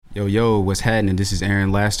Yo, what's happening? This is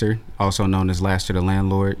Aaron Laster, also known as Laster the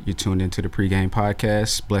Landlord. You're tuned into the PreGame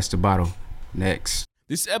Podcast. Bless the bottle. Next.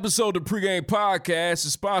 This episode of the PreGame Podcast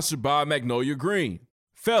is sponsored by Magnolia Green.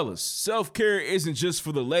 Fellas, self-care isn't just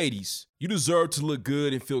for the ladies. You deserve to look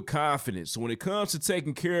good and feel confident. So when it comes to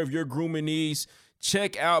taking care of your grooming needs,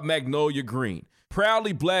 check out Magnolia Green.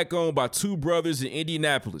 Proudly black-owned by two brothers in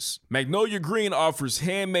Indianapolis, Magnolia Green offers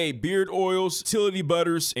handmade beard oils, utility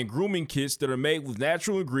butters, and grooming kits that are made with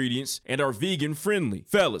natural ingredients and are vegan-friendly.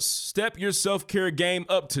 Fellas, step your self-care game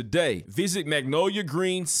up today. Visit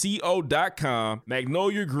MagnoliaGreenCO.com.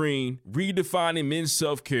 Magnolia Green, redefining men's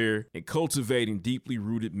self-care and cultivating deeply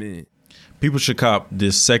rooted men. People should cop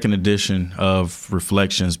this second edition of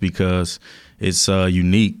Reflections because it's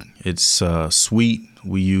unique. It's sweet.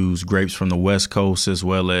 We use grapes from the West Coast as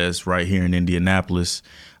well as right here in Indianapolis.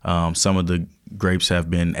 Some of the grapes have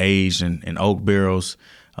been aged in oak barrels,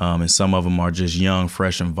 and some of them are just young,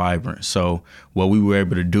 fresh, and vibrant. So what we were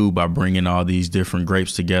able to do by bringing all these different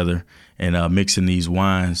grapes together and mixing these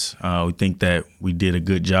wines, we think that we did a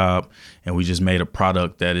good job, and we just made a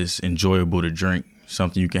product that is enjoyable to drink.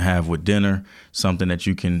 Something you can have with dinner, something that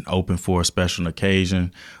you can open for a special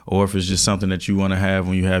occasion, or if it's just something that you want to have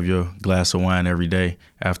when you have your glass of wine every day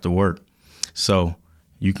after work. So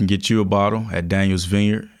you can get you a bottle at Daniel's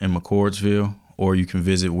Vineyard in McCordsville, or you can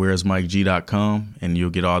visit where'smikeg.com and you'll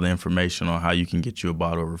get all the information on how you can get you a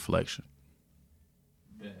bottle of Reflection.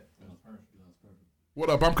 What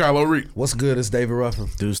up? I'm Kylo Reed. What's good? It's David Ruffin.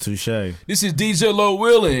 Deuce Touche. This is DJ Low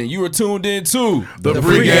Willin. You are tuned in to The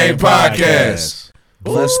PreGame Podcast.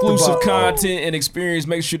 For exclusive content and experience,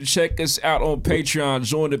 make sure to check us out on Patreon.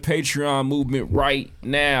 Join the Patreon movement right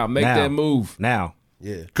now. Make that move. Now.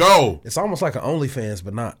 Yeah. Go. It's almost like an OnlyFans,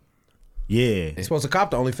 but not. Yeah. You're supposed to cop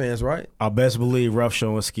the OnlyFans, right? I best believe rough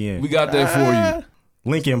showing skin. We got that for you.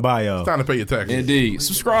 Link in bio. It's time to pay your taxes. Indeed.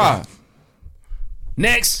 Subscribe.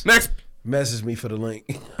 Next. Message me for the link.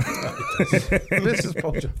 This is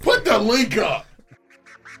Poacher. Put the link up.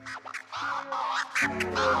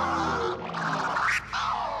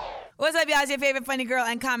 What's up, y'all? It's your favorite funny girl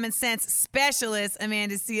and common sense specialist,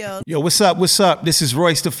 Amanda Seals. Yo, what's up? This is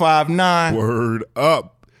Royce the 5'9". Word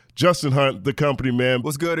up. Justin Hunt, the company man.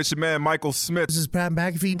 What's good? It's your man, Michael Smith. This is Pat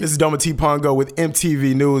McAfee. This is Doma T. Pongo with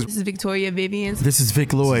MTV News. This is Victoria Vivian. This is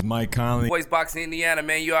Vic Lloyd. Mike Conley. Voice Box Indiana,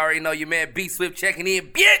 man. You already know your man B Swift checking in,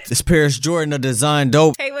 bitch. It's Paris Jordan of Design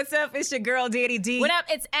Dope. Hey, what's up? It's your girl, Daddy D. What up?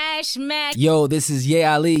 It's Ash Mack. Yo, this is Ye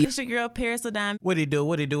Ali. It's your girl, Paris Ladon. What it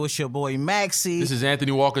do? It's your boy, Maxie. This is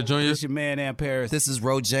Anthony Walker Jr. This your man, Ann Paris. This is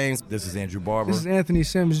Ro James. This is Andrew Barber. This is Anthony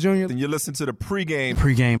Sims Jr. And you listen to the PreGame.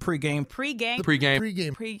 PreGame. PreGame. PreGame. The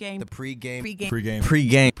PreGame.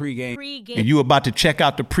 PreGame. And you about to check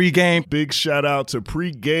out the PreGame. Big shout out to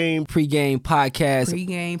PreGame. PreGame Podcast.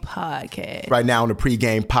 PreGame Podcast. Right now on the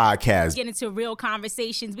PreGame Podcast. We get into real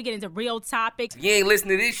conversations. We get into real topics. You ain't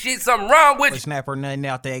listening to this shit, something wrong with you. Snapper nothing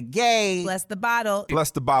out there gay. Bless the bottle.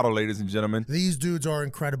 Bless the bottle, ladies and gentlemen. These dudes are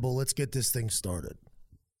incredible. Let's get this thing started.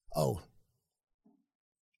 Oh.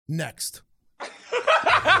 Next.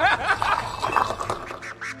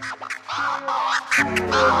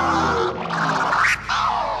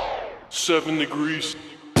 7 degrees.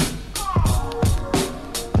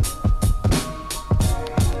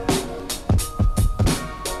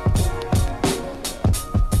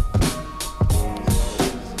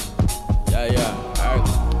 Alright.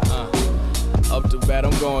 Up to bat,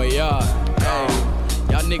 I'm going yard. Hey,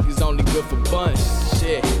 y'all niggas only good for bunch.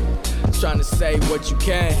 Shit. Trying to say what you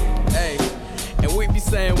can. Hey, and we be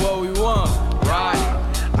saying what we want. Right.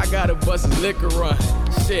 I got a bus's liquor run.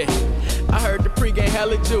 Shit. I heard the PreGame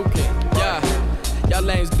hella jukin'. Yeah. Y'all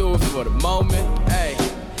lanes do it for the moment. Hey.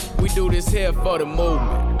 We do this here for the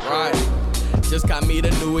movement. Right. Just got me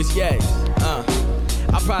the newest yes. I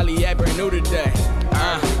probably act brand new today.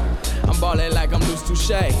 I'm ballin' like I'm Deuce Touche.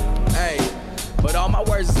 Hey. But all my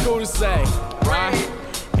words is cool to say. Right.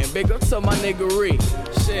 And big up to my niggery.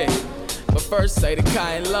 Shit. But first say the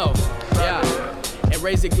kind low. Yeah. And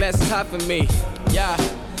raise your glasses high for me. Yeah.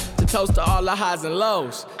 To toast to all the highs and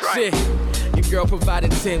lows. Shit. Your girl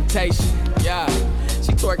provided temptation. Yeah.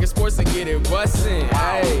 She twerking sports and get it bustin'.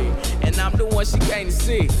 Hey. And I'm the one she came to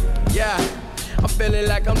see. Yeah. I'm feeling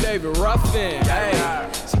like I'm David Ruffin. Hey.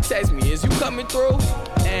 She text me, is you coming through?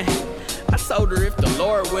 And I told her if the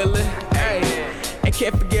Lord willing. Hey. And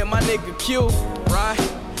can't forget my nigga Q. Right?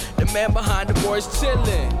 The man behind the boys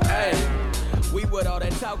chillin'. Hey. We what all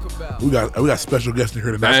that talk about. We got special guests in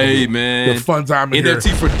here tonight. Hey, man. The fun time in NFT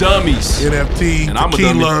here. for dummies. NFT, and I'm a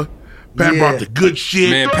tequila. dummy. Pat brought the good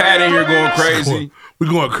shit. Man, Pat in here going crazy. We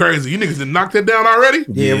going crazy. You niggas done knocked that down already?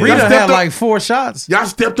 Yeah, Rita had like 4 shots. Y'all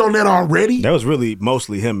stepped on that already? That was really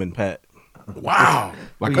mostly him and Pat. Wow.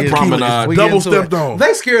 Like a promenade. Double stepped on.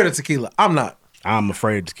 They scared of tequila. I'm not. I'm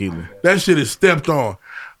afraid of tequila. That shit is stepped on.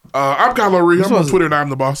 I'm Kylo Reed. I'm on Twitter and I'm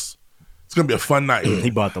the boss. It's going to be a fun night. He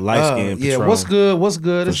bought the light skin Yeah, Patron. what's good? What's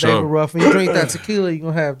good? It's For sure. David Ruffin. You drink that tequila, you're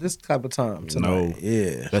going to have this type of time tonight. No.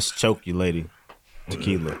 Yeah. Let's choke you, lady.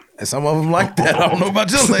 Tequila. And some of them like that. I don't know about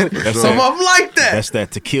your lady. Some of them like that. That's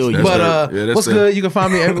that tequila. But what's good? You can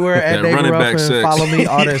find me everywhere at David Ruffin. Follow me,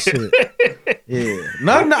 all that shit. Yeah.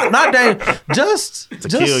 Not Dave. Just to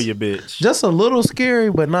kill your bitch. Just a little scary,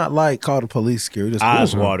 but not like call the police scary. Just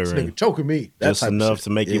Eyes this watering. nigga choking me. That Just type of enough shit. to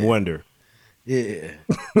make you wonder. Yeah.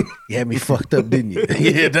 You had me fucked up, didn't you?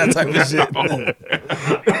 Yeah, that type of shit.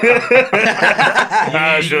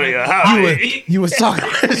 I'll show you how. You was talking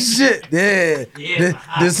that shit. Yeah.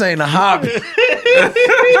 This ain't a hobby.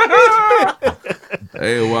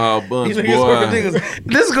 Hey, wild bunch, You boy. niggas working niggas.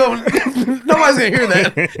 This go. Nobody's gonna hear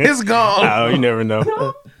that. It's gone. Oh, you never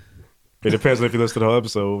know. It depends on if you listen to the whole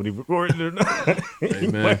episode when he recorded it or not. Hey,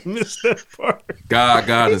 You man. might miss that part. God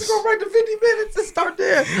got He's us. gonna break the 50 minutes and start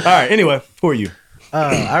there. All right. Anyway, who are you?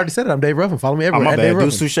 I already said it. I'm Dave Ruffin. Follow me Oh, everywhere. my at Dave bad. Do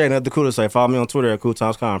Ruffin. Suche, not the coolest. Say, follow me on Twitter at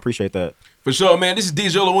CoolTimesCon. Appreciate that. For sure, man. This is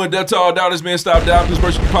DJ Lewin. That's all dollars, man. Stop down. This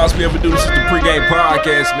person you could possibly ever do. This is the pregame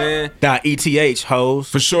podcast, man. .eth hoes.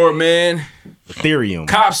 For sure, man. Ethereum.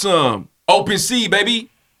 Cop some. OpenSea, baby.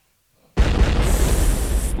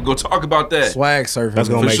 We're going to talk about that. Swag surfing. That's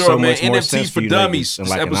gonna For make sure, so man. much more NFTs sense for you dummies. niggas in This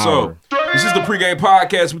like an episode. hour. This is the pregame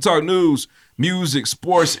podcast. We talk news, music,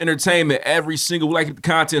 sports, entertainment, every single. We like the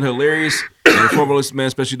content hilarious and informative, man,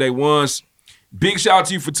 especially day ones. Big shout out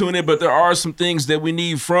to you for tuning in, but there are some things that we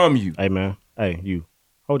need from you. Hey, man. Hey, you.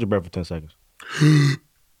 Hold your breath for 10 seconds.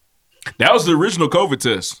 That was the original COVID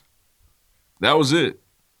test. That was it.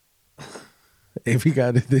 If he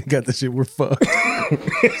got it, they got the shit. We're fucked. Okay,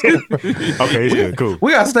 it's good. Cool.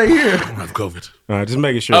 We gotta stay here. I don't have COVID. All right, just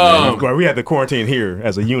making sure. Man. We had to quarantine here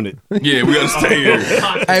as a unit. Yeah, we got to stay here.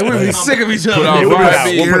 Hey, we'll be sick of each other. Put our We'll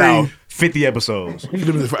vibe put in. out 50 episodes.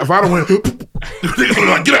 If I don't win, niggas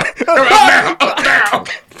gonna be like, get up now.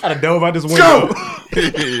 I'd have dove out this window.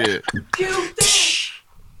 Yeah.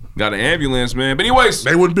 Got an ambulance, man. But anyways,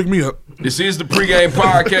 They wouldn't pick me up. this is the pregame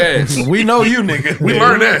podcast. We know you, nigga. We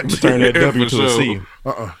learned that. Turn that W For to a sure. C.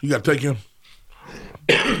 You got to take him.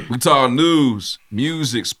 We talk news,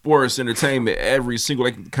 music, sports, entertainment, every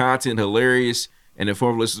single content, hilarious and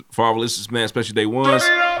informative for our listeners, man, especially day ones.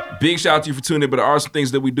 Big shout out to you for tuning in, but there are some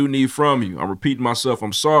things that we do need from you. I'm repeating myself.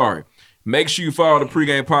 I'm sorry. Make sure you follow the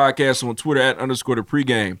pregame podcast on Twitter at _the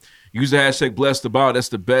pregame. Use the hashtag #BlessedAbout. That's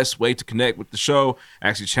the best way to connect with the show. I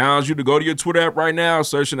actually challenge you to go to your Twitter app right now,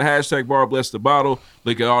 search in the hashtag #BlessedAbout.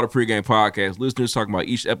 Look at all the pregame podcast listeners talking about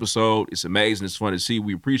each episode. It's amazing. It's fun to see.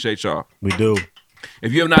 We appreciate y'all. We do.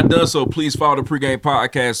 If you have not done so, please follow the pregame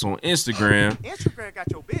podcast on Instagram. Instagram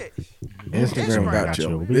got your bitch. Instagram got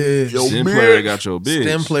your bitch. Stem player got your bitch.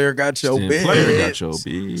 Stem player got your Stem bitch. player got your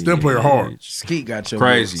bitch. Stem player hard. Skeet got your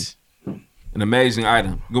Crazy. bitch. An amazing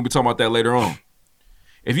item. We're going to be talking about that later on.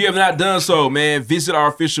 If you have not done so, man, visit our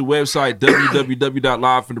official website,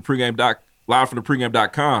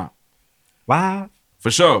 www.livefromthepregame.com. Live.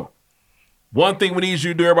 For sure. One thing we need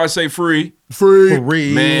you to do, everybody say free.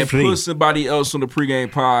 Free. Man, Free. put somebody else on the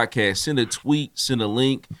pregame podcast. Send a tweet, send a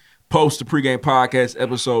link, post the pregame podcast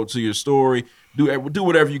episode to your story. Do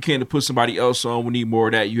whatever you can to put somebody else on. We need more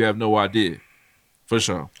of that. You have no idea. For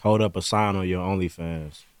sure. Hold up a sign on your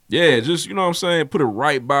OnlyFans. Yeah, just, you know what I'm saying? Put it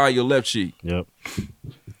right by your left cheek. Yep.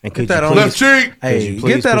 And Get that you on Left cheek. Hey,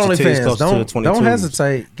 please get that put your titties OnlyFans. close to the Don't 22s.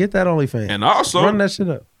 hesitate. Get that OnlyFans. And also, run that shit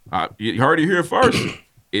up. you heard it here first.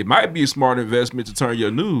 It might be a smart investment to turn your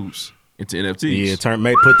news into NFTs. Yeah,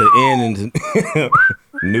 put the N into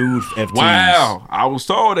nude FTs. Wow. I was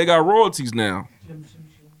told they got royalties now.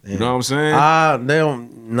 You know what I'm saying? They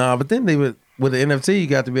don't. Nah, but then with the NFT, you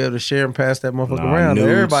got to be able to share and pass that motherfucker around. Nudes,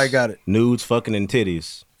 Everybody got it. Nudes, fucking, and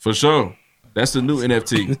titties. For sure. That's the new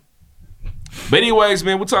NFT. But anyways,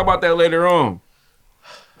 man, we'll talk about that later on.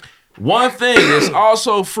 One thing that's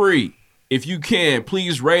also free. If you can,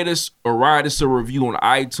 please rate us or write us a review on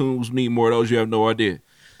iTunes. We need more of those. You have no idea.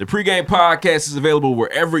 The pregame podcast is available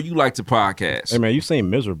wherever you like to podcast. Hey, man, you seem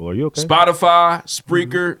miserable. Are you okay? Spotify,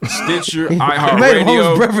 Spreaker, Stitcher, He made him hold his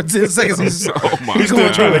iHeartRadio. breath for 10 seconds. Oh my He's still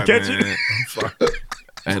God, trying to catch man. it.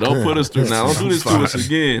 Hey, don't put us through now. Don't do this to us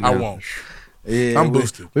again. I now. won't. Yeah, I'm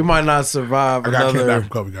boosted. We might not survive I got came back another. from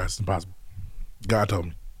COVID, guys. It's impossible. God told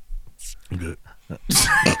me. I'm good.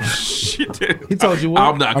 He told you what?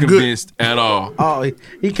 I'm not I'm convinced at all. Oh,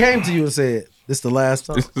 he came to you and said, "This the last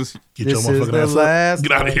time. Get your This is motherfucking the ass up. last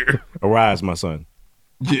Get out of time." here. Arise, my son.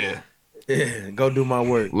 Yeah. Yeah, go do my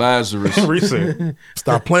work. Lazarus. Recent.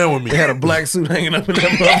 Stop playing with me. They had a black suit hanging up in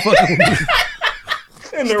that motherfucker.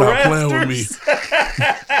 In the Stop playing with me.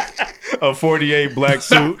 A 48 black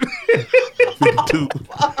suit. 52.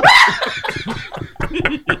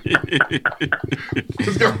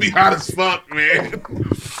 It's gonna be hot as fuck, man.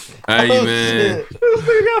 Hey, man. This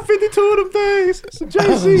nigga got 52 of them things. It's a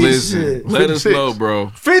JC. Listen, let us know, bro.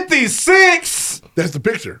 56. That's the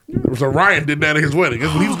picture. So Ryan did that at his wedding.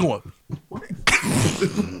 That's what he was going.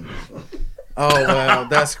 Oh wow,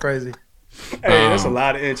 that's crazy. Hey, that's a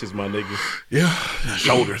lot of inches, my nigga. Yeah,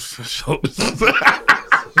 shoulders.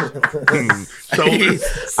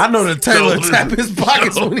 I know the Taylor tap his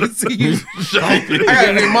pockets when he see you. I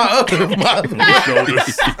gotta get my other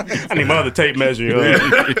shoulders. I need my other tape measure.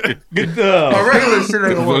 Get my regular shit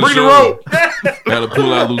ain't gonna work. Bring the rope. Gotta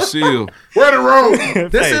pull out Lucille. Where the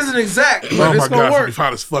rope? This isn't exact, but Oh it's my gonna God, work. it's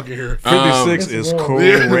hot as fuck in here. 56 is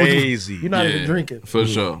crazy. You're not even drinking. For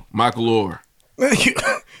sure. Michael Orr.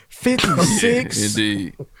 56.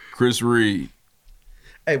 Indeed. Chris Reed.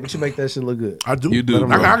 Hey, but you make that shit look good. I do. You do,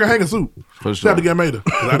 I can hang a suit. For Shout sure. out to Gameda,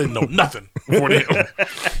 because I didn't know nothing before that.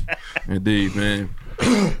 Indeed, man.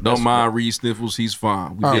 Don't mind Reed Sniffles. He's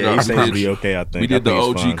fine. We did He's probably okay, I think. We did the I think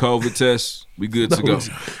OG he's fine. COVID test. We good to go.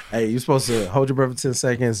 Hey, you're supposed to hold your breath for 10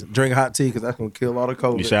 seconds, drink hot tea, because that's going to kill all the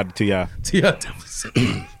COVID. You shout out to T.I. T.I. definitely said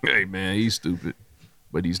that. Hey, man, he's stupid,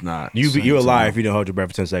 but he's not. You a liar if you didn't hold your breath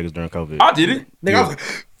for 10 seconds during COVID. I did it. Nigga, I was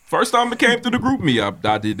like, First time it came through the group me, I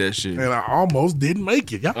did that shit. And I almost didn't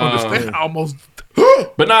make it. Y'all understand? I almost.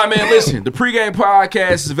 But nah, man, listen. The Pregame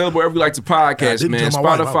Podcast is available wherever you like to podcast, man. tell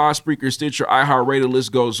my wife, Spotify, Spreaker, Stitcher, iHeartRadio,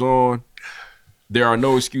 list goes on. There are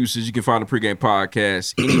no excuses. You can find the Pregame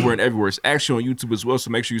Podcast anywhere and everywhere. It's actually on YouTube as well, so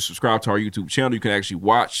make sure you subscribe to our YouTube channel. You can actually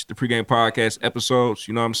watch the Pregame Podcast episodes.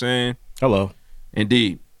 You know what I'm saying? Hello.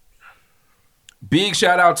 Indeed. Big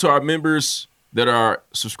shout out to our members that are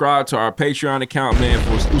subscribed to our Patreon account, man,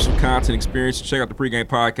 for exclusive content experiences. Check out the Pregame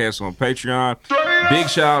Podcast on Patreon. Big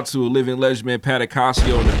shout out to a living legend, man, Pat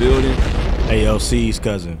Acasio in the building. ALC's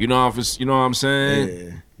cousin. You know what I'm saying?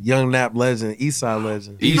 Yeah. Young Nap legend, Eastside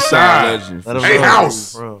legend. Eastside legend. Let 'em Hey, know,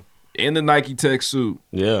 house. bro. In the Nike Tech suit.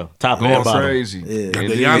 Yeah. Top Going and bottom. crazy. Yeah.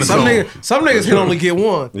 Indeed. Some niggas can only get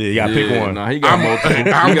one. Yeah, you gotta pick one. Nah, he got multiple. He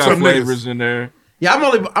I'm got some flavors in there. Yeah,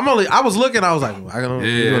 I was looking, I was like, I don't know.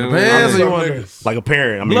 Yeah. You want the pants or you want the... Like a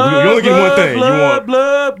parent. I mean, you only get one thing. Blood,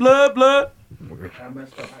 blood.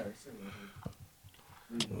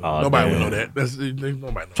 Oh, Nobody damn. will know that. Nobody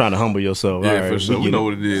knows. Trying to humble yourself. Yeah, All right, for sure. we We get know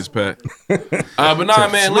it. what it is, Pat. But nah,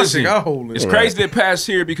 man, listen. It's crazy that Pat's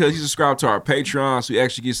here because he's subscribed to our Patreon, so he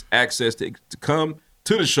actually gets access to come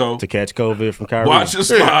to the show. To catch COVID from Kyrie. Watch us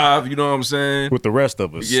live, you know what I'm saying? With the rest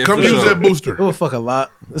of us. Yeah, Come for use sure. that booster. Oh, fuck a lot.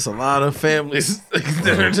 It's a lot of families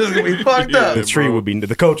that are just going to be fucked up. The tree would be,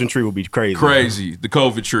 the coaching tree would be crazy. Crazy. The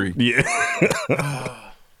COVID tree. Yeah.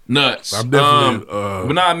 Nuts. I'm definitely.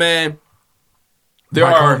 But nah, man. There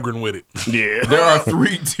Mike are Holmgren with it. Yeah. There are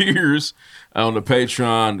 3 tiers on the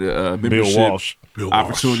Patreon membership Bill Walsh.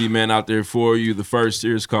 opportunity, man, out there for you. The first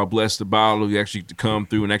tier is called Bless the Bottle. You actually get to come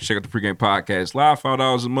through and actually check out the Pregame Podcast live,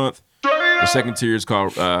 $5 a month. The second tier is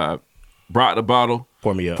called Brought the Bottle.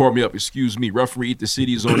 Pour me up. Pour me up. Excuse me. Referee Eat the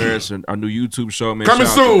City's on there. It's our new YouTube show, man. Coming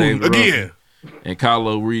Shout out to soon David again. Ruffin and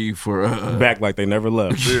Kylo Reed for back like they never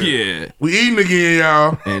left. Yeah. We eating again,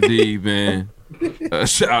 y'all. Indeed, man.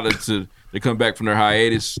 Shout out to they come back from their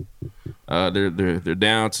hiatus. They're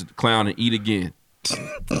down to clown and eat again.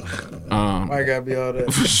 Why I gotta be all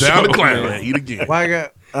that? Down to clown and eat again. Why I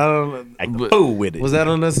got? I don't know. Fool with it. Was that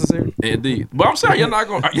unnecessary? Indeed. But I'm sorry, y'all not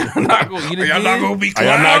gonna eat again. Y'all not gonna be Are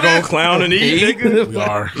y'all not clowning? gonna clown and eat, nigga? We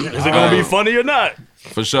are. Is it gonna be funny or not?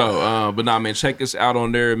 For sure. But nah, man, check us out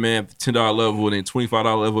on there, man. $10 level and then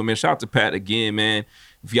 $25 level. Man, shout out to Pat again, man.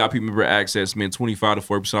 VIP member access, man, 25 to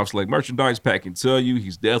 40% off select merchandise. Pat can tell you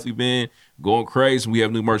he's definitely been going crazy. We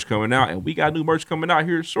have new merch coming out, and we got new merch coming out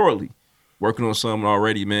here shortly. Working on something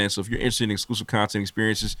already, man. So if you're interested in exclusive content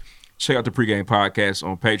experiences, check out the Pregame Podcast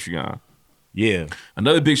on Patreon. Yeah.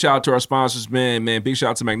 Another big shout out to our sponsors, man. Big shout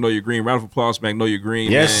out to Magnolia Green. Round of applause, Magnolia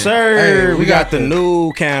Green. Yes, man. sir. Hey, we got the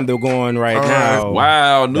new candle going right now.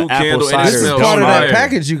 Wow, new The apple candle. And it cider smells Part of that fire.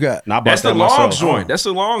 package you got. And I bought That's the that long myself. joint. That's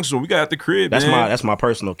the long joint. We got at the crib, That's man. my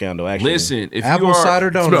personal candle, actually. Listen, if Apple you are cider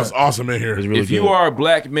It donut. smells awesome in here. It's really if you good. are a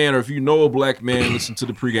black man or if you know a black man, listen to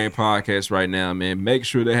the Pregame Podcast right now, man. Make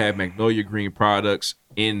sure they have Magnolia Green products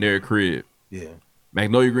in their crib. Yeah.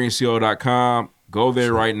 MagnoliaGreenCO.com. Go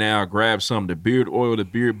there right now. Grab some. The beard oil, the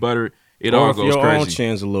beard butter. It all if goes your own crazy.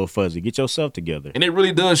 chin's a little fuzzy, get yourself together. And it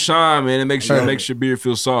really does shine, man. It makes your beard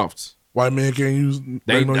feel soft. White man can't use.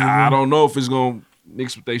 I don't know if it's gonna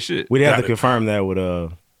niggas with they shit. We'd have to confirm that with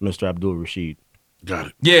Mr. Abdul Rashid. Got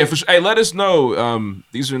it. Yeah, for sure. Hey, let us know.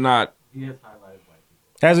 These are not.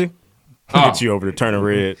 Has he? Get you over to turning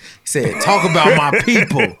red. He said, "Talk about my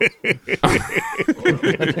people."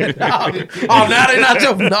 Now they not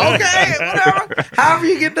joking. Okay, whatever. However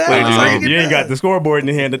you get that. You ain't got the scoreboard in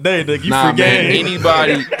your hand today. You Nah, free man.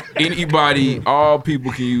 game. Anybody, all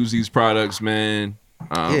people can use these products, man.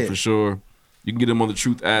 For sure. You can get them on the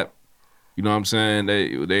Truth app. You know what I'm saying?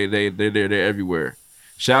 They're everywhere.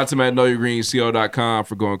 Shout out to MagnoliaGreenCO.com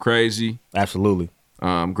for going crazy. Absolutely.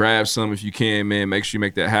 Grab some if you can, man. Make sure you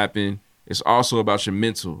make that happen. It's also about your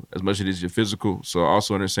mental as much as it is your physical. So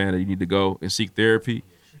also understand that you need to go and seek therapy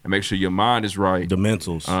and make sure your mind is right. The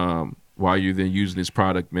mentals. While you're then using this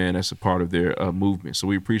product, man, that's a part of their movement. So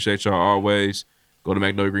we appreciate y'all always. Go to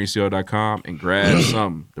MagnoliaGreenCO.com and grab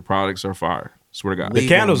some. The products are fire. Swear to God. The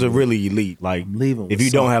candles are really elite. Like, if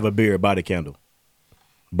you don't have a beard, buy the candle.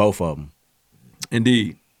 Both of them.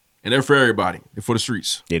 Indeed. And they're for everybody. They're for the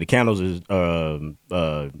streets. Yeah, the candles is,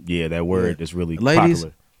 that word is really Ladies,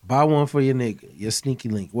 popular. buy one for your nigga, your sneaky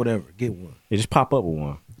link, whatever. Get one. Yeah, just pop up with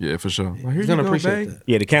one. Yeah, for sure. Well, He's gonna appreciate that.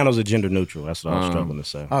 Yeah, the candles are gender neutral. That's what I was struggling to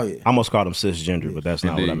say. Oh, yeah. I almost called them cisgender, but that's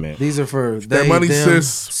not what I meant. These are for That they, money, them,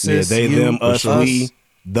 sis. Yeah, they, you, them, us, we,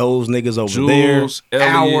 those niggas over Jules, there.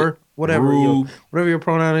 Elliot, our, whatever Rue, your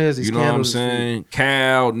pronoun is. These you know what I'm candles is saying?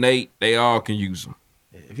 Cal, Nate, they all can use them.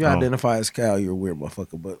 If you identify as Cal, you're a weird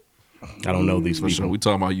motherfucker. But I don't know these For people. sure. We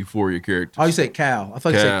talking about Euphoria characters. oh, you said Cal? I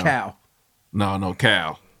thought you said Cal. No,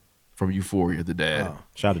 Cal from Euphoria, the dad. Oh.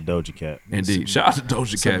 Shout out to Doja Cat. Indeed. Shout out to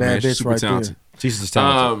Doja It's a Cat, bad man. She's bitch super right talented. She's just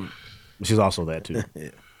talented. She's also that too.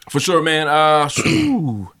 For sure, man.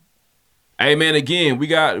 Hey, man, again, we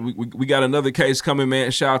got another case coming, man.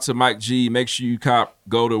 Shout out to Mike G. Make sure you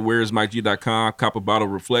go to where'smikeg.com, cop a bottle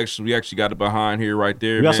of Reflections. We actually got it behind here right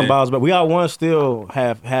there, We got man. some bottles, but we got one still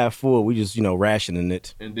half full. We just, rationing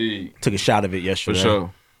it. Indeed. Took a shot of it For yesterday.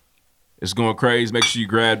 sure. It's going crazy. Make sure you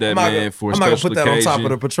grab that, man, for a I'm not special gonna put that occasion. on top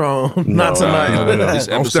of the Patron. Not tonight. This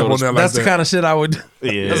Don't step on episode that like That's the that. kind of shit I would.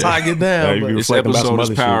 Yeah. That's how I get down. Yeah, but- This reflecting about some episode is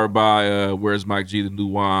other shit. powered by Where's Mike G, the new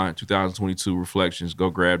wine, 2022 Reflections.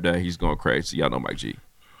 Go grab that. He's going crazy. Y'all know Mike G.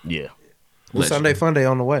 Yeah. New Sunday Fun Day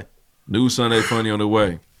on the way. New Sunday Funny on the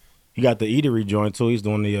way. He got the eatery joint too. He's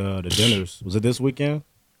doing the dinners. Was it this weekend?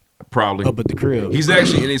 Probably. Up at the crib. He's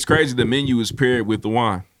actually, and it's crazy, the menu is paired with the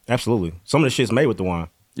wine. Absolutely. Some of the shit's made with the wine.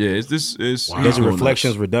 Yeah, There's a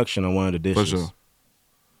reflections reduction on one of the dishes. For sure.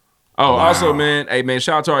 Oh, also, man, hey, man,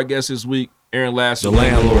 shout out to our guest this week, Aaron Lasser. The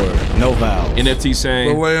landlord. No vowels. NFT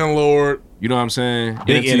saying. The landlord. You know what I'm saying?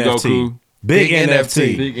 Big NFT NFT. Goku. Big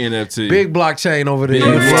NFT. Big NFT. Big blockchain over there.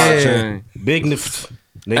 Big blockchain. Big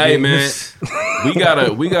Hey man, we got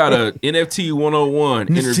a NFT 101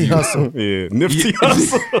 Nifty interview. hustle. Yeah, Nifty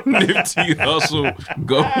hustle. Nifty hustle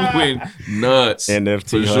going nuts.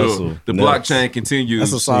 NFT for sure. hustle. The Nuts. blockchain continues.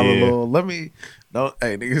 That's a solid Yeah. little. Let me. No,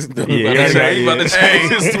 hey niggas. He about to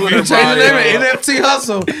change his Twitter You change the name bio. of NFT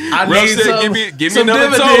hustle. I Ruff need said, some, give me some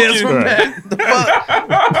another dividends token. from that. The fuck?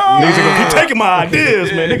 Niggas are gonna keep taking my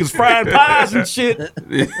ideas, man. Niggas frying pies and shit.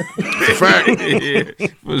 Yeah,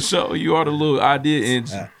 for sure. You are the little idea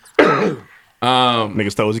engine.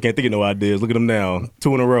 Niggas told us you can't think of no ideas. Look at them now.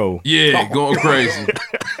 2 in a row. Yeah, going crazy.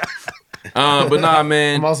 But nah,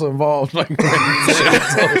 man. I'm also involved. Like,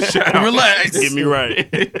 Relax. Get me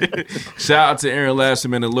right. Shout out to Aaron Lasser,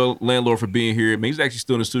 man, the landlord, for being here. Man, he's actually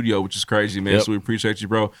still in the studio, which is crazy, man. Yep. So we appreciate you,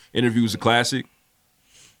 bro. Interview's a classic.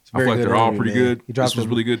 I very feel like good they're all interview, pretty man. good. He dropped This was them.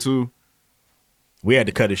 really good too. We had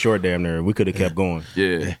to cut it short damn near. We could have kept going.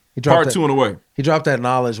 Yeah. He dropped Part that- 2 on the way. He dropped that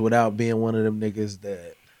knowledge without being one of them niggas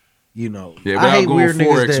that, you know. Yeah, I without hate going weird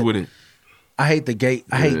niggas Forex that. with it. I hate the gate.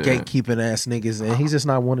 I hate Yeah. gatekeeping ass niggas, and he's just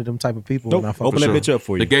not one of them type of people. Nope. And I fuck Open with that him. bitch up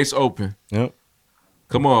for you. The gate's open. Yep.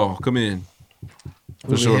 Come on, come in. For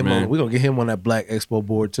We're sure, man. We're gonna get him on that Black Expo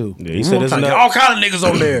board too. Yeah, he said there's all enough, kind of niggas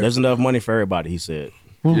on there. there's enough money for everybody, he said.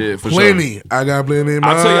 Yeah, for Plenty. sure. I got plenty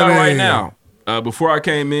money. I'll tell y'all right now, before I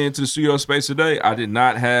came into the studio space today, I did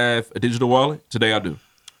not have a digital wallet. Today I do.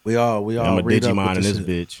 We all I'm a read up Digimon in with this shit.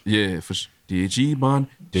 bitch. Yeah, for sure. Digimon,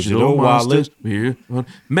 Digital wallet. Here,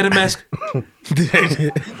 MetaMask.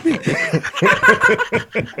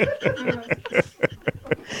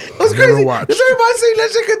 What's crazy? watch. Does everybody see that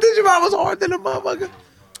shit? Cause Digimon was harder than a motherfucker.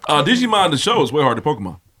 Digimon, the show, is way harder than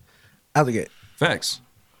Pokemon. Out the gate. Facts.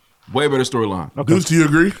 Way better storyline. Deuce, do you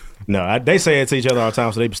agree? No, they say it to each other all the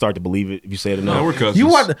time, so they start to believe it if you say it enough. No, we're cousins. You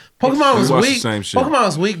want Pokemon was We watch the weak. same shit. Pokemon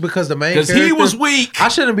was weak because the main Because character. he was weak. I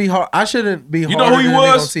shouldn't be hard. I shouldn't be. You know who he harder than a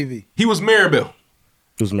nigga was? on TV. He was Maribel.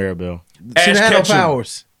 Who's Maribel? She Ash didn't have no Ketchum.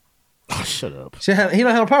 powers. Oh, shut up. He don't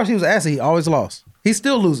have no powers. He was assy. He always lost. He's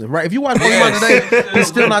still losing, right? If you watch Pokemon today, he's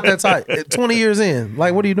still not that tight. 20 years in,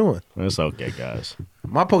 like, what are you doing? It's okay, guys.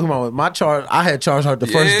 My Pokemon, I had Charizard the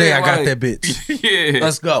first day I got that bitch. Yeah.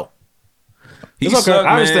 Let's go. It's okay.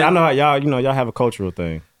 I understand. I know how y'all have a cultural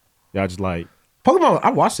thing. Y'all just like Pokemon. I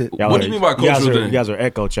watched it. What do you mean by cultural thing? You guys are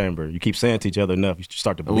echo chamber. You keep saying to each other enough, you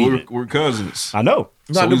start to believe it. We're cousins. I know.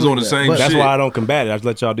 So we was on the same shit. That's why I don't combat it. I just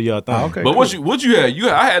let y'all do y'all thing. Okay, but cool. what you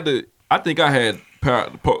had? I think I had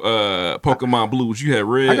Pokemon Blue. You had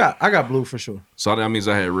red. I got blue for sure. So that means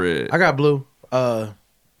I had red. I got blue.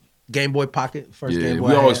 Game Boy Pocket. First Game Boy.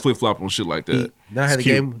 We always flip flop on shit like that. Then I had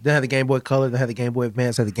Then I had the Game Boy Color. Then I had the Game Boy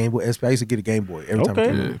Advance. I had the Game Boy SP. I used to get a Game Boy every time.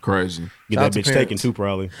 Yeah, crazy. Get that bitch taken too,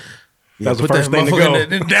 probably. Yeah, that was the first thing to go. In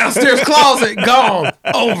the downstairs closet, gone,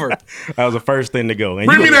 over. That was the first thing to go. And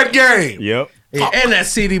Bring me that game. Yep. Yeah, and that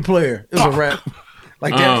CD player. It was a rap.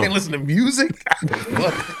 Like, damn, can't listen to music.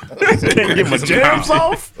 Can't get my jams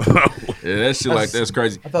off. Yeah, that shit like that's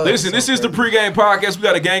crazy. Listen, this is the pregame podcast. We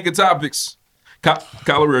got a gang of topics.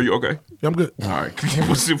 Kyler, are you okay? Yeah, I'm good. All right.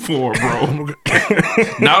 What's it for, bro?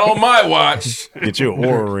 Not on my watch. Get you an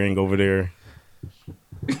Aura ring over there.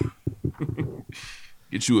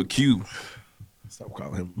 Get you a Q. Stop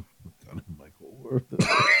calling him Michael Ward.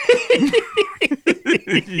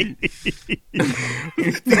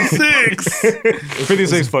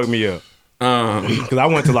 56 fucked me up. Because I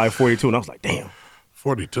went to like 42 and I was like, damn.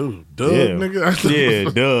 42? Doug, nigga? Yeah,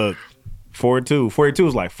 Doug. 42. 42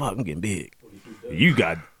 was like, fuck, I'm getting big. You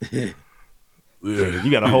got you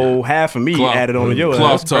got a whole half of me added on to your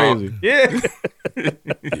ass. That's crazy. Yeah.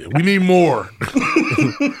 We need more.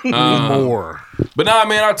 More. But nah,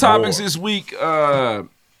 man, our topics this week, we're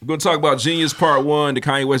going to talk about Genius Part 1, the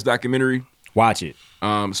Kanye West documentary. Watch it.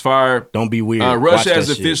 It's fire. Don't be weird. Russia has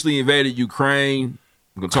officially invaded Ukraine.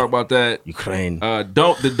 We're going to talk about that. Ukraine.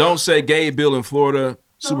 Don't say gay bill in Florida.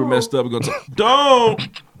 Super messed up. We're going to talk.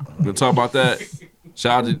 We're going to talk about that.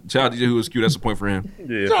 Shout out to DJ Who is Cute. That's a point for him.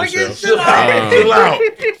 Yeah, for sure. Chill out.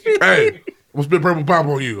 Hey, I'm gonna spit purple pop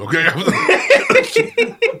on you, okay?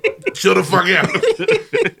 Chill the fuck out.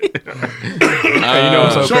 Hey, you know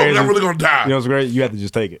what's so crazy? I'm really gonna die. You know what's great? You have to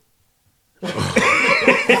just take it.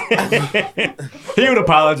 He would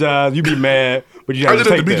apologize. You'd be mad, but you have to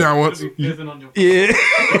take it. I did it to B-John once. Yeah.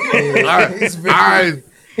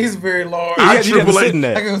 He's very large. I Triple H.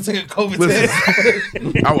 I can go take a COVID test.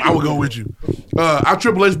 I would go with you. I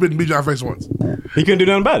Triple H bit in B-John face once. He couldn't do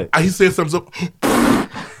nothing about it. He said something.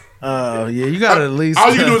 Yeah, you gotta at least.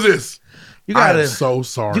 All you can do is this. You gotta. I'm so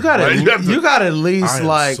sorry. You gotta. You gotta at least I am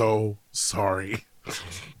like. So sorry.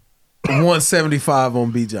 175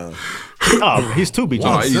 on B John. Oh, he's 2 B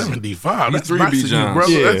John. 175. He's 3 B John.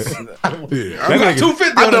 Yeah. I got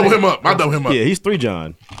 250. I double him up. Yeah, he's 3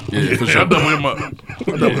 John. Yeah, for sure. I double him up.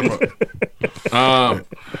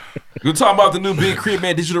 We're talking about the new Big Crib,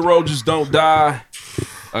 man. Digital Road Just Don't Die.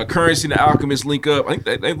 Currency and the Alchemist link up. I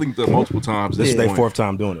think they linked up multiple times. This is their 4th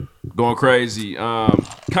time doing it. Going crazy.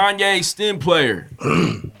 Kanye stem player.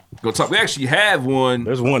 Go talk. We actually have one.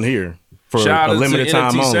 There's one here for Shout a out limited to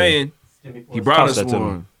time NFT only. saying he brought us Toss that to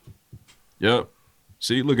one. Yep.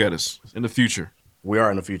 See, look at us in the future. We are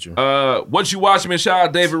in the future. What you watching, man? Shout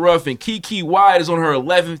out David Ruffin. Kiki Wyatt is on her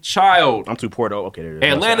 11th child. I'm too poor to. Okay, there it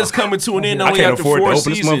is. Atlanta's coming to an end I only can't after afford 4 to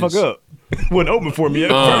open seasons. this motherfucker up. Wouldn't open for me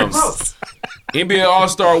at first. NBA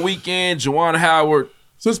All-Star Weekend. Juwan Howard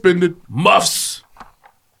suspended. Muffs.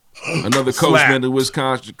 Another coach, Slap. man. The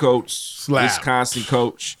Wisconsin coach. Slap. Wisconsin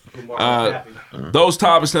coach. Those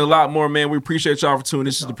topics and a lot more, man. We appreciate y'all for tuning.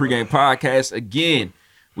 This is the Pregame Podcast. Again,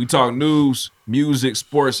 we talk news, music,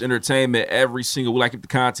 sports, entertainment every single. We like to keep the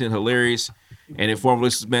content hilarious and informative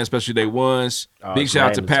listeners, man, especially day ones. Big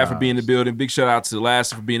shout out to Pat for being in the building. Big shout out to the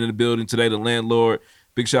Last for being in the building today, the landlord.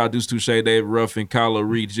 Big shout out to Deuce Touche, David Ruffin, Kylo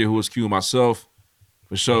Reed, DJ Who is Q, and myself.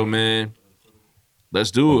 For sure, man.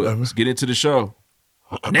 Let's do it. Let's get into the show.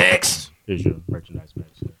 Next. Here's your merchandise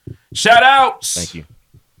badge. Shout outs. Thank you.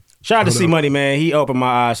 Shout out to C Money, man. He opened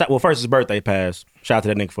my eyes. Well, first his birthday passed. Shout out to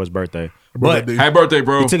that nigga for his birthday. But happy birthday,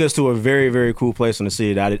 bro. He took us to a very, very cool place in the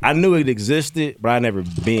city. That I knew it existed, but I never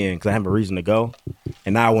been because I have a reason to go.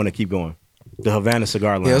 And now I want to keep going. The Havana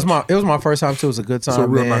Cigar Lounge. Yeah, it was my first time too. It was a good time. It's a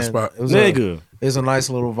real man. nice spot. It was good. It was a nice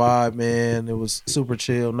little vibe, man. It was super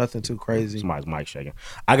chill, nothing too crazy. Somebody's mic shaking.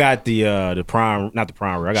 I got the prime, not the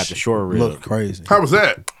prime rib. I got the short rib. Looked crazy. How was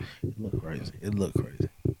that? It looked crazy. It looked crazy.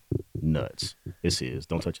 Nuts. It's his.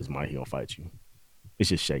 Don't touch his mic. He gonna fight you. It's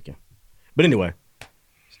just shaking. But anyway,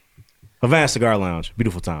 Havana Cigar Lounge.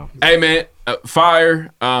 Beautiful time. Hey, man.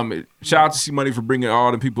 Fire. Shout out to C Money for bringing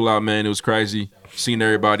all the people out, man. It was crazy. Seeing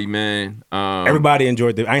everybody, man. Everybody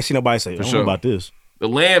enjoyed it. I ain't seen nobody say, I don't know about this. The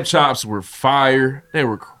lamb chops were fire. They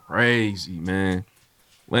were crazy, man.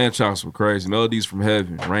 Lamb chops were crazy. Melodies from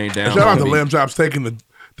heaven. Rain down. Shout out on to me. Lamb Chops taking the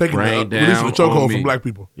Rain down releasing the chokehold on from me. black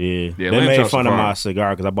people. Yeah, Yeah, they Lamb made chops fun are of fire. my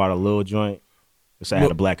cigar because I bought a little joint. So I had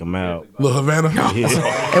to black them out. Little Havana.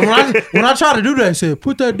 Yeah. And when I try to do that, I said,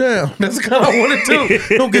 put that down. That's kind of what I want to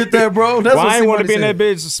do. Don't get that, bro. That's Well, what I ain't want to be in somebody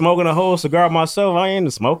that bitch smoking a whole cigar myself. I ain't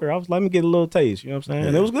a smoker. I was like, let me get a little taste. You know what I'm saying?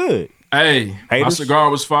 And it was good. Hey, my Haters? cigar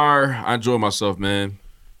was fire. I enjoyed myself, man.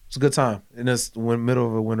 It's a good time in this middle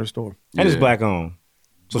of a winter storm. And it's black on.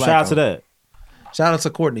 So Black shout out to on. that. Shout out to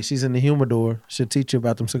Courtney. She's in the humidor. She'll teach you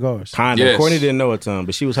about them cigars. Kinda. Yes. Courtney didn't know a ton,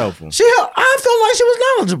 but she was helpful. I felt like she was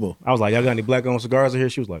knowledgeable. I was like, y'all got any black on cigars in here?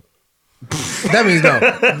 She was like, That means no.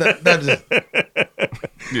 That just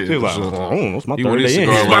Yeah, she was like, for sure. oh, it's my He third went his day in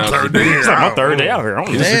cigar here. lounge. It's like my third day out here. I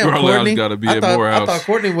don't know. His damn, cigar Courtney. lounge got to be I at thought, Morehouse. I thought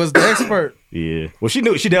Courtney was the expert. Yeah. Well, she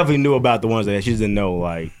definitely knew about the ones that she just didn't know,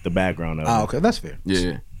 like, the background of. Oh, okay, that's fair.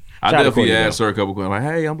 Yeah. I Shout out to definitely Courtney, asked her a couple questions. Like,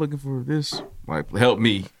 hey, I'm looking for this. Like, help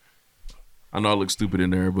me. I know I look stupid in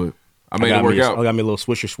there, but I made it work out. I got me a little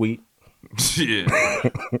Swisher Sweet. Yeah.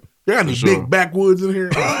 You got any For sure. big backwoods in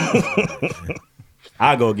here?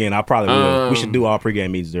 I'll go again. I probably will. We should do all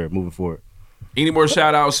pregame meets there moving forward. Any more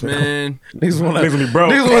shout outs, man? Niggas want Niggas gonna be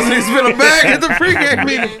broke. Niggas want to spin a bag at the pregame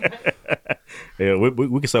meeting. Yeah,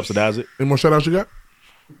 we can subsidize it. Any more shout outs you got?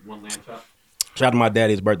 Shout out to my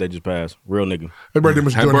daddy. His birthday just passed. Real nigga. Happy birthday,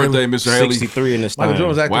 Mr. Happy Jordan birthday, Haley. Mr. Haley. 63 in this Michael time. Jordan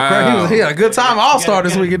was acting Wow. crazy. He had a good time All-Star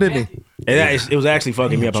this weekend, didn't he? It was actually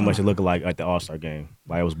fucking me up how much it looked like at the All-Star game.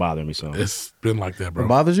 Like, it was bothering me some. It's been like that, bro. It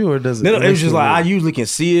bothers you or does it? No, it was just like, I usually can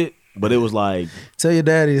see it, but it was like, Tell your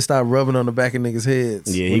daddy to stop rubbing on the back of niggas'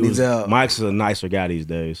 heads. yeah, when he he's was. out. Mike's a nicer guy these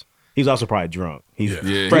days. He's also probably drunk. He's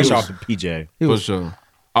Yeah, fresh he off was- the PJ. For sure.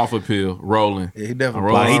 Off a pill, rolling. Yeah, he definitely.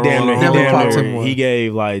 Rolling, Like, he damn near, Never popped him he one.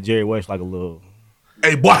 gave like Jerry West like a little.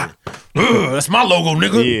 Hey, boy. That's my logo,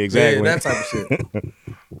 nigga. Yeah, exactly. Yeah, that type of shit.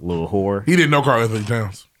 Little whore. He didn't know Carl Anthony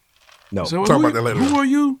Towns. No. So Talk about that later. Who are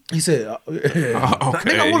you? He said, okay.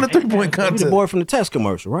 nigga, I won a 3-point You contest. the boy from the test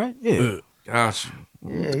commercial, right? Yeah. Gosh.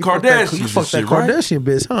 Yeah, you Kardashians fucked that and shit, right? Kardashian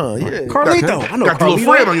bitch, huh? Yeah. Carlito. I know Got your little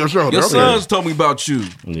friend on your shoulder. Your Okay. sons told me about you.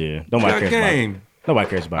 Yeah. Nobody Got cares game. about it. Nobody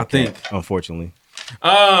cares about I think. Cat, unfortunately.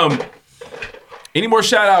 Any more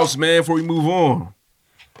shout outs, man, before we move on?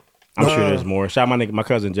 I'm sure there's more. Shout out my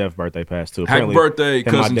cousin Jeff's birthday passed too. Happy Apparently, birthday, him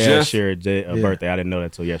and cousin my dad Jeff. shared a birthday. I didn't know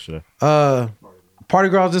that till yesterday. Party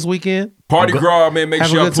girls this weekend. Party girl, man. Make Have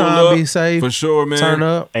sure a y'all good pull time. up. Be safe. For sure, man. Turn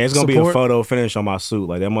up. Hey, it's gonna be a support. photo finish on my suit.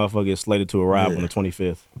 Like that motherfucker is slated to arrive on the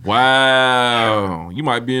 25th. Wow. You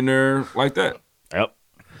might be in there like that. Yep. What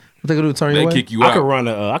they gonna do? Turn They you away? kick you I out.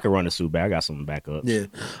 could run a suit back. I got some backups.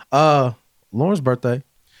 Yeah. Lauren's birthday.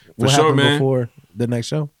 What sure, happened man. before the next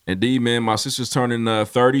show? Indeed, man. My sister's turning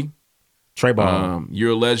 30. Trey Ball.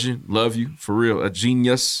 You're a legend. Love you. For real. A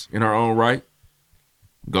genius in her own right.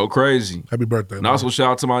 Go crazy. Happy birthday. And also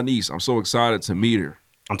shout out to my niece. I'm so excited to meet her.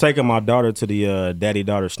 I'm taking my daughter to the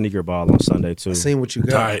daddy-daughter sneaker ball on Sunday too. I seen what you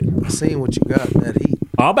got. I seen what you got. That heat.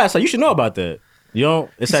 Oh, I'm about to say you should know about that. You know,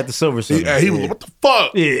 it's at the Silver Center. Yeah, he was what the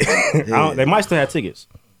fuck? Yeah, they might still have tickets.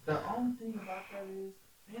 The only thing about that is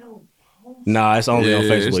they don't post. Nah, it's only on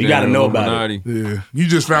Yeah, it's Facebook. You got to down know in about it. Illuminati. Yeah, you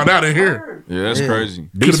just found out in here. Yeah, that's crazy.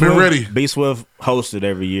 Could have been ready. B Swift hosts it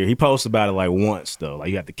every year. He posts about it like once though. Like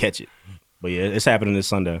you have to catch it. But yeah, it's happening this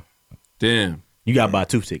Sunday. Damn. You got to buy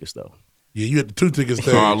 2 tickets though. Yeah, you had the 2 tickets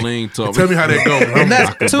there. Charlene told me. Tell me how that goes. And that's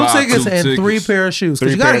I could 2 buy tickets 2 and 3 tickets. pair of shoes. 3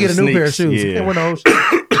 Because you got to pairs get a of new pair of sneaks. shoes. You Yeah. can't wear those.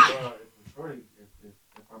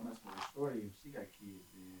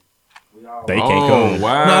 They can't Oh, come.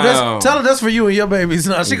 wow. No, tell her that's for you and your babies.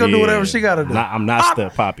 No, she gonna do whatever she gotta do. I'm not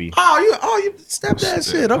step poppy. You step that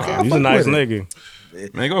shit. Okay, I He's fuck a nice with it.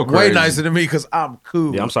 nigga. Man, go Way crazy. nicer than me because I'm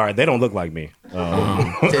cool. Yeah, I'm sorry. They don't look like me.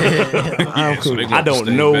 I'm So cool. they gonna I don't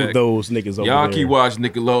stay know back. those niggas over Y'all there. keep watching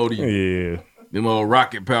Nickelodeon. Yeah. Them old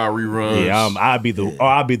Rocket Power reruns. Yeah, I'd be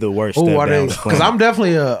the worst. Oh, step are they? down. Because I'm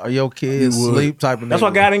definitely a your kids sleep type of. That's why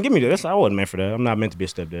nigga. God didn't give me that. I wasn't meant for that. I'm not meant to be a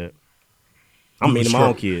stepdad. I'm mean to my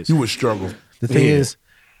own kids. You would struggle. The thing is,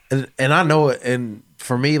 and I know it. And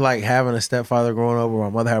for me, like having a stepfather growing up, or my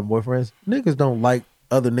mother having boyfriends, niggas don't like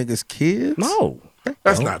other niggas' kids. No,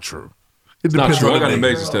 that's not true. It It's not depends true. on I the got an nigga.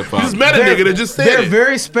 amazing You stepfather. just met a nigga that just said They're it.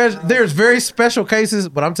 very special. There's very special cases,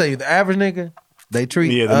 but I'm telling you, the average nigga, they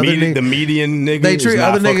treat yeah, other niggas. the median nigga. They is treat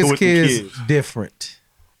not other fucking niggas' with the kids different.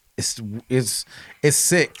 It's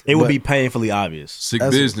sick. It would but be painfully obvious. Sick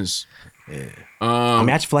That's- business. Yeah. I mean,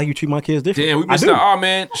 I just feel like you treat my kids different. Damn, we I missed do. out. Oh,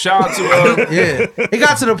 man. Shout out to yeah. It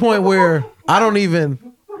got to the point where I don't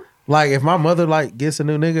even Like if my mother like gets a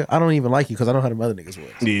new nigga, I don't even like you because I know how the other niggas was.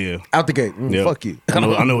 Yeah. Out the gate. Yeah. Fuck you. I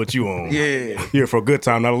know what you on. Yeah. Here for a good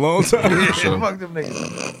time, not a long time. Yeah, Sure. fuck them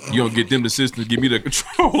niggas. You don't get them the system to give me the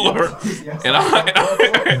controller. And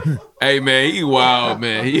I hey man, he wild,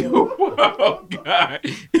 man. He a wild guy.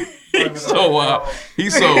 He's so wild.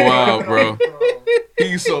 He's so wild, bro.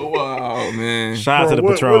 He's so wild, man. Shout out to the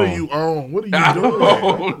What Patron. are you on? What are you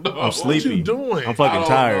doing? I'm sleepy. What you doing? I'm fucking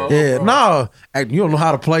tired. Yeah, no. Hey, you don't know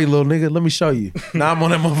how to play, little nigga. Let me show you. Now I'm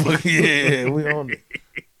on that motherfucker. Yeah, we on it.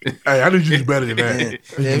 Hey, I need you to do better than that.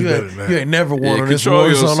 Yeah, you ain't never won on this control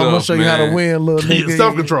war, so I'm gonna yourself, show you how to man. win, little nigga.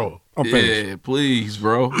 Self-control. I'm finished. Yeah, please,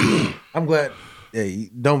 bro. I'm glad. Yeah,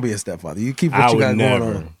 don't be a stepfather. You keep what I you would got never.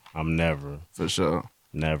 going on. I'm never. For sure.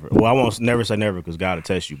 Never. Well, I won't never say never because God will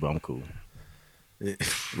test you, but I'm cool.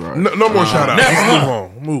 Right. No more shout outs. Let's move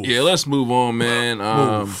on. Move. Yeah, let's move on, man.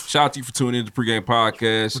 Shout out to you for tuning in to the Pregame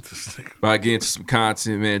Podcast. By getting to some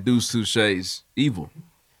content, man. Deuce Touche's evil.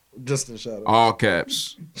 Just a shout out. All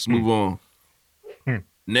caps. Let's move on.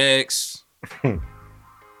 Next. I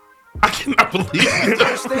cannot believe it.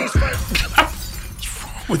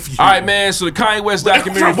 With you. All right, man. So the Kanye West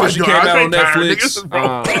documentary officially came out on Netflix.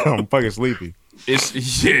 I'm fucking sleepy.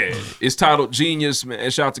 It's titled Genius, man.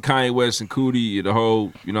 And shout out to Kanye West and Cootie, the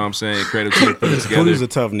whole, you know what I'm saying, credit to put it together. Cootie's a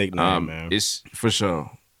tough nickname, man. It's for sure.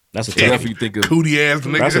 That's a You toughie. definitely think of Cootie ass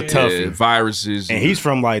nigga. That's a toughie. viruses. And he's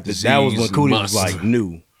from like that was when disease, Cootie must. was like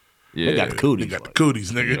new. Yeah. They got the Cooties. They got the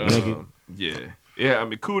cooties, nigga. Yeah. I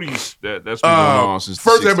mean, Cootie's that's been going on since the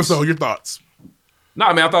First 60s. episode, your thoughts?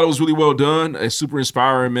 Nah, man, I thought it was really well done. It's super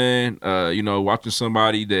inspiring, man. You know, watching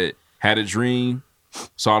somebody that had a dream,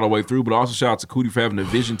 saw it all the way through, but also shout out to Cootie for having a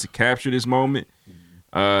vision to capture this moment.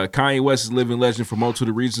 Kanye West is a living legend for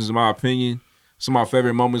multiple reasons, in my opinion. Some of my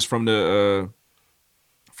favorite moments from the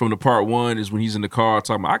part one is when he's in the car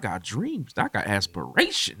talking about, I got dreams, I got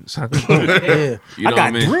aspirations. Yeah. You know I got what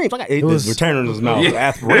I mean? dreams. I got it was returning his mouth. Yeah.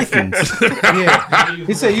 Aspirations. Yeah.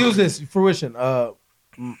 He said use this fruition.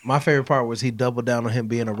 My favorite part was he doubled down on him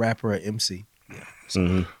being a rapper at MC.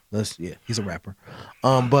 Yeah. He's a rapper.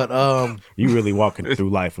 But you really walking through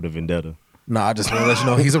life with a vendetta. No, I just want to let you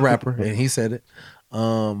know he's a rapper and he said it.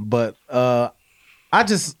 But I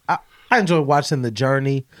enjoy watching the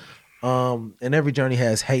journey. And every journey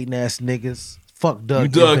has hating ass niggas. Fuck Doug. You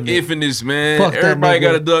Doug Infinite, man. Fuck that Everybody nigga.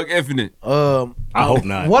 got a Doug Infinite. I hope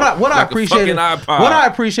not. What I Like a appreciated fucking iPod. what I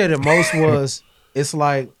appreciated most was it's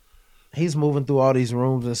like he's moving through all these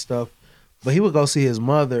rooms and stuff, but he would go see his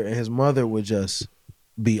mother and his mother would just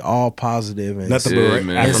be all positive and Nothing but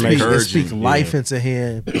and speak life into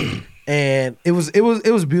him. And it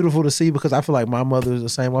was beautiful to see because I feel like my mother is the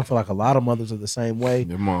same. I feel like a lot of mothers are the same way.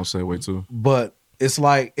 Your mom's same way too. But it's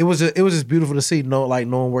like it was just beautiful to see,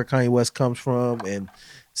 knowing where Kanye West comes from and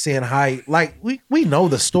seeing how we know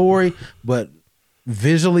the story, but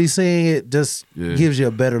visually seeing it just gives you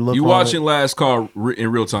a better look. You on watching it. Last Call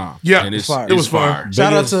in real time? Yeah, and it was fire.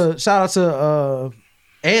 Shout out to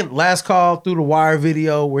and Last Call through the Wire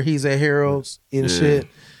video where he's at Heroes and shit.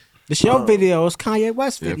 It's your video. It's Kanye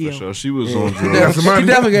West video. For sure. She was on He drugs.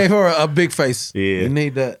 definitely gave her a big face. Yeah. You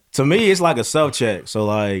need that. To me, it's like a self-check. So,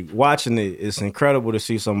 like, watching it, it's incredible to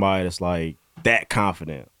see somebody that's, like, that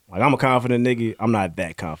confident. Like, I'm a confident nigga. I'm not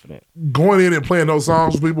that confident. Going in and playing those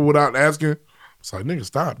songs with people without asking, it's like, nigga,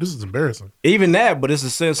 stop. This is embarrassing. Even that, but it's a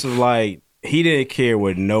sense of, like, he didn't care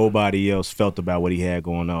what nobody else felt about what he had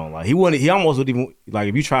going on. Like, he almost would even, like,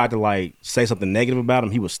 if you tried to, like, say something negative about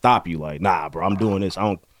him, he would stop you. Like, nah, bro, I'm doing this. I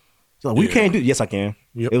don't. So, like, well, you can't do it. Yes, I can.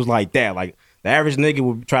 Yep. It was like that. Like, the average nigga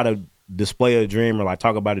would try to display a dream or, like,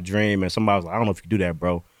 talk about a dream, and somebody was like, I don't know if you can do that,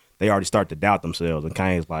 bro. They already start to doubt themselves, and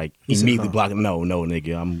Kanye's like, immediately blocking, no,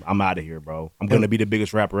 nigga, I'm out of here, bro. I'm going to be the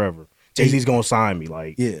biggest rapper ever. Jay-Z's going to sign me.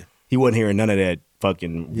 Like, he wasn't hearing none of that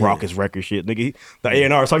fucking raucous record shit. Nigga, the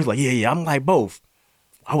A&R song, he's like, yeah, I'm like, both.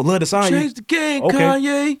 I would love to sign you. Change the game,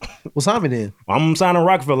 Kanye. Well, sign me then. I'm signing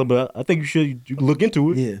Rockefeller, but I think you can look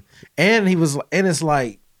into it. Yeah. And it's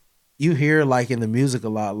like, you hear like in the music a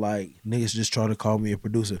lot, like niggas just trying to call me a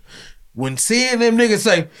producer. When seeing them niggas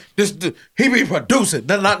say he be producing,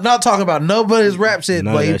 they're not talking about nobody's rap shit.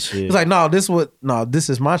 None But of that shit. it's like, this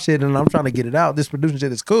is my shit, and I'm trying to get it out. This producing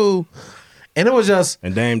shit is cool, and it was just.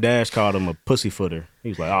 And Dame Dash called him a pussyfooter. He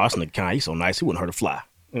was like, "Oh, this nigga Kanye, he's so nice. He wouldn't hurt a fly."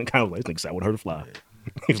 And Kanye was like, "This nigga said I wouldn't hurt a fly."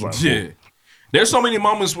 He was like, Yeah. There's so many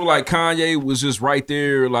moments where like Kanye was just right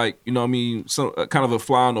there, like, you know what I mean, some kind of a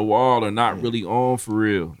fly on the wall or not really on for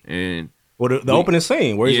real. And well, the opening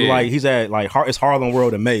scene where he's at like it's Harlem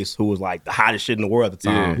World and Mace, who was like the hottest shit in the world at the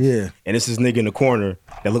time. Yeah. And it's this nigga in the corner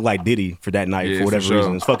that looked like Diddy for that night for whatever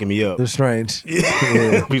reason. It's fucking me up. They're strange.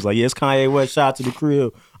 Yeah. He's like, yeah, it's Kanye West. Shot to the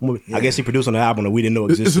crib. I guess he produced on the album that we didn't know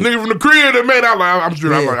existed. It's a nigga from the crib that made out. I'm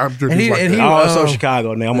sure. Yeah. I'm sure. And he's he- like and that. he- Also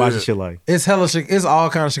Chicago, nigga. I'm watching shit like. It's hella it's all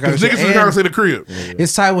kind of Chicago Cause shit. niggas from And Chicago say the crib.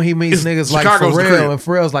 It's tight when he meets It's niggas like Chicago's the crib. Pharrell, and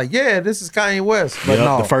Pharrell's like, yeah, this is Kanye West. But Yup,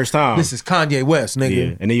 no, the first time. this is Kanye West, nigga.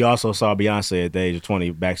 Yeah, and then you also saw Beyonce at the age of 20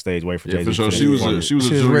 backstage waiting for Yeah, Jay-Z. for sure. to She was finish a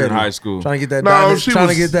performing. junior in ready. high school. Trying to get that No, dynasty. she Trying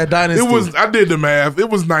was. to get that dynasty. It was. I did the math. It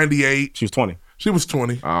was 98. She was 20. She was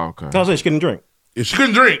 20. Oh, okay. I was saying she couldn't drink. Yeah, she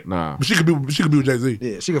couldn't drink. Nah. But she could be with Jay Z.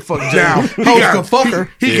 Yeah, she could fuck Jay. Now Hoes could fuck her.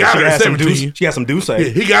 He Yeah, got she her at had some 17. Deuce- she got some Deuce. Yeah,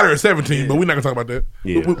 he got her at 17, but we're not gonna talk about that.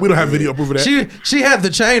 Yeah. We don't have video proof of that. She had the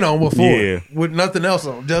chain on before, Yeah. with nothing else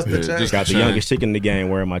on, just the chain. Got the youngest chick in the game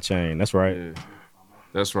wearing my chain. That's right.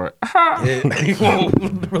 That's right. You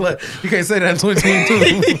can't say that in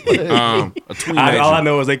 2022. A teenager. All I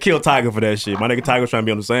know is they killed Tiger for that shit. My nigga Tiger was trying to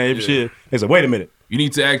be on the same shit. They said, wait a minute. You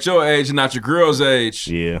need to act your age and not your girl's age.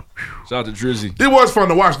 Yeah. Shout out to Drizzy. It was fun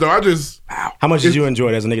to watch though. How much did you enjoy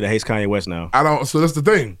it as a nigga that hates Kanye West now? I don't. So that's the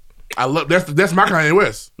thing. I love that's my Kanye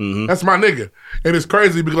West. Mm-hmm. That's my nigga, and it's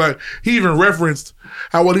crazy because like he even referenced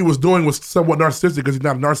how what he was doing was somewhat narcissistic because he's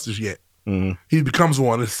not a narcissist yet. Mm-hmm. He becomes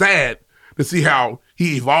one. It's sad to see how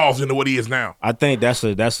he evolves into what he is now. I think that's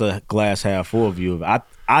a glass half full view. I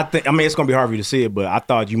think it's gonna be hard for you to see it, but I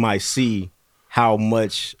thought you might see how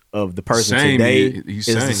much of the person Same, today he's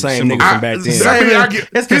is the same. same nigga from back then.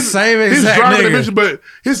 It's the same his exact driving nigga. dimension, but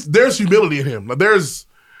there's humility in him. Like there is.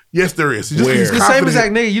 He's Where? It's the same confident.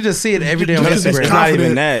 exact nigga. You just see it every day on It's Instagram. not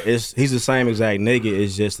even that. He's the same exact nigga.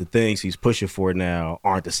 It's just the things he's pushing for now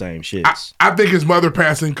aren't the same shits. I think his mother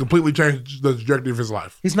passing completely changed the trajectory of his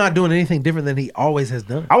life. He's not doing anything different than he always has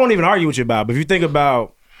done. I won't even argue with you about it, but if you think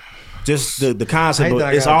about just the concept, I hate of, that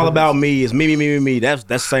I it's gotta all put about me. It's me. That's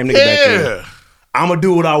the same nigga back then. I'm gonna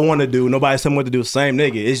do what I want to do. Nobody's telling me what to do. Same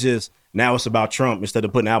nigga. It's just now it's about Trump instead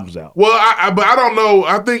of putting albums out. Well, but I don't know.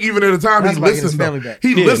 I think even at the time That's he about getting his listened. family back.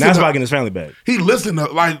 He listened. That's about getting his family back. He listened to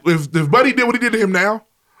like if Buddy did what he did to him now.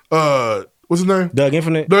 What's his name? Doug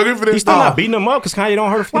Infinite. Doug Infinite. He's still not beating him up because Kanye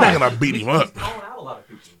don't hurt a He's fly. not gonna beat him up.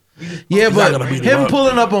 Yeah, He's but not gonna beat him him up.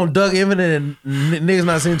 pulling up on Doug Infinite and niggas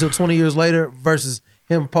not seen until 20 years later versus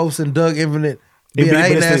him posting Doug Infinite being But an it's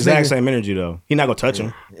hating the ass exact nigga. same energy though. He not gonna touch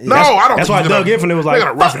him. No, I don't. That's think why he's Doug gonna- Infinite was they like,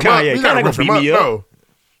 gotta rough "Fuck him up. Kanye. He gotta Kanye rough gonna him beat me up. up." No.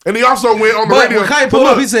 And he also went on the But radio. when Kanye pulled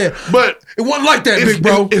But up, he said, "But it wasn't like that, big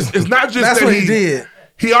bro." It's not just That's that what he did.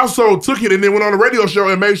 He also took it and then went on the radio show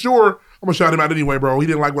and made sure I'm gonna shout him out anyway, bro. He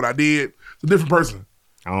didn't like what I did. It's a different person.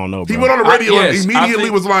 I don't know, bro. He went on the radio yes, and I immediately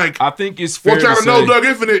think- was like, I think it's fair "Want y'all to to know, say- Doug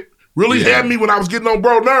Infinite really Yeah. had me when I was getting on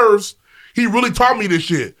bro nerves. He really taught me this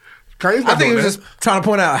shit." Kanye's not I think he doing was that. just trying to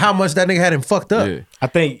point out how much that nigga had him fucked up. I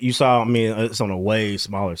think you saw. I mean, it's on a way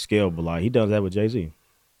smaller scale, but like he does that with Jay-Z.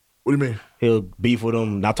 What do you mean? He'll beef with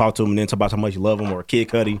him, not talk to him, and then talk about how much you love him, or Kid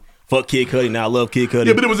Cudi. Fuck Kid Cudi. Now I love Kid Cudi.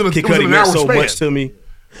 Yeah, but it was in a- Kid it was in Cudi an meant hour so span. much to me.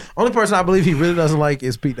 Only person I believe he really doesn't like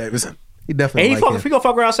is Pete Davidson. He definitely And he like him. gonna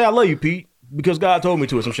fuck around and say I love you, Pete, because God told me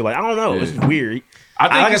to, or some shit like I don't know. It's weird. I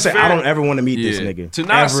think like I it's said, fair. I don't ever want to meet this Yeah. nigga To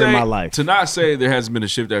not ever say, in my life. To not say there hasn't been a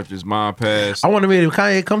shift after his mom passed. I want to meet him.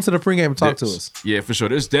 Kanye, come to the pregame and talk to us. Yeah, for sure.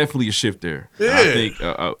 There's definitely a shift there. Yeah. I think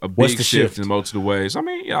a What's big the shift shift? in multiple ways. I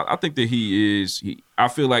mean, yeah, I think that he is. I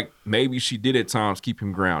feel like maybe she did at times keep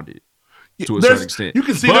him grounded to a There's- certain extent. You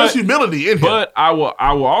can see there's humility in him. But I will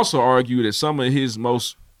also argue that some of his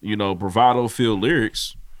most bravado-filled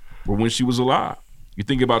lyrics were when she was alive. You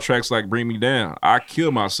think about tracks like "Bring Me Down." I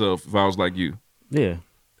kill myself if I was like you. Yeah.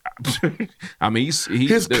 I mean,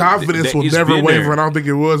 His confidence will it's never been waver, there. and I don't think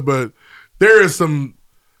it was, but there's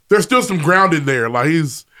still some grounded there. Like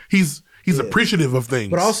he's appreciative of things.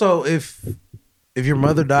 But also, if your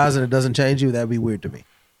mother dies and it doesn't change you, that'd be weird to me.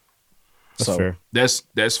 That's fair.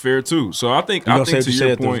 That's fair too. So I think You gonna I say think what to you your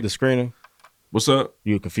said at point. the screening? What's up?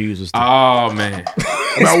 You were confused as to Oh man.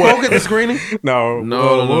 He spoke at the screening? No.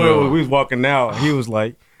 We was walking out. He was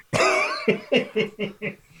like,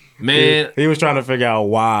 man, he was trying to figure out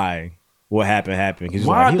why what happened. He's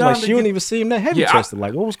Why like, he was like, down she to don't get- even seem that heavy Yeah, chested.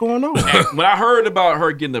 Like, what was going on? When I heard about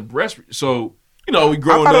her getting the breast, so we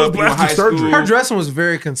growing thought it was up in plastic high surgery. school. Her dressing was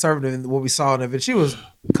very conservative in what we saw in it. She was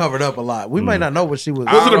covered up a lot. We might not know what she was.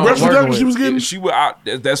 Was it a breast working reduction with. she was getting? She was.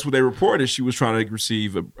 That's what they reported. She was trying to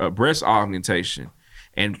receive a breast augmentation,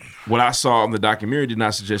 and what I saw in the documentary did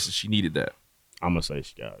not suggest that she needed that. I'm gonna say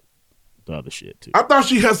she got the other shit too. I thought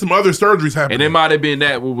she had some other surgeries happening. And it might have been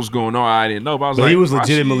that what was going on. I didn't know, but I was But like, he was why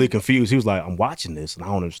legitimately she- confused. He was like, I'm watching this and I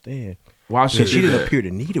don't understand. Why She she didn't that? appear to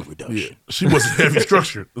need a reduction. She wasn't heavy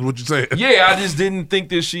structured, is what you're saying. Yeah, I just didn't think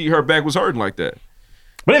that her back was hurting like that.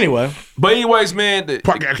 But anyway, man, I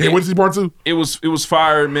can't wait to see part 2. It was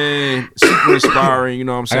fire, man. Super inspiring. You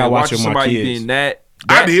know what I'm saying? gotta watch it Watching with my somebody kids. being that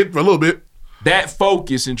I did for a little bit. that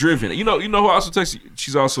focused and driven. You know who also texted?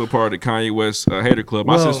 She's also a part of the Kanye West hater club.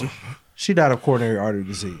 My sister. She died of coronary artery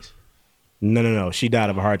disease. No. She died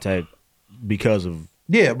of a heart attack because of.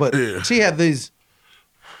 Yeah, but she had these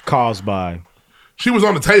caused by. She was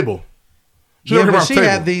on the table. She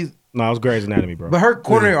had these. No, it was Grey's Anatomy, bro. But her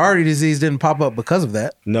coronary artery disease didn't pop up because of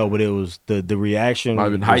that. No, but it was the reaction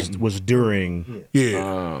was during.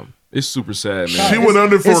 Yeah. It's super sad, man. She went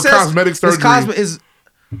under for cosmetic surgery.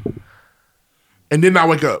 And did not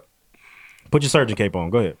wake up. Put your surgeon cape on.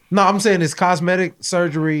 Go ahead. No, I'm saying it's cosmetic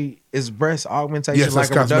surgery. Is breast augmentation Yes, like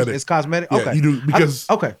that's cosmetic. It's cosmetic? Yeah, Okay. you do because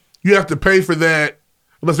okay. You have to pay for that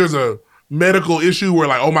unless there's a medical issue where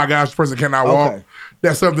like, oh my gosh, this person cannot walk.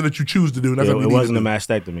 That's something that you choose to do. That's something it you wasn't a need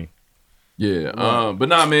mastectomy. Yeah, but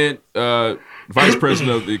nah, man. Vice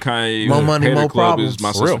president of the Kanye More money, hater more club problems. is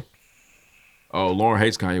my For sister. real. Oh, Lauren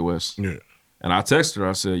hates Kanye West. Yeah. And I texted her.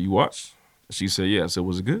 I said, "You watched?" She said, "Yeah." I said,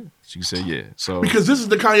 "Was it good?" She said, "Yeah." So because this is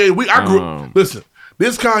the Kanye I grew. Listen,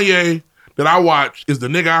 this Kanye that I watched is the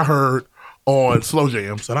nigga I heard on Slow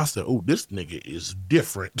Jams, and I said, "Oh, this nigga is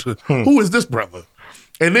different. Who is this brother?"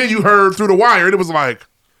 And then you heard Through the Wire, and it was like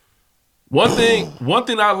one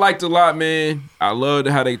thing I liked a lot, man. I loved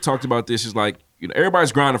how they talked about this. Is like,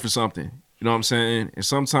 everybody's grinding for something. You know what I'm saying? And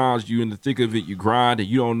sometimes you in the thick of it, you grind, and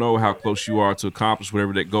you don't know how close you are to accomplish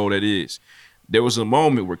whatever that goal that is. There was a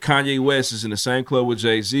moment where Kanye West is in the same club with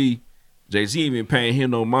Jay-Z. Jay-Z even paying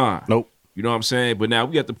him no mind. Nope. You know what I'm saying? But now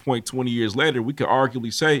we at the point 20 years later, we could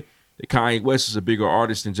arguably say that Kanye West is a bigger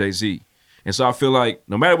artist than Jay-Z. And so I feel like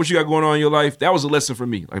no matter what you got going on in your life, that was a lesson for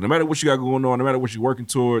me. Like no matter what you got going on, no matter what you're working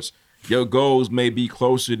towards, your goals may be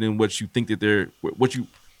closer than what you think that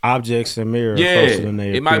objects and mirrors. Closer than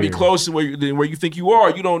they it might be appear. closer than where you think you are.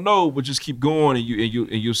 You don't know, but just keep going and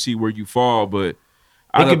you'll see where you fall. But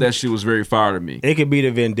I thought that shit was very fire to me. It could be the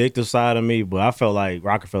vindictive side of me, but I felt like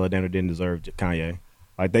Rockefeller didn't deserve Kanye.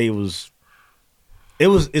 Like it was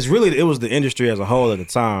the industry as a whole at the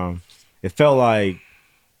time. It felt like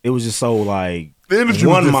it was just so like the industry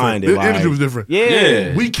one-minded. Was different. The industry was different.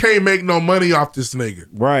 Yeah. We can't make no money off this nigga.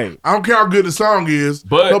 Right. I don't care how good the song is,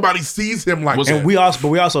 but nobody sees him like that. And we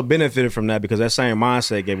also benefited from that because that same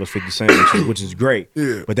mindset gave us 50 Cent, which is great.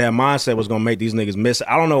 Yeah. But that mindset was gonna make these niggas miss.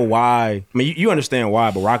 I don't know why. I mean, you understand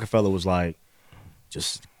why, but Rockefeller was like,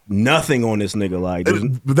 just nothing on this nigga. Like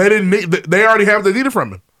they didn't need. They already have what they needed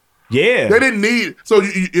from him. Yeah. They didn't need. So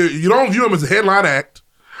you don't view him as a headline act.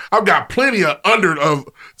 I've got plenty of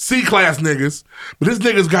C-class niggas, but this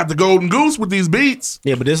nigga's got the golden goose with these beats.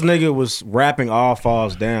 Yeah, but this nigga was rapping All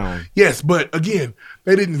Falls Down. Yes, but again,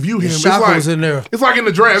 they didn't view him. Shaka was in there. It's like in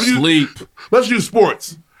the draft. Let's use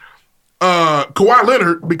sports. Kawhi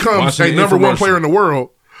Leonard becomes a number one player in the world,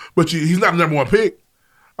 but he's not the number one pick.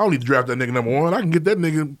 I don't need to draft that nigga number one. I can get that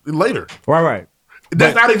nigga later. Right.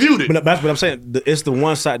 That's how they viewed it. But that's what I'm saying. It's the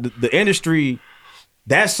one side. The industry.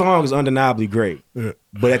 That song is undeniably great,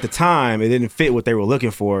 but at the time it didn't fit what they were looking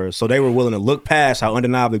for, so they were willing to look past how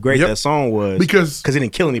undeniably great that song was because it didn't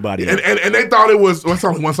kill anybody. And they thought it was it's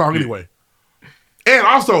only one song anyway. And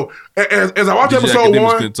also, as I watch episode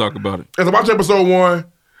one, talk about it. As I watch episode one,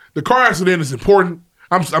 the car accident is important.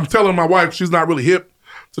 I'm telling my wife she's not really hip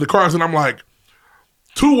to the car accident. I'm like,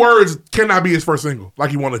 2 words cannot be his first single like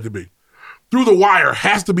he wanted it to be. Through the Wire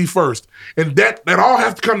has to be first, and that all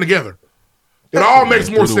has to come together. It all makes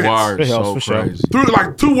more sense. So crazy. Through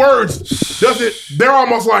like 2 words, they're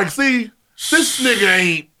almost like, see, this nigga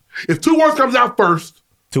ain't. If 2 words comes out first,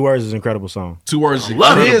 2 words is an incredible song. 2 words is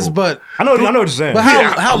incredible. It is, but I know what you're saying. But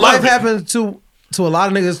how life happens to a lot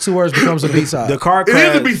of niggas, 2 words becomes a B-side. The car crash.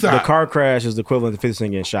 It is a B-side. The car crash is the equivalent to 50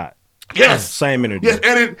 Cent getting shot. Yes, same energy. Yes,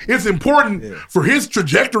 and it's important for his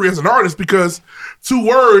trajectory as an artist because 2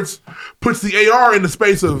 words puts the AR in the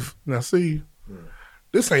space of now. See.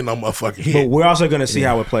 This ain't no motherfucking hit. But we're also going to see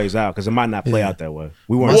how it plays out because it might not play out that way.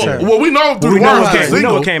 We weren't sure. Well, we know Through the Wire was we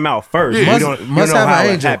know it came out first. Yeah. We don't know have how an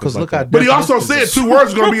it angel, happens. look Like how. But he also said 2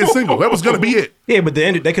 words was going to be a single. That was going to be it. Yeah, but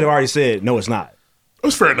they could have already said no, it's not.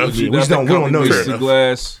 That's fair enough. We just don't know. Fair enough.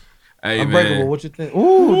 Glass. Hey, Unbreakable, man. what you think?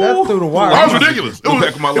 Ooh, that Through the Wire. That was ridiculous. It was,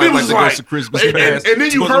 back in my and life it was like like, the Christmas past. and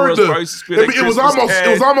then you heard it was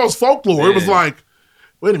almost folklore. It was like,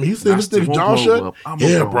 wait a minute, he said this nigga jaw shut?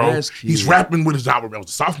 Yeah, bro. He's rapping with his jaw. I was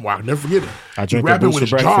a sophomore. I can never forget it. I drink a boost for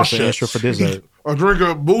breakfast and extra for dessert. I drink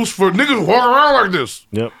a boost for niggas walk around like this.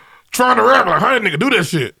 Yep. Trying to rap like, how that nigga do that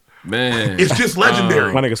shit? Man. It's just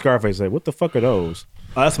legendary. My nigga Scarface said, what the fuck are those?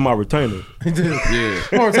 Oh, that's my retainer. Yeah.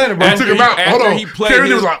 Come on, retainer, bro. Took him out. Hold on. He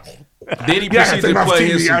played was like, then he proceeded to play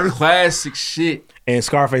his some classic shit. And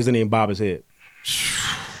Scarface didn't even bob his head.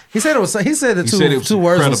 He said it was. He said the 2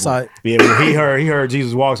 words was sight. Yeah, when he heard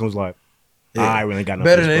Jesus Walks and was like, I really ain't got no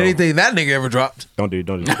Better fist, than bro. anything that nigga ever dropped. Don't do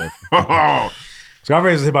that.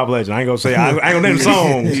 Scarface is a hip hop legend. I ain't gonna say I ain't gonna name the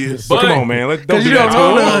song. Yes. But come on, man. Don't do you don't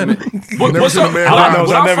know that. none. Never seen a man All I cry. know is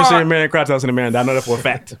What I've I never find- seen a man cry till I've seen a man die. I know that for a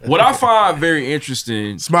fact. What I find very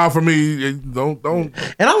interesting. Smile for me. Don't. And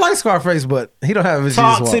I like Scarface, but he don't have his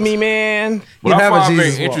Talk Jesus to walk. me, man. What I have a find very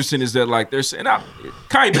Jesus walk. interesting is that like they're saying,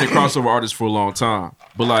 Kanye been a crossover artist for a long time,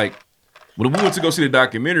 but like when we went to go see the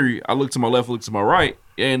documentary, I looked to my left, looked to my right,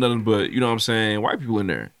 it ain't nothing but, you know what I'm saying, white people in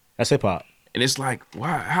there, That's hip hop. and it's like,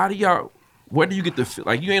 why? How do y'all? Where do you get the feel?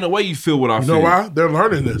 Like you ain't no way you feel what I You feel. know why? They're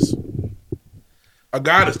learning this. A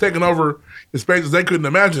guy that's taking over in spaces they couldn't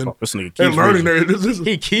imagine. This nigga They're keeps learning. reaching.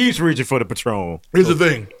 He keeps reaching for the Patron. Here's the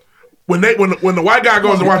thing: when the white guy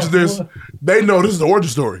goes and watches this, they know this is the origin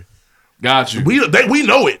story. Got you. We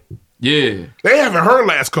know it. Yeah. They haven't heard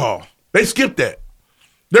Last Call. They skipped that.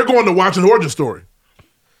 They're going to watch an origin story.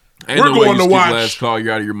 Ain't We're no way going you to skip watch. Last Call.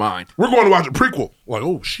 You're out of your mind. We're going to watch a prequel. Like,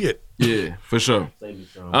 oh shit. Yeah, for sure.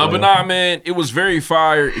 But nah, man, it was very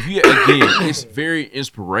fire. If you again, it's very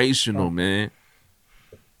inspirational, man.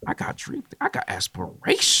 I got dreams. I got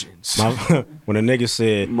aspirations. When a nigga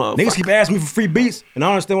said, niggas keep asking me for free beats, and I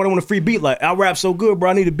don't understand why they want a free beat. Like, I rap so good, bro,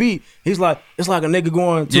 I need a beat. He's like, it's like a nigga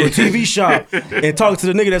going to a TV shop and talking to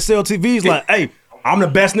the nigga that sell TVs, like, hey, I'm the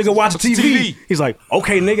best nigga watching TV. He's like,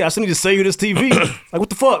 okay, nigga, I still need to sell you this TV. Like, what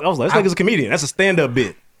the fuck? I was like, this nigga's a comedian. That's a stand-up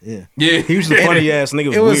bit. Yeah. He was just a funny ass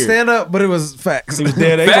nigga. It was weird. stand up, but it was facts. He was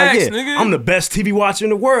dead. He's Facts, like, nigga. I'm the best TV watcher in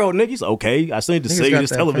the world, nigga. He's like, okay, I still need to Niggas sell you got this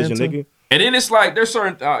that television, phantom. nigga. And then it's like there's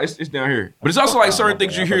certain it's down here, but it's also like certain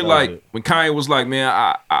things you hear, like when Kanye was like,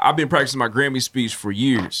 "Man, I've been practicing my Grammy speech for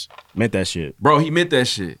years." Meant that shit, bro. He meant that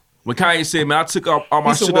shit. When Kanye said, "Man, I took all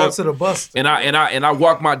my shit up to the bus, and I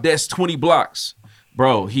walked my desk 20 blocks,"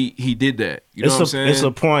 bro. He did that. You know what I'm saying? It's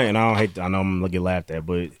a point, and I know I'm gonna get laughed at,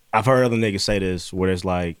 but I've heard other niggas say this where it's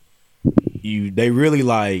like they really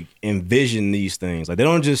like envision these things. Like they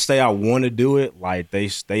don't just say I want to do it. Like they're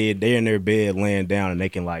in their bed laying down and they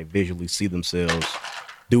can like visually see themselves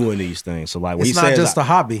doing these things. So like when It's he not says, just a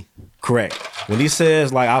hobby. correct. When he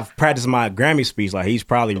says like I've practiced my Grammy speech, like he's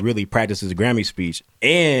probably really practiced his Grammy speech,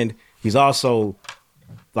 and he's also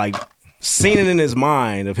like seen it in his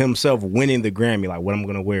mind of himself winning the Grammy, like what I'm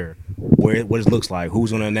gonna wear, what it looks like,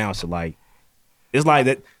 who's gonna announce it. Like it's like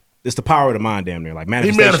that. It's the power of the mind, damn near. Like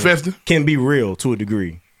manifestation manifested. can be real to a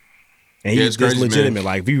degree, and Yeah, he's it's just crazy, legitimate. man.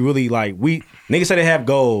 Like if you really like, niggas say they have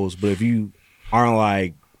goals, but if you aren't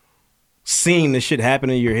like seeing the shit happen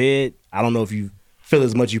in your head, I don't know if you feel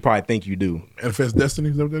as much as you probably think you do. Manifest destiny,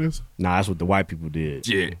 is that what that is? Nah, that's what the white people did.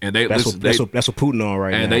 Yeah, and they that's listen, what Putin on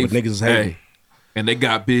right now. and they But niggas is hating. hey, and they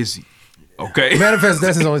got busy. Okay, Manifest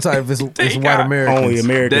Destiny's only type if it's white Americans. Only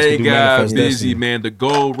Americans They can do got manifest busy, destiny. man. The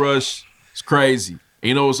gold rush is crazy. And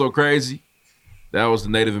you know what's so crazy? That was the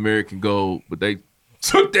Native American gold, but they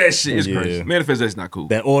took that shit. It's Yeah. crazy. Manifest that's not cool.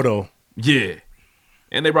 That auto. Yeah.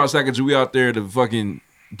 And they brought Sacagawea out there to fucking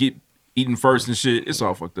get eaten first and shit. It's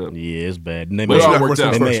all fucked up. Yeah, it's bad. And they But it all worked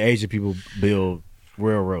out. They made Asian people build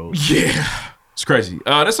railroads. Yeah. It's crazy.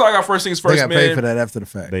 That's all I got. First things first, They got man. paid for that after the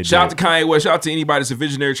fact. Shout out to Kanye West. Shout out to anybody that's a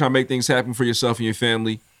visionary trying to make things happen for yourself and your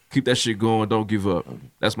family. Keep that shit going. Don't give up.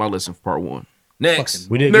 That's my lesson for part one. Next.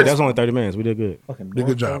 We did good. That's only 30 minutes. We did good. Fucking Did a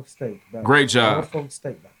good job. Great job. Norfolk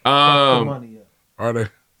State. Um, Are they?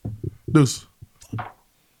 Deuce.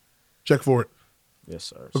 Check for it. Yes,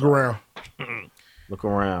 sir. Look around. Look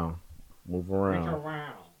around. Move around.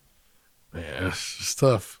 Yeah, it's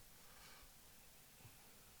tough.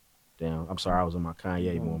 Damn, I'm sorry. I was in my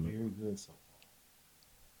Kanye moment.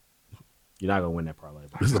 You're not gonna win that parlay.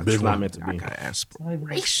 bro. This is a big It's not one. meant to I be. got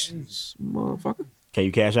aspirations, motherfucker. Can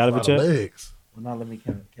you cash out of it A lot yet? of legs. Well, now let me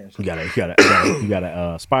cash. You got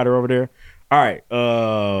a spider over there. All right.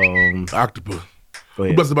 Octopus. Go Who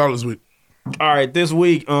ahead. busted the bottle this week? All right, this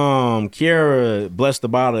week, Kiara blessed the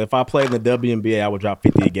bottle. If I played in the WNBA, I would drop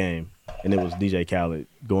 50 a game, and it was DJ Khaled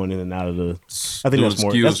going in and out of the. I think Doing that's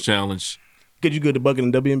more. skills That's, challenge. get you good to bucket in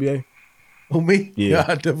the WNBA. Who, me? Yeah.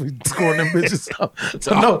 I definitely scoring them bitches up.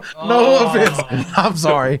 So no offense. I'm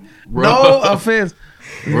sorry. No offense.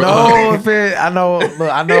 No offense. I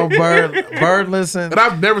know Bird listen. And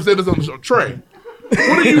I've never said this on the show. Trey, what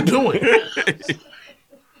are you doing?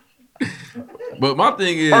 But my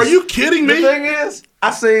thing is, Are you kidding The me? thing is, I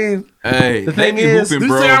seen. Hey, the thing they be is, hooping,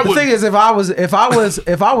 bro. the thing is, if I was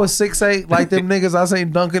 6'8" like them niggas I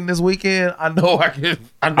seen dunking this weekend, I know I can.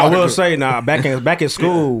 I will say now, back in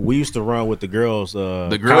school, we used to run with the girls.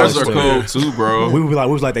 The girls are cool too, bro. We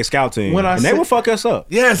was like their scout team, and they would fuck us up.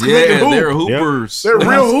 Yes, they're hoopers. They're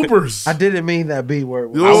real hoopers. I didn't mean that B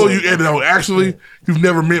word. Actually, you've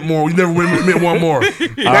never meant more. You never meant one more.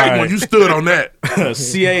 That one, you stood on that.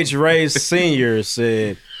 C.H. Ray's Senior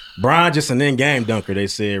said, Brian just an in-game dunker, they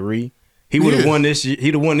said, Ree. He would have won this year.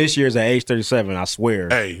 He'd have won this year's at age 37, I swear.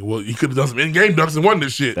 Hey, well, you could have done some in-game dunks and won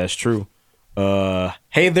this shit. That's true.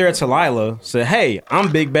 Hey there, Talila said, hey,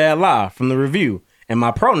 I'm Big Bad Lie from the review, and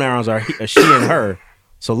my pronouns are she and her.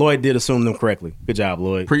 So Lloyd did assume them correctly. Good job,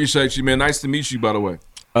 Lloyd. Appreciate you, man. Nice to meet you, by the way.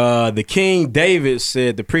 The King David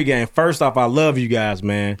said, the pregame, first off, I love you guys,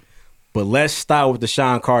 man, but let's start with the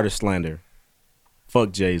Sean Carter slander.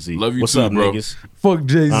 Fuck Jay-Z. Love you What's too, up, bro. niggas? Fuck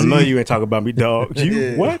Jay-Z. I know you ain't talking about me, dog.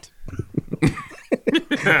 You what? You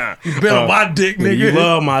been on my dick, nigga. You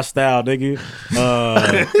love my style, nigga.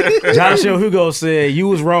 Joshua Hugo said, you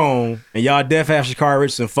was wrong, and y'all def have Sha'Carri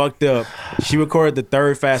Richardson fucked up. She recorded the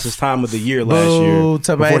third fastest time of the year last year.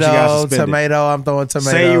 Before she got suspended. Tomato. I'm throwing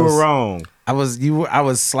tomatoes. Say you were wrong. I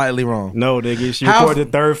was slightly wrong. No, nigga. She recorded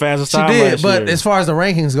the third fastest time She did, last but year. as far as the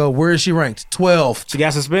rankings go, where is she ranked? 12. She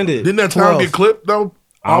got suspended. Didn't that time get clipped, though?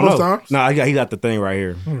 All those times? No, he got the thing right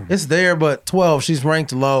here. It's there, but 12. She's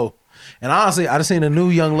ranked low. And honestly, I just seen a new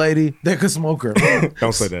young lady that could smoke her.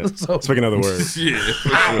 Don't say that. Speak another word. Yeah.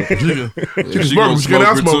 She gonna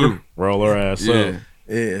smoke her too. Roll her ass up.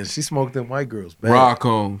 Yeah, she smoked them white girls. Bad. Rock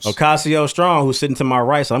homes. Ocasio Strong, who's sitting to my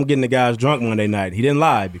right, so I'm getting the guys drunk Monday night. He didn't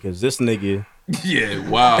lie because this nigga. Yeah,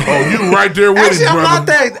 wow. Oh, you right there with Actually, him, I'm brother. not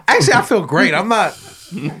that. Actually, I feel great. I'm not.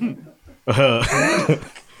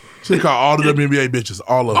 She called all the WNBA bitches.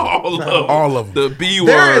 All of them. All of them. The B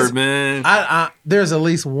word, man. There's at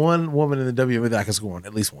least one woman in the WNBA that I can score on.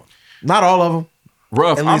 At least one. Not all of them.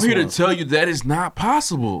 Ruff, At I'm least here one. to tell you that is not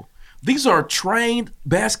possible. These are trained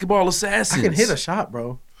basketball assassins. I can hit a shot,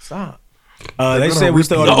 bro. Stop. They said we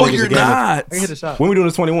still. No, you're not. I can hit a shot. When we doing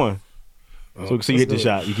this 21? So we can see you hit the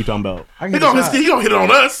shot. You keep talking about. He gonna hit it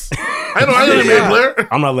on us. I know NBA player.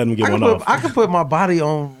 I'm not letting him get one off. I can put my body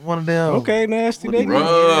on one of them. Okay, nasty nigga.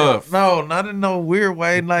 Rough. No, not in no weird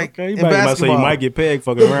way. Like Okay, you in might say basketball. you might get pegged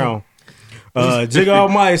fucking around. Jig all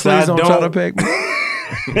mice. Please I don't try to peg me.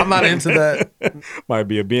 I'm not into that. Might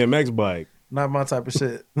be a BMX bike. Not my type of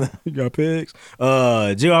shit. You got pigs.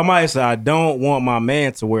 Jig all mice. I don't want my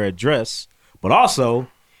man to wear a dress, but also,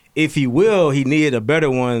 if he will, he needed a better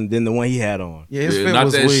one than the one he had on. Yeah, his fit not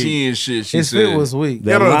was that weak. Shein shit. His fit was weak.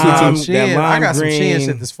 That I lime got some green. Shein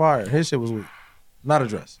shit that's fire. His shit was weak. Not a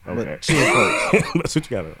dress, but Shein clothes. That's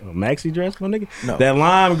what you got, a maxi dress, my nigga? No. That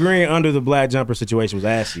lime green under the black jumper situation was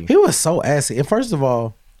assy. He was so assy. And first of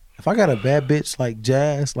all, if I got a bad bitch like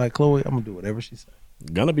Jazz, like Chloe, I'm gonna do whatever she says.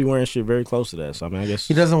 Gonna be wearing shit very close to that. So I mean, I guess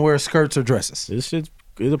He doesn't wear skirts or dresses. this shit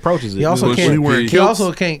it approaches it. He also Push can't. and pee. He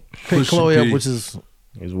also can't pick Push Chloe and up, pee. which is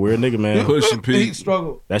He's a weird nigga, man. Push and pee. he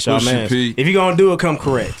struggled. That's y'all Push and man. pee. If you gonna do it, come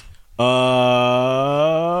correct.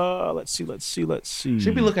 Let's see. She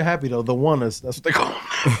be looking happy though. The oneers. That's what they call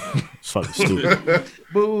them. It's fucking stupid.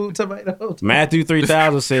 Boo, tomato. Matthew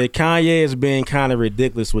 3000 said Kanye is being kind of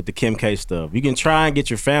ridiculous with the Kim K stuff. You can try and get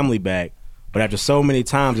your family back, but after so many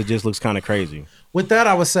times, it just looks kind of crazy. With that,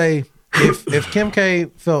 I would say if Kim K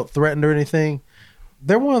felt threatened or anything,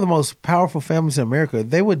 they're one of the most powerful families in America.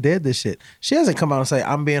 They would dead this shit. She hasn't come out and say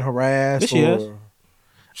I'm being harassed. Yes, she has. or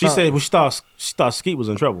She said she thought Skeet was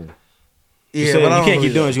in trouble. She Yeah, said, but I you don't can't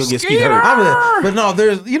keep believe doing it. that. You're going to get Skeet hurt. But no,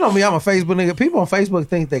 there's me. I'm a Facebook nigga. People on Facebook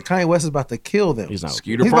think that Kanye West is about to kill them. He's not.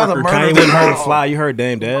 Skeeter He's about to Parker. murder Kanye them wouldn't hurt a all. fly. You heard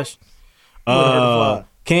Dame Dash. Wouldn't hurt a fly.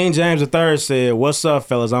 King James III said, "What's up,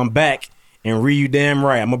 fellas? I'm back." And Ree, you damn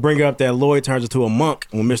right. I'm gonna bring up that Lloyd turns into a monk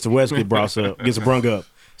when Mr. West gets brung up.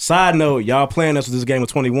 Side note, y'all playing us with this game of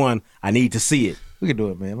 21. I need to see it. We can do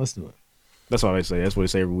it, man. Let's do it. That's all they say. That's what they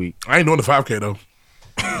say every week. I ain't doing the 5K though.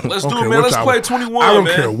 Let's I do don't it, care man. what Let's y'all- play 21, I don't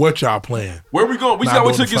man. care what y'all playing. Where we going? We Not just got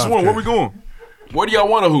doing took the this one. 5K. Where we going? Where do y'all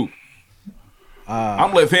want to hoop?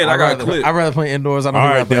 I'm left handed. I got a clip. I'd rather play indoors. I don't All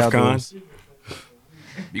think right, I play DEF CON. outdoors.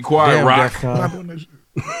 Be quiet, Damn, Rock. DEF CON.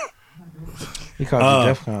 He called you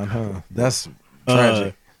DEF CON, huh? That's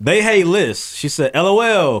tragic. They hate Liz. She said,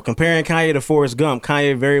 "LOL." Comparing Kanye to Forrest Gump,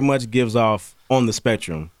 Kanye very much gives off on the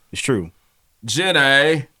spectrum. It's true.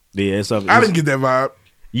 Jenny. Yeah, it's up. I didn't get that vibe.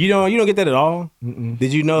 You don't get that at all.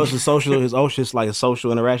 Did you notice his social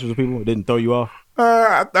interactions with people? It didn't throw you off.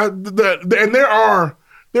 And there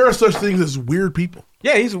are such things as weird people.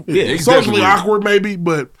 Yeah, he's socially awkward maybe,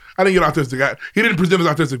 but I didn't get autistic. He didn't present as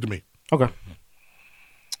autistic to me. Okay.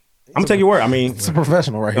 I'm gonna take your word. I mean, it's a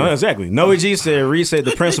professional right here. Exactly. Noe G said Reed said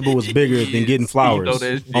the principle was bigger than getting flowers.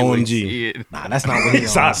 OMG. Nah, that's not what he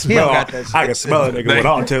So I can smell a nigga with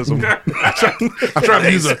autism. I tried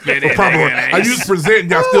to use a proper word. I used present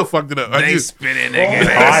and y'all still fucked it up. They spinning,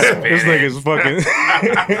 nigga. This nigga's fucking.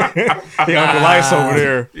 He Uncle Ice over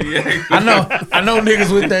there. I know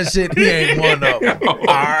niggas with that shit. He ain't one of them. All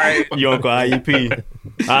right. You Uncle IEP.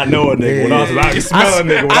 I know a nigga with autism. I can smell a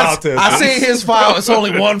nigga with autism. I seen his file. It's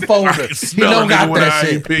only one folder. He don't got that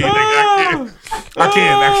shit. I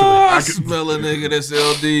can actually. I can smell a nigga that's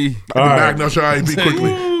LD. All right. Diagnose your IEP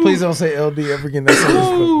quickly. Please don't say LD ever again.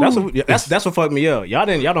 That's what fucked me up. Y'all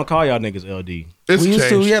don't call y'all niggas LD. It's we used to.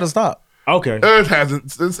 changed. We had to stop. Okay. It hasn't.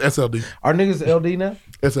 It's SLD. Are niggas LD now?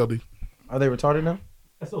 SLD. Are they retarded now?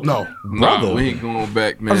 No. Nah, we ain't going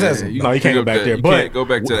back, man. No, you can't go back there. You But can't go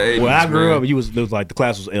back to the 80s. When I grew man. up, it was like the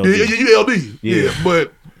class was LD. Yeah, you LD. Yeah,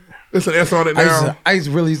 but it's an S on it now. I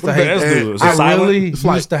really used to What the hate. S do? Is it I silent? really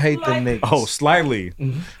Slight. used to hate them niggas. Oh, slightly.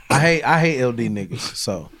 I hate LD niggas.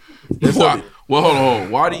 So. Well, hold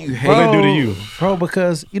on. Why do you hate? What they do to you? Bro,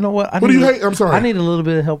 because you know what? What do you hate? I'm sorry. I need a little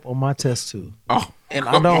bit of help on my test too. Oh, and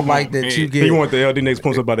I don't like that you get. You want the LD niggas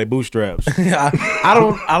pulling up by their bootstraps? I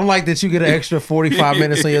don't like that you get an extra 45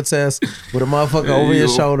 minutes on your test with a motherfucker over your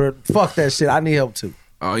shoulder. Fuck that shit. I need help too.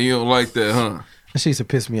 Oh, you don't like that, huh? That shit used to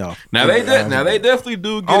piss me off. Now they definitely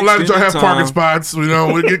do. Get I don't like that y'all have extended parking time. spots. You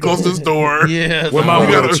know, we get close to the store. Yeah. Where my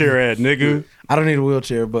wheelchair at, nigga? I don't need a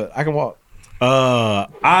wheelchair, but I can walk.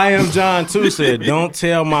 I am John too said, don't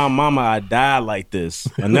tell my mama I died like this.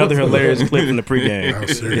 Another hilarious clip from the pregame.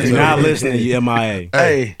 If you're not listening, you MIA.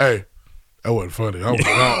 Hey, that wasn't funny. I was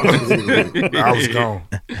gone. I was gone.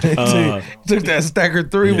 Took that stagger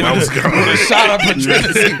 3 I was gone. with a shot up in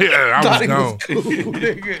Tennessee. Yeah, I was gone. Cool,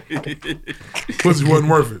 nigga. Pussy wasn't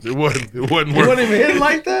worth it. It wasn't You worth wouldn't it. even hit it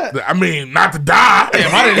like that? I mean, not to die.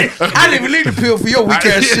 Damn, I didn't even need the pill for your weak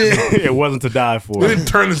ass shit. It wasn't to die for. We didn't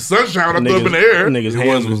turn the sunshine up in the air. Niggas'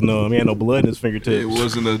 hands was numb. He had no blood in his fingertips. It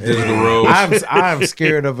wasn't a digital rose. I'm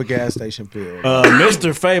scared of a gas station pill.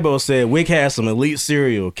 Mr. Fabo said Wick has some elite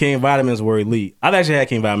cereal. King Vitamins were elite. I've actually had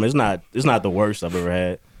King Vitamins. It's not the worst I've ever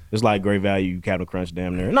had. It's like great value Captain Crunch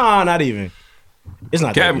damn near. No, not even. It's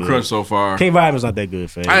not Captain that good. Crunch so far. King Vitamins not that good,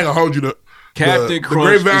 Fab. I ain't gonna hold you. Captain Crunch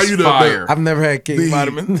great value, is fire. I've never had King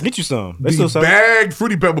Vitamin. Get you some. The bagged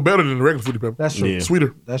Fruity Pebble better than the regular Fruity Pebble. That's true. Yeah.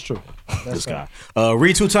 Sweeter. That's true. This guy.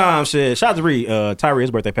 Reed 2 times said, shout out to Reed. Tyree,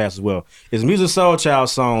 his birthday passed as well. Is Music Soul Child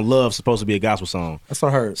song Love supposed to be a gospel song? That's what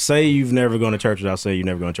I heard. Say you've never gone to church without saying you've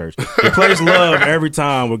never gone to church. Replace love every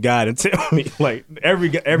time with God and tell me, like, every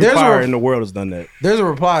choir in the world has done that. There's a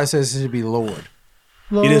reply that says it should be Lord.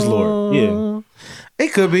 It is Lord. Yeah.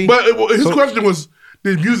 It could be. But his question was,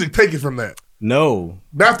 did music take it from that? No.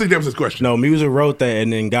 I think that was his question. No, music wrote that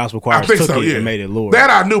and then gospel I choirs think took so, it yeah. and made it Lord. That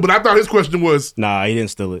I knew, but I thought his question was... Nah, he didn't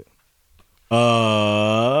steal it.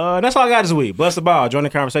 That's all I got this week. Bless the ball. Join the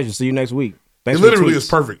conversation. See you next week. Thanks It for the literally tweets. is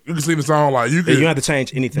perfect. You can sing the song like... You don't have to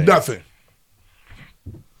change anything. Nothing.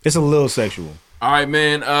 It's a little sexual. All right,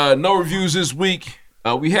 man. No reviews this week.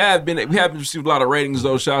 We have received a lot of ratings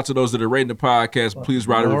though. Shout out to those that are rating the podcast. Please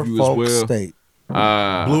write a review as Norfolk well. State.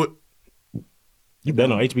 Blew it. You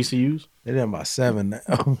bet on HBCUs? They're down by 7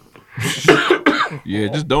 now. Yeah,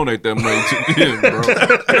 just donate that money to them, bro.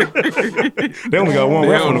 They only got one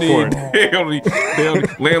ref on the court. They only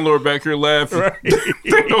landlord back here laughing. Right.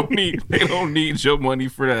 They don't need your money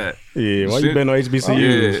for that. Yeah, why you betting on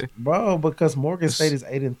HBCUs? Yeah. Bro, because Morgan State is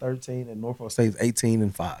 8-13 and Norfolk State is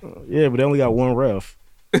 18-5. Yeah, but they only got one ref.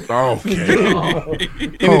 Okay.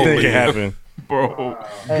 Anything can happen. Bro.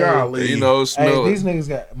 Golly. You know, smell These it. niggas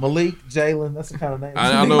got Malik, Jalen. That's the kind of name.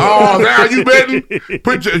 I know. Oh, now you betting?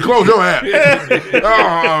 Close your hat.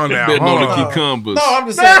 Oh, now. Betting Hold on the on. cucumbers. No, I'm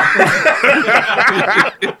just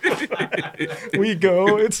saying. We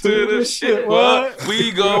go into the shit. What?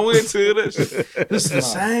 We go into the This is the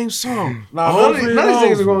same song. Nah, Over none of and these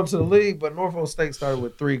niggas over. are going to the league, but Norfolk State started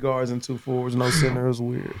with 3 guards and 2 forwards, no center. It was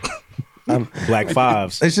weird. Black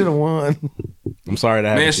fives. They should have won. I'm sorry to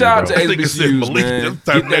have Man, shout out to HBCUs, man. Keep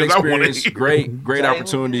that experience. Great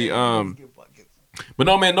opportunity. But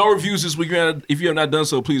no, man, no reviews this week. If you have not done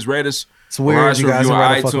so, please rate us. It's weird you guys review don't on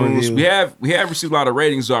write a fucking review. We have received a lot of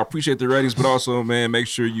ratings, so I appreciate the ratings. But also, man, make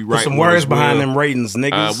sure you Put write some one words as well. behind them ratings,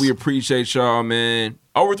 niggas. We appreciate y'all, man.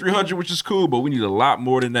 Over 300, which is cool, but we need a lot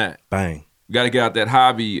more than that. Bang. We got to get out that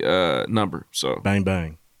hobby number. So Bang,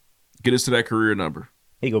 bang. get us to that career number.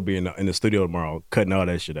 He gonna be in the studio tomorrow, cutting all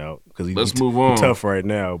that shit out because Let's move on. Tough right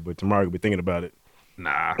now, but tomorrow he'll be thinking about it.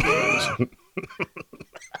 Nah.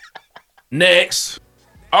 Next.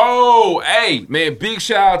 Oh, hey, man, big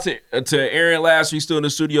shout out to Aaron last week, still in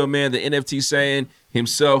the studio, man. The NFT saying,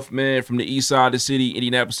 himself, man, from the east side of the city,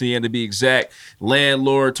 Indianapolis, Indiana to be exact.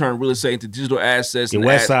 Landlord turned real estate into digital assets. Your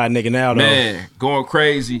West Side nigga now, though. Man, going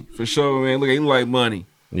crazy for sure, man. Look, he like money.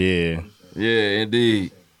 Yeah. Yeah,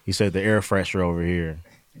 indeed. He said the air fresher over here.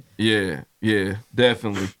 Yeah,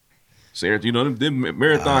 definitely. So you know, the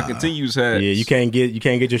marathon continues. Yeah, you can't get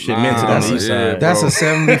your shit minted on the east side. That's a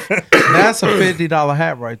That's a $50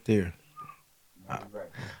 hat right there.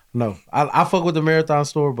 No, I fuck with the marathon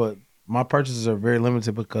store, but my purchases are very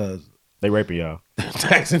limited because they raping y'all.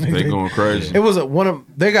 Taxing they going crazy. It was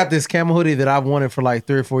they got this camel hoodie that I've wanted for like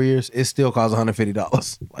 3 or 4 years. It still costs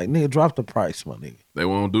 $150. Like, nigga, drop the price, my nigga. They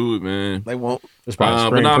won't do it, man. They won't. But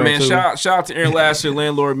nah, man, shout out to Aaron Laster,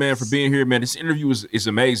 landlord, man, for being here, man. This interview is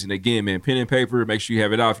amazing. Again, man, pen and paper, make sure you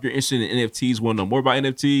have it out. If you're interested in NFTs, want to know more about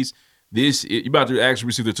NFTs, you about to actually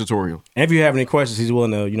receive the tutorial. And if you have any questions, he's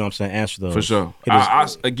willing to, answer those. For sure. I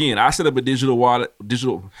set up a digital wallet.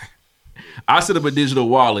 I set up a digital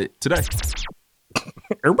wallet today.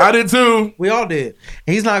 I did too. We all did.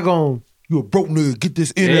 And he's not going, you a broke nigga, get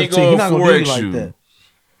this NFT. He's not going to do it like you. that.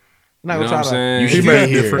 Not You know gonna what try I'm to.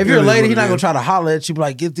 saying? If you're a lady, he's not gonna try to holler at you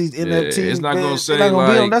like, get these NFTs. It's not man. gonna It's say not gonna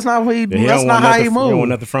be like on- that's not what he. Yeah, That's not how he moves. He don't want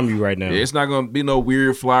nothing from you right now. Yeah, it's not gonna be no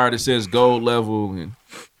weird flyer that says gold level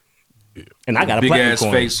And I got a big platinum ass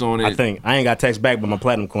coin. face on it. I think I ain't got text back, but my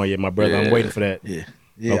platinum coin yet, my brother. Yeah. I'm waiting for that.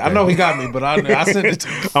 Yeah, I know he got me, but I sent it to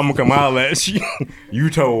him. I'm gonna come holler at you. You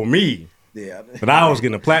told me. Yeah, but I was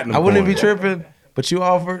getting a platinum. I wouldn't coin. be tripping, but you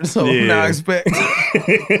offered, so Yeah. now I expect.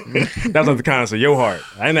 That's not the kindness of your heart.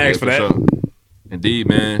 I didn't ask for that. sure. Indeed,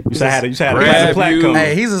 man. You said I had a Grab platinum coin.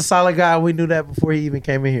 Hey, he's a solid guy. We knew that before he even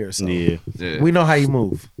came in here. So Yeah. we know how you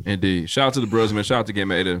move. Indeed. Shout out to the brothers, man. Shout out to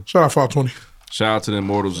Game Ada. Shout out 520. Shout out to the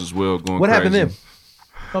Immortals as well. Going What crazy. happened then?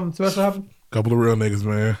 Something special happened? Couple of real niggas,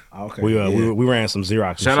 man. Okay. We ran some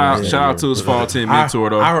Xerox. Shout out to his fall team mentor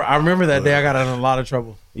though. I remember that day. I got in a lot of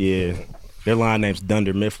trouble. Yeah, their line name's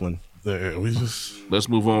Dunder Mifflin. Yeah, we just Let's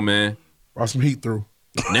move on, man. brought some heat through.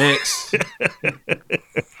 Next. All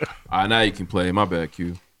right, now you can play. My bad,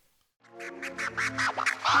 Q.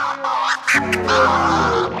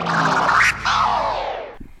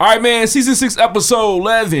 All right, man. Season 6, episode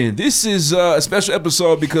 11. This is a special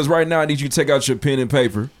episode because right now I need you to take out your pen and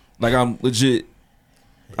paper. Like I'm legit.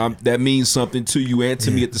 That means something to you and to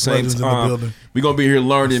me at the same Legends in the time. building. We're going to be here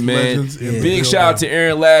learning, man. Legends in the Big shout out to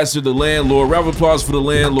Aaron Laster, the landlord. Round of applause for the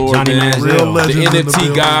landlord, Johnny man. Manziel. Real The legends in the NFT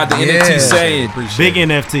building. god, the NFT saying. Big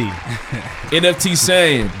NFT. NFT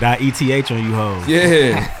saying. .eth on you hoes.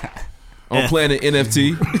 Yeah. I'm playing an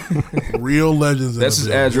NFT. Real legends. That's in his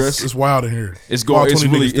the building. address. It's wild in here. It's going. It's 520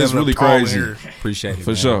 really. niggas It's standing really up tall in crazy. here. Appreciate it, For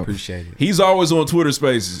man. sure. Appreciate it. He's always on Twitter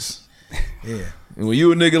Spaces. Yeah. And when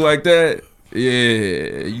you a nigga like that,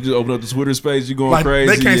 yeah, you just open up the Twitter space, you going Like,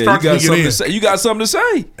 crazy. they can't Yeah, start you got till something we get to in. say. You got something to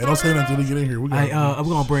say. Hey, don't say nothing until they get in here. We got I'm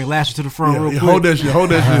gonna bring Lasher to the front real quick. hold that shit. Hold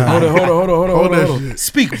that shit. Hold that shit.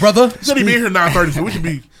 Speak, brother. You shouldn't be in here 9:30, so we should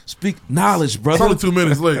be. Speak knowledge, It's brother. only 2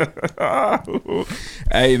 minutes late.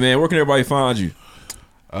 Hey man, where can everybody find you?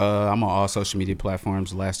 I'm on all social media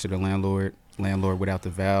platforms. Laster the landlord. Landlord without the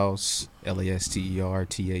vowels.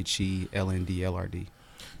 LASTERTHELNDLRD.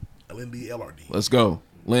 LNDLRD. Let's go.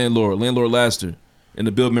 Landlord Laster. In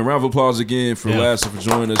the building. Round of applause again for Laster for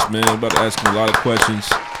joining us, man. About to ask him a lot of questions.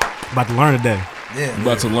 About to learn today. Yeah.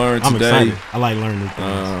 About to learn I'm today. excited. I like learning new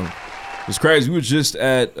things. It's crazy. We were just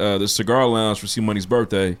at the cigar lounge for C Money's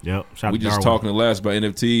birthday. Yep. Shout We out to just Darwin. talking to Last about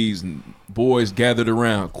NFTs and boys gathered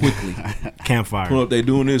around quickly. Campfire. Pull up, they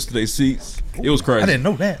doing this to their seats. It was crazy. I didn't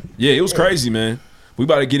know that. Yeah, it was crazy, man. We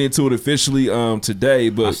about to get into it officially today,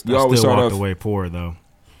 but we always still start walked off. away poor though.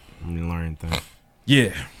 I didn't learn anything.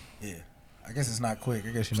 Yeah. I guess it's not quick. I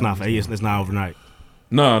guess It's not. It's not overnight.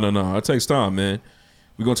 No. It takes time, man.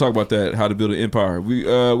 We're gonna talk about that, how to build an empire. We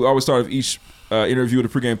always start with each interview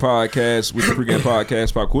of the pregame podcast with the pregame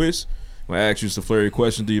podcast pop quiz. I'm gonna ask you some flurry of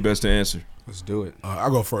questions. Do your best to answer. Let's do it.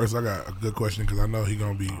 I'll go first. I got a good question because I know he's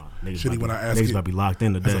gonna be shitty when I ask Niggas it. about to be locked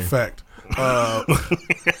in today. That's a fact. I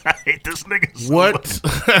hate this nigga. So What?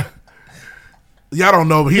 Y'all don't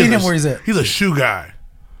know, but Meet him where he's at. he's a shoe guy,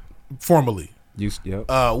 formerly. Yep.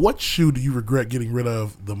 What shoe do you regret getting rid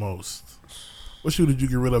of the most? What shoe did you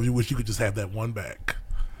get rid of? You wish you could just have that one back.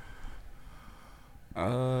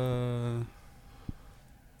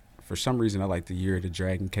 For some reason, I like the Year of the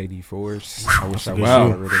Dragon KD4s. I wish I good got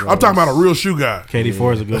shoe. rid of those. I'm talking about a real shoe guy.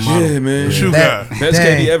 KD4 is a good model. Yeah, man. Shoe That- guy. Best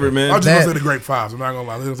Dang. KD ever, man. I'm just gonna say the great fives. I'm not gonna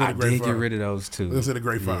lie. Let's say I the great did five. get rid of those too. Let's say the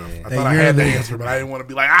great five. Yeah. I Hey, thought I you're had the the- answer, but I didn't want to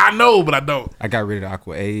be like, I know, but I don't. I got rid of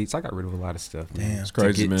Aqua Aids. I got rid of a lot of stuff. Man. Damn. It's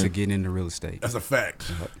crazy, to man. To get into real estate. That's a fact.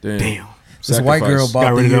 Damn. This white girl Got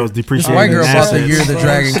bought rid the of those year. This depreciating white girl bought the assets. year the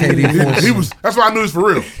Dragon KD. He was. That's why I knew he was for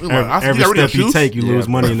real. He was like, Every you got rid of step your you shoes? take, you lose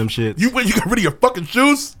money in them shits. You got rid of your fucking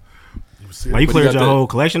shoes? Like you cleared your whole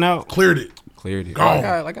collection out? Cleared it. Gone.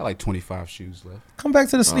 I got like 25 shoes left. Come back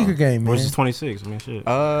to the sneaker game, man. Which is 26. I mean, shit.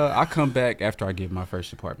 I come back after I get my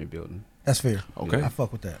first apartment building. That's fair. Okay. I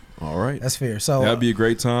fuck with that. All right. That's fair. So that'd be a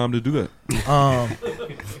great time to do that.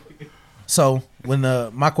 So when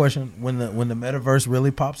the metaverse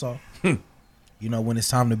really pops off, you know, when it's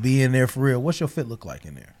time to be in there for real, what's your fit look like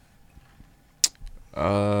in there?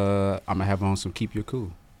 I'm gonna have on some Keep Your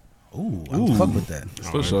Cool. Ooh, I fuck with that.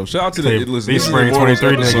 For sure. Shout out to the Hey, listen, these this is spring Immortals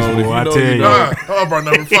 23 episode. niggas, If boy, I know, tell you you. know.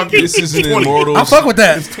 This is an Immortals I fuck with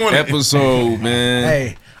that. episode, man.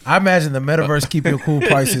 Hey, I imagine the metaverse Keep Your Cool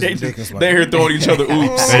price is ridiculous. They're here throwing each other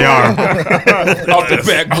oops. They are. Off the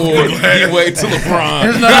backboard. Give way to LeBron.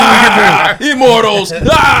 There's nothing we can Immortals.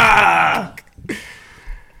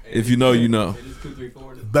 If you know, you know.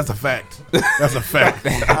 That's a fact. That's a fact.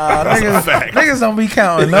 That's a fact. Niggas don't be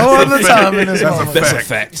counting no other time in this moment. That's a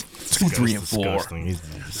fact. 2, 3, and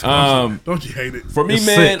 4. Don't you hate it? For me, It's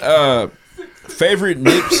man, favorite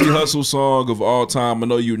Nipsey Hussle song of all time. I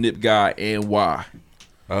know you're a Nip guy, and why?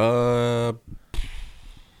 No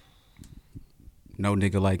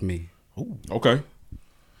Nigga Like Me. Ooh. Okay.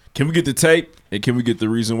 Can we get the tape, and can we get the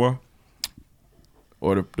reason why?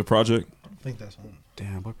 Or the project? I think that's on.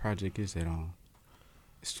 Damn, what project is that on?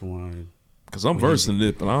 It's the one. Because I'm versed in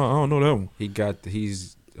Nip, and I don't know that one.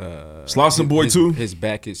 He's Slauson Boy too? His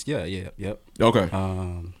back is yep. Okay.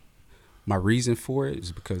 My reason for it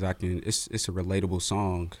is because it's a relatable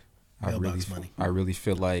song. Mailbox Money. I really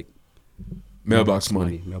feel like Mailbox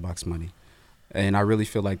Money. Mailbox Money. And I really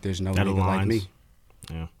feel like there's no That nigga like me.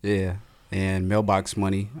 Yeah. Yeah. And Mailbox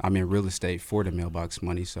Money, I'm in real estate for the Mailbox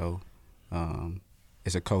Money, so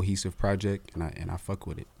it's a cohesive project, and I fuck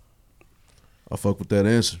with it. I fuck with that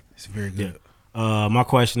answer. It's very good. My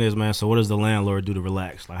question is, man, so what does the landlord do to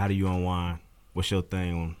relax? Like, how do you unwind? What's your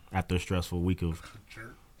thing after a stressful week of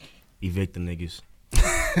evicting niggas?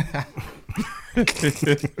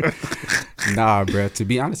 Nah, bro. To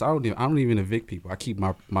be honest, I don't even evict people. I keep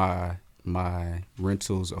my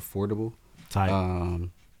rentals affordable. Tight.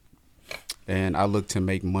 And I look to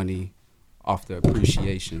make money off the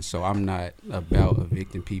appreciation. So I'm not about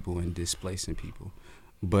evicting people and displacing people.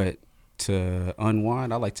 But to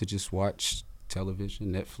unwind, I like to just watch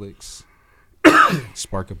television, Netflix,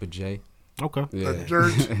 spark up a J. Okay. Yeah.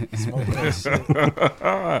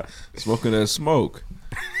 Smoking that smoke.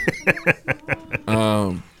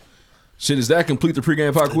 Shit, does that complete the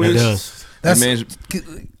pregame pop quiz? It does.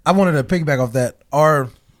 I wanted to piggyback off that.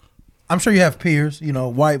 I'm sure you have peers, you know,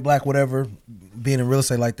 white, black, whatever, being in real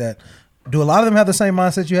estate like that. Do a lot of them have the same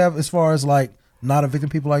mindset you have as far as like not evicting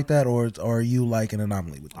people like that, or are you like an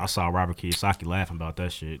anomaly with that? I saw Robert Kiyosaki laughing about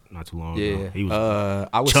that shit not too long ago. Yeah. He was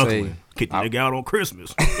I would chuckling. say Get the nigga out on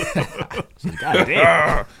Christmas. God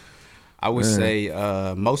damn. I would say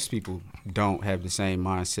most people don't have the same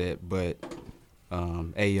mindset, but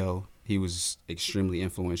Ayo, he was extremely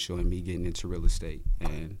influential in me getting into real estate,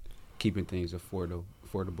 and keeping things affordable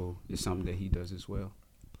is something that he does as well.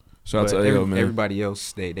 Shout out to Ayo, man. Everybody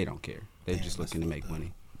else, they don't care. They're just looking to make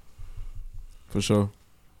money. For sure.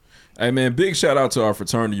 Hey, man, big shout out to our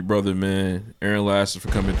fraternity brother, man, Aaron Laster, for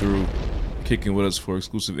coming through, kicking with us for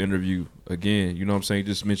exclusive interview again. You know what I'm saying? You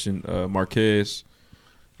just mentioned Marquez,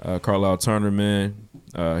 Carlisle Turner, man.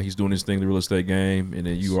 He's doing his thing in the real estate game, and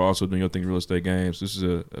then you are also doing your thing in the real estate game. So this is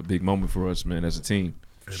a big moment for us, man, as a team.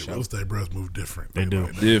 Hey, the real estate bros move different. They do.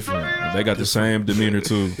 Different. They got the same demeanor,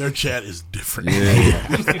 too. Their chat is different. Yeah.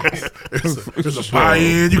 There's a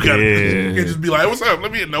buy-in. You can't just be like, what's up?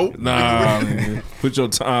 Let me know. Nah, man. Put your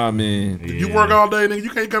time in. If you work all day, nigga,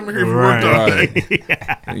 you can't come in here if you work all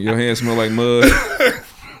day. Your hands smell like mud.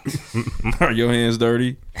 Are your hands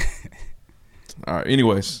dirty? All right,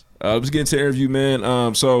 anyways. Let's get into the interview,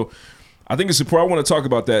 man. So I think it's important. I want to talk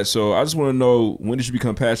about that. So I just want to know, when did you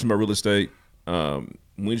become passionate about real estate?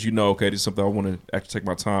 When did you know, okay, this is something I want to actually take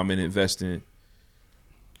my time and invest in?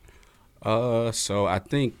 So I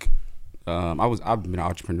think I've been an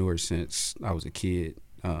entrepreneur since I was a kid.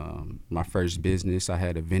 My first business, I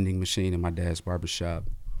had a vending machine in my dad's barbershop.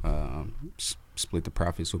 Split the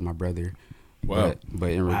profits with my brother. Wow.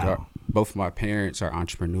 But in regard, both of my parents are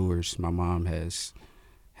entrepreneurs. My mom has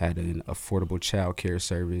had an affordable child care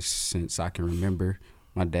service since I can remember.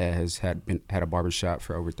 My dad has had a barbershop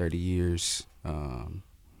for over 30 years.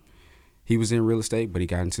 He was in real estate, but he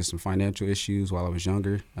got into some financial issues while I was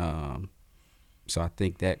younger. So I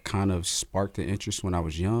think that kind of sparked the interest when I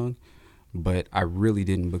was young, but I really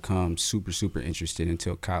didn't become super interested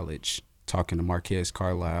until college, talking to Marquez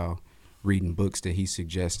Carlisle, reading books that he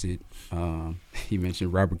suggested. He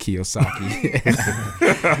mentioned Robert Kiyosaki.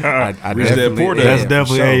 I Rich Dad Poor Dad. That's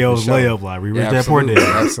definitely Ayo's layup library. Rich Dad Poor Dad.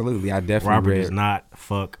 Absolutely, I definitely Robert read. does not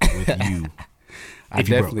fuck with you. I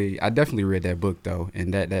definitely read that book though,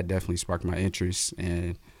 and that definitely sparked my interest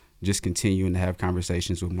and just continuing to have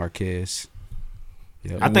conversations with Marquez.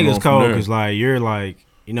 Yep. I think it's cool because like you're like,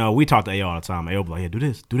 you know, we talk to Ayo all the time. Ayo be like, yeah, do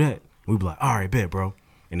this, do that. We be like, all right, bet, bro.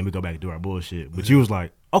 And then we go back and do our bullshit. But you was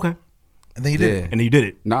like, okay. And then you did it. And then you did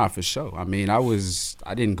it. Nah, for sure. I mean, I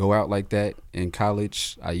didn't go out like that in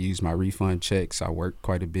college. I used my refund checks. I worked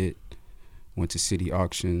quite a bit. Went to city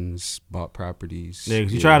auctions, bought properties. Yeah,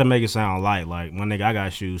 cause you try to make it sound light. Like, my nigga, I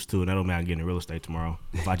got shoes too, and that don't mean I get into real estate tomorrow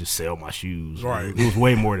if I just sell my shoes. Right. It was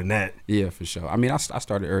way more than that. Yeah, for sure. I mean, I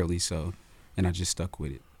started early, so, and I just stuck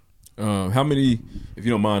with it. How many, if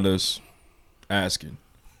you don't mind us asking?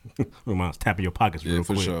 Don't mind tapping your pockets real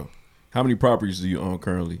quick. For sure. How many properties do you own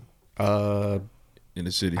currently? In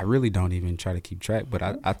the city? I really don't even try to keep track, but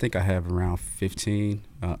I think I have around 15.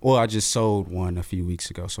 I just sold one a few weeks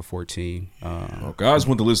ago, so 14. Okay, I just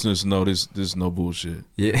want the listeners to know this is no bullshit.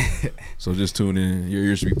 Yeah. So just tune in. Your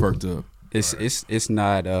ears should be perked up. It's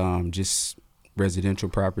not just residential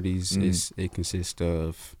properties. It consists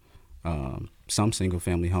of some single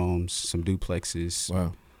family homes, some duplexes.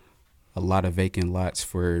 Wow. A lot of vacant lots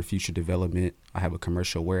for future development. I have a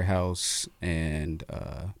commercial warehouse and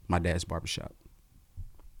my dad's barbershop.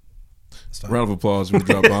 Round of applause. We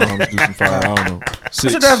drop bombs, do some fire. I don't know. What's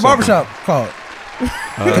your dad's barbershop called?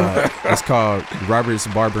 It's called Robert's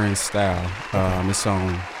Barber and Style. It's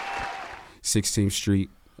on 16th Street,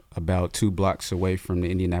 about 2 blocks away from the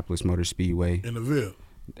Indianapolis Motor Speedway. In the Ville.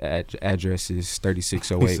 Address is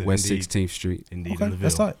 3608 West 16th Street. Indeed, okay, in the Ville.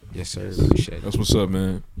 that's tight. Yes, sir. Appreciate it. That's what's up,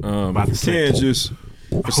 man. If you can just,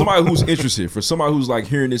 for somebody who's interested, for somebody who's like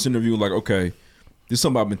hearing this interview, like, okay, this is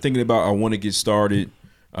something I've been thinking about. I want to get started.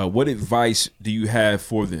 What advice do you have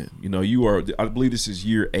for them? You know, I believe this is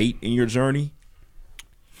year 8 in your journey.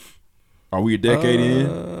 Are we a decade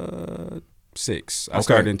in? 6. I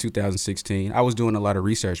started in 2016. I was doing a lot of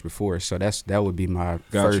research before, so that would be my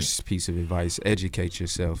first piece of advice. Educate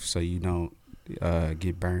yourself so you don't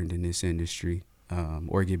get burned in this industry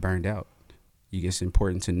or get burned out. It's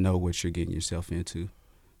important to know what you're getting yourself into.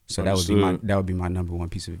 So that would be my number one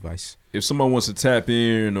piece of advice. If someone wants to tap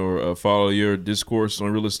in or follow your discourse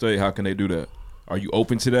on real estate, how can they do that? Are you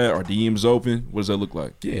open to that? Are DMs open? What does that look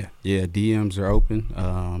like? Yeah, DMs are open.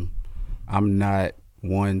 I'm not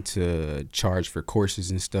one to charge for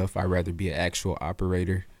courses and stuff. I'd rather be an actual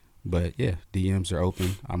operator. But yeah, DMs are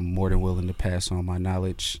open. I'm more than willing to pass on my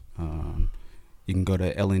knowledge. You can go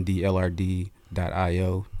to lndlrd.io,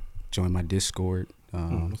 join my Discord.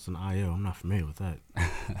 What's an IO? I'm not familiar with that.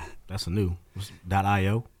 That's a new.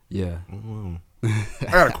 .io? Yeah. I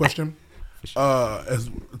got a question. As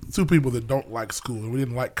two people that don't like school and we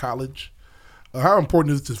didn't like college, how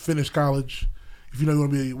important is it to finish college if you know you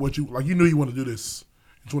want to be what you like? You knew you want to do this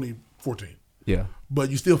in 2014. Yeah. But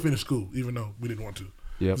you still finished school even though we didn't want to.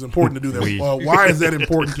 Yep. It's important to do that. Why is that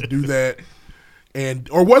important to do that?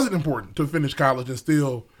 Or was it important to finish college and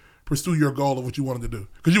still pursue your goal of what you wanted to do?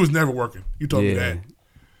 Because you was never working. You told me that.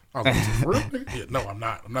 I was like, for real? Yeah, no, I'm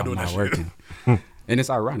not. I'm not doing that working. shit. And it's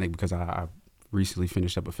ironic because I recently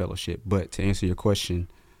finished up a fellowship. But to answer your question,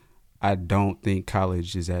 I don't think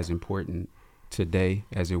college is as important today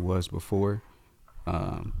as it was before.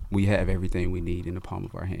 We have everything we need in the palm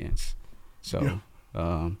of our hands. So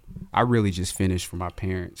I really just finished for my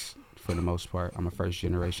parents for the most part. I'm a first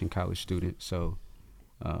generation college student. So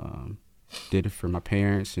did it for my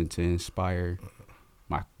parents and to inspire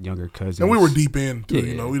my younger cousins. And we were deep in too,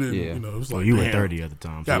 yeah, we didn't, it was like, you were 30 at the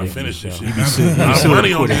time. Gotta finish this shit. You be sitting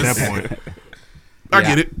money on this. At that point. I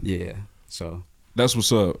get it. Yeah. So that's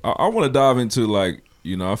what's up. I want to dive into I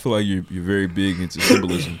feel like you're very big into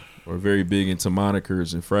symbolism or very big into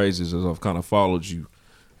monikers and phrases as I've kind of followed you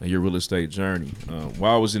in your real estate journey.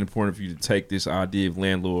 Why was it important for you to take this idea of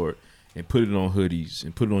landlord and put it on hoodies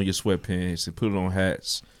and put it on your sweatpants and put it on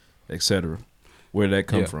hats, etc.? Where did that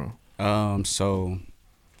come from? So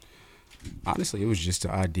honestly, it was just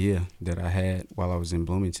an idea that I had while I was in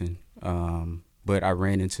Bloomington. But I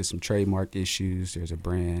ran into some trademark issues. There's a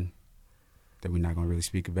brand that we're not gonna really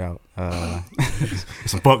speak about.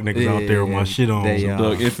 Some fuck niggas out there with my shit on. Some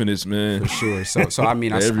Doug Infinites, man. For sure. So I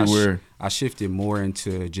mean, everywhere. I shifted more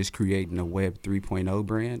into just creating a Web 3.0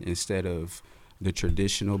 brand instead of the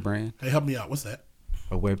traditional brand. Hey, help me out. What's that?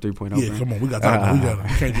 A Web 3.0 brand? Yeah, come on. We got to we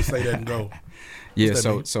can't just say that and go. Yeah,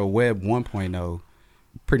 so Web 1.0,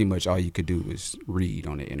 pretty much all you could do is read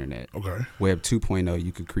on the internet. Okay. Web 2.0,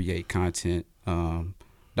 you could create content.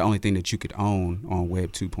 the only thing that you could own on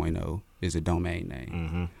Web 2.0 is a domain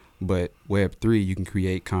name. But Web 3, you can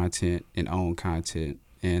create content and own content,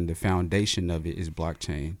 and the foundation of it is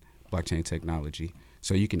blockchain technology.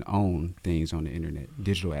 So you can own things on the internet,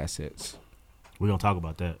 digital assets. We're gonna talk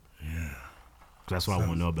about that. Yeah, that's what I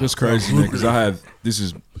want to know about. That's crazy, man. Because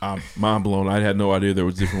I'm mind blown. I had no idea there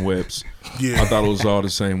was different webs. Yeah, I thought it was all the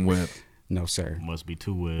same web. No, sir. Must be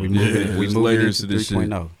two webs. We moved layers to this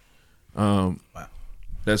 3.0. Wow.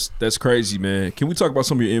 That's crazy, man. Can we talk about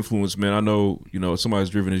some of your influence, man? I know, somebody as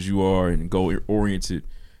driven as you are and goal oriented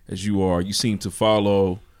as you are, you seem to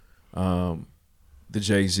follow the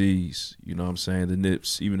Jay-Z's, you know what I'm saying, the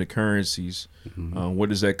Nips, even the Currencies. Where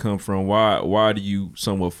does that come from? Why do you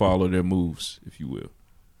somewhat follow their moves, if you will?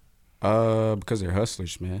 Because they're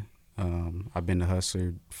hustlers, man. I've been a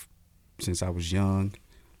hustler since I was young.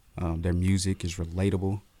 Their music is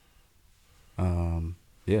relatable.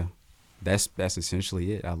 Yeah. That's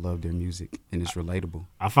essentially it. I love their music, and it's relatable.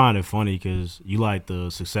 I find it funny because you like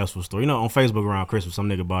the successful story. On Facebook around Christmas, some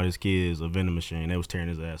nigga bought his kids a vending machine. They was tearing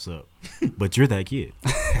his ass up. But you're that kid.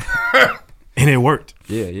 And it worked.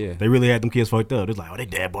 Yeah. They really had them kids fucked up. It's like, they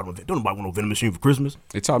dad bought them. Don't nobody want no vending machine for Christmas.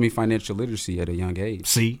 It taught me financial literacy at a young age.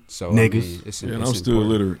 See? So, niggas. I'm still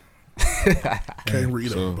illiterate. Can't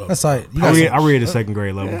read them. That's like, I read at second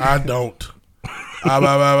grade level. I don't. It's all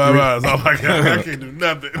like, I can't do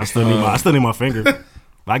nothing. I still need my finger. But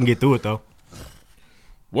I can get through it though.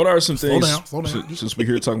 What are some things? Slow down. Since we're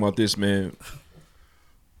here talking about this, man,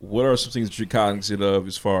 what are some things that you're cognizant of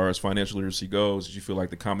as far as financial literacy goes that you feel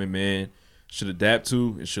like the common man should adapt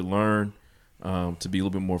to and should learn to be a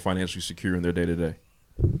little bit more financially secure in their day to day?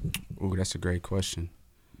 Ooh, that's a great question.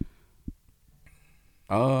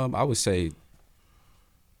 I would say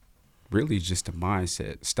really just the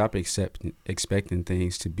mindset. Stop expecting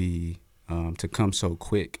things to be to come so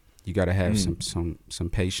quick. You got to have some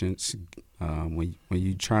patience. When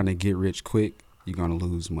you're trying to get rich quick, you're gonna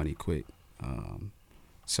lose money quick.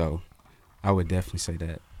 So I would definitely say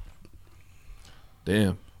that.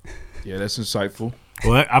 Damn. Yeah, that's insightful.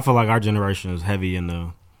 Well, I feel like our generation is heavy in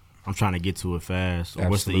the I'm trying to get to it fast, or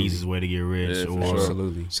what's the easiest way to get rich, Yeah, or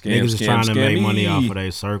absolutely. Niggas is trying to make money off of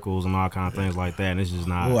their circles and all kind of things like that, and it's just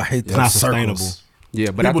not. Oh, I hate it's not sustainable. circles.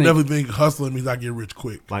 Yeah, but People definitely think hustling means I get rich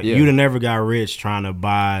quick. Like you'd have never got rich trying to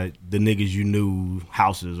buy the niggas you knew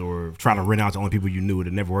houses or trying to rent out to only people you knew.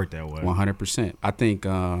 It never worked that way. 100%.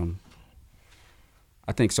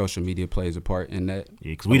 I think social media plays a part in that.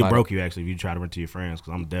 Yeah, because we'd have broke you actually if you try to rent to your friends.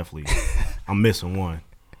 Because I'm missing one.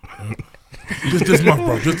 Just this month,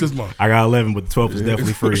 bro. Just this month. I got 11, but the 12th is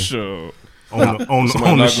definitely free. For sure. On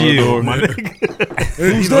the shield, my nigga.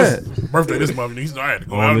 Who's that? Birthday this month. He's not had to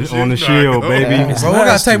go out on the shield, baby. Bro, I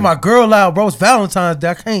gotta take my girl out, bro. It's Valentine's Day.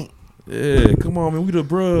 I can't. Yeah, come on, man. We the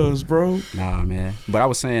bros, bro. Nah, man. But I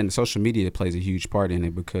was saying social media plays a huge part in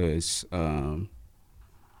it because,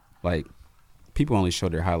 like, people only show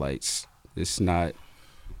their highlights. It's not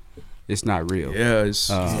real. Yeah, it's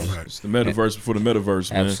the metaverse before the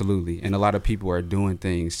metaverse, man. Absolutely. And a lot of people are doing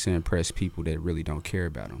things to impress people that really don't care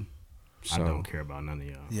about them. So, I don't care about none of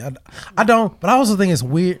y'all. Yeah, I don't. But I also think it's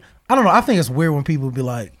weird. I don't know. I think it's weird when people be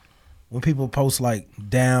like, when people post like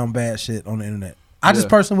down bad shit on the internet. I just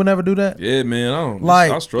personally would never do that. Yeah, man.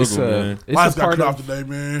 I struggle, man. Life's got cut off today,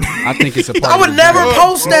 man. I think it's a part I would never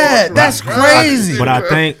post that. That's crazy. But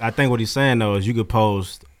I think what he's saying though is you could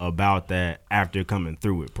post about that after coming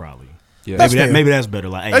through it, probably. Yeah. Maybe that's better.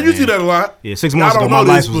 Like, hey, and you see that a lot. Yeah, 6 months ago my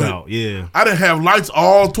lights was out. Yeah, I didn't have lights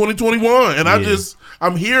all 2021, and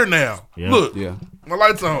I'm here now. Yeah. Look, Yeah. my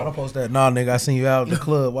lights I don't on. post that. Nah, nigga, I seen you out in the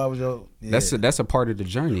club. Why was your? Yeah. That's a part of the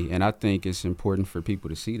journey, and I think it's important for people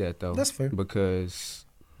to see that though. That's fair. Because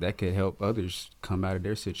that could help others come out of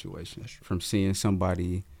their situation from seeing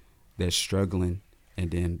somebody that's struggling,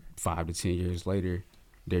 and then 5 to 10 years later,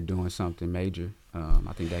 they're doing something major.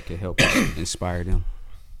 I think that could help inspire them.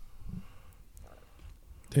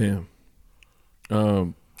 Damn.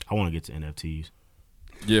 I want to get to NFTs.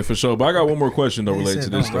 Yeah, for sure. But I got one more question though related to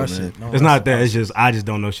this though, man. It's not that. It's just I just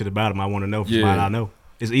don't know shit about them. I want to know from somebody I know.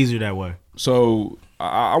 It's easier that way. So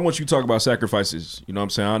I want you to talk about sacrifices. You know what I'm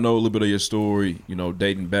saying? I know a little bit of your story,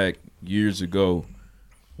 dating back years ago.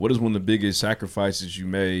 What is one of the biggest sacrifices you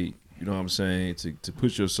made, you know what I'm saying, to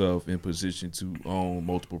put yourself in position to own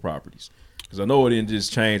multiple properties? Because I know it didn't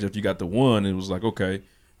just change after you got the one. It was like, okay,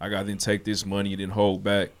 I got to then take this money and then hold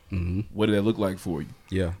back. Mm-hmm. What did that look like for you?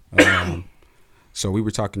 Yeah. So we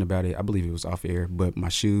were talking about it. I believe it was off air, but my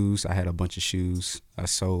shoes, I had a bunch of shoes. I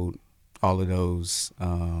sold all of those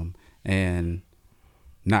and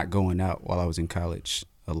not going out while I was in college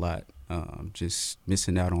a lot. Just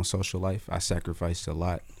missing out on social life. I sacrificed a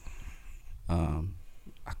lot.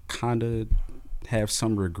 kind of have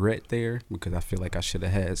some regret there because I feel like I should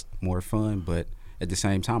have had more fun, but at the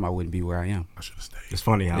same time, I wouldn't be where I am. I should have stayed. It's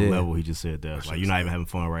funny how level he just said that. Like you're not even having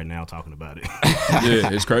fun right now talking about it.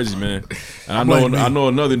 Yeah, it's crazy, man. And I know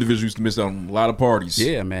another individual used to miss out on a lot of parties.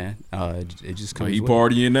 Yeah, man. It just comes. But he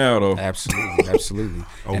partying now though. Absolutely.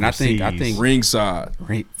 And I think ringside,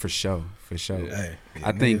 for sure. Hey,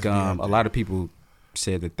 I think a lot of people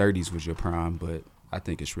said the 30s was your prime, but I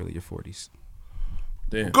think it's really your 40s.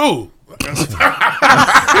 Damn. Cool.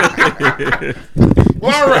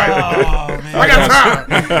 Well, all right. I got time.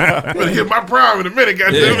 I'm gonna hit my prime in a minute,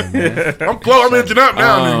 goddammit. I'm close. I'm inching up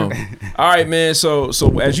now, nigga. All right, man. So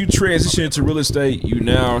as you transition into real estate, you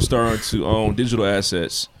now are starting to own digital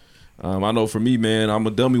assets. I know for me, man, I'm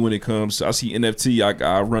a dummy when it comes. I see NFT,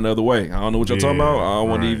 I run the other way. I don't know what y'all talking about. I don't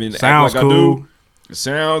want to even Sounds act like cool. I do. It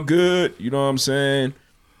sound good. You know what I'm saying?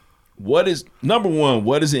 What is number one?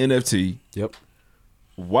 What is an NFT? Yep.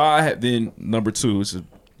 Why then number two? It's a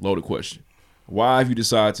loaded question. Why have you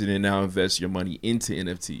decided to then now invest your money into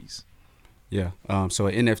NFTs? Yeah. So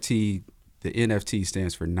an NFT, the NFT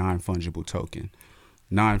stands for non-fungible token.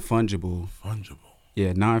 Non-fungible. Fungible.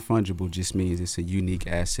 Yeah, non-fungible just means it's a unique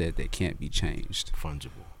asset that can't be changed.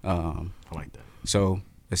 Fungible. I like that. So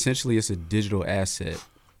essentially, it's a digital asset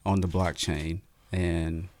on the blockchain,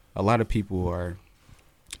 and a lot of people are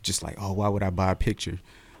just like, "Oh, why would I buy a picture?"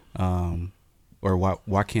 Or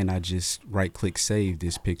why can't I just right-click save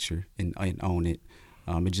this picture and own it?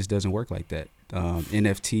 It just doesn't work like that.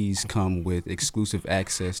 NFTs come with exclusive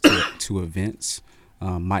access to events.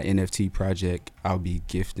 My NFT project, I'll be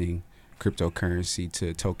gifting cryptocurrency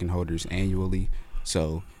to token holders annually.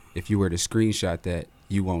 So if you were to screenshot that,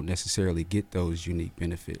 you won't necessarily get those unique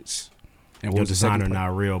benefits. And Your designer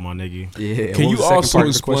not real, my nigga. Yeah. Can you also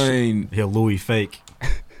explain? He'll Louis fake.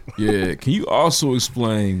 Yeah. Can you also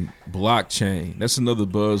explain blockchain? That's another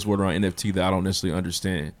buzzword around NFT that I don't necessarily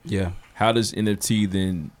understand. Yeah. How does NFT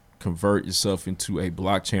then convert itself into a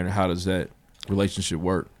blockchain, or how does that relationship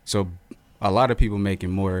work? So a lot of people make it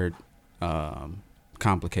more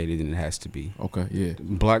complicated than it has to be. Okay, yeah.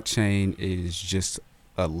 Blockchain is just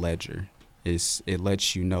a ledger. It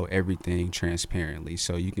lets you know everything transparently,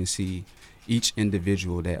 so you can see each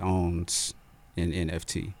individual that owns an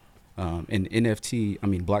NFT. And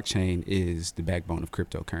blockchain is the backbone of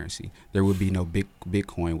cryptocurrency. There would be no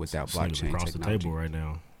Bitcoin without blockchain across technology. the table right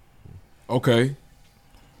now. Okay.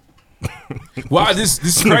 Well, this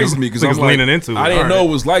is crazy to me because I'm like, leaning into it. I didn't know it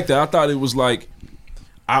was like that. I thought it was like,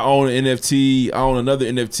 I own an NFT, I own another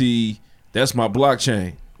NFT. That's my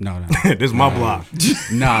blockchain. No. This is my block.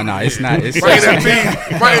 No, it's not. It's my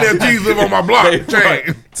NFTs live on my blockchain.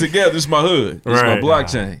 Right. Together, it's my hood. It's my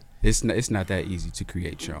blockchain. It's not that easy to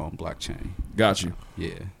create your own blockchain. Got you.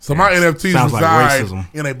 Yeah. So my NFTs Sounds like reside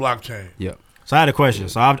racism. in a blockchain. Yep. So I had a question.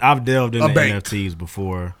 So I've delved into bank. NFTs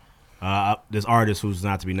before. This artist who's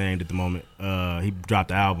not to be named at the moment, he dropped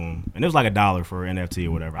the album, and it was like $1 for an NFT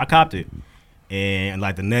or whatever. I copped it, and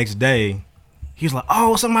like the next day, he's like,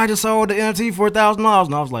 "Oh, somebody just sold the NFT for $1,000,"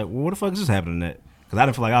 and I was like, "Well, what the fuck is this happening?" That because I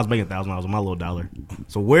didn't feel like I was making $1,000 on my little dollar.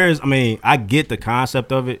 So I get the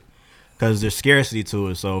concept of it because there's scarcity to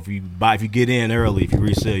it. So if you get in early, if you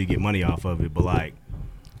resell, you get money off of it. But like,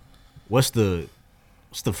 what's the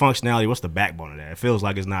functionality? What's the backbone of that? It feels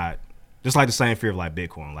like it's not. Just like the same fear of like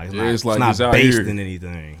Bitcoin, like it's not based in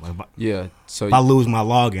anything. Like, so if I lose my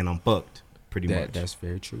login, I'm fucked. Pretty much. That's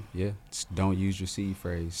very true. Yeah, don't use your seed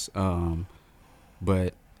phrase.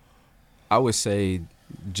 But I would say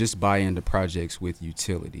just buy into projects with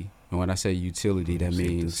utility. And when I say utility, that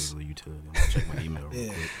means this is a utility. I'm gonna check my email real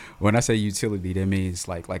quick. When I say utility, that means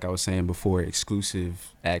like I was saying before,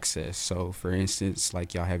 exclusive access. So for instance,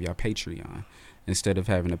 like y'all have y'all Patreon. Instead of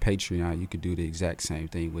having a Patreon, you could do the exact same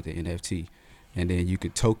thing with the NFT. And then you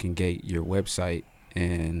could token gate your website,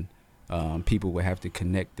 and people would have to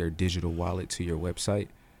connect their digital wallet to your website.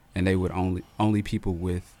 And they would only people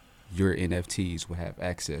with your NFTs would have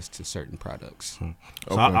access to certain products.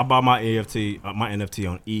 So I bought my NFT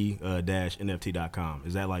on e-nft.com.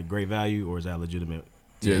 Is that like great value, or is that legitimate?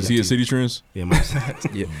 Yeah, is he a City Trends? Yeah,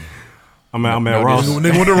 yeah. I'm at Ross.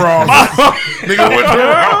 Nigga went to Ross. Nigga went to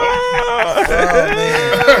Ross.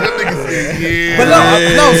 Yeah. But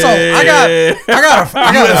no. So I got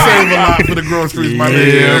save a lot for the groceries, my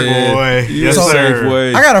nigga. Yeah, boy. Yes,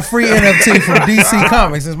 sir. I got a free NFT from DC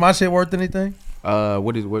Comics. Is my shit worth anything?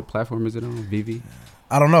 What platform is it on? VV?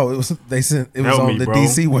 I don't know. It was on the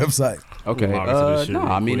DC website. Okay. No,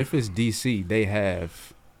 I mean if it's DC, they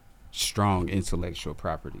have strong intellectual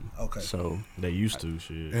property. Okay. So they used to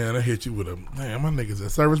shit. Yeah, they hit you with a man. My niggas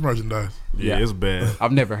at service merchandise. Yeah, it's bad.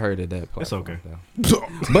 I've never heard of that. It's okay.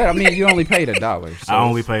 But I mean, you only paid $1. So I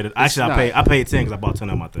only paid it. Actually, I paid 10 because I bought 10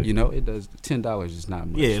 of my thing. You know, it does. $10 is not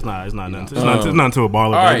much. Yeah, it's not nothing. It's know. nothing to a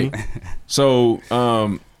baller, All baby. right. So,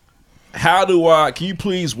 can you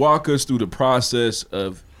please walk us through the process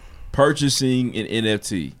of purchasing an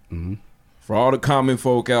NFT? Mm-hmm. For all the common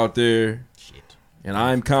folk out there, and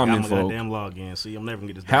I'm common folk. Goddamn login. See, I'm never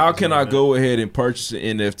gonna get this. How can I go ahead and purchase an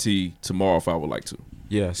NFT tomorrow if I would like to?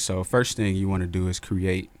 Yeah. So first thing you want to do is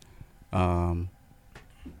create, and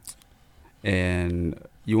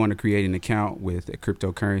you want to create an account with a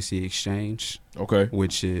cryptocurrency exchange. Okay.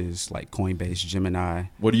 Which is like Coinbase, Gemini.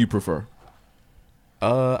 What do you prefer?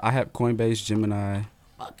 I have Coinbase, Gemini,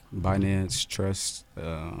 Binance, Trust.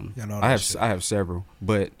 I have several,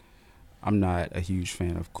 but I'm not a huge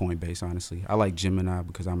fan of Coinbase, honestly. I like Gemini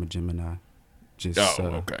because I'm a Gemini. Okay. Sorry.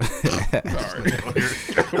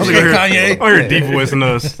 Kanye. I heard deep voice in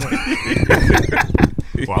us.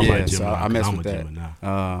 I mess with that.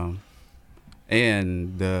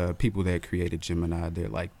 And the people that created Gemini, they're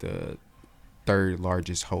like the third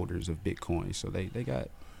largest holders of Bitcoin. So they got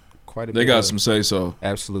quite a bit. They got some say so.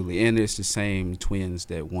 Absolutely. And it's the same twins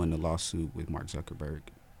that won the lawsuit with Mark Zuckerberg.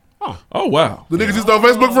 Oh wow. The niggas just on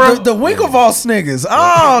Facebook, bro? The Winklevoss niggas.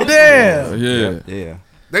 Oh, damn. Yeah.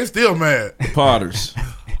 They still mad. Potters.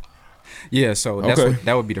 Yeah, so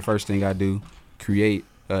that would be the first thing I do. Create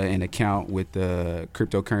an account with the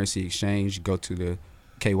cryptocurrency exchange. Go to the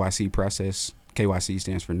KYC process. KYC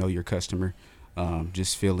stands for Know Your Customer.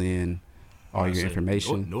 Just fill in all your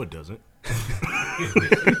information. No, it doesn't.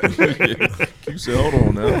 You said, hold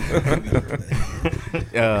on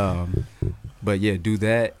now. But yeah, do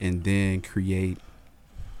that and then create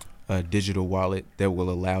a digital wallet that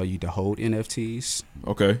will allow you to hold NFTs.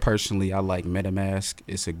 Okay. Personally, I like MetaMask.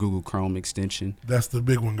 It's a Google Chrome extension. That's the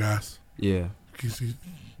big one, guys. Yeah. You see,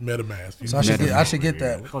 MetaMask. So I should get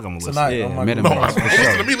that tonight. Yeah, on my MetaMask.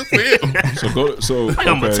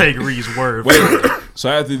 I'm gonna take Reed's word. Wait. So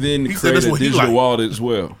I have to then create a digital wallet as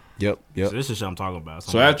well. Yep. So this is what I'm talking about.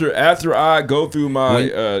 So after I go through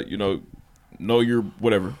my know your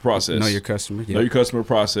whatever process. Know your customer. Know your customer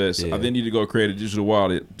process. Yeah. I then need to go create a digital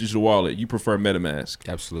wallet. You prefer MetaMask.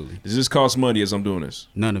 Absolutely. Does this cost money as I'm doing this?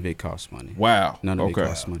 None of it costs money. Wow. None of it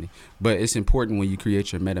costs money. But it's important when you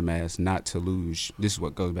create your MetaMask not to lose. This is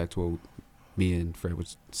what goes back to what me and Fred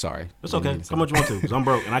was. Sorry. It's okay. How much you want to? Because I'm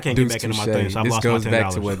broke and I can't get back into my thing. So I lost my $10. This goes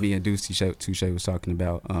back to what me and Deuce Touche was talking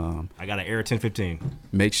about. I got an Air 1015.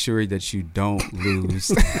 Make sure that you don't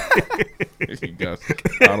lose. You got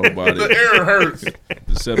autobody. The error hurts.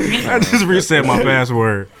 I just reset my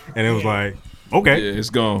password and it was like, okay. Yeah, it's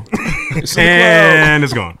gone. It's and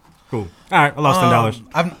it's gone. Cool. All right, I lost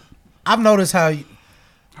 $10. I've noticed how you,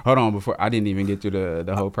 hold on, before I didn't even get through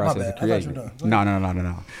the whole process of creating it.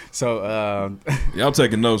 No. So I'm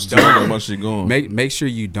taking notes too. I got my shit going. Make sure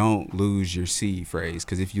you don't lose your seed phrase,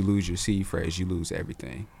 because if you lose your seed phrase, you lose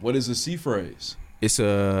everything. What is a C phrase? It's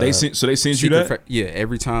a they send you that? Yeah,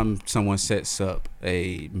 every time someone sets up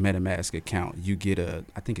a MetaMask account, you get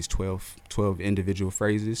I think it's 12 individual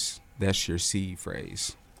phrases. That's your seed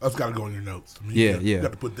phrase. That's got to go in your notes. I mean, Yeah. You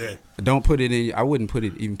got to put that. Don't put it in. I wouldn't put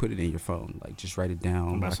it in your phone. Like, just write it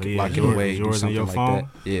down, lock it away, do something like that.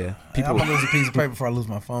 Yeah, I'm gonna lose a piece of paper before I lose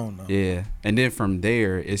my phone, though. Yeah, and then from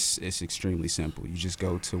there, it's extremely simple. You just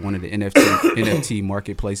go to one of the NFT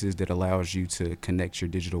marketplaces that allows you to connect your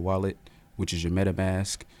digital wallet, which is your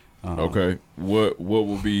MetaMask. Okay, what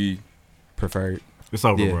will be preferred? It's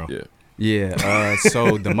over, bro. Yeah.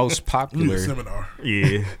 So the most popular seminar.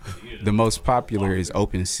 Yeah. The most popular is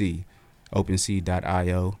OpenSea,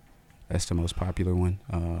 OpenSea.io. That's the most popular one.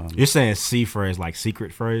 You're saying C phrase like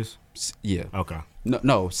secret phrase? Yeah. Okay.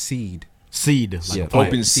 No, seed. Seed. Like Yeah.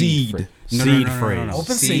 Open seed. Seed phrase.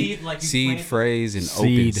 Open seed. Like seed phrase and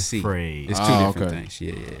Seed open seed phrase. It's two different things.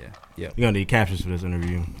 Yeah. You're gonna need captions for this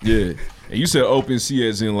interview. Yeah. And you said open sea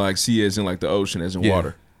as in like the ocean as in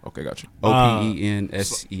water. Okay, got you.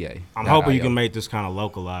 OPENSEA. I'm hoping you can make this kind of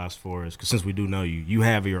localized for us, because since we do know you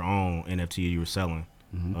have your own NFT you were selling.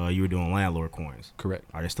 Mm-hmm. You were doing landlord coins. Correct.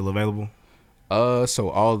 Are they still available? So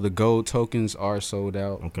all the gold tokens are sold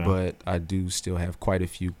out, Okay. but I do still have quite a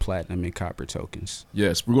few platinum and copper tokens.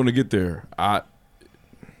 Yes, we're going to get there. Can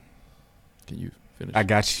you finish? I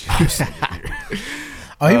got you.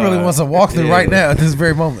 Oh, he really wants a walkthrough right now at this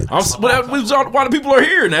very moment. Why the people are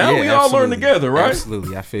here now? Yeah, we all learn together, right?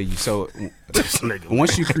 Absolutely, I feel you. So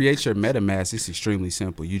once you create your MetaMask, it's extremely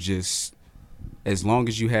simple. You just, as long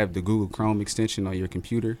as you have the Google Chrome extension on your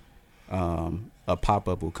computer, a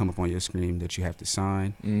pop-up will come up on your screen that you have to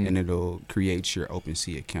sign, and it'll create your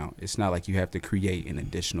OpenSea account. It's not like you have to create an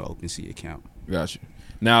additional OpenSea account. Gotcha.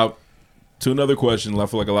 Now, to another question I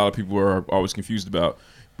feel like a lot of people are always confused about.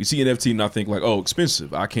 We see NFT and I think like, oh,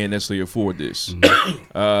 expensive. I can't necessarily afford this.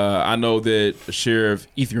 I know that a share of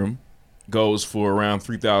Ethereum goes for around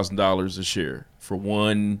 $3,000 a share for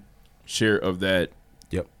one share of that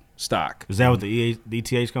stock. Is that what the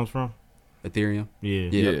ETH comes from? Ethereum?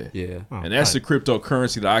 Yeah. And that's the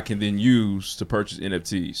cryptocurrency that I can then use to purchase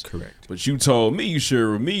NFTs. Correct. But you told me, you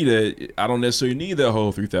shared with me that I don't necessarily need that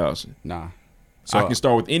whole 3,000. Nah. So I can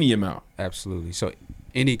start with any amount. Absolutely. So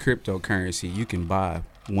any cryptocurrency, you can buy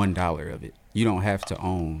 $1 of it. You don't have to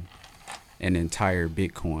own an entire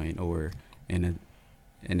Bitcoin or an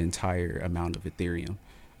entire amount of Ethereum.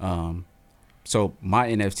 So my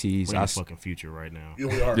NFTs, we're in the fucking future right now. Yeah,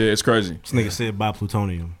 we are. Yeah, it's crazy. This nigga said buy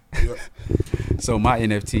plutonium. So my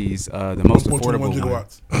NFTs, the most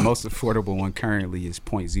affordable one currently is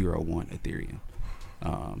 0.01 Ethereum.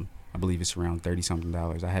 I believe it's around $30-something.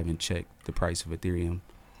 I haven't checked the price of Ethereum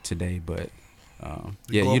today, but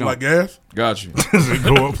you know, like gas. Got you. Does it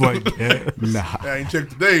go up like gas? Nah. I ain't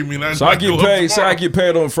checked today. So I get paid. So I get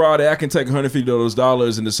paid on Friday. I can take $150 of those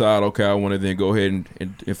dollars and decide, okay, I want to then go ahead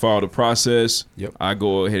and follow the process. Yep. I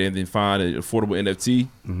go ahead and then find an affordable NFT,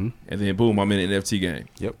 and then boom, I'm in an NFT game.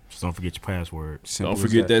 Yep. Just don't forget your password. Don't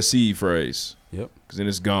forget that seed phrase. Yep. Because then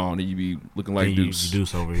it's gone, and you be looking like Deuce.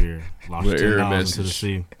 Deuce over here. Lost with $10 error into the message.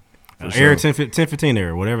 sea. Sure. Error 1015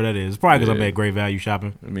 error, whatever that is. It's probably because I'm at great value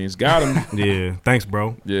shopping. I mean, it's got him. Yeah. Thanks,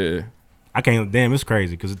 bro. Yeah. I can't. Damn, it's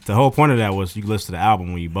crazy because the whole point of that was you listen to the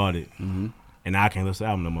album when you bought it, and now I can't listen to the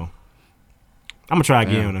album no more. I'm gonna try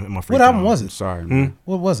again in my free time. What album was it? Sorry, man.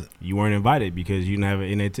 What was it? You weren't invited because you didn't have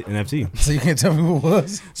an NFT. So you can't tell me what it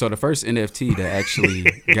was? So the first NFT that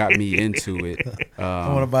actually got me into it.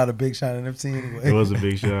 I want to buy the Big Shot NFT anyway. It was a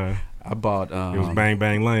Big Shot. I bought. It was Bang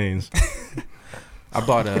Bang Lanes. I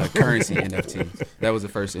bought a currency NFT. That was the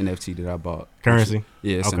first NFT that I bought. Currency?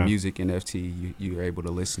 Yeah, it's Okay. a music NFT. You were able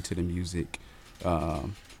to listen to the music.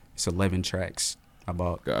 It's 11 tracks. I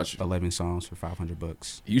bought 11 songs for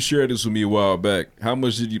 $500. You shared this with me a while back. How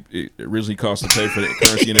much did it originally cost to pay for that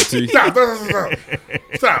currency NFT?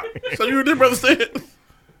 Stop. So you did, brother, say it.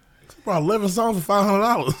 About 11 songs for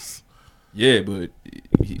 $500. Yeah, but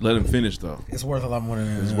let him finish though. It's worth a lot more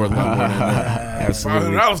than that. It's worth a lot more than that.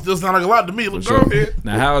 Absolutely. $500 still sound like a lot to me. Look, For sure. go ahead.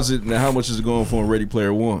 Now, how much is it going for in Ready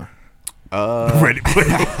Player One? Ready Player.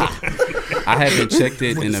 I haven't checked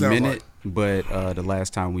it What in it a sound minute, but the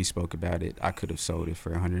last time we spoke about it, I could have sold it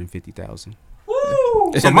for $150,000.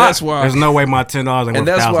 Woo! So And that's why. There's no way my $10 ain't worth And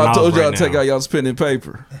that's why I told y'all right to take now. out y'all spending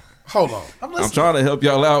paper. Hold on. I'm trying to help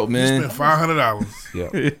y'all out, You man. spent $500.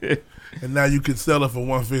 Yeah. And now you can sell it for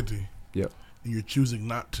 $150. Yep. And you're choosing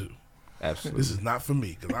not to. Absolutely. This is not for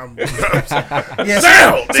me because I'm. Yeah,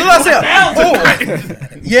 Sell! so that's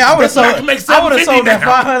it. Yeah, I would have sold that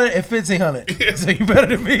 500 and 1,500. So you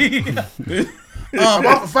better than me. I'm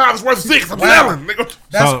off for 5. It's worth 6. I'm selling. Nigga.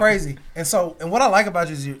 That's crazy. And what I like about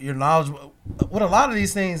you is your knowledge. With a lot of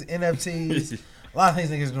these things, NFTs, a lot of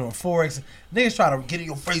things niggas doing Forex. Niggas try to get in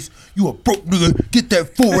your face. You a broke nigga. Get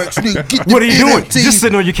that Forex nigga. Get What are you doing? NFTs. Just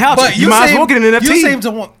sitting on your couch. But You might as well get an NFT. You seem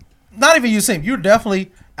to want. Not even you seem. You're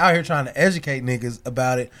definitely out here trying to educate niggas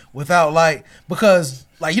about it without because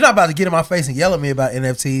you're not about to get in my face and yell at me about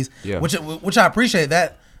NFTs. Yeah. Which I appreciate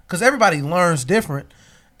that because everybody learns different.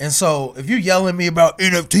 And so if you're yelling at me about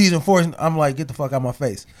NFTs and Forex, I'm like, get the fuck out of my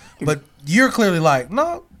face. But you're clearly like,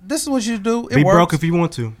 no, this is what you do. It Be works. broke if you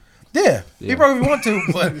want to. Yeah, be broke if you want to.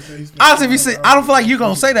 But honestly, if you say, I don't feel like you're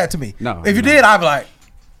gonna say that to me. No, if you did, I'd be like,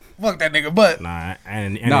 fuck that nigga. But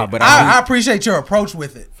but I appreciate your approach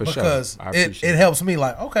with it For sure. because I it appreciate helps me.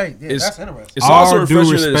 Like, okay, yeah, that's interesting. It's also All due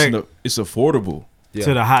refreshing that respect it's affordable.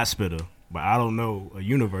 to the hot spitter, but I don't know a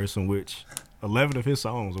universe in which 11 of his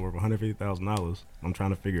songs are worth $150,000. I'm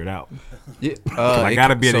trying to figure it out. Yeah, I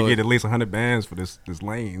gotta be able to get at least 100 bands for this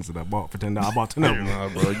lanes that I bought for $10. I bought 10 of them. Nah,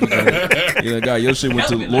 bro, you got your shit went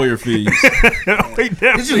to lawyer fees.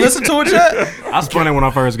 Did you listen to it yet? I spun it when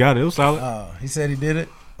I first got it. It was solid. He said he did it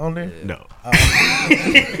on there. No.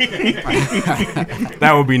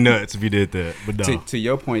 That would be nuts if you did that. But no. To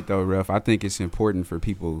your point though, Ruff, I think it's important for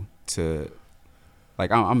people to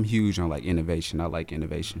I'm huge on innovation. I like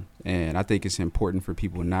innovation, and I think it's important for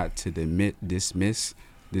people not to dismiss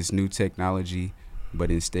this new technology, but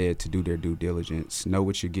instead to do their due diligence, know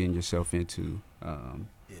what you're getting yourself into.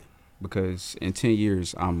 Because in 10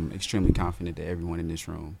 years, I'm extremely confident that everyone in this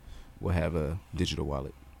room will have a digital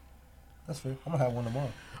wallet. That's fair. I'm gonna have one tomorrow.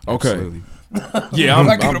 Okay. Absolutely. Yeah, I'm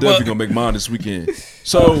definitely gonna make mine this weekend.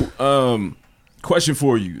 So, Question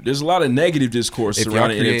for you. There's a lot of negative discourse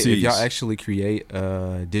surrounding NFTs. If y'all actually create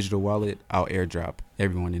a digital wallet, I'll airdrop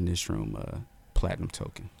everyone in this room a platinum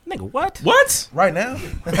token. Nigga, what? What? Right now?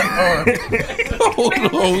 Hold on,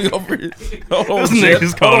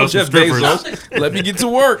 niggas called us Jeff strippers. Bezos. Let me get to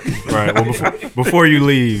work. Right. Well, before you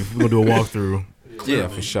leave, we're gonna do a walkthrough. Yeah,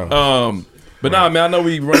 for sure. But nah, man, I know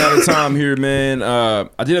we run out of time here, man.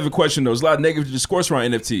 I did have a question, though. There's a lot of negative discourse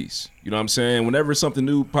around NFTs. You know what I'm saying? Whenever something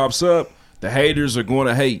new pops up, the haters are going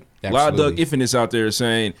to hate. Absolutely. A lot of Doug Iffiness out there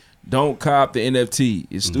saying, don't cop the NFT.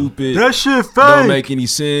 It's stupid. That shit fake. Don't make any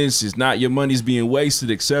sense. It's not your money's being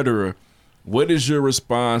wasted, etc. What is your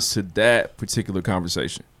response to that particular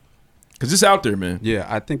conversation? Because it's out there, man. Yeah,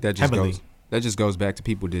 I think that just Heavily. goes that just goes back to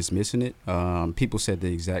people dismissing it. People said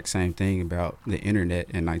the exact same thing about the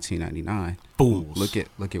internet in 1999. Fools. Look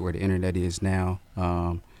at where the internet is now.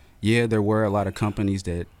 Yeah, there were a lot of companies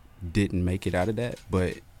that didn't make it out of that,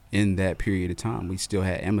 but in that period of time, we still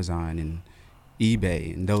had Amazon and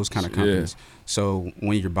eBay and those kind of companies. Yeah. So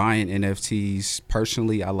when you're buying NFTs,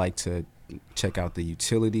 personally, I like to check out the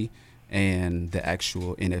utility and the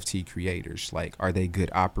actual NFT creators. Like, are they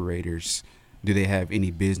good operators? Do they have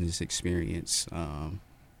any business experience?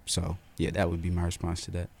 So yeah, that would be my response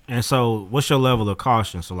to that. And so, what's your level of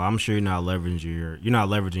caution? So, I'm sure you're not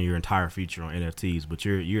leveraging your entire future on NFTs, but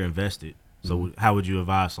you're invested. So, how would you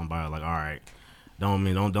advise somebody like, all right,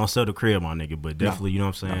 don't sell the crib, my nigga, but definitely, you know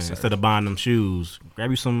what I'm saying? Instead of buying them shoes,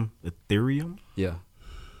 grab you some Ethereum. Yeah.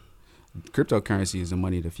 Cryptocurrency is the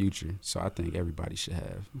money of the future, so I think everybody should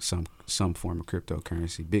have some form of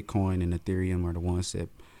cryptocurrency. Bitcoin and Ethereum are the ones that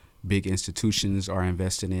big institutions are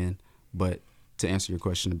invested in. But to answer your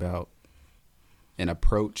question about an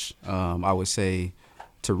approach, I would say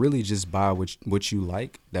to really just buy what you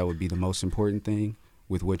like. That would be the most important thing,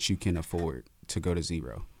 with what you can afford to go to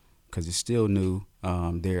zero, because it's still new.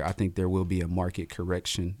 I think there will be a market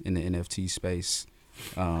correction in the NFT space.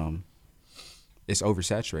 It's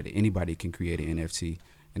oversaturated. Anybody can create an NFT,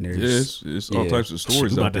 and there's it's all types of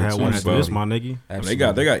stories about out to there. have one after this, my nigga. They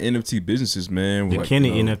got NFT businesses, man. The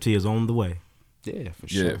Kenny NFT is on the way. Yeah, for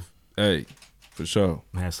sure. Yeah, hey, for sure.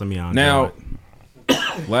 I had some of y'all now.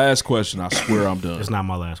 Last question. I swear I'm done. It's not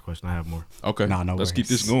my last question. I have more. Okay. No Let's worries. keep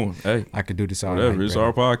this going. Hey, I could do this all whatever. night, It's bro.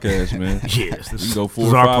 our podcast, man. Yes, we this can go 4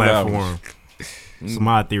 is or our 5 platform. hours. It's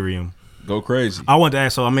my Ethereum. Go crazy. I want to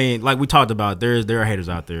ask. So I mean, like we talked about, there are haters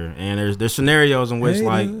out there, and there's scenarios in which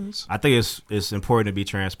like I think it's important to be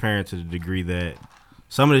transparent to the degree that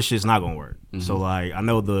some of this shit's not gonna work. Mm-hmm. So like I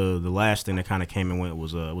know the last thing that kind of came and went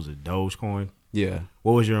was it Dogecoin? Yeah.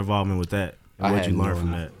 What was your involvement with that? And what did you learn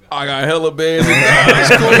from that? I got hella bands. Yeah,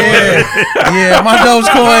 my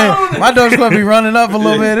Dogecoin be running up a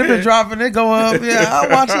little bit. It been dropping, it go up. Yeah, I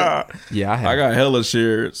watch it. Yeah, I got hella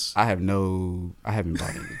shares. I haven't bought any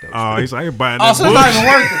Dogecoin. Oh, he's like, I ain't buying Oh, that so it's not even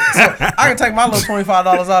worth it. So I can take my little $25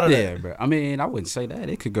 out of that. Yeah, bro. I mean, I wouldn't say that.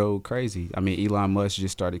 It could go crazy. I mean, Elon Musk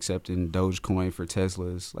just started accepting Dogecoin for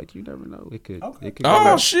Teslas. Like, you never know. It could. It could Oh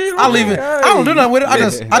go shit! I leave it. I don't do nothing with it.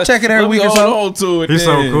 I check it every week or Hold so. on to it. He's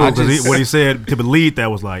so then. cool because what he said to believe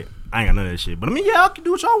that was like, I ain't got none of that shit. But I mean, yeah, I can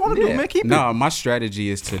do what y'all want to do, man. Keep it. No, my strategy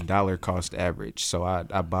is to dollar cost average. So I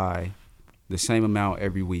buy the same amount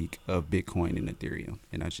every week of Bitcoin and Ethereum,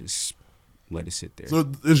 and I just let it sit there. So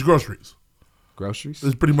it's groceries. Groceries?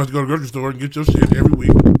 It's pretty much go to the grocery store and get your shit every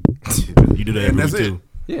week. You do that And every that's week it. too.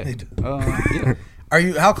 Yeah. Yeah. Are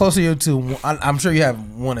you? How close are you to? I'm sure you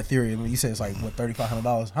have one Ethereum. You said it's like what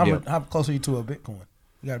 $3,500. Yeah. How close are you to a Bitcoin?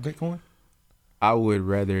 You got a Bitcoin? I would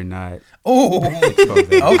rather not. Oh, expose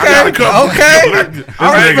that. okay.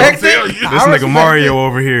 I respect it. This nigga Mario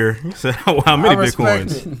over here said, "How many I respect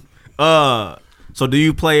Bitcoins?" So do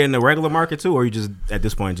you play in the regular market too, or you just at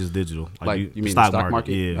this point just digital? Like you mean the stock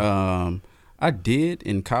market? Yeah. I did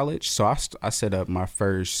in college. So I set up my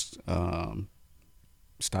first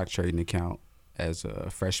stock trading account as a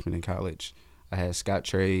freshman in college. I had Scott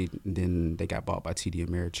Trade, and then they got bought by TD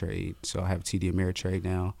Ameritrade. So I have TD Ameritrade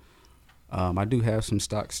now. I do have some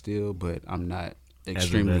stocks still, but I'm not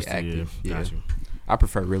extremely invested, active. yeah. Yeah. Got you. I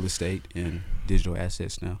prefer real estate and digital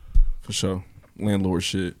assets now. For sure. Landlord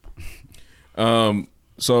shit.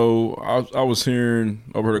 So I was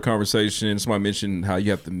overheard a conversation. Somebody mentioned how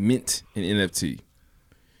you have to mint an NFT.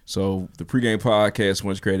 So the PreGame podcast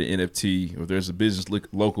wants to create an NFT, or there's a business,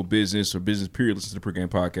 local business or business period, listen to the PreGame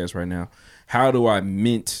podcast right now. How do I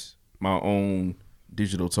mint my own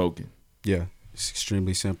digital token? Yeah, it's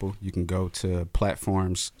extremely simple. You can go to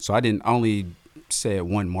platforms. So I didn't only say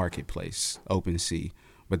one marketplace, OpenSea,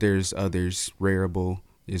 but there's others. Rarible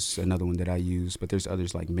is another one that I use, but there's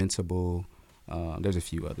others like Mintable. There's a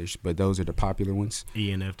few others, but those are the popular ones.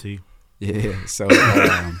 ENFT. Yeah. So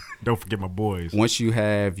don't forget my boys. Once you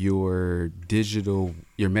have your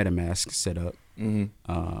MetaMask set up,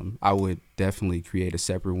 I would definitely create a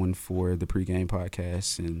separate one for the pregame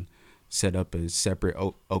podcast and set up a separate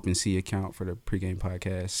OpenSea account for the pregame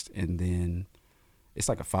podcast, and then it's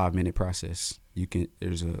like a 5-minute process.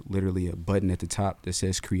 There's literally a button at the top that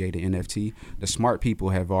says create an NFT. The smart people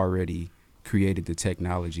have already created the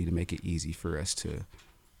technology to make it easy for us to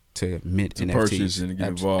mint NFTs. Purchase and get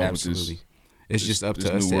involved. Absolutely. With it's just up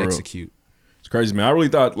to us to execute. It's crazy, man. I really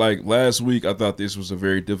thought, like, last week, I thought this was a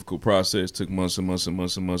very difficult process. Took months and months and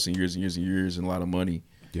months and months and years and years and years and a lot of money.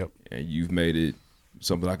 Yep. And you've made it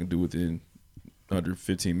something I can do within under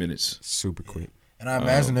 15 minutes. Super quick. And I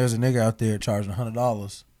imagine there's a nigga out there charging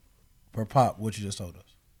 $100 per pop, what you just told us.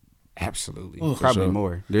 Absolutely. Ooh. Probably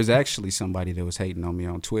more. There's actually somebody that was hating on me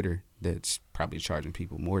on Twitter that's probably charging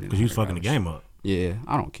people more than because you was fucking the game up. Yeah,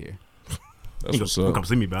 I don't care. That's what's up. Come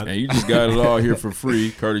see me about it. And you just got it all here for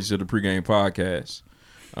free, courtesy of the pregame podcast.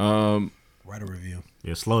 Write a review.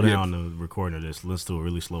 Yeah, slow down the recording of this. Let's do it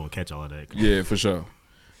really slow and catch all of that. Yeah, for sure.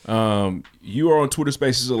 You are on Twitter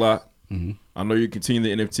Spaces a lot. Mm-hmm. I know you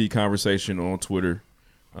continue the NFT conversation on Twitter.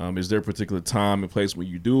 Is there a particular time and place when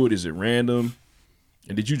you do it? Is it random?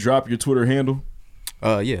 And did you drop your Twitter handle?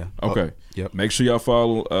 Yeah. Okay. Yep. Make sure y'all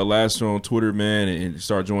follow Laster on Twitter, man, and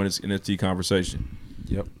start joining this NFT conversation.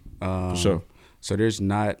 Yep. For sure. So there's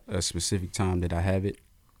not a specific time that I have it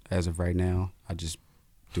as of right now. I just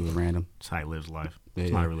do it random. It's how he lives life. Yeah.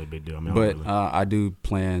 It's not really a big deal. I mean, but I do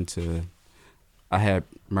plan to. I had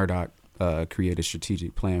Murdoch create a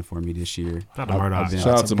strategic plan for me this year. Shout out to Murdoch. Shout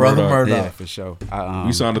out to Brother Murdoch. Murdoch. Yeah, for sure.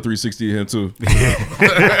 We signed a 360 to him too.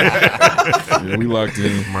 Yeah, we locked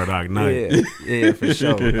in. Murdoch night. Yeah, for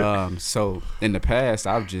sure. So in the past,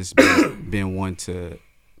 I've just been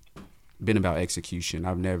about execution.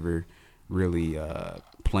 I've never really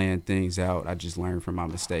planned things out. I just learned from my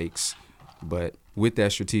mistakes. But with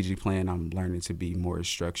that strategic plan, I'm learning to be more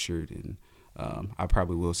structured, and I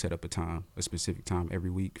probably will set up a specific time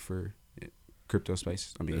every week for crypto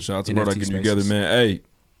space. I mean, shout out to NFT Murdoch getting spaces. together, man. Hey,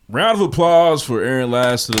 round of applause for Aaron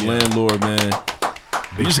Laster, the landlord, man.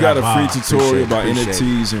 We just got a free tutorial about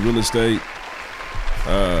NFTs and real estate.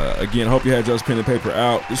 Again, hope you had y'all's pen and paper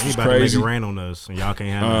out. This was about crazy. to make it rain on us, and y'all can't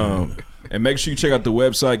have it. And make sure you check out the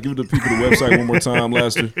website. Give the people the website one more time,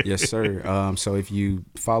 Laster. Yes, sir. So if you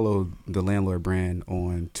follow the Landlord brand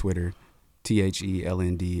on Twitter,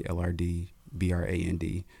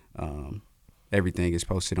 TheLNDLRDBRAND, everything is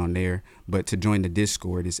posted on there. But to join the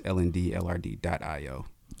Discord, it's LNDLRD.io.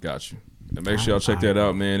 Got you. And make sure y'all check that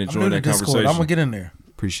out, man, and I'm join in that the Discord. conversation. I'm gonna get in there.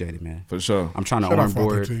 Appreciate it, man. For sure. I'm trying to Shout out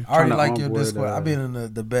onboard. 413. I already trying to like your onboard, Discord. I've been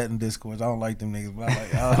in the betting Discords. I don't like them niggas, but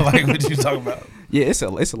I like what you talking about. Yeah, it's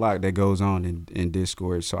a lot that goes on in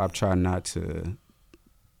Discord, so I've tried not to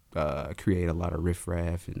create a lot of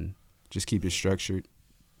riffraff and just keep it structured.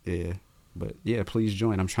 Yeah, but yeah, please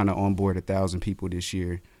join. I'm trying to onboard 1,000 people this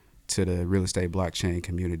year to the real estate blockchain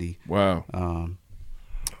community. Wow.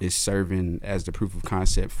 It's serving as the proof of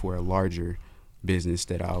concept for a larger business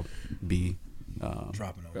that I'll be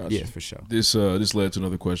dropping over. Gotcha. Yeah, for sure. This led to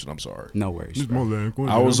another question. I'm sorry. No worries. This more than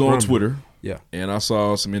I was on Twitter. Yeah. And I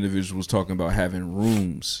saw some individuals talking about having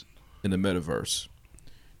rooms in the metaverse.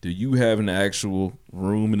 Do you have an actual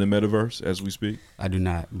room in the metaverse as we speak? I do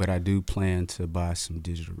not, but I do plan to buy some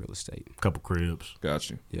digital real estate. Couple cribs. Got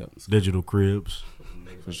you. Yep. Digital cribs.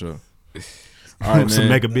 For sure. All right, some man.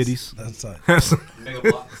 mega biddies. That's tight. Have some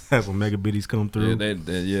mega biddies come through.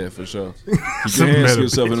 Yeah, for sure. Keep your hands to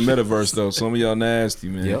yourself in the metaverse, though. Some of y'all nasty,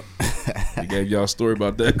 man. Yep. I gave y'all a story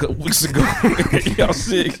about that a couple weeks ago. Y'all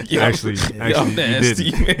sick. Actually, y'all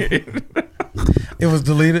nasty, man. It was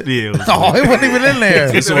deleted. Yeah, it was oh, it wasn't even in there.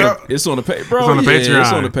 It's on the page, bro. It's on the Patreon.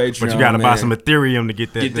 It's on the Patreon. But you got to buy man. some Ethereum to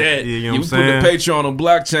get that. Get that. You know what I'm put saying? the Patreon on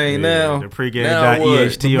blockchain now. The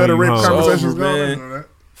pregame.eht. Better rate conversations over, going man. on.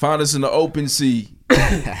 Find us in the open sea.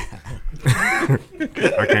 I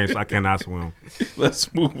cannot swim.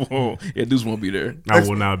 Let's move on. Yeah, dudes won't be there. I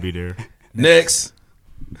will not be there. Next.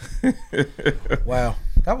 Wow.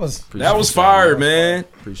 That was fire, man.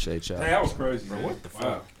 Appreciate y'all. Hey, that was crazy, bro. What the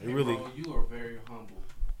fuck? It really. Bro, you are very humble.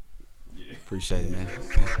 Yeah. Appreciate it, man.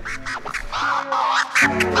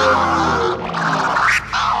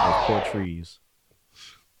 Poor trees.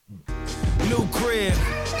 New crib.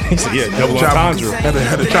 He said, yeah, double entendre.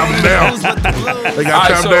 Had to chop them down. They got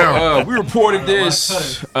chopped down. We reported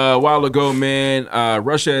this a while ago, man.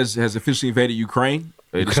 Russia has officially invaded Ukraine.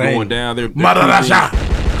 It's going down. They're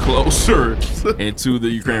closer into the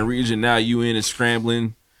Ukraine region. Now UN is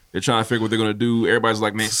scrambling. They're trying to figure what they're going to do. Everybody's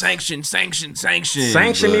like, man, sanction. Sanction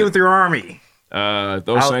me with your army. If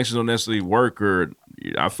those sanctions don't necessarily work, or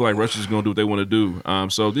I feel like Russia's going to do what they want to do.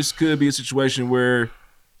 So this could be a situation where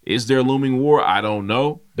is there a looming war? I don't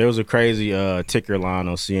know. There was a crazy ticker line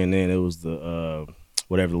on CNN. It was the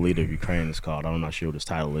whatever the leader of Ukraine is called. I'm not sure what his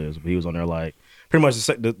title is, but he was on there like pretty much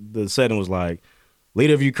the setting was like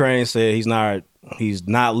leader of Ukraine said he's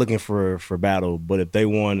not looking for battle, but if they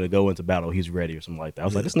want to go into battle, he's ready or something like that. I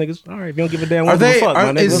was like, this nigga's all right. If you don't give a damn, what the fuck, my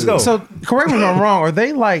nigga, let's go. So correct me if I'm wrong. Are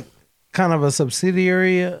they like kind of a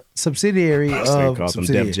subsidiary of some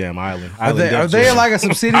Def Jam Island. Are they like a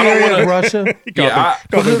subsidiary of Russia?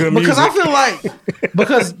 Because I feel like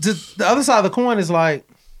because the other side of the coin is like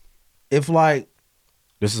if like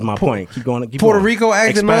this is my point. Keep going. Puerto Rico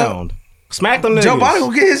acting up. Smack them niggas. Joe Biden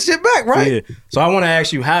will get his shit back, right? Yeah. So I want to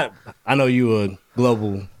ask you how. I know you a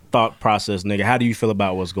global thought process nigga. How do you feel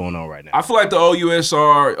about what's going on right now? I feel like the old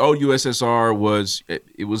USSR was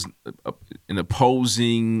an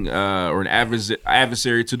opposing or an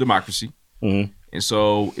adversary to democracy. Mm-hmm. And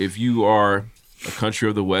so if you are a country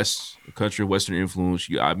of the West, a country of Western influence,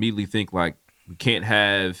 I immediately think like we can't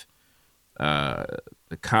have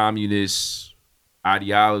the communist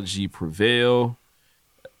ideology prevail,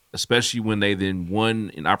 especially when they then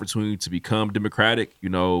won an opportunity to become democratic. You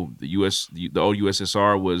know, the old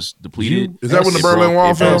USSR was depleted. Is that when the Berlin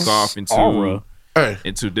Wall fell? Broke off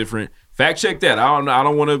into different. Fact check that. I don't know. I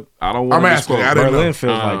don't want to. I'm asking. Berlin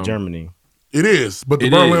feels like Germany. It is, but the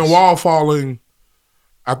Berlin Wall falling,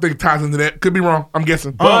 I think ties into that. Could be wrong. I'm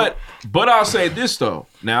guessing. But I'll say this though.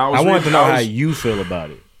 Now I want to know how you feel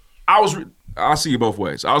about it. I see it both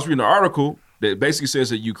ways. I was reading an article that basically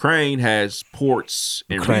says that Ukraine has ports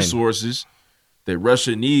and resources that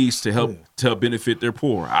Russia needs to help benefit their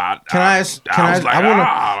poor. The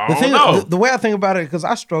way I think about it, because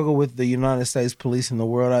I struggle with the United States police in the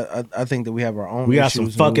world. I think that we have our own. We got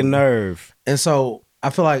some fucking nerve, and so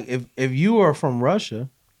I feel like if you are from Russia,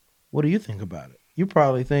 what do you think about it? You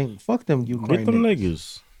probably think fuck them Ukraine. Get them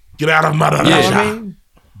niggas. Get out of my Russia. You know what I mean?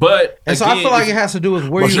 But and so I feel like it has to do with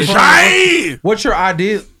where you're from. What's your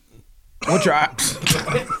idea? What's your? Is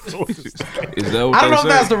that what I don't know if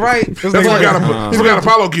that's the right. That's what got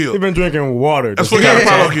Apollo killed. He's been drinking water. That's what got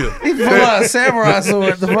Apollo killed. He pulled out a samurai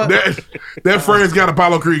sword. That phrase got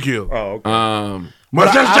Apollo Creed killed. Oh, okay.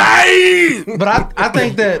 But I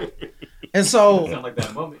think that, and so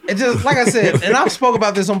it just like I said, and I spoke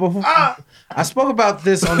about this on before. I spoke about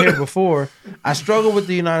this on here before. I struggle with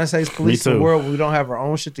the United States police in the world where we don't have our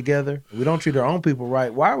own shit together. We don't treat our own people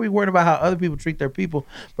right. Why are we worried about how other people treat their people?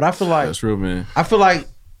 But I feel like that's real, man. I feel like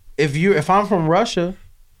if I'm from Russia,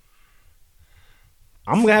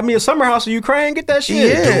 I'm gonna have me a summer house in Ukraine. Get that shit.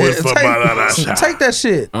 Yeah, take that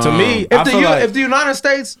shit. To me, if the United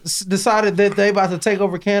States decided that they about to take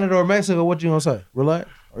over Canada or Mexico, what you gonna say? Relax.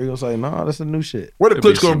 Or you gonna say, nah, that's the new shit. Where the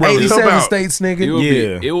Klitschko brothers? 87 states,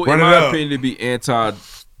 nigga. It would in my opinion, to be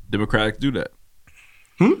anti-democratic to do that.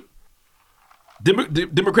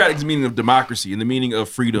 Democratic is the meaning of democracy and the meaning of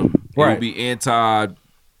freedom. It would be anti.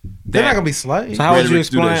 They're not gonna be slaves. So how would you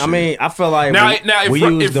explain? I mean, I feel like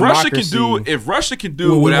if Russia can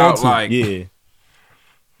do it without like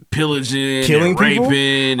pillaging, killing and people,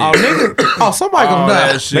 raping, somebody gonna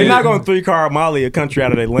die. They're not gonna 3-car Molly a country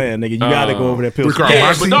out of their land, nigga. You gotta go over there.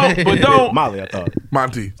 But don't Molly. I thought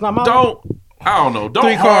Monty. It's not Molly. Don't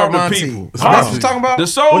 3-car harm the Monty. people. That's what you talking about. The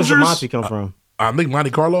soldiers. Where does Monty come from? I think Monte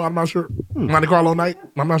Carlo. I'm not sure. Monte Carlo night.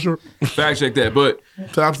 I'm not sure. Fact check that. But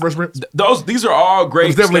Fresh Prince. These are all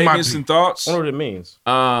great statements and thoughts. I don't know what it means.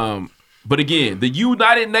 But again, the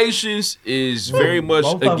United Nations is very much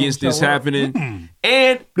against this happening,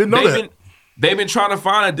 and they've been trying to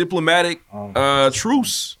find a diplomatic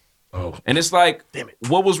truce. And it's like,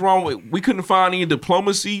 what was wrong with? We couldn't find any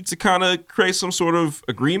diplomacy to kind of create some sort of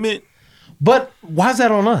agreement. But why is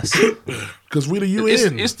that on us? Because we the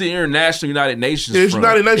UN. It's the International United Nations. It's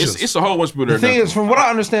United Nations. It's a whole bunch of people. The thing is, from what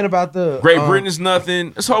I understand about the Great Britain is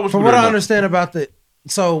nothing. It's a whole bunch of people. From what I understand about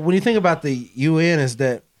so when you think about the UN, is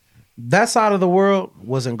that side of the world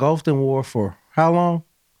was engulfed in war for how long?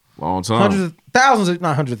 Long time. Thousands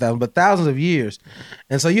of years.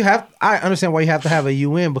 And so I understand why you have to have a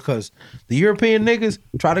UN, because the European niggas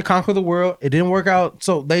tried to conquer the world. It didn't work out.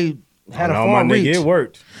 So they had a far reach. It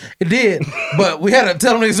worked. It did. But we had to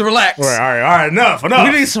tell them niggas to relax. All right, enough. We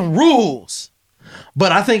need some rules.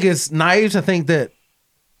 But I think it's naive to think that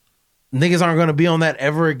niggas aren't going to be on that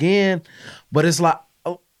ever again. But it's like,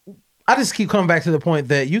 I just keep coming back to the point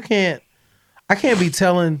that I can't be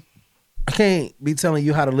telling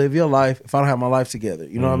you how to live your life if I don't have my life together.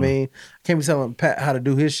 You know what I mean? I can't be telling Pat how to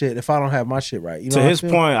do his shit if I don't have my shit right. You know to his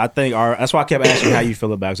point, I think that's why I kept asking how you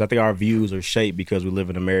feel about it, because I think our views are shaped because we live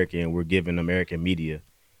in America and we're given American media.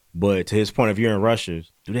 But to his point, if you're in Russia,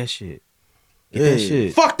 do that shit. Get that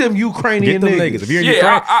shit. Fuck them Ukrainian Get them niggas. If you're in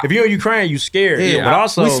Ukraine, if you're in Ukraine, you scared. Yeah, but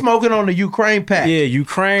also we smoking on the Ukraine pack. Yeah,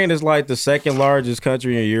 Ukraine is like the second largest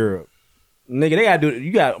country in Europe. Nigga, they gotta do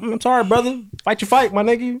it. I'm sorry, brother. Fight your fight, my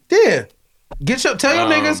nigga. Yeah. Tell your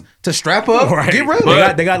niggas to strap up. Right. Get ready.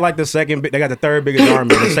 They got like the third biggest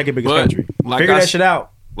army, the second biggest country. Figure that shit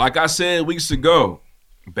out. Like I said weeks ago,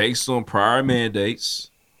 based on prior mandates,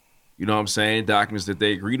 you know what I'm saying, documents that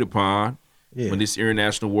they agreed upon, when this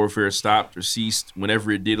international warfare stopped or ceased,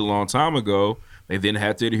 whenever it did a long time ago, they then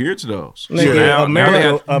had to adhere to those. Nigga,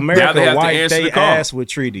 America they have to wiped answer they the call. ass with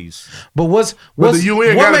treaties. But But the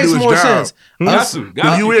UN what gotta makes do its more job. sense? The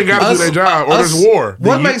UN got to do their job, or there's war.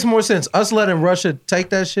 What makes more sense? Us letting Russia take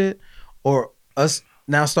that shit, or us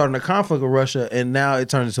now starting a conflict with Russia and now it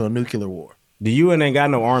turns into a nuclear war? The UN ain't got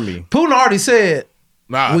no army. Putin already said,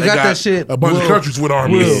 Nah, we they got got that shit. a bunch of countries with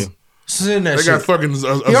armies. Send that They shit. got fucking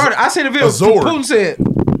I seen a video. Azor. Putin said,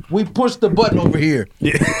 we pushed the button over here.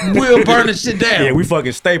 We'll burn this shit down. Yeah, we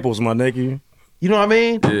fucking staples, my nigga. You know what I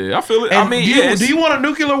mean? Yeah, I feel it. And I mean, do you want a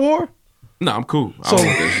nuclear war? No, I'm cool. So, so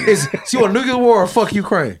you want a nuclear war or fuck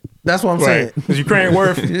Ukraine? That's what I'm saying. Is Ukraine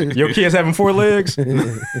worth your kids having 4 legs? I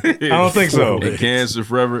don't think so. And cancer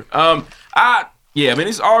forever. I mean,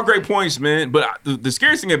 it's all great points, man. But the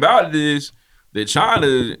scariest thing about it is that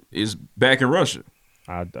China is back in Russia.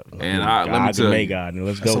 Let me tell you,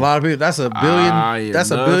 let's go. That's a lot of people. That's a billion. That's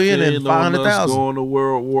 $1 billion and 500,000. Going to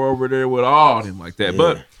world war over there with all them like that.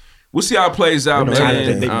 But we'll see how it plays out,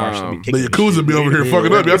 man. The Yakuza be over here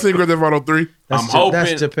fucking up. Y'all seen Grand Theft Auto 3? I'm hoping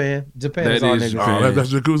that's Japan. Japan is that all is niggas. Oh,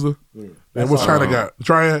 that's Yakuza. And what's China got?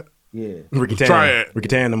 Triad? Yeah. Ricky Tan. Triad. Ricky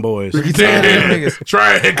Tan, them boys. Ricky Tan.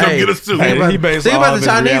 Triad, come get us too. Think about the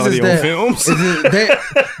Chinese is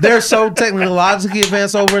that they're so technologically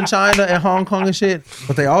advanced over in China and Hong Kong and shit,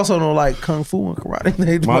 but they also know like kung fu and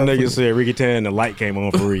karate. My nigga said Ricky Tan, the light came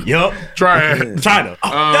on for Ricky. Yup. Triad. China.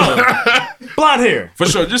 Blonde hair. For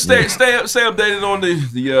sure. Just stay updated on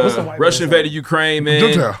the Russia invaded Ukraine, man.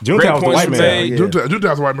 Juntao was the white man.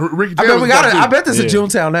 Juntao's the white man. Ricky I Tan bet we got it. I bet this is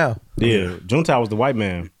Juntao now. Yeah, Juntao was the white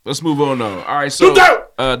man. Let's move on though. All right, so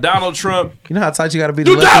Donald Trump. You know how tight you got to be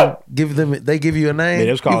to let them they give you a name. Yeah,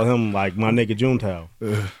 they was calling him like my nigga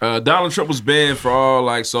Juntao. Donald Trump was banned for all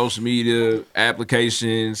like social media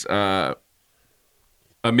applications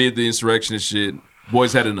amid the insurrection and shit.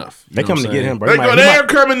 Boys had enough. They coming to get him, bro. They're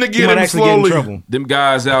coming to get him slowly. Them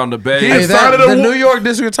guys out in the bay. The New York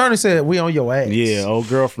district attorney said we on your ass. Yeah, old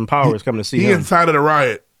girl from Power is coming to see him. He inside of the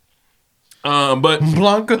riot. But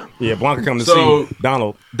Blanca. Yeah, Blanca coming to see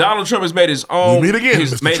Donald. Donald Trump has made his own. meet again,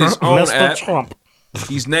 He's Mr. made Trump. his own Mr. app. Trump.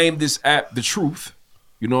 He's named this app The Truth.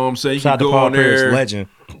 You know what I'm saying? You Shout out can to go Paul on there. Pierce, legend.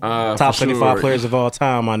 Top 75 players of all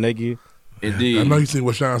time, my nigga. Indeed. I know you seen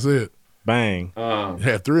what Sean said. Bang. He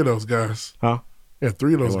had 3 of those guys. Huh? He had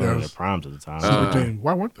 3 of those They weren't in their guys. primes at the time. Super team.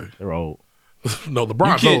 Why weren't they? They're old. No,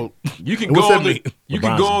 LeBron's old. You can And go what's on that the mean? you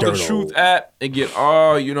can go on the Truth app and get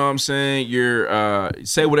all, you know what I'm saying, your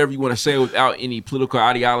say whatever you want to say without any political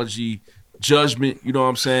ideology, judgment, you know what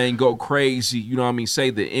I'm saying, go crazy, you know what I mean,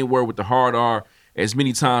 say the N-word with the hard R as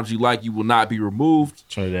many times you like, you will not be removed.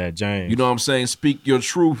 Trinidad James. You know what I'm saying? Speak your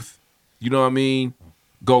truth. You know what I mean?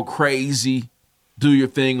 Go crazy. Do your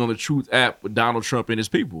thing on the Truth app with Donald Trump and his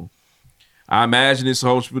people. I imagine it's a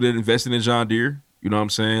whole people that invested in John Deere. You know what I'm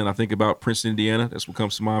saying? I think about Princeton, Indiana. That's what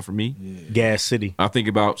comes to mind for me. Yeah. Gas City. I think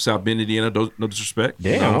about South Bend, Indiana. No disrespect.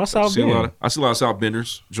 Damn, what's South Bend? I see a lot of South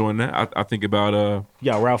Benders join that. I think about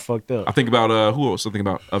yeah, Ralph fucked up. I think about who else? I think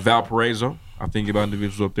about Valparaiso. I think about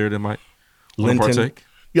individuals up there that might want to partake.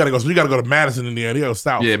 You gotta go to Madison, Indiana. You gotta go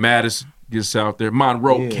south. Yeah, Madison. Get south there.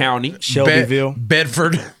 Monroe County. Shelbyville.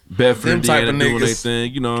 Bedford. Them type of of doing their niggas.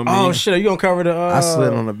 thing. You know what I mean? Oh shit, you gonna cover the I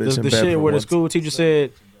slid on a bitch in the shit Bedford where the once. school teacher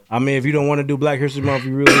said, I mean, if you don't want to do Black History Month,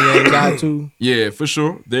 you really ain't got to. Yeah, for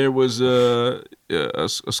sure. There was a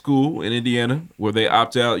school in Indiana where they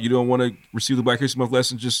opt out. You don't want to receive the Black History Month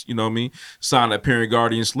lesson, just, you know what I mean, sign that parent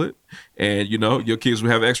guardian slip, and, you know, your kids will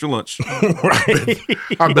have extra lunch. Right.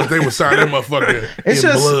 I bet they would sign that motherfucker It's in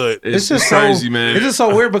just blood. It's just crazy, so, man. It's just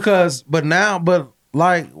so weird because, but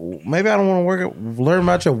like maybe I don't want to learn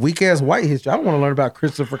about your weak ass white history. I don't want to learn about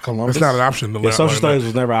Christopher Columbus. It's not an option to learn. Yeah, social studies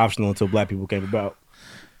was never optional until Black people came about.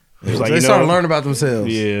 It was like, They you know, started learning about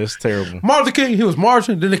themselves. Yeah, it's terrible. Martin Luther King, he was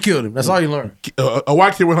marching, then they killed him. That's all you learn. A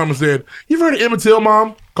white kid went home and said, "You've heard of Emmett Till,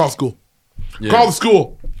 Mom? Call school. Call the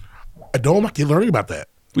school." I don't want my kid learning about that.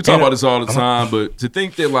 We talk about this all the time, but to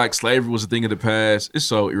think that like slavery was a thing of the past, it's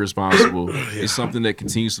so irresponsible. It's something that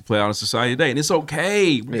continues to play out in society today, and it's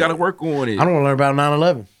okay. We got to work on it. I don't want to learn about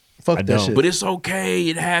 9/11. Fuck that shit. But it's okay.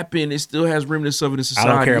 It happened. It still has remnants of it in society.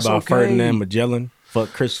 I don't care It's about okay. Ferdinand Magellan.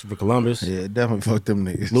 Fuck Christopher Columbus. Yeah, definitely fuck them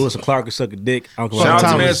niggas. Lewis and Clark could suck a dick. Uncle Shout out to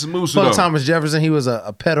Thomas. Mansa Musa, Fuck though. Thomas Jefferson. He was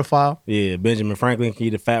a pedophile. Yeah, Benjamin Franklin can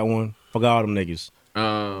eat a fat one. Fuck all them niggas.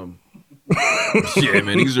 Yeah,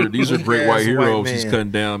 man, these are great white Ass heroes white he's man.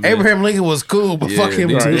 cutting down, man. Abraham Lincoln was cool, but Yeah, fuck him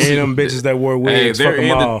these- too. Ain't them bitches that wore wigs. Hey, Fuck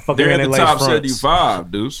them all. Fuck they're them in in the their top lace fronts.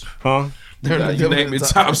 75, deuce. Huh? You name it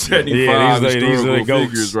top 75 Yeah, these are historical the goats.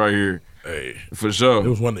 figures right here. Hey, For sure.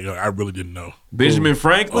 There was one thing I really didn't know. Benjamin Oh,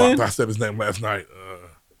 Franklin? I said his name last night.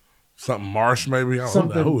 Something Marsh, maybe. I don't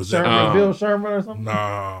Something know. Who was that? Sherman, Bill Sherman or something.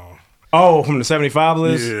 No. Oh, from the 75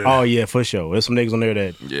 list? Yeah. Oh, yeah, for sure. There's some niggas on there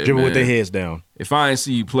that dribble with their heads down. If I ain't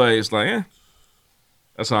see you play, it's like,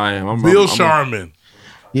 that's how I am. Bill Sharman.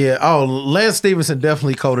 Yeah. Oh, Lance Stevenson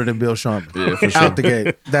definitely colder than Bill Sharman. Yeah, for sure. Out the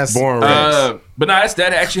gate. That's Born but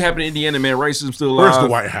that actually happened in Indiana, man. Racism still alive. Where's the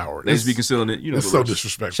Dwight Howard? They just be concealing it. You know, It's the so rest.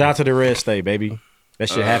 disrespectful. Shout out to the Red State, baby. That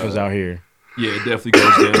shit happens out here. Yeah, it definitely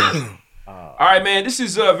goes down. All right, man. This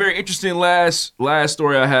is a very interesting last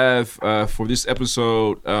story I have for this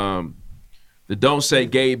episode. The Don't Say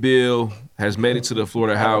Gay bill has made it to the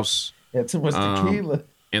Florida House. Yeah, too much tequila.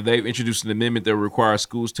 And they've introduced an amendment that will require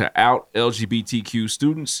schools to out LGBTQ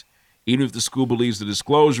students, even if the school believes the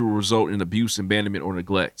disclosure will result in abuse, abandonment, or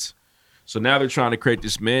neglect. So now they're trying to create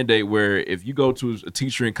this mandate where if you go to a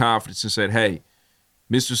teacher in confidence and said, hey,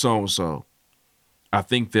 Mr. So-and-so, I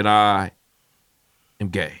think that I am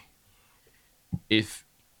gay. If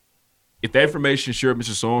that information is shared with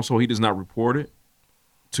Mr. So-and-so, he does not report it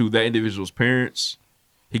to that individual's parents,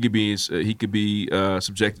 he could be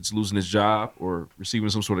subjected to losing his job or receiving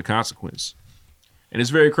some sort of consequence, and it's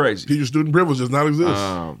very crazy. Teacher student privilege does not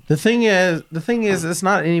exist. The thing is, it's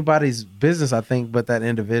not anybody's business, I think, but that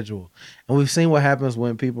individual. And we've seen what happens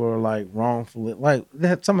when people are like wrongfully, like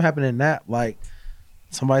something happened in that, like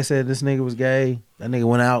somebody said this nigga was gay, that nigga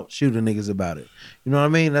went out shooting niggas about it. You know what I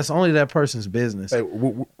mean? That's only that person's business. Hey,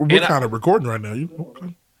 we're kind of recording right now. You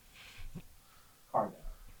okay?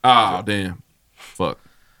 Oh damn, fuck.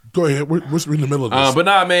 Go ahead. We're in the middle of this. But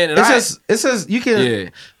nah, man. And It says you can. Yeah.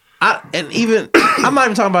 I'm not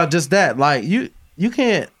even talking about just that. Like you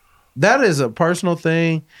can't. That is a personal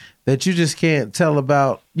thing that you just can't tell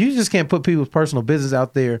about. You just can't put people's personal business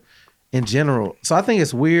out there in general. So I think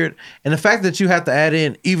it's weird, and the fact that you have to add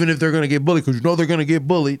in even if they're gonna get bullied, because you know they're gonna get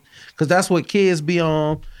bullied, because that's what kids be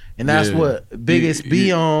on, and that's what biggest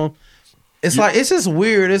be on. It's like it's just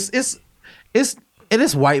weird. And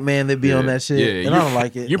it's white man that be on that shit, and I don't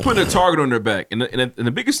like it. You're putting a target on their back, and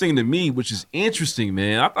the biggest thing to me, which is interesting,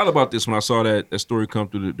 man. I thought about this when I saw that story come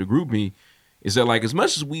through the group me, is that like as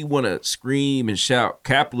much as we want to scream and shout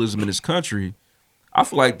capitalism in this country, I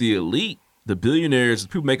feel like the elite, the billionaires, the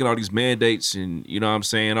people making all these mandates and you know what I'm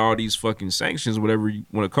saying, all these fucking sanctions, whatever you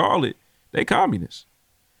want to call it, they communists.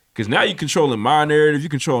 Because now you're controlling my narrative, you're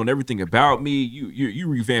controlling everything about me, you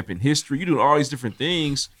revamping history, you doing all these different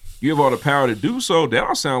things. You have all the power to do so. That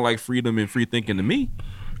don't sound like freedom and free thinking to me.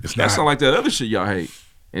 That sound like that other shit y'all hate.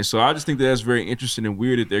 And so I just think that's very interesting and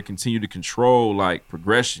weird that they're continuing to control like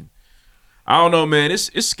progression. I don't know, man.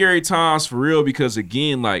 It's scary times for real because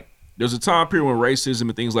again, like there's a time period when racism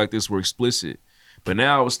and things like this were explicit, but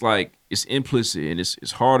now it's like it's implicit and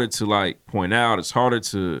it's harder to like point out. It's harder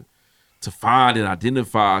to find and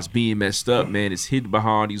identify as being messed up, man. It's hidden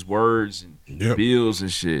behind these words and bills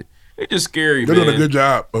and shit. It's just scary, They're man. doing a good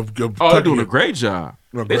job of they're doing a great job.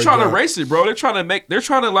 They're trying to erase it, bro. They're trying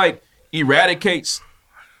to like eradicate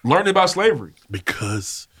learning about slavery.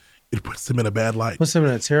 Because it puts them in a bad light. Puts them in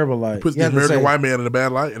a terrible light. It puts the American white man in a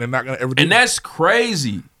bad light, and they're not going to ever do And that's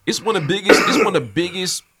crazy. It's one of the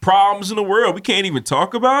biggest problems in the world. We can't even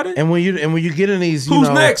talk about it. And when you get in these, who's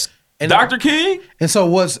next? Dr. King? And so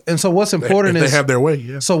what's important if is they have their way,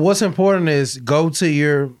 yeah. So what's important is go to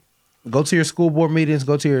your school board meetings,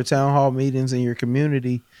 go to your town hall meetings in your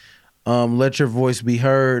community. Let your voice be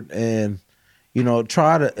heard, and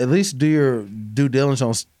try to at least do your due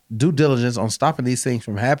diligence on stopping these things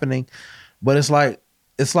from happening. But it's like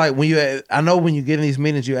I know when you get in these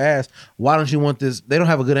meetings, you ask, why don't you want this? They don't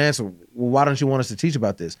have a good answer. Well, why don't you want us to teach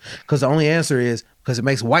about this? Because the only answer is because it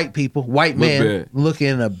makes white men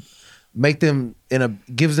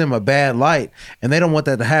gives them a bad light, and they don't want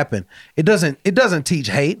that to happen. It doesn't teach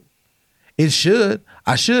hate. It should.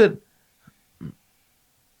 I should.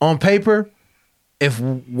 On paper, if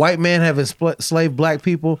white men have enslaved black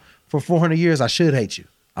people for 400 years, I should hate you.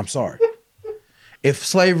 I'm sorry. If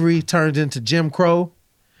slavery turns into Jim Crow,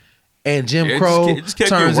 and Jim Crow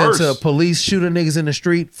turns into police shooting niggas in the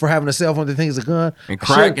street for having a cell phone that thinks it's a gun, and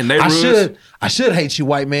crack and I should hate you,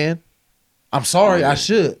 white man. I'm sorry, I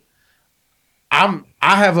should. I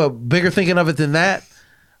have a bigger thinking of it than that.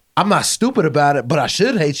 I'm not stupid about it, but I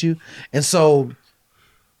should hate you. And so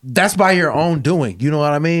that's by your own doing. You know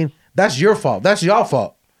what I mean? That's your fault. That's y'all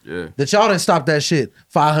fault. Yeah. That y'all didn't stop that shit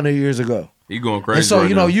 500 years ago. He going crazy. And so, right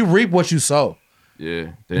you know, now. you reap what you sow.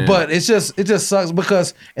 Yeah. Damn. But it just sucks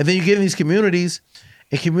because, and then you get in these communities,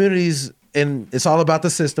 and it's all about the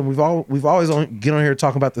system. We've always get on here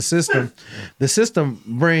talking about the system. The system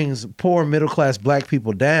brings poor middle class black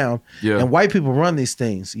people down, and white people run these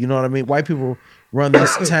things. You know what I mean? White people run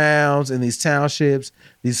these towns and these townships,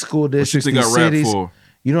 these school districts, these cities.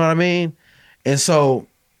 You know what I mean? And so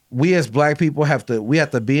we as black people have to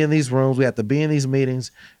be in these rooms, we have to be in these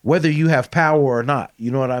meetings, whether you have power or not.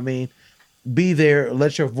 You know what I mean? Be there,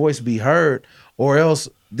 let your voice be heard, or else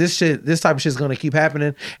this type of shit is gonna keep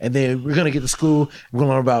happening, and then we're gonna get to school, we're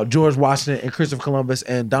gonna learn about George Washington and Christopher Columbus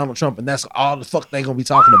and Donald Trump, and that's all the fuck they gonna be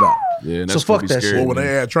talking about. Yeah, so fuck that shit. Well, when they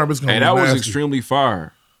add Trump, it's gonna Hey, be that was nasty. extremely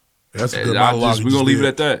fire. That's a good monologue. We're gonna leave it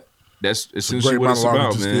at that. That's essentially great what it's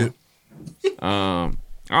monologue about, you just man.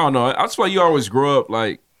 I don't know. That's why you always grow up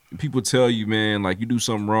like people tell you, man, like you do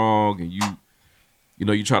something wrong and you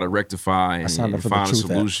know, you try to rectify and find a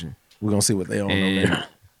solution. We're gonna see what they own.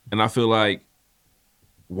 And I feel like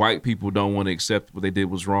white people don't want to accept what they did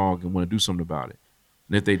was wrong and want to do something about it.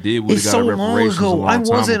 And if they did, we would have got reparations a long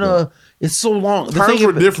time ago. It's so long. Terms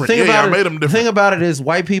were different. I made them different. The thing about it is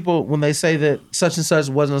white people, when they say that such and such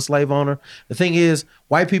wasn't a slave owner, the thing is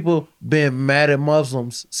white people been mad at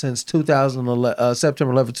Muslims since September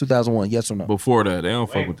 11, 2001. Yes or no? Before that, they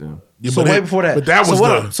don't fuck with them. Yeah, So way before that. But that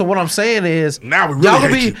was so what I'm saying is now we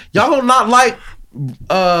really y'all gonna not like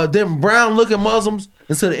them brown looking Muslims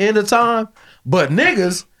until the end of time, but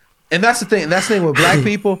niggas, and that's the thing. That's the thing with black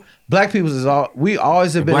people. Black people we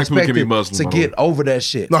always have been Black people can be expected Muslim, to by the get way. over that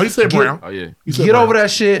shit. No, he said brown. Oh yeah. Get over that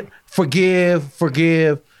shit. Forgive.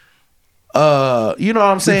 You know what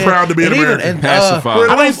I'm saying? proud to be an And even- American. and, Pacify. I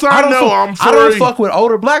I'm I don't sorry. fuck with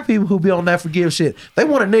older black people who be on that forgive shit. They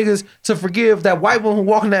wanted niggas to forgive that white one who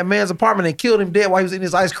walked in that man's apartment and killed him dead while he was eating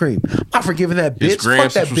his ice cream. I'm forgiving that bitch. It's Grand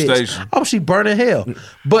Fuck that Central bitch. Station. Oh, she burning hell.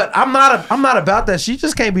 But I'm not about that. She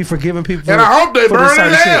just can't be forgiving people. And I hope they for this burn in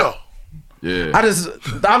type of shit. hell. Yeah.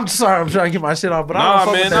 I'm sorry. I'm trying to get my shit off, but I don't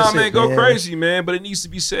fuck with that shit, go crazy, man. But it needs to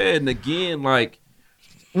be said. And again, like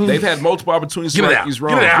they've had multiple opportunities to Get it right out. these Get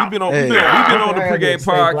it wrongs. out. We've been on Hey. the I pregame gotta stay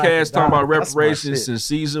black podcast and talking about down. That's my reparations shit. since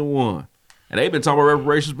season 1, and they've been talking about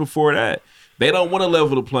reparations before that. They don't want to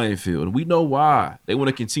level the playing field, and we know why. They want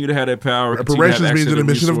to continue to have that power. Reparations means an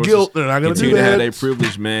admission of guilt. They're not going to do continue to have that. their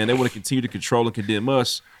privilege, man. They want to continue to control and condemn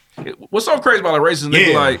us. What's so crazy about like racism? They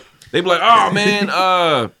be like, oh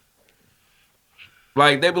man,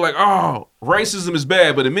 like they be like, oh, racism is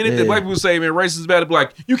bad. But the minute that black people say, man, racism is bad, they be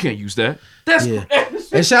like, you can't use that. That's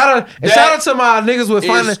And shout out to my niggas with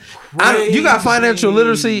finance. You got financial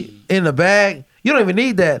literacy in the bag. You don't even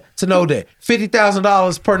need that to know that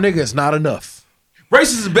 $50,000 per nigga is not enough.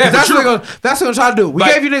 Racism is bad. That's what they're gonna try to do. We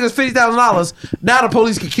gave you niggas $50,000. Now the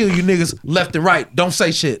police can kill you niggas left and right. Don't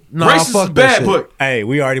say shit. No, Racist fuck is that bad, shit. but Hey,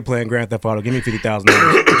 we already playing Grand Theft Auto. Give me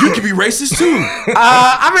 $50,000. you can be racist too.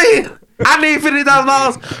 I mean, I need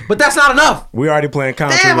 $50,000, but that's not enough. We already playing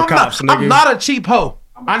Country Damn, with I'm Cops, not, nigga. I'm not a cheap hoe.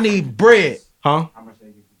 I need bread. Huh?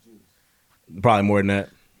 Probably more than that.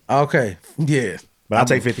 Okay, yeah. But I'll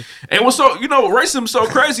take 50. And what's so, racism is so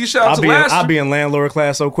crazy. Shout out to last I'll be in landlord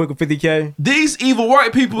class so quick with 50K. These evil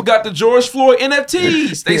white people got the George Floyd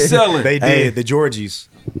NFTs they selling. They did. The Georgies.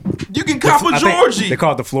 You can cop a Georgie. They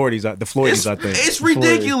call it the Floydies. The Floydies, I think. It's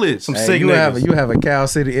ridiculous. Some Hey, sick you niggas. have a Cow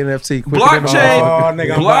City NFT. quicker than Blockchain. all. Oh,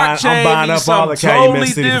 nigga, Blockchain I'm buying means up all the something Calumet totally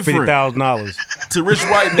City for different. $50,000. To rich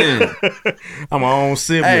white men. I'm my own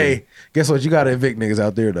sibling. Hey, guess what? You got to evict niggas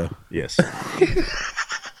out there, though. Yes.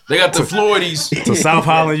 They got the Floydies. To South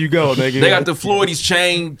Holland you go, nigga. They got the Floydies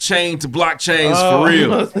chained to blockchains for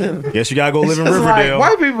real. Guess you gotta go live in It's like, Riverdale.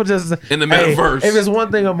 white people just In the metaverse. If it's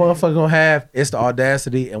one thing a motherfucker gonna have, it's the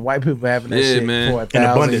audacity, and white people having that Yeah, shit man. for In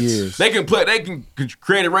 1,000 abundance. years. They can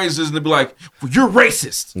create a racism and be like, well, you're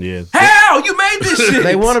racist. Yeah. How? You made this shit.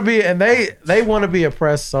 They want to be, and they want to be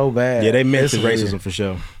oppressed so bad. Yeah, they meant It's racism weird. for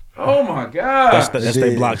sure. Oh my God. That's their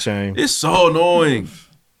is. blockchain. It's so annoying.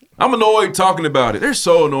 I'm annoyed talking about it. They're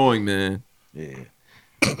so annoying, man. Yeah.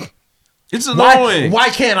 It's annoying. Why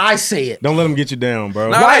can't I say it? Don't let them get you down,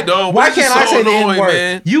 bro. Nah, Why, they don't. why It's just can't I so say the annoying, N-word?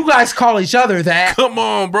 man. You guys call each other that. Come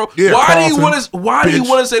on, bro. Yeah, why do you Carlton, want to? Why do you bitch.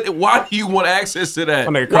 want to say that? Why do you want access to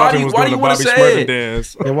that? My nigga Why do Carlton you, was why do doing you the want Bobby to Smurfing say it?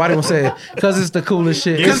 dance. And why do you say it? Because it's the coolest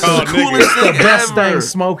shit. Because it's Oh, the coolest the thing best ever. thing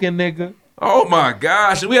smoking, nigga. Oh my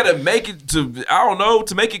gosh! And we had to make it to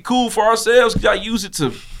to make it cool for ourselves. Cause y'all use it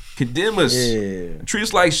to condemn us, Yeah. treat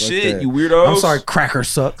us like shit. that? You weirdos. I'm sorry, cracker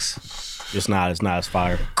sucks. It's not as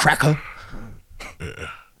fire. Cracker. You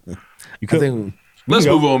I could. think Let's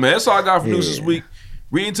go. move on, man. That's all I got for news this week.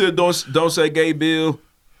 Read into the Don't Say Gay bill.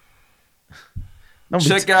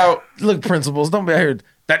 Check out. Look, principals, don't be out here.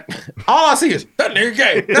 All I see is that nigga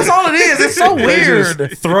gay. That's all it is. It's so They weird.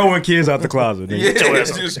 just throwing kids out the closet. Nigga. Yeah, Get your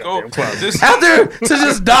ass just out go. closet. Out there to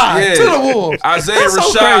just die to the wolves. Isaiah That's so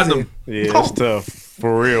Rashad crazy. them. Yeah, it's tough.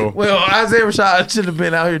 For real. Well, Isaiah Rashad should have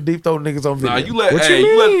been out here deep throwing niggas on video. Nah, you let What hey, you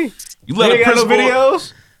you mean? let a ain't got no principal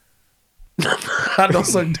videos? I don't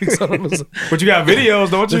suck dicks. But you got videos,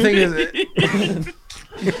 don't you? The thing is,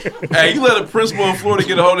 Hey, you let a principal in Florida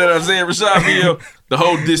get a hold of that Isaiah Rashad video, the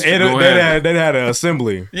whole district And gonna they have it. had an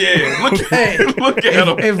assembly. Yeah, look hey, look at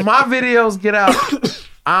him. if my videos get out,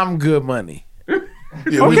 I'm good money. Yeah,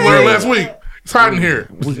 we learned last week. It's hot in here.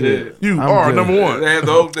 Yeah. You I'm are good. number one. They had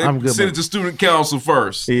I'm good, send it to student council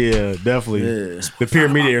first. Yeah, definitely. The peer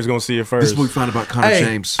mediator is gonna see it first. This is what we found about Connor Hey,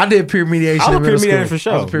 James. I did peer mediation. I was a in peer middle mediator school. for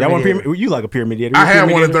I was sure. a peer Y'all want mediator. peer? You like a peer mediator? I You a peer had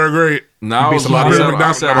one in mediator? third grade. No, I was, somebody I in was,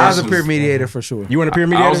 McDonald's. I was a peer mediator for sure. You want a peer I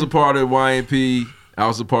mediator? was a part of YNP. I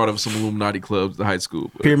was a part of some Illuminati clubs at high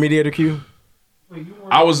school. Peer mediator Q?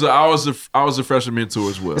 I was a freshman mentor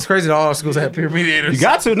as well. It's crazy that all our schools have peer mediators. You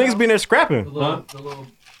got to. Niggas been there scrapping.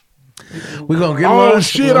 We gonna get Oh lunch.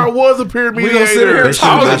 shit! I was a peer We gonna sit here mediator. and talk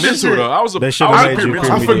I about was a this mentor shit. though. I was a They should I was have a made peer you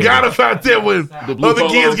mentor. I forgot about that when blue other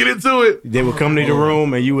polo. kids get into it. They would come to the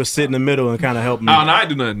room and you would sit in the middle and kind of help me Oh, no, I ain't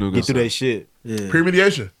do nothing new. get through that shit. Yeah. Peer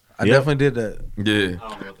mediation. I definitely did that.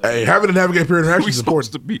 Yeah, Hey, having to navigate peer interaction we is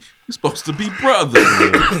important. supposed to be brothers.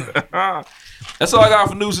 That's all I got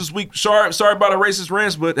for news this week. Sorry about the racist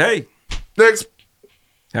rants, but hey, Next,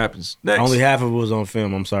 happens. Next, Only half of it was on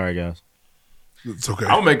film. I'm sorry, guys. it's okay.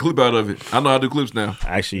 I'm gonna make a clip out of it. I know how to do clips now.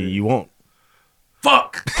 Actually, you won't.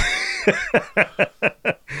 Fuck.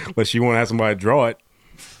 Unless you want to have somebody draw it.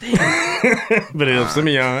 But it's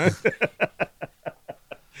Simeon.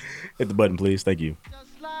 Hit the button, please. Thank you.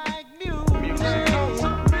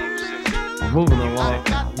 Moving along.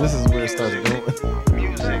 This is where it starts going.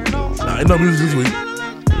 Nah, ain't no music this week.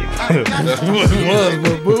 It was,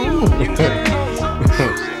 but boo.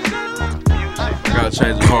 Gotta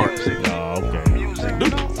change the heart. Oh,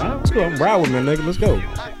 okay. Let's go. I'm proud with me, nigga. Let's go.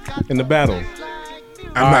 In the battle.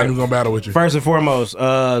 I'm not even gonna battle with you. First and foremost,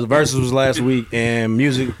 the verses was last week, and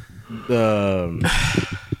music.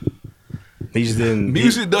 He just didn't.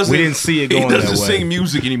 Music doesn't. We didn't see it going He that doesn't way. sing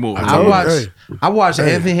music anymore. I watched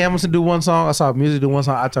Anthony Hamilton do one song. I saw music do one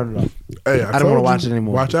song. I turned it off. Hey, I don't want to watch it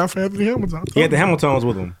anymore. Watch out for Anthony Hamilton. He had the Hamiltons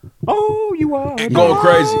with him. Oh, you are Going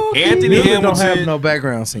crazy. Anthony Music Hamilton don't have no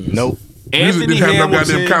background singers. Nope. Music Anthony didn't have no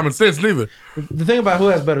Hamilton. goddamn common sense neither. The thing about who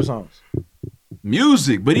has better songs.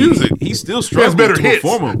 Music, but Music. he still He has struggling better to hits,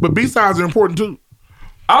 perform them. but B-sides are important too.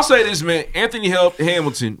 I'll say this, man. Anthony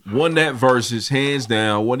Hamilton won that versus hands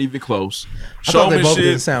down. Wasn't even close. I thought they both Showmanship.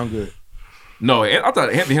 didn't sound good. No, I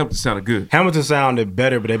thought Anthony Hamilton sounded good. Hamilton sounded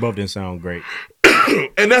better, but they both didn't sound great.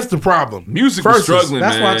 And that's the problem. Music was Versus, struggling,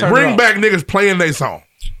 That's man. why I turned it Bring off. back niggas playing their song.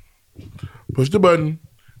 Push the button.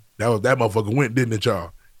 That motherfucker went, didn't it,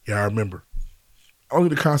 y'all? Yeah, I remember. Only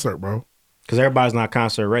the concert, bro. Because everybody's not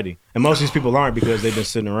concert ready. And most of these people aren't because they've been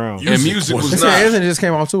sitting around. And music They was said not. Anthony just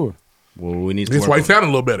came off tour. Well, we need to That's work why he on- sounded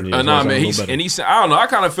a little better. Yeah. Nah, Sound a man. little better. I don't know. I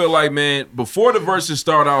kind of feel like, man, before the verses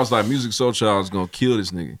started, I was like, Music Soul Child is gonna kill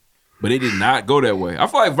this nigga, but it did not go that way. I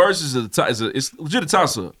feel like verses it's legit a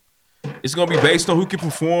toss up. It's gonna be based on who can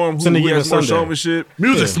perform, It's in the who given has more Sunday. showmanship.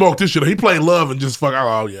 Music smoked this shit. He played Love and just fuck.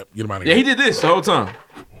 Oh yeah, get him out of Yeah, here. he did this the whole time.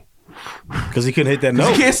 Because he couldn't hit that 'Cause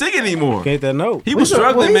note. he can't sing anymore. Can't hit that note. He was Well,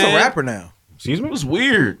 struggling, he's man. a rapper now. Excuse me? It was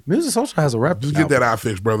weird. Music Social has a rapper. Just get that eye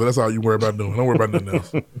fixed, brother. That's all you worry about doing. Don't worry about nothing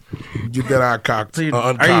else. Get that eye cocked. So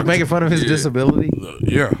uncocked. are you making fun of his disability?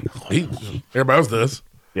 Yeah, everybody else does.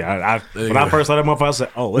 Yeah, when I first saw that motherfucker, I said,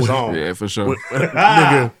 oh, it's on. Yeah, for sure.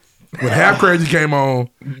 Nigga, when Half Crazy came on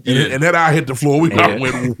and that eye hit the floor, we all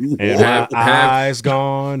went. And Half- my eyes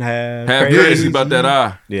gone, half crazy about that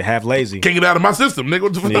eye. Yeah, half lazy. Can't get out of my system, nigga.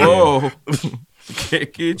 What the fuck? Whoa.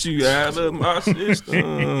 Can't get you out of my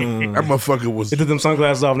system. That motherfucker was He took them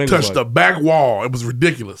sunglasses off. Niggas touched like, the back wall. It was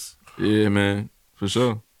ridiculous. Yeah, man. For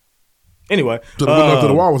sure. Anyway. To the window to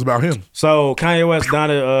the wall was about him. So Kanye West down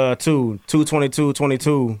at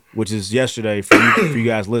 2/22/22, which is yesterday for you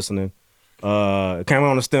guys listening. It came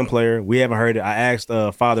on a stem player. We haven't heard it. I asked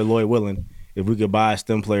Father Lloyd Willing if we could buy a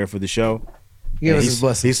stem player for the show. He gave us And his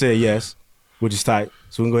blessing. He said yes, which is tight.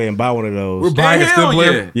 So we can go ahead and buy one of those. We're buying a stem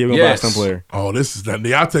player. Yeah, we're gonna buy a stem player. Oh, this is not.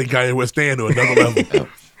 Y'all take Kanye West stand to another level.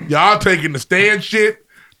 Y'all taking the stand shit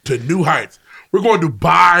to new heights. We're going to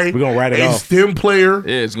buy We're gonna write it a off. stem player.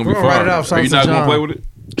 Yeah, it's gonna We're be gonna write fire. it off, Are you South not gonna John. play with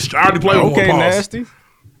it? I already played with Okay, one. Pause. nasty.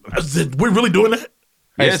 I said, we really doing that?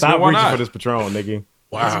 Hey, Yes, stop man, why reaching not? for this Patron, nigga.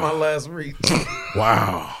 That's my last read.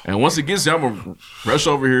 Wow. And once it gets here, I'm gonna rush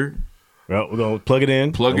over here. Well, we're gonna plug it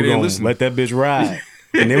in. Plug it we're in, gonna listen. let that bitch ride.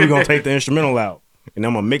 And then we're gonna take the instrumental out. And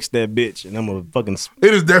I'm gonna mix that bitch and I'm gonna fucking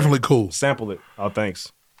It is definitely cool. sample it. Oh,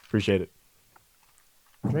 thanks. Appreciate it.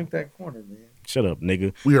 Drink that corner, man. Shut up,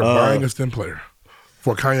 nigga. We are buying a stem player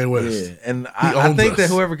for Kanye West. Yeah, and I think that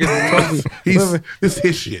whoever gets the trophy, it's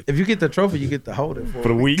his shit. If you get the trophy, you get to hold it for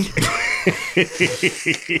the week.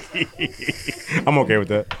 I'm okay with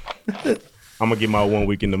that. I'm gonna get my 1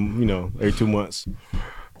 week in the every 2 months,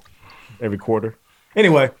 every quarter.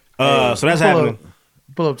 Anyway, so that's happening.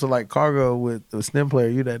 Pull up to like Cargo with the stem player.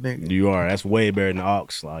 You that nigga. You are. That's way better than the aux.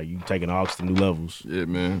 Like you taking the aux to new levels. Yeah,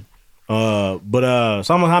 man. But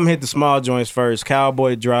so I'm gonna hit the small joints first.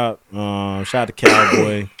 Cowboy drop. Shout out to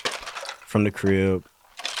Cowboy from the crib.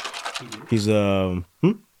 He's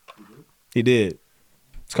he did.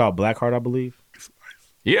 It's called Blackheart, I believe.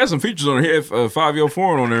 He had some features on there. He had 5 Yo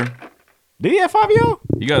Foreign on there. Did he have 5 Yo?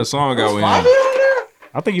 He got a song out with him.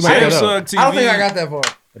 I think you made that up. Samsung TV. I don't think I got that far.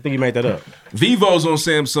 I think you made that up. Vivo's on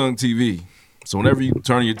Samsung TV. So whenever you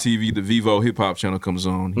turn on your TV, the Vivo hip hop channel comes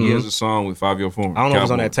on. He has a song with 5 Yo Foreign. I don't know if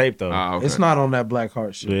it's on that tape though. Okay. It's not on that Black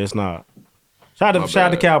Heart shit. Yeah, it's not. Shout out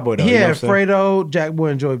to Cowboy though. He you know had what I'm saying? Fredo, Jack Boy,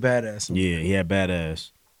 and Joy Badass. Yeah, he had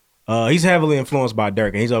Badass. He's heavily influenced by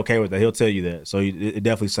Dirk, and he's okay with that. He'll tell you that. So it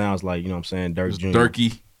definitely sounds like, you know what I'm saying, Dirk Jr.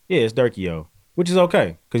 Durky. Yeah, it's Durky, yo. Which is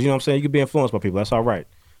okay. Because, you know what I'm saying, you could be influenced by people. That's all right.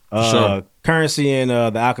 Sure. Currency and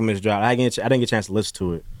The Alchemist drop. I didn't get a chance to listen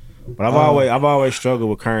to it. But I've always struggled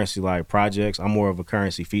with Currency like projects. I'm more of a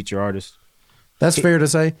Currency feature artist. That's fair to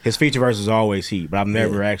say. His feature verse is always heat, but I've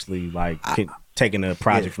never actually taken a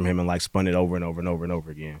project from him and like spun it over and over and over and over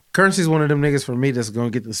again. Currency's one of them niggas for me that's gonna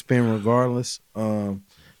get the spin regardless.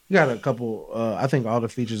 You got a couple. I think all the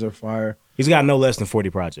features are fire. He's got no less than 40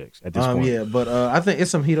 projects at this point. Yeah, but I think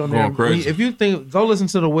it's some heat on Going there. crazy. If you think, go listen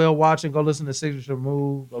to the Whale Watching, go listen to Signature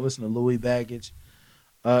Move, go listen to Louis Baggage,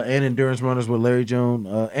 and Endurance Runners with Larry June,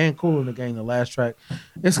 and Cool in the Game, the last track.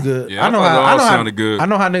 It's good. Yeah, I thought it all sounded good. I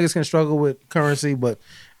know how niggas can struggle with Currency, but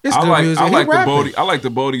it's good music. I He like the rapping. Bodie. I like the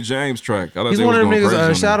Bodie James track. I thought He's they one was of them going crazy niggas.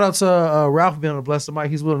 on Shout that. out to Ralph being on the Bless the Mic.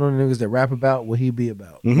 He's one of them niggas that rap about what he be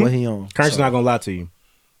about, what he on. Currency's So, not gonna lie to you.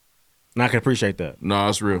 And I can appreciate that. No,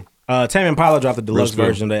 it's real. Tame Impala dropped the deluxe Real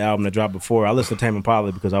version of the album that dropped before. I listened to Tame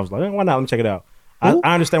Impala because I was like, why not? Let me check it out. I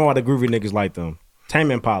understand why the groovy niggas like them.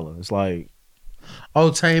 Tame Impala. It's like,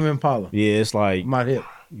 Tame Impala. yeah, it's like My hip.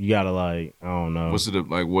 you gotta like, I don't know, What's it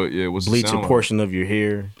like? What? Yeah, what's bleach the a sound portion of your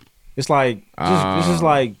hair. It's like it's just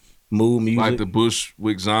like mood music. like the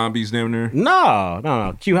Bushwick Zombies down there?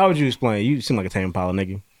 No. Q, how would you explain? You seem like a Tame Impala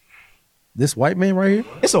nigga. This white man right here.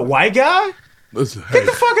 It's a white guy. Listen, Get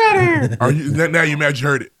the fuck out of here. Are you now? You imagine you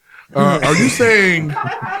heard it. Are you saying?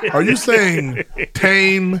 Are you saying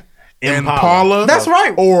Tame Impala? That's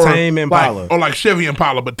right. Or Tame Impala. like Chevy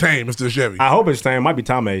Impala, but Tame. It's still Chevy. I hope it's Tame. Might be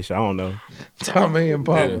Tame. I don't know. Tame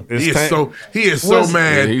Impala. It's He is Tame. so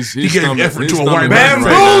mad. Yeah, he he's gave stomach- effort his to a stomach white man. hurts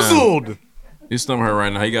right now. Bamboozled. His stomach hurt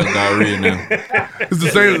right now. He got diarrhea now. It's the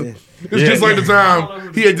same. It's just like the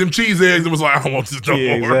time he had them cheese eggs and was like, I don't want this no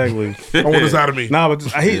Yeah, more. exactly. I want this out of me. Nah, but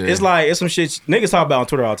it's like it's some shit niggas talk about on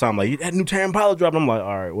Twitter all the time. Like that new Tame Impala drop. I'm like,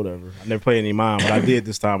 all right, whatever. I never played any of mine, but I did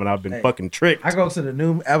this time, and I've been fucking tricked. I go to the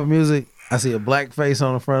new Apple Music. I see a black face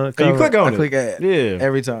on the front of the And cover. you click on I it. click add. Yeah.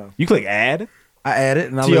 Every time. You click add I add it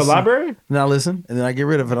and I to listen. your library. And I listen and then I get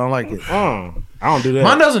rid of it. I don't like it. I don't do that.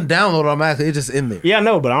 Mine doesn't download automatically. It's just in there. Yeah, I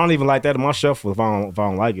know, but I don't even like that in my shuffle if I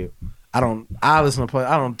don't like it. I listen to play.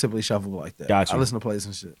 I don't typically shuffle like that. Gotcha. I listen to plays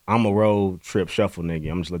and shit. I'm a road trip shuffle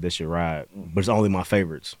nigga. I'm just let that shit ride, but it's only my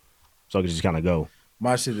favorites, so I can just kind of go.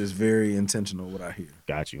 My shit is very intentional what I hear.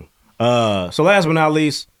 Got you. So last but not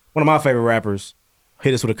least, one of my favorite rappers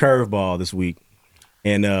hit us with a curveball this week,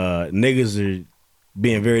 and niggas are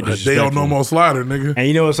being very They disrespectful. don't no more slider, nigga. And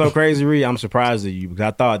you know what's so crazy, Reed? I'm surprised at you because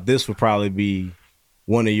I thought this would probably be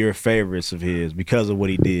one of your favorites of his because of what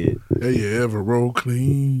he did. Hey, you ever roll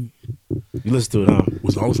clean? You listen to it, huh?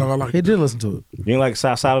 Was the only song I like. He did listen to it. You ain't like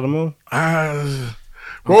South Side of the Moon?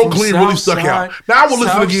 Roll clean really stuck out. Now I will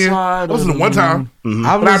listen again. I listened to one time, Mm-hmm.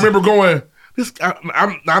 but I remember going.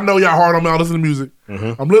 I know y'all hard on me. I listen to music.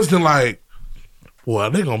 Mm-hmm. I'm listening like, boy,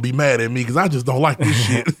 they gonna be mad at me because I just don't like this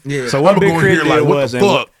shit. Yeah. So what I'm Big going Crit here did like, what was, the and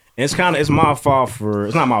fuck? it's my fault for,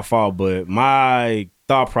 it's not my fault, but my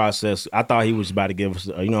thought process, I thought he was about to give us,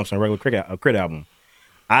 you know what I'm saying, regular Crit album.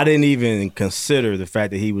 I didn't even consider the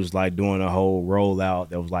fact that he was like doing a whole rollout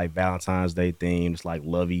that was like Valentine's Day themed, it's like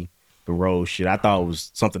Lovey, the Rose shit. I thought it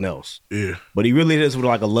was something else. Yeah. But he really did this with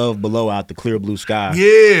like a Love Below out the clear blue sky.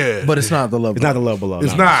 Yeah. But it's not the love. It's not the Love Below.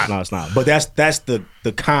 It's No, not. No, it's not. But that's the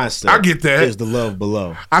concept. I get that. Is the Love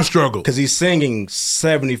Below. I struggle. Because he's singing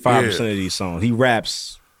 75% of these songs. He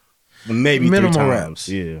raps maybe Minimal 3 times. raps.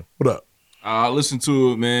 Yeah. What up? I listened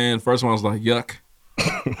to it, man. First one I was like, yuck.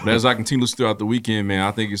 But as I continue throughout the weekend, man, I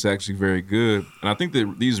think it's actually very good. And I think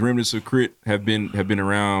that these remnants of Crit have been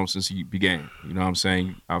around since he began. You know what I'm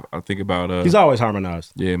saying? I think about He's always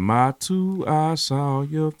harmonized. Yeah, my two eyes saw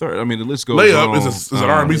your third. I mean, the list goes Layup on. is an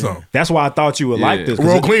R&B song. That's why I thought you would like this.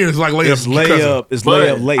 Roll Clean is like Layup. It's layup. It's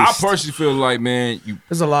layup laced. I personally feel like, man,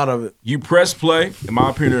 there's a lot of it. You press play. In my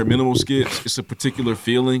opinion, they're minimal skits. It's a particular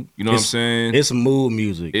feeling. You know what I'm saying? It's mood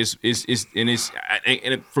music.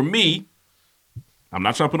 And for me, I'm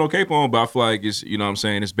not trying to put no cape on, but I feel like it's, you know what I'm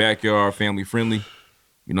saying, it's backyard, family friendly.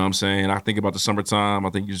 You know what I'm saying? I think about the summertime. I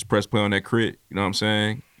think you just press play on that Crit. You know what I'm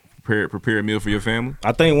saying? Prepare a meal for your family.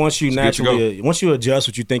 I think once you It's once you adjust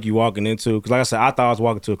what you think you're walking into, because like I said, I thought I was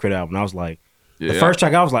walking to a Crit album. And I was like, the first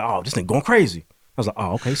track, I was like, oh, this thing going crazy. I was like,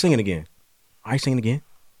 oh, okay, singing again. All right, singing again.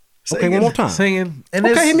 Okay, one more time. Singing. And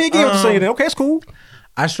okay, hit me again with the singing. Okay, it's cool.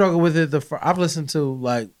 I struggle with it. I've listened to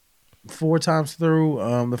like 4 times through.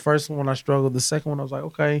 The first one I struggled. The second one I was like,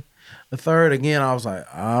 okay. The third again, I was like,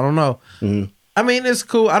 I don't know. Mm-hmm. I mean, it's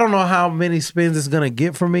cool. I don't know how many spins it's gonna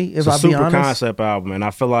get for me. If It's a I be super honest, concept album, and I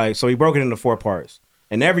feel like so he broke it into 4 parts,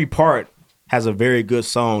 and every part has a very good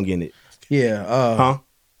song in it. Yeah.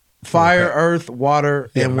 Fire, earth, water,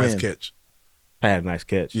 and nice wind. catch. I had a nice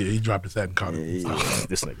catch. Yeah, he dropped his hat and caught it.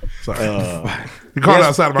 This nigga. Sorry. He caught it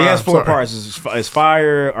outside of my He has eyes. 4 Sorry. parts. It's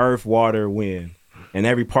fire, earth, water, wind, and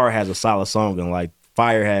every part has a solid song. And like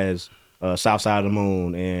fire has South Side of the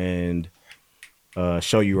Moon and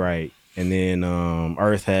Show You Right, and then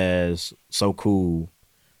earth has So Cool.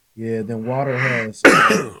 Yeah. Then water has.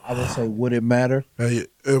 I would say, would it matter? Hey,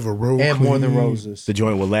 ever roll And More Than clean. Roses. The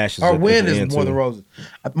joint with lashes. Or at wind the is end, More too. Than Roses.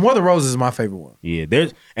 More Than Roses is my favorite one. Yeah,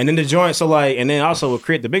 and then the joint. So like, and then also with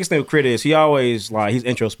Crit, the biggest thing with Crit is he always like he's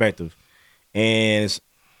introspective, and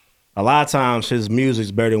a lot of times his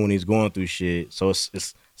music's better when he's going through shit. So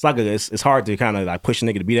it's hard to kind of like push a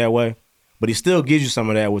nigga to be that way, but he still gives you some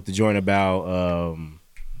of that with the joint about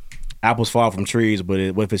apples fall from trees,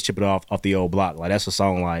 but what if it's chipping off the old block? Like that's a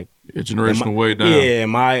song like generational way down. Yeah,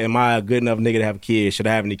 am I a good enough nigga to have kids? Should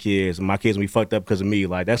I have any kids? And my kids will be fucked up because of me.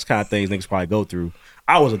 Like that's the kind of things niggas probably go through.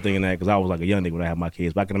 I wasn't thinking that because I was like a young nigga when I had my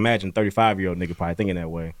kids, but I can imagine 35-year-old nigga probably thinking that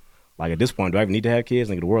way. Like at this point, do I even need to have kids?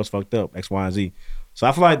 Nigga, the world's fucked up. X, Y, and Z. So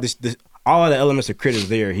I feel like this all of the elements of Crit is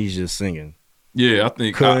there. He's just singing. Yeah, I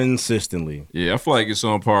think consistently. I feel like it's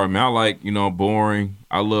on par. Man, I like, Boring.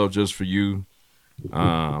 I love Just For You.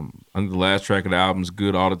 I think the last track of the album is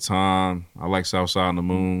good all the time. I like South Side of the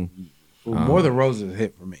Moon. More Than Roses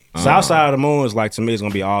hit for me. South Side of the Moon is like, to me, it's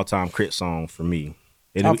gonna be an all-time Crit song for me.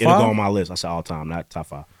 It'll go on my list. I said all-time, not top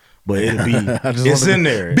 5. But it'll be, it's in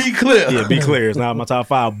there. Be clear. Yeah, be clear. It's not my top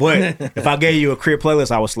 5. But if I gave you a Crit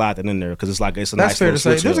playlist, I would slide that in there because it's a That's nice fair to little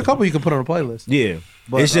say. switch There's a up. couple you can put on a playlist. Yeah,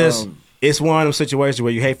 But, it's just it's one of them situations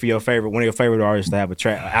where you hate for one of your favorite artists to have an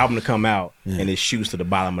album to come out and it shoots to the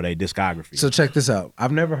bottom of their discography. So check this out.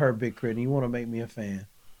 I've never heard Big Crit, and you want to make me a fan.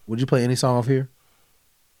 Would you play any song off here?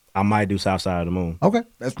 I might do South Side of the Moon. Okay,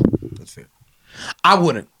 that's fair. I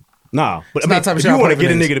wouldn't. Nah, but It's not the type of if shit you I want to play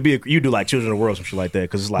get a for nigga to be, you do like Children of the World, some shit like that,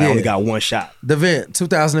 because it's like I Yeah. only got one shot. The Vent,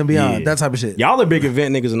 2000 and Beyond, Yeah. that type of shit. Y'all are big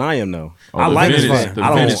event niggas than I am though. Oh, I the like Vent this is- Vent. the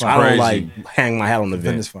I Vent is don't crazy. like hang my hat on the Vent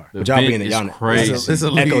Vent. is fire. But y'all Vent being is y'all crazy. It's a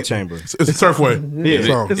echo lead. chamber. It's a Surfway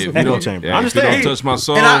song. Echo chamber. I If you don't understand. touch my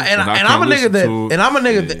soul, And I'm a can't nigga listen that, to it. and I'm a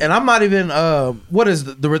nigga, that, and I'm not even. What is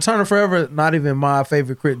the Return of Forever? Not even my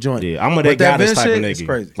favorite Crit joint. Yeah, I'm a But they that got us Vent type of shit nigga. is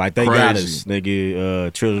crazy. Like they got Crazy. us,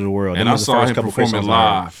 nigga. Children of the World. And Them I was the saw first him couple Crit performing songs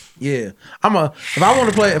I heard. live. Yeah,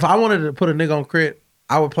 if I wanted to put a nigga on Crit,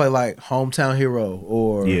 I would play like Hometown Hero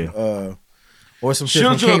or some shit.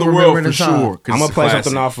 Children from of the Can't World Remember for the Time. sure. 'cause I'm gonna it's play classic.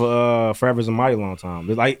 something off Forever's a Mighty Long Time.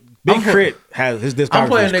 It's like Big Crit has his discography. I'm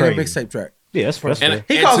playing is nigga crazy. mixtape track. Yeah, that's And- fair.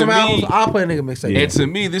 He and calls to them me- albums. I'll play a nigga mixtape. And to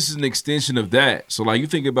me, this is an extension of that. So, like, you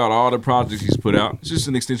think about all the projects he's put out. It's just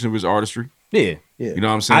an extension of his artistry. Yeah, Yeah. You know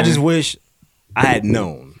what I'm saying? I just wish I had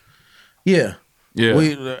known. Yeah.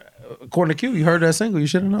 Yeah. According to Q, you heard that single. You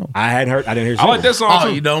should have known. I hadn't heard. I didn't hear. I like that song Oh,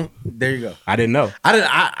 too. you don't? There you go. I didn't know.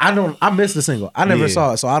 I don't. I missed the single. I never Yeah.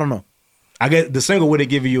 saw it, so I don't know. I get the single would have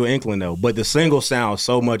given you an inkling though, but the single sounds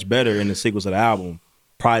so much better in the sequence of the album,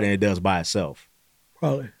 probably than it does by itself.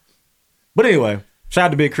 Probably. But anyway, shout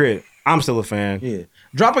out to Big Crit. I'm still a fan. Yeah.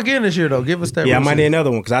 Drop again this year though. Give us that. Yeah, I real might shit. need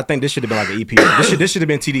another one because I think this should have been like an EP. This should have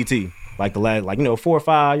been TDT, like the last, 4 or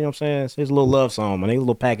 5. You know what I'm saying? So it's a little love song, man. A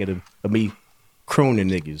little packet of me crooning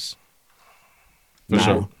niggas. For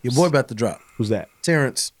sure. Your boy about to drop. Who's that?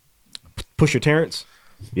 Terrence. Pusher Terrence.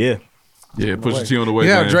 Yeah. Yeah, Pusha T on the way,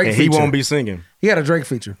 You got a man. Drake And he feature. won't be singing. He had a Drake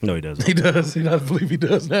feature. No, he doesn't. He does. He does believe he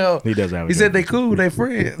does now. He does have. He said they cool. They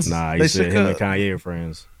friends. Nah, they he said shook him up. and Kanye are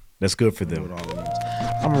friends. That's good for them.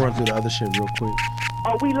 I'm gonna run through the other shit real quick.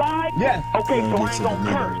 Are we live? Yes. Okay, so I ain't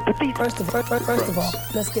gonna curse. First of all,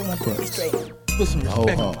 let's get one thing straight. Put some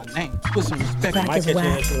respect on my name. Put some respect on my Crack is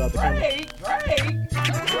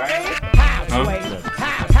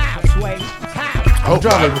whack. I'm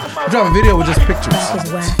dropping a video with just pictures.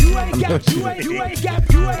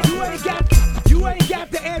 You ain't got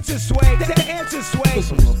the answer, Sway. The answer, Sway. Put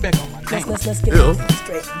some respect on my name. Let's get one thing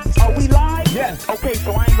straight. Are we live? Yes. Okay,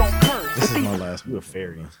 so I ain't gonna curse. This is my last. We were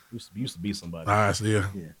fairy. Used to be somebody. Nice, yeah.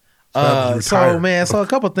 So man, a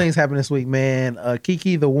couple things happened this week, man.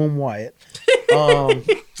 Kiki the Womb Wyatt.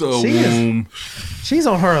 She's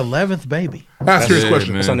on her 11th baby. Ask her this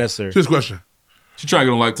question. That's unnecessary. Serious question. She trying to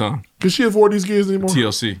get on Lifetime. Can she afford these kids anymore?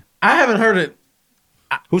 TLC. I haven't heard it.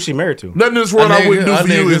 Who's she married to? Nothing in this world I wouldn't do for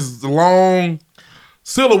you is long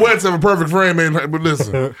silhouettes of a perfect frame, man. But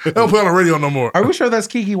listen, they don't play on the radio no more. Are we sure that's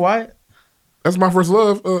Kiki Wyatt? That's my first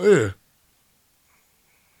love. Yeah.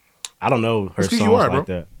 I don't know her That's Kiki songs Wyatt, like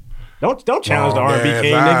bro. that. Don't challenge the R&B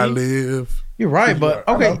king, I nigga. live. You're right, but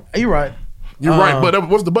okay, you're right. You're right, but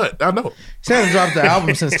what's the but? I know. She hasn't dropped the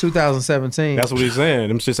album since 2017. That's what he's saying.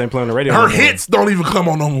 Them shits ain't playing on the radio. Her no more. hits don't even come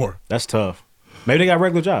on no more. That's tough. Maybe they got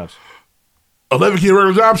regular jobs. 11 kid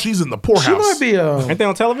regular job. She's in the poorhouse. She might be. Ain't they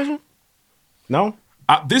on television? No.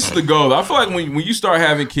 This is the goal. I feel like when you start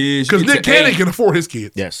having kids, Because Nick Cannon can afford his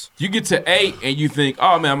kids. Yes. You get to 8 and you think,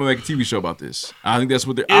 oh man, I'm gonna make a TV show about this. I think that's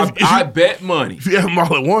what they're. I bet money. If you have them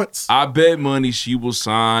all at once, I bet money she will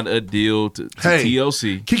sign a deal to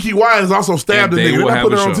TLC. Kiki Wyatt has also stabbed a And they nigga. will They're not have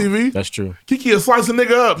putting her a on show. TV. That's true. Kiki is slicing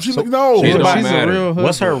nigga up. She's like, no. It don't she's a matter. real hood.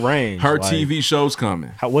 What's her range? Her Like, TV show's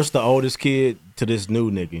coming. what's the oldest kid to this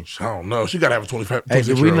new nigga? I don't know. She got to have a 25. Hey,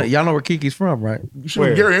 26-year-old. y'all know where Kiki's from, right? She's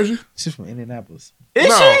from Gary, ain't she? She's from Indianapolis. Is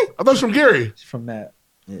no, she? I thought she was from Gary. She's from that.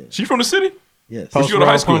 Yeah. She from the city? Yes. Did she go to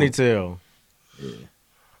high school? Ponytail.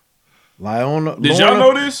 Did y'all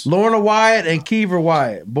know this? Lorna Wyatt and Kiever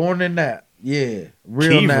Wyatt, born in that. Yeah,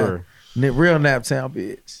 real Kiever. real Naptown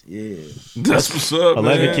bitch. Yeah, That's what's up,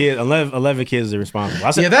 11 man. kids. 11 kids are responsible.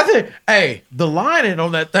 I said, yeah, that's it. Hey, the lining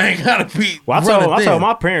on that thing gotta be. well, I running told thin.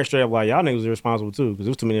 my parents straight up like y'all niggas are responsible too because it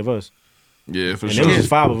was too many of us. Yeah, for And sure. it was just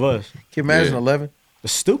 5 of us. Can you imagine Yeah. 11?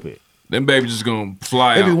 It's stupid. Them babies just gonna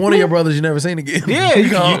fly Maybe out. one of your brothers you never seen again. Yeah,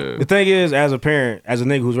 You know? the thing is, as a parent, as a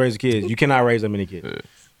nigga who's raising kids, you cannot raise that many kids.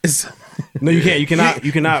 It's, No, you can't.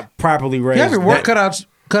 You cannot properly raise. you have your work that- cut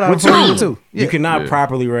out with for you two. too. You cannot Yeah.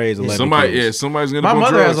 properly raise 11 kids. Somebody's gonna My go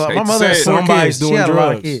mother drugs. has Hate my to mother say has it. 4 Somebody's kids. doing She had a lot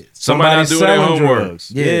of drugs. kids. Somebody not doing their selling homework.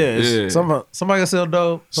 drugs. Yeah, Yeah. somebody gonna sell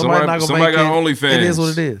dope. Somebody not gonna somebody make got it. OnlyFans. It is what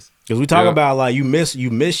it is. Because we talk Yeah. about like you miss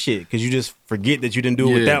shit because you just forget that you didn't do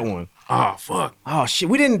it with Yeah. that one. Oh fuck! Oh shit,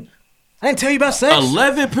 I didn't tell you about sex.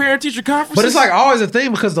 11 parent teacher conferences. But it's like always a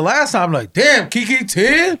thing because the last time, like, damn, Kiki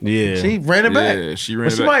 10. Yeah. She ran it back. Yeah, she ran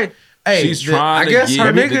But it she back. might. Hey, She's trying I to guess get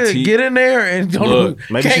her the nigga T- get in there and don't Look,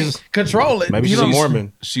 maybe can't she's- control it. maybe you she's a know?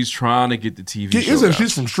 Mormon. She's trying to get the TV show. Isn't out.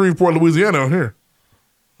 she's from Shreveport, Louisiana? On here.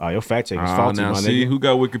 Oh, your fact check is Ah, faulty, now my see nigga. who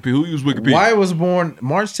got Wikipedia? Who used Wikipedia? Wyatt was born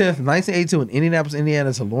March 10th, 1982 in Indianapolis,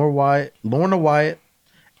 Indiana to Lorna Wyatt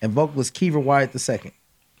and vocalist Kiever Wyatt II.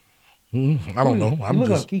 I don't know. You I'm look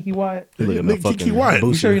just up Kiki Wyatt? You looking Nick up fucking Kiki Wyatt.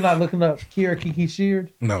 You sure you're not looking up Kira Kiki Sheard?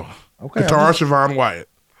 no. Okay. Guitar Siobhan Wyatt.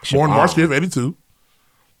 Born Siobhan. March 5th, 82.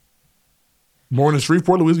 Born in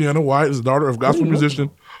Shreveport, Louisiana, Wyatt is the daughter of gospel musician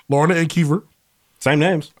Lorna and Kiever. Same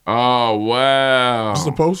names. Oh wow! This is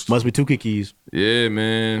a post. Must be 2 Kikis. Yeah,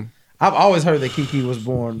 man. I've always heard that Kiki was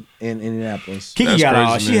born in Indianapolis. Kiki That's got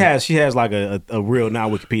all. crazy, She man. has like a real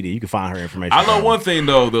non Wikipedia. You can find her information. I know one thing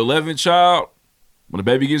though: the 11th child, when the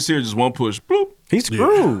baby gets here, just one push, bloop, He's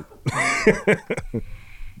screwed.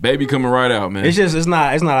 baby coming right out, man. It's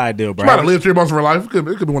not ideal, bro. She might have lived here most of her life. It could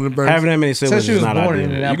be one of them things. Having that many siblings she is was not born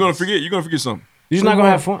ideal. in You're gonna forget. You're gonna forget something. You're just not gonna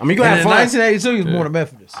have fun. I mean, you gonna And have in fun. 1982, he was born in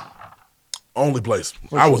Methodist. Only place.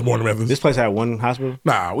 I was born in Memphis. This place had one hospital.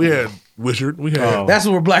 Nah, we had Wishart. We had. Oh. That's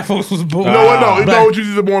where black folks was born. You know what? No, you Black- know what? You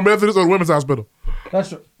either born Methodist or the Women's Hospital. That's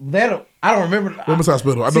true. I don't remember. Women's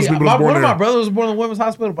Hospital. I know See, some people was born one of there. my brothers was born in the women's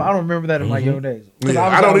hospital, but I don't remember that in my young days. 'Cause Yeah,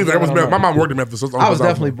 I don't either. It was born Methodist. My in- mom worked in Methodist. That's the only I was place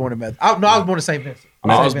definitely born in Methodist. I was born in St. Vincent.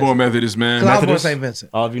 I was born Methodist, man. Because I was born in Methodist? St.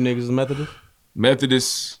 Vincent. All of you niggas is Methodist.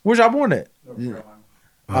 Methodist. Where's y'all born at?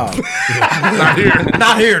 Not here.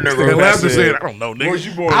 Not here, nigga. And Laughter said, I don't know, nigga. Where's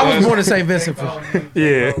you born? I was man? born in St. Vincent.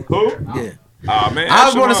 Yeah. Who? Yeah. Ah man. I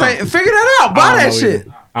was born in St. Figure that out. Buy that shit.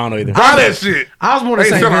 I don't know either. Buy that shit. I was born in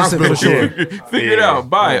Ain't St. still a Vincent for hospital. sure. Figure it out.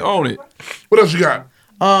 Buy it. Own it. What else you got?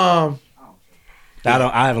 I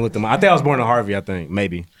haven't looked at my. I think I was born in Harvey. I think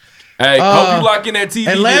maybe. Hey, hope you lock in that TV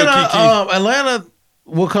deal, Kiki. Atlanta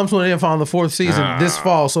will come to an end on the 4th season this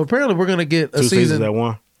fall. So apparently we're gonna get a 2 season. seasons at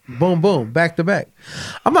one. boom, boom, back to back.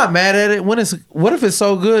 I'm not mad at it. What if it's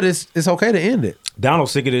so good? It's okay to end it.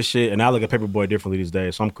 Donald's sick of this shit, and I look at Paperboy differently these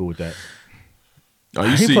days, so I'm cool with that. Oh,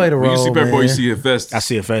 He played a when you role, see Paperboy, man. you see Hephaestus. I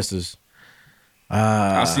see Hephaestus.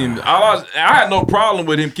 I see him. I had no problem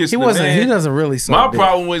with him kissing He wasn't. the man. He doesn't really. suck My dick.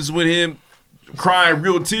 problem was with him crying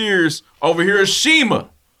real tears over Hiroshima.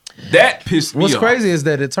 That pissed me What's off. crazy is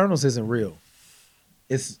that Eternals isn't real.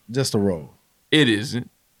 It's just a role. It isn't.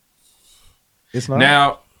 It's not.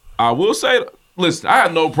 Now, I will say, listen, I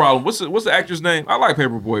had no problem. What's the actor's name? I like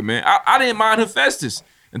Paperboy, man. I didn't mind Hephaestus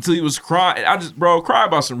until he was crying. I just, cry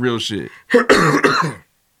about some real shit.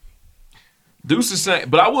 Deuce is saying,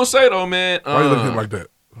 but I will say though, man. Why you looking at him like that?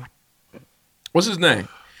 What's his name?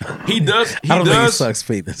 He does. I don't think he sucks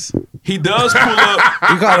penis. He does pull up.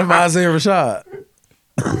 You call him Isaiah Rashad.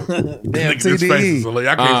 Damn, Nigga, this face is TDE.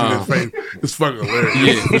 hilarious. I can't see this face. It's fucking hilarious.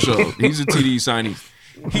 Yeah, for sure. He's a TDE signee.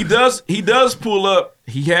 He does pull up.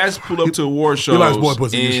 He has pulled up to award shows likes boy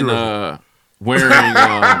pussy, you in sure?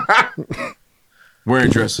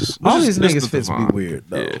 wearing dresses. All Which is- these this niggas is fits be fine. weird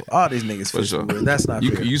though. Yeah. All these niggas For fits sure. be weird. That's not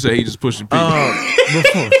fair. You say he just pushing people.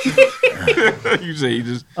 You say he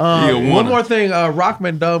just. he a one wanna. more thing,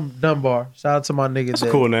 Rockman Dunbar. Shout out to my nigga That's a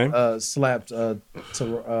that cool name. slapped Sanaa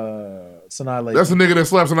Lathan. That's the nigga that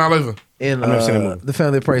slaps Sanaa Lathan. in I've never seen that movie. the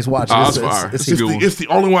Family Praise. Watch it. Oh, It's- that's it's- fire. it's- It's a good one. It's the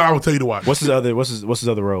only one I would tell you to watch. What's his other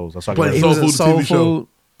roles? That's Played he Soul was in Food, the Soul TV show. Food.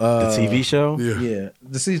 The TV show. Yeah.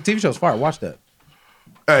 The TV show's fire. Watch that.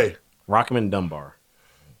 Hey, Rockman Dunbar.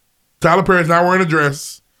 Tyler Perry's not wearing a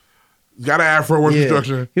dress. He's got an afro with Yeah.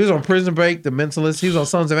 instruction. He was on Prison Break, The Mentalist. He was on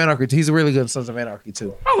Sons of Anarchy. He's really good in Sons of Anarchy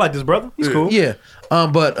too. I like this brother. He's cool. Yeah.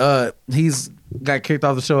 But he's got kicked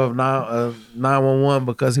off the show of 911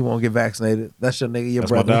 because he won't get vaccinated. That's your nigga, your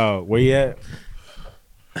That's my brother. dog. Where you at?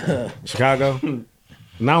 Chicago.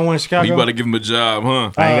 911 Chicago. You about to give him a job,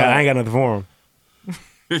 huh? I ain't got nothing for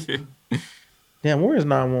him. Damn, where is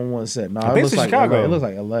 911 set? No, I it think looks it's like Chicago. LA. It looks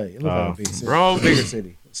like LA. It looks like a big city. Bro, bigger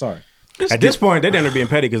city. Sorry. At this point, they're down there being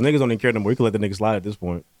petty because niggas don't even care no more. You can let the niggas slide at this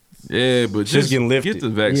point. Yeah, but Just getting lifted. Get the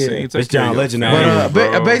vaccine. Yeah. Take It's care of John your Legend out family, here.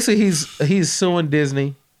 But bro. basically, he's suing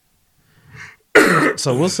Disney.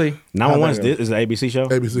 So we'll see. 911 is an ABC show.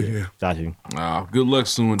 ABC, yeah. Got you. Good luck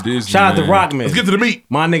suing Disney. Shout out to man. Rockman. Let's get to the meat.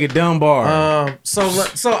 My nigga Dunbar. So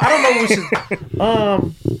I don't know what we should.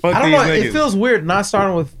 I don't know. It feels weird not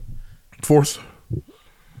starting with. Force.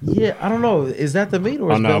 Yeah, I don't know. Is that the meat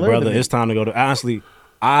or Oh is no, Bel Air brother, the meat? it's time to go to. Honestly,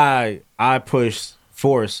 I pushed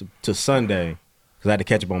Force to Sunday because I had to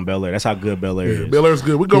catch up on Bel Air. That's how good Bel Air is. Bel Air's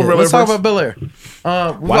good. We go Yeah, Bel Air let's talk first. about Bel Air. We've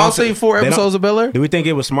Why all don't seen they- 4 they don't- episodes of Bel Air. Do we think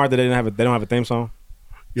it was smart that they don't have a theme song?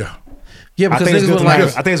 Yeah. Yeah, I because think it's niggas good would to like. not,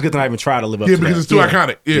 I think it's good to not even try to live up Yeah, to because that. it's too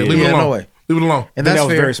iconic. Yeah, leave it alone. no way. Leave it alone. And I think that's that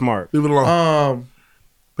was fair. very smart. Leave it alone.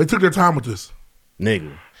 They took their time with this.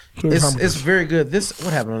 Nigga. It's very good. This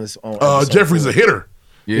what happened on this? On Jeffrey's a hitter.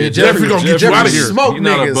 Yeah, Jeffrey gonna get you out of here. Smoke He's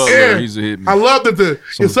not a niggas. butler. Yeah. He's a hitman. I love that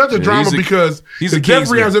it's such a drama because he's if a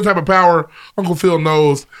Jeffrey Kingsman. has that type of power, Uncle Phil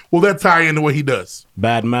knows. Will that tie into what he does?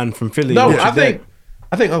 Bad man from Philly. No, What you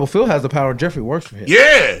I think Uncle Phil has the power and Jeffrey works for him.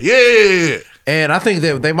 Yeah. And I think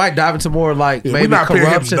that they might dive into more like Yeah, we maybe not paying him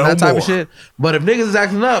corruption, no that type more. of shit. But if niggas is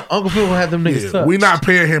acting up, Uncle Phil will have them niggas Yeah, touched. we not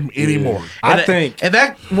paying him anymore. I think and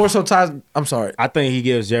that more so ties. I'm sorry. I think he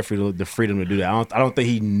gives Jeffrey the freedom to do that. I don't think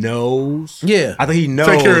he knows. Yeah. I think he knows.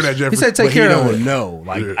 Take care of that, Jeffrey. He said take but care he of don't it. know.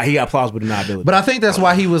 Like he got plausible deniability. But I think that's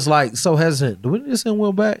why he was like so hesitant. Do we need to send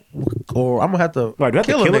Will back, or I'm gonna have to Right, do I have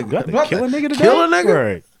to kill a kill a- nigga? do I have to Do I kill a nigga today? Kill a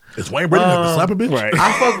nigga? Right. Is Wayne Brady have to slap a bitch? Right.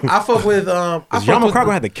 I fuck with I Is fuck Yama with- Crow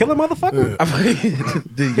gonna have to kill a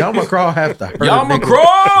motherfucker? Did Yama Crawl have to hurt a Yama nigga?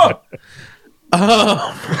 Crow!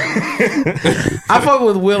 I fuck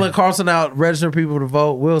with Will and Carlson out registering people to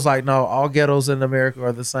vote. Will's like, no, all ghettos in America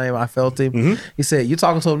are the same. I felt him. Mm-hmm. He said, you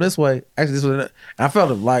talking to him this way. Actually, this was, and I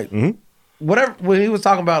felt him like, whatever, when he was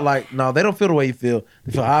talking about like, no, they don't feel the way you feel.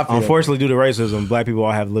 They feel how I feel. Unfortunately, due to racism, black people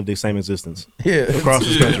all have lived the same existence. Yeah. Across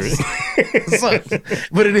this country. It sucks.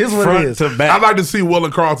 But it is what Front it is. to back. I'd like to see Will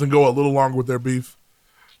and Carlton go a little longer with their beef.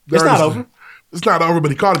 It's not over. It's not over,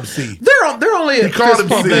 but he called him C. They're only He at called fist him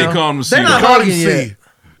bump C. now. They called him C. They're He not called him hugging C. yet.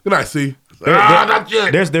 Good night, C. Not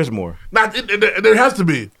yet. There's more. Not, there has to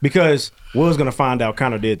be. Because Will's gonna find out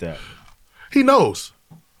Connor did that. He knows.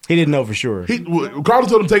 He didn't know for sure. Carlton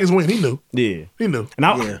told him to take his win. He knew. Yeah. He knew. And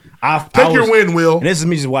I Take your win, Will. And this is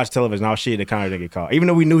me just watching television. I was shit that Connor didn't get caught. Even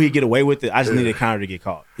though we knew he'd get away with it, I just needed Connor to get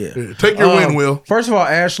caught. Yeah. Take your win, Will. First of all,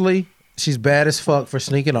 Ashley, she's bad as fuck for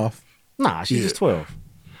sneaking off. Nah, she's just 12.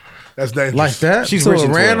 That's dangerous. Like that? She's to rich a in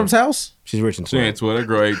 12. random's house? She's rich in She 12. ain't 12. That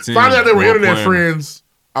girl 18. Find out they were Ball internet playing. friends.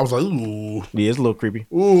 I was like, ooh. Yeah, it's a little creepy.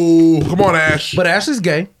 Ooh. Come on, Ash. But Ashley's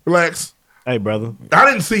gay. Relax. Hey, brother. I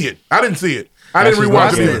didn't see it. I didn't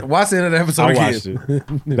rewatch it either. Watch the end of the episode I again. watched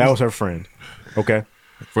it. That was her friend. Okay.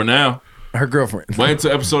 For now. Her girlfriend. Wait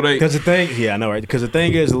until episode 8. Because the thing, yeah, I know, right? Because the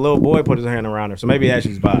thing is, the little boy put his hand around her, so maybe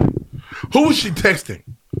Ashley's bi. Who was she texting?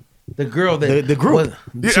 The girl that the group.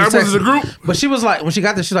 Yeah, I was the group. But she was like, when she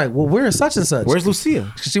got there, she's like, well, where's such and such? Where's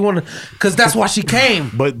Lucia? She wanted, because that's why she came.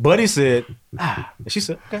 But Buddy said, she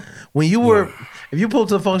said, okay. When you were, if you pull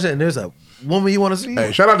to the function and there's a woman you want to see.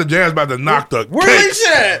 Hey, shout out to Jazz about to knock the Where cakes.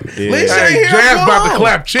 Leisha at? Yeah. Leisha Hey, ain't here. Jazz What's about going to on?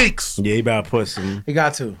 clap cheeks. Yeah, he about to put some. He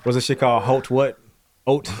got to. What's that shit called? Hote what?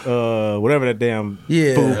 Whatever that damn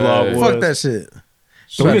Yeah. food blog was. Fuck that shit.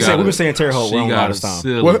 So we've been saying Terre Haute wrong all this time.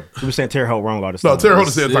 silly. What? We've been saying Terre Haute wrong all this time. No, Terre Haute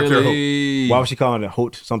said it's like Terre Haute. Silly. Why was she calling it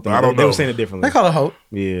Haute something? I don't They know. were saying it differently. They call it Hope.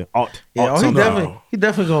 Yeah, Alt. Yeah, Alt he something.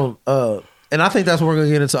 definitely gonna. And I think that's when we're gonna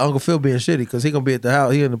get into Uncle Phil being shitty because he gonna be at the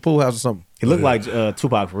house, he in the pool house or something. He looked like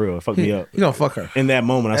Tupac for real. It fucked me up. He gonna fuck her. In that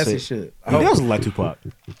moment, As I he said, should. he does look like Tupac.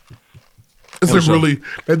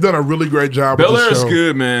 They've done a really great job. Bel with the Air's show.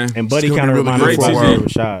 good, man. And Buddy It's kind of gonna be really reminded me good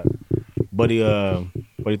of for a while. Rashad.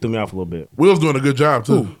 Buddy threw me off a little bit. Will's doing a good job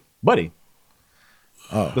too. Who? Buddy.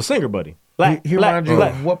 Oh. The singer Buddy. Black. He black, reminded you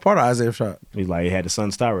black. of what part of Isaiah shot? He's like, he had the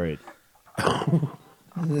sun star red. I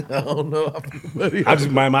don't know.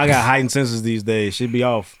 I got heightened senses these days. She'd be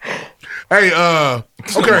off. Hey,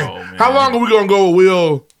 okay. How long are we gonna go with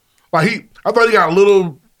Will? Like I thought he got a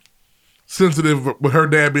little sensitive with her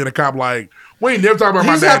dad being a cop. Like we ain't never talking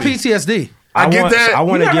about He's my got daddy. PTSD. I get that. I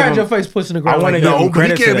want to You give never had him, your face pushed in the ground. I want to like give No, him but he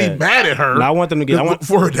credit can't to be that. mad at her. No, I want them to get.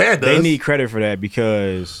 for her dad does. They need credit for that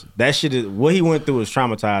because that shit is what he went through is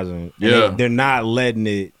traumatizing. Yeah. They're not letting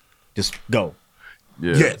it just go.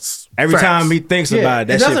 Yeah. Yes. Every Facts. time he thinks about it,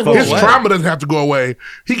 that it shit doesn't go fucks His with away. him. trauma doesn't have to go away.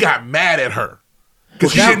 He got mad at her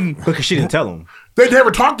because Because she didn't tell him. They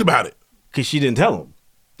never talked about it. Because she didn't tell him.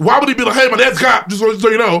 Why would he be like, "Hey, my dad's a cop"? Just so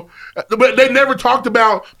you know. But they never talked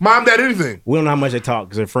about mom, dad, anything. We don't know how much they talk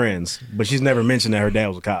because they're friends, but she's never mentioned that her dad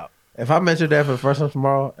was a cop. If I mentioned that for the first time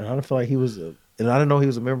tomorrow, and I didn't feel like he was, and I didn't know he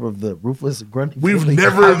was a member of the Ruthless Grundy We've family,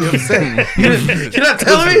 never. I'd be upset. You're not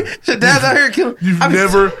telling me your dad's out here killing. You've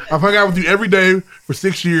never. I've hung out with you every day for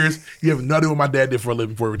 6 years. You have no idea what my dad did for a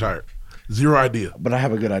living before he retired. Zero idea. But I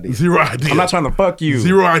have a good idea. Zero idea. I'm not trying to fuck you.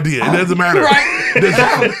 Zero idea. It doesn't matter. Right?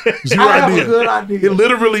 Zero I have idea. a good idea. It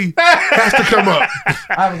literally has to come up.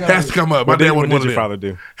 Has to come up. My What dad did, wasn't what one did of your them. father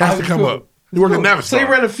do? Has to come up. He worked at Navistar. So he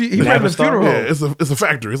ran a funeral home. Yeah, it's a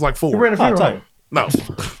factory. It's like 4. He ran a funeral tight. home. No.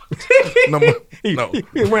 no.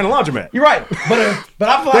 He ran a laundromat. You're right, but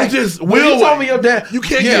I feel They like just when will. you told me your dad, You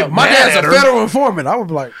can't yeah, get my mad dad's at a her. federal informant. I would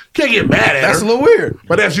be like, Can't get mad at that's her. a little weird.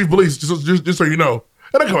 My dad's chief of police, just so you know.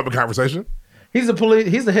 That'll come up in conversation. He's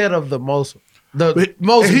the head of the most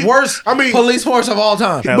He- worst I mean- police force of all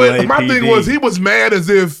time. But my thing was, he was mad as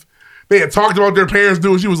if they had talked about their parents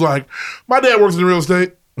doing. She was like, "My dad works in real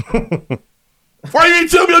estate. Why you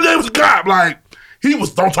ain't tell me your dad was a cop?" Like he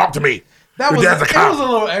was. Don't talk to me. That Your was dad's a it cop. was a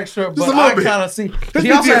little extra, Just but a little I bit. kind of see. His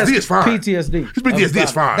He also PTSD has is fine. PTSD. His PTSD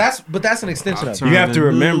is fine. That's an extension of it. You have to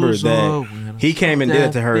remember that he came and did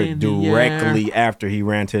it to her directly after he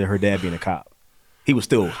ran to her dad being a cop. He was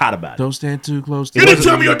still hot about it. Don't stand too close. You didn't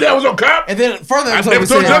tell me your dad was a cop. And then further, I never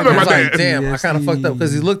told you nothing about my dad. Damn, I kind of fucked up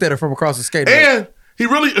because he looked at her from across the skate. And he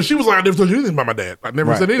really, she was like, "I never told you anything about my dad. I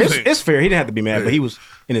never Right. said anything." It's fair. He didn't have to be mad, but he was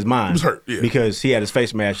in his mind. He was hurt, yeah. Because he had his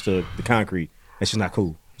face matched to the concrete. That's just not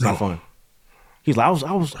cool. It's not fun. He's like, I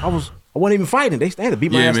wasn't even fighting. They had to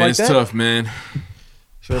beat my ass man, like it's that. tough, man.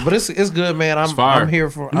 Sure, but it's good, man. fire. I'm here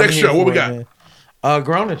for Next show, what we got?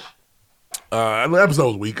 Grownish. The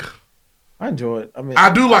episode's weak. I enjoy it. I mean, I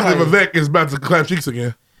do like it. that Vivek is about to clap cheeks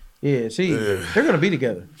again. Yeah, they're gonna be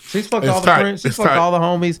together. She's fucked It's all the tight. friends. She's It's fucked tight. all the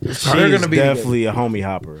homies. She's They're gonna be definitely a homie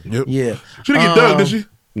hopper. Yep. Yeah. She didn't get Doug, did she?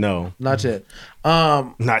 No, Not yet.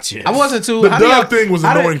 not yet. I wasn't too. The how do Doug y'all- thing was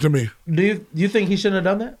how annoying to me. Do you think he shouldn't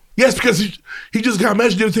have done that? Yes, because he just got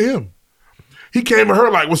mad. She did it to him. He came to her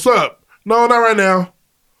like, "What's up?" No, not right now.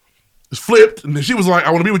 It's flipped, and then she was like, "I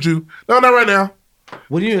want to be with you." No, not right now.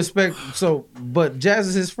 What do you expect? So, but Jazz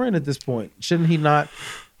is his friend at this point. Shouldn't he not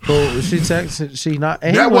go? She texted. She not.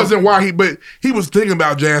 And That wasn't why he. But he was thinking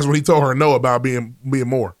about Jazz when he told her no about being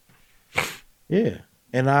more. Yeah,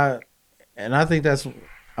 and I think that's.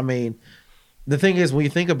 I mean, the thing is when you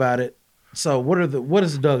think about it. So what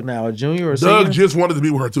is Doug now? A junior or a Doug senior? just wanted to be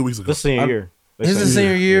with her 2 weeks ago. The senior year. His is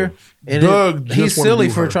senior year, and Doug just he's wanted to silly be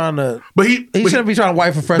with for her. trying to. But he shouldn't be trying to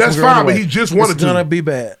wife a freshman That's girl fine, anyway. but he just wanted It's to. gonna be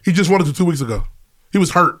bad. He just wanted to 2 weeks ago. He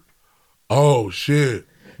was hurt. Oh shit,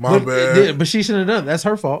 my But, bad. but she shouldn't have done it. That's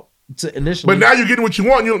her fault. Initially, But now you're getting what you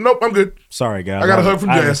want. Nope, I'm good. Sorry, guys. I got a hug from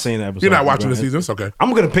I haven't Jazz. seen the episode. You're not watching the season. It's okay.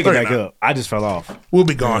 I'm gonna pick it No, you're back not. up. I just fell off. We'll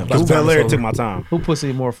be gone. Because Bel Air took my time. Who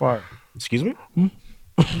pussy more fire? Excuse me?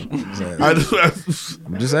 I'm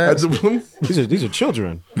just asking. These are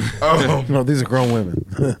children. No, these are grown women.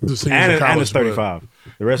 and it's 35.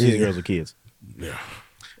 The rest of these girls are kids. Yeah.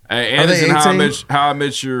 Hey, Are they Anderson, 18? How I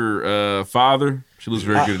Met Your Father. She looks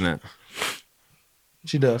very good in that.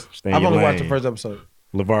 She does. Stay in I've your only watched lane. the first episode.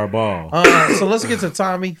 LeVar Ball. So let's get to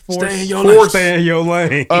Tommy. Force. Stay in your lane. Stay in your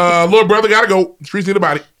lane. Little brother gotta go. Streets need a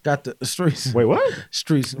body. Got the streets. Wait, what?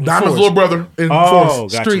 Streets. Diamond's Force. little brother in Oh,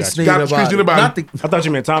 Force. gotcha, Streets gotcha. need Got a streets body. need a body. Not the, I thought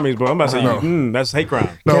you meant Tommy's, bro. I'm about to say, No. that's hate crime.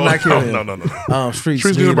 No, Cannot kill him. no. Streets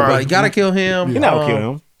Streets need a body. Gotta kill him. You're not going to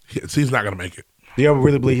kill him. He's not gonna make it. Do you ever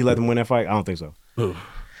really believe he let them win that fight? I don't think so.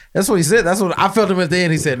 That's what he said. That's what I felt him at the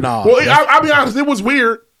end. He said, "Nah." Well, I'll be honest. It was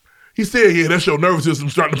weird. He said, "Yeah, that's your nervous system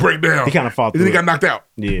starting to break down." He kind of fought And through then he it. got knocked out.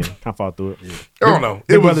 Yeah, kind of fought through it. Yeah. I don't know.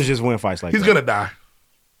 His brothers just win fights like he's that. gonna die.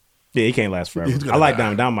 Yeah, he can't last forever. He's gonna I like die.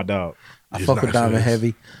 Diamond. Diamond, my dog. I fuck with Diamond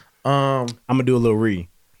heavy. I'm gonna do a little re.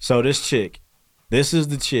 So this chick, this is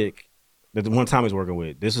the chick that the one Tommy's working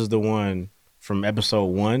with. This is the one from episode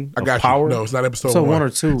 1. I got Power. you. No, it's not episode So 1. one or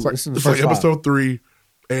two. It's like, This is the it's like first five. episode 3.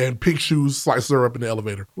 And Pink Shoes slices her up in the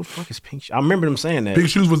elevator. Who the fuck is Pink Shoes? I remember them saying that. Pink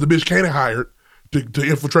Shoes was the bitch Kanan hired to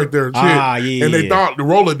infiltrate their shit. Ah, yeah, and they yeah. thought the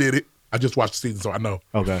Roller did it. I just watched the season, so I know.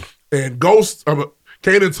 Okay. And Ghost,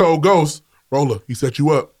 Kanan told Ghost, Roller, he set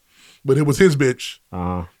you up. But it was his bitch.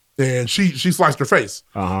 Uh-huh. And she sliced her face.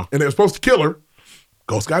 Uh-huh. And they were supposed to kill her.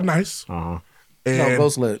 Ghost got nice. Uh-huh. And No,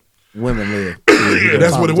 Ghost let women live. yeah,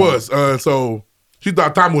 that's what it was. So she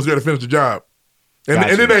thought Tommy was there to finish the job. And,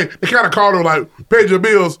 Got and then they kind of called her like, paid your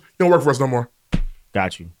bills, you don't work for us no more.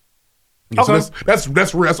 Got you. So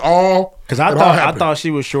that's all. Because I thought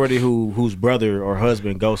she was Shorty whose brother or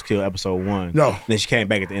husband Ghost killed episode 1. No. Then she came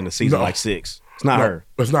back at the end of season No. like 6. It's not No, her.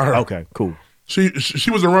 it's not her. Okay, cool. She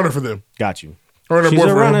was a runner for them. Got you. Her and her She's a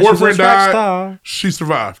boyfriend. runner, Her she's a boyfriend track died. star. She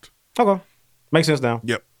survived. Okay. Makes sense now.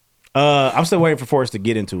 Yep. I'm still waiting for Forrest to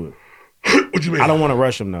get into it. What you mean? I don't want to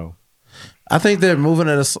rush him though. I think they're moving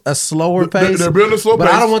at a slower pace. They're building a slow but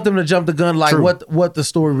pace. I don't want them to jump the gun like True. what the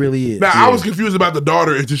story really is. Now, I was confused about the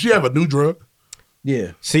daughter. Does she have a new drug?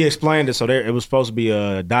 Yeah. She explained it. So it was supposed to be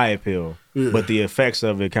a diet pill, but the effects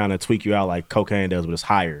of it kind of tweak you out like cocaine does, but it's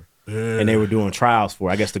higher. And they were doing trials for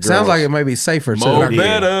it. I guess the girl Sounds like it may be safer too. More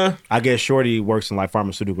better. I guess Shorty works in like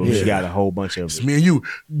pharmaceuticals. Yeah. She got a whole bunch of It's it. me and you.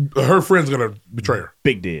 Her friend's gonna betray her.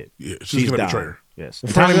 Big dead. Yeah, she's gonna down. betray her. Yes. The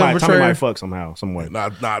Tommy friend's gonna betray her? might fuck somehow, some way. Nah.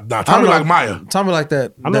 Tommy like Maya. Tommy like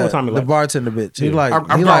that. I know what that- Tommy the likes. bartender bitch. He Yeah. like I'm he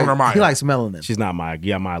calling like her Maya. he likes melanin. She's not Maya.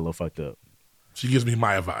 Yeah, Maya a little fucked up. She gives me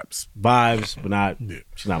Maya vibes. Vibes, but not.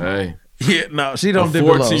 She's not Maya. Hey. Yeah, no, she don't A dip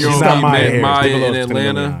below. 14-year-old She's not he Maya met Harris. Maya Dip below in Christina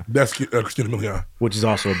Atlanta. Milian, That's Christina Milian. which is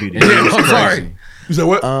also a beauty. And it I'm was sorry. crazy. You said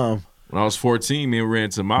what? When I was 14, me and we ran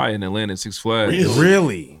into Maya in Atlanta at Six Flags.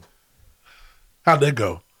 Really? How'd that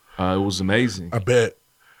go? It was amazing. I bet.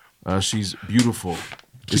 She's beautiful.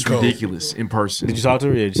 It's cold. ridiculous in person. Did you talk to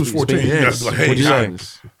her? Yeah, She was 14. You guys like, hey, What'd you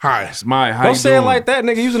say? hi. Hi. It's Maya. How Don't you say doing? it like that,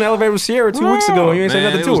 nigga. You was in the elevator with Sierra 2 weeks ago and you ain't say Man,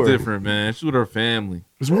 nothing it to was her. different, man. She's with her family.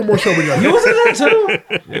 There's one more show we got. You was in there too?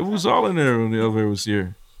 Yeah, we was all in there when the elevator was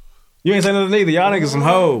here. You ain't say nothing either. Y'all niggas some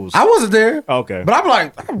hoes. I wasn't there. Okay. But I'm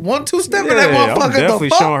like 1-2 stepping Yeah, that I'm motherfucker. definitely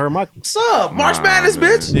The fuck? showing her my. What's up? March Madness,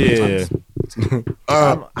 bitch. Yeah.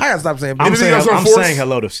 I gotta stop saying. I'm bitch. saying, else on I'm Force? saying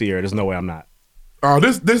hello to Sierra. There's no way I'm not.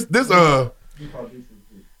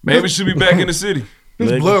 Maybe she'll be back in the city.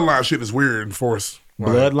 This Nigga. bloodline shit is weird in Force.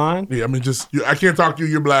 Like, Bloodline? Yeah, I mean, I can't talk to you.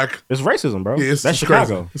 You're black. It's racism, bro. Yeah, That's it's crazy.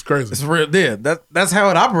 Chicago. It's crazy. It's real. Yeah, that's how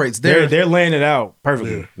it operates. They're laying it out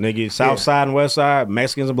perfectly. Nigga, South side and West side,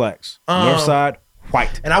 Mexicans and blacks. North side,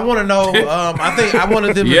 white. And I want to know. I think I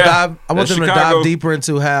wanted them Yeah, to dive. I want that's them to Chicago. dive deeper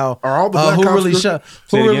into how Are all the black who cops really good? shot.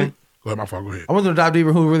 Say Who it really? again? Go ahead, my fault. Go ahead. I want them to dive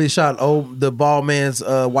deeper. Who really shot? The bald man's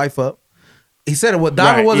wife up. He said it. What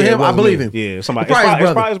Diamond wasn't yeah, him. it I wasn't believe me. him. Yeah, somebody. It's probably his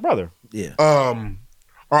It's probably his brother. Yeah.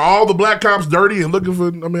 Are all the black cops dirty and looking for?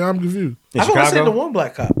 I mean, I'm confused. In I've only seen Chicago? the one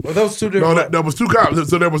black cop. Or those two different. No, there was two cops.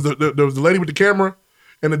 So there was the lady with the camera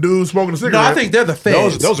and the dude smoking a cigarette. No, I think they're the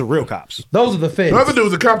feds. Those are real cops. Those are the feds. the other dude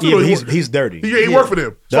was a cop too. Yeah, but He he's dirty. worked for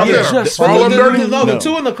them. So Yeah. I said, But all of them dirty. No, the No.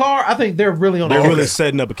 two in the car. I think they're really on. They're the really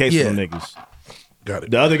setting up a case for them niggas. Got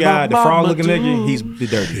it. The other guy, the frog looking nigga, he's the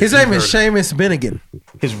dirty. His name is Seamus Bennigan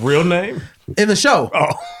His real name? in the show. Oh.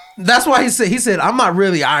 That's why he said I'm not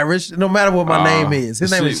really Irish, no matter what my name is.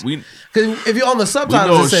 His name is because if you're on the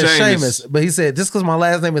subtitles it says Seamus, but he said just because my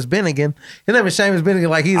last name is Bennigan, his name is Seamus Bennigan.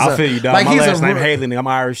 Like he's I feel you, dog. like My he's last a name Haley, nigga. I'm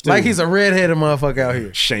Irish too. like he's a redheaded motherfucker out here.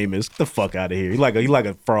 Seamus. Get the fuck out of here. He like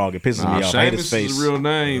a frog. It pisses me off. I hate his Seamus face. is a real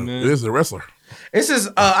name, man. It is a wrestler. It's just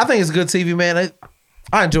I think it's good TV, man.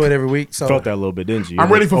 I enjoy it every week. So Felt that a little bit, didn't you?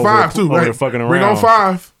 I'm ready for Over 5 the- too. Over Right? the fucking around. Bring on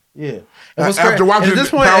 5. yeah. After watching at this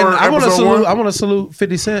point, Power I want to episode salute. 1? I want to salute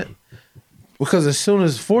 50 Cent Because as soon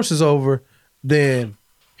as Force is over, then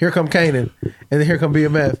here come Kanan, and then here come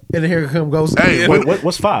BMF, and then here come Ghost. Hey,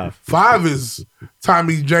 what's 5? 5 is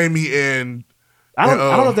Tommy, Jamie, and I don't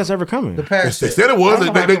know if that's ever coming. The past they said it was. They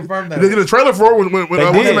did a trailer for it when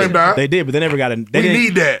what's his name died. They did, but they never got a. They didn't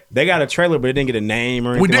need that. They got a trailer, but they didn't get a name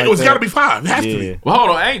or anything. We did. Like It's got to be 5. It has to be. Well,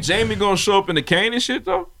 hold on. Ain't Jamie gonna show up in the Kane and shit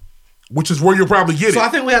though? Which is where you'll probably get it. So I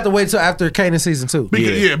think we have to wait till after Kanan season 2.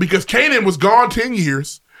 Because Kanan was gone 10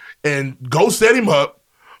 years, and Ghost set him up,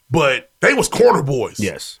 but they was corner boys.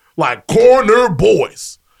 Yes, like corner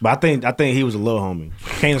boys. But I think he was a little homie.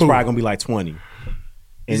 Kanan's probably gonna be like 20.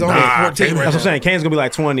 He's only 14 right That's what I'm now. saying. Kane's gonna be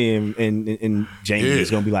like 20, and Jamie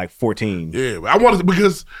is gonna be like 14. Yeah, I wanted to,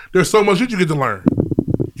 because there's so much shit you get to learn.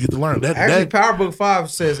 You get to learn that. Actually, Power Book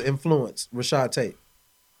 5 says influence Rashad Tate.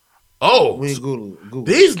 Oh, we Google.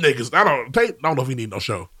 These niggas. I don't know if he need no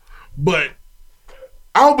show, but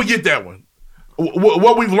I hope we get that one.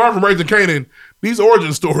 What we've learned from Raising Kanan, these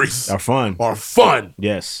origin stories are fun.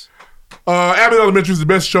 Yes. Abbott Elementary is the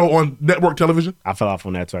best show on network television. I fell off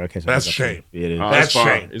on that. Sorry, that's a shame. Yeah, it is. That's fine.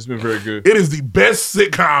 shame. It's been very good. It is the best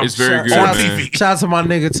sitcom. It's very good, on man. TV. Shout out to my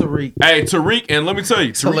nigga Tariq. Hey, Tariq, and let me tell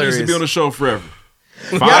you, Tariq needs to be on the show forever.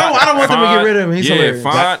 I don't want them to get rid of him. He's hilarious.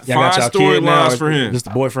 Fine storylines for him. Just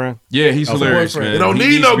the boyfriend? Yeah, he's hilarious, man. They don't He need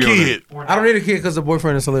needs no to be on kid. I don't need a kid because the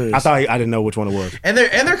boyfriend is hilarious. I didn't know which one it was. And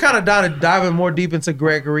they're kind of diving more deep into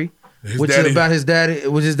Gregory, which daddy. is about his daddy.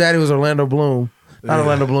 Which his daddy was Orlando Bloom, not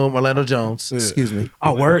Orlando Bloom, Orlando Jones. Excuse me.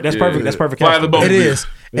 Oh, word. That's perfect. That's perfect. Fly the boat. It is.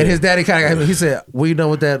 And his daddy kind of got him. He said, "We done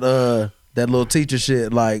with that that little teacher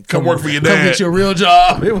shit. Like, Come work for your Come dad. get you a real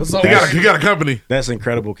job." It was so. He got a company. That's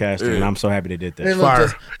incredible casting, and I'm so happy they did that. They look Fire.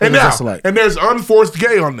 just- And they look now, just alike. and there's unforced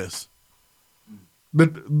gay on this.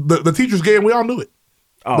 The teacher's gay, and we all knew it.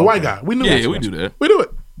 The white guy, we knew it. Yeah, we do that. We knew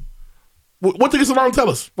it. What took you so long to tell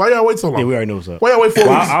us? Why y'all wait so long? Yeah, we already know what's up. Why y'all wait 4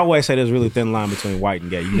 Well, weeks? I always say there's a really thin line between white and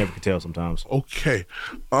gay. You never can tell sometimes. Okay,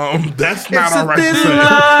 that's not It's all a right to thin say.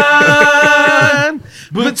 line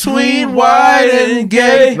between white and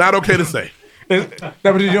gay. Not okay to say. You know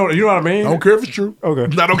what I mean? I don't care if it's true.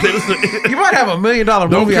 Okay. Not okay to say. You might have $1 million Don't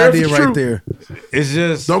movie care if idea it's right true. there. It's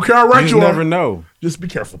just Don't care how right you you are. never know. Just be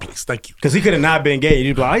careful, please. Thank you. Because he could have not been gay.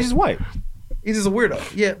 You'd be like, oh, he's just white. He's just a weirdo.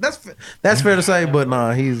 Yeah, that's fair to say, but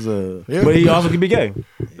nah, he's But he also can be gay.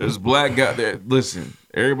 There's black guy there. Listen,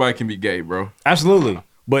 everybody can be gay, bro. Absolutely.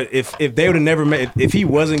 But if they would have never met, if he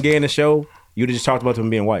wasn't gay in the show, you'd have just talked about him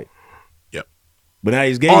being white. Yep. But now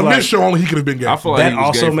he's gay. On like, this show, only he could have been gay. I feel like that he was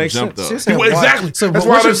also gay from makes jump, sense. though. She said Well, white. exactly. So That's but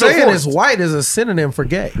why what you're they're so saying is forced. white is a synonym for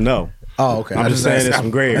gay. No. Oh, okay. I'm just saying there's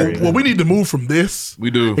some gray area. Well, we need to move from this.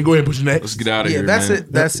 We do. And go ahead and push next. Let's get out of Yeah, here, that's man.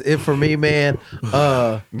 it. That's it for me, man.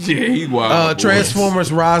 Yeah, he wild. boy.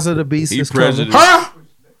 Transformers: Rise of the Beast He is coming. prejudiced. Huh?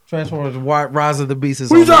 Transformers: Rise of the Beast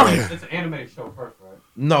is What are you on the talking? way. It's an animated show first, right?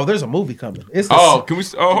 No, there's a movie coming. It's Oh, can we?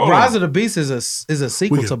 Oh, hold Rise on. of the Beast is a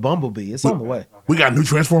sequel We can- to Bumblebee. It's on the way. We got new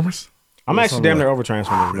Transformers. I'm actually damn near over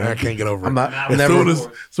Transformers, Man, I man. can't get over it. I'm not. As Never.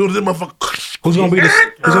 soon as that motherfucker. Who's gonna be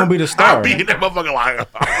the star? I'll be in that motherfucker like.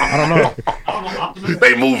 I don't know.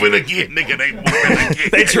 They moving again, nigga. They moving again.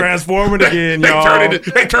 They transforming again, They y'all. turning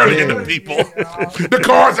into people. The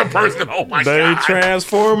car's a person. Oh my They god.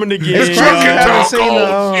 transforming again. His truck can haven't talk. seen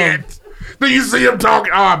Oh the, shit. Do you see him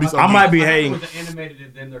talking? Oh, I'll be so I might be With hating the animated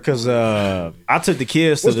and then they're because I took the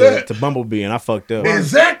kids What's to that? Bumblebee and I fucked up.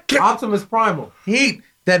 Is that? Optimus Primal. Heat.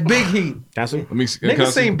 That big heat. Can I see? Let me see.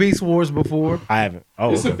 Niggas seen Beast Wars before. I haven't.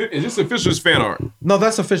 Oh, Is this official? Is fan art? No,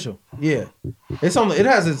 that's official. Yeah, it's on. It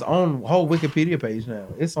has its own whole Wikipedia page now.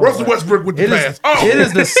 It's on. Russell Westbrook with the It is- pass. Oh. It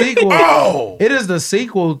is the sequel. Oh. It is the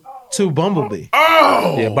sequel to Bumblebee.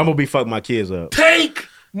 Oh. yeah, Bumblebee fucked my kids up. Take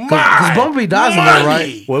my Because Bumblebee dies in there, money.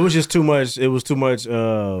 right? Well, it was just too much. It was too much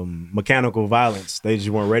mechanical violence. They just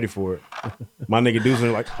weren't ready for it. My nigga dudes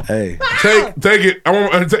were like, Hey, Take it. I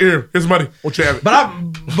want here. Here's money. What you have it?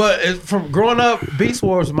 but from growing up, Beast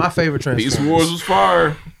Wars was my favorite Transformers. Beast Wars was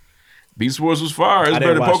fire. Beast Wars was fire. It's I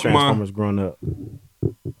better didn't than watch Pokemon. Transformers growing up.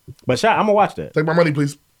 But I'm gonna watch that. Take my money,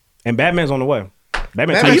 please. And Batman's on the way. Batman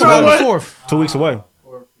Man, 2 you weeks know away. what? Fourth. 2 weeks away.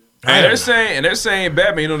 And they're saying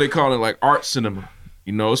Batman. You know they call it like art cinema.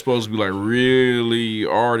 You know it's supposed to be like really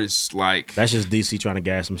artists like. That's just DC trying to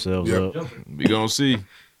gas themselves up. We gonna see.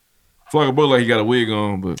 Flugga Boy like he got a wig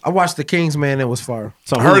on, but I watched The Kingsman. It was fire.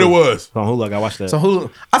 So I heard it was. on Hulu. I watched that. So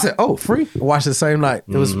who? I said, oh, free. I watched it the same night.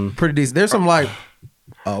 It was pretty decent. There's some like,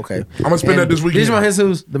 oh, okay. I'm gonna spend that this weekend. Digimon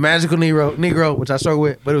Jesus, the magical Negro, which I struggle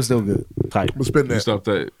with, but it was still good. Tight. I'm gonna spend you that. stop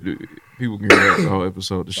that. People can hear that the whole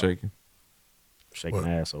episode. The shaking. Shaking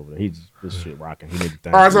ass over there. He's this shit rocking. He made the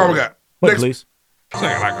thing. All right, that's all we got. What, Next, please?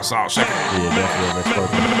 Second like a salt shaker. Yeah, definitely.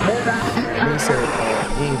 He said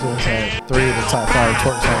Eagles had 3 of the top 5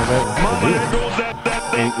 twerk songs ever.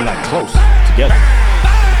 And like close together.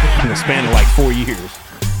 In the span of like 4 years.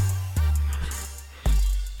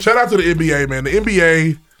 Shout out to the NBA, man. The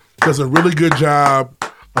NBA does a really good job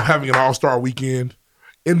of having an all-star weekend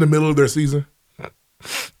in the middle of their season.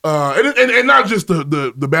 And not just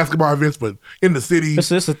the basketball events, but in the city.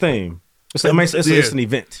 It's a thing. It's an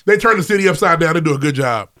event. They turn the city upside down. They do a good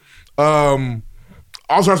job.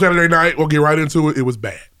 All-Star Saturday night, we'll get right into it. It was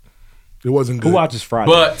bad. It wasn't good. Who watches Friday?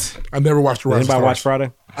 But I never watched the Rising Anybody Stars. watch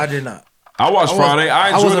Friday? I did not. I watched Friday.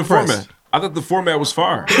 I enjoyed the impressed. format. I thought the format was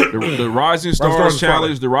fire. The Rising Stars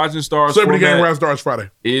Challenge, the Rising Stars Celebrity format Game Rising Stars Friday.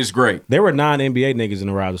 is great. There were 9 NBA niggas in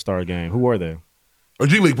the Rising Stars game. Who were they? Or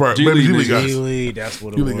G League part. G League G League guys. G League, that's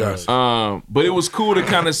what it G League was. guys. But it was cool to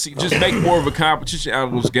kind of see, just make more of a competition out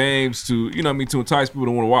of those games to, you know what I mean, to entice people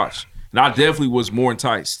to want to watch. And I definitely was more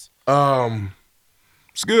enticed.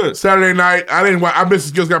 It's good. Saturday night, I missed the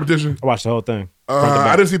skills competition. I watched the whole thing.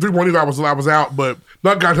 I didn't see 3-point either. I was out, but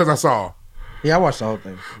dunk contest I saw. Yeah, I watched the whole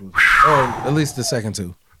thing. Or at least the second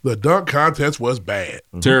 2. The dunk contest was bad.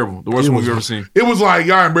 Terrible. The worst one we've ever seen. It was like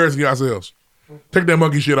y'all embarrassing yourselves. Take that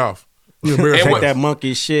monkey shit off. You embarrassing Take us. that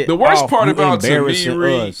monkey shit. The worst off. part You about to me, embarrassing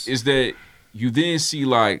Reed, us. is that you then see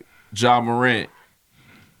like Ja Morant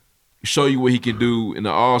show you what he can do in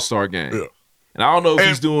the All-Star game. Yeah. And I don't know if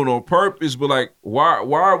he's doing it on purpose, but like, why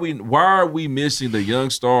are we missing the young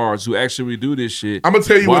stars who actually do this shit? I'm gonna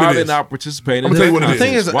tell you why what it are they is. not participating? I'm gonna tell you what it is. The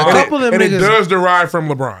thing is, a Why? couple of them and it niggas. does derive from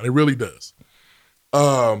LeBron. It really does.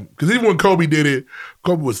 Because even when Kobe did it,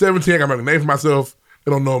 Kobe was 17. I got my name for myself.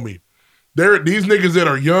 They don't know me. These niggas that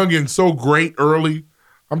are young and so great early,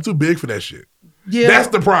 I'm too big for that shit. Yeah, That's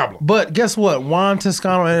the problem. But guess what? Juan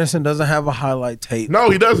Toscano Anderson doesn't have a highlight tape. No,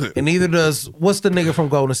 he doesn't. And neither does what's the nigga from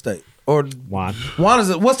Golden State or Juan. Juan is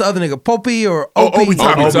it? What's the other nigga? Popey or Obi Opie?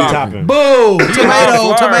 Toppin. Boom!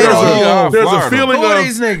 Tomato. There's a feeling Who are of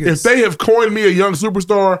these niggas? if they have coined me a young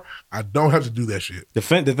superstar, I don't have to do that shit. The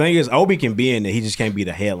thing is, Obi can be in there. He just can't be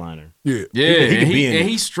the headliner. Yeah. Yeah, He can be in and it.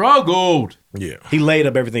 he struggled. Yeah. He laid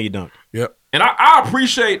up everything he dunked. Yep. And I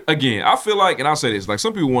appreciate, again, I feel like, and I'll say this, like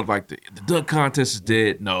some people want like the dunk contest is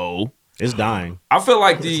dead. No. It's dying. I feel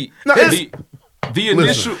like the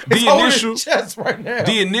initial chest right now.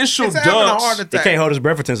 the initial It's having a heart dunks. He attack. can't hold his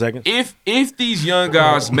breath for 10 seconds. If these young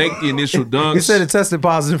guys make the initial dunks, He said it tested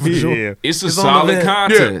positive for sure. Yeah. it's a It's on the solid vent.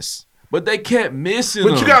 contest. But they kept missing But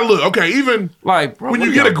them. you gotta look, okay, even like, bro, when what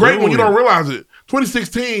you are get a y'all great one, you doing? don't realize it.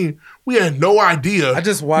 2016, we had no idea. I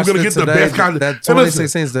just watched we're gonna it get the today. best contest. That And listen,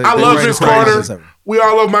 2016 is the I love greatest Vince Carter. contest ever. We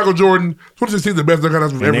all love Michael Jordan. 2016 is the best dunk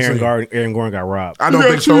contest we've And ever seen. Aaron Gordon got robbed. I don't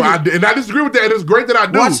think so. And I disagree with that. It's great that I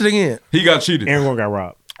do. Watch it again. He got cheated. Aaron Gordon got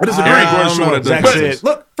robbed. I disagree. Aaron Gordon showing that Zach dunk said, contest.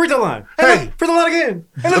 look, free throw line. Hey. Free throw line again.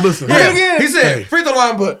 Hey, look, Listen, free throw hey. again. He said Hey. free throw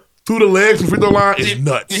line, but Through the legs from free throw line is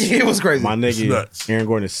nuts. it was crazy. My It's nigga, nuts. Aaron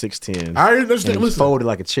Gordon is 6'10". I understand. And Listen, folded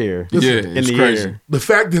like a chair. Yeah, in it's the crazy. air. the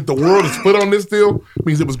fact that the world is split on this deal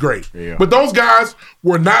means it was great. Yeah. But those guys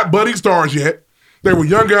were not budding stars yet. They were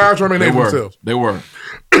young guys trying to make They names for were. themselves. They were.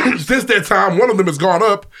 Since that time, one of them has gone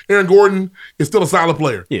up. Aaron Gordon is still a solid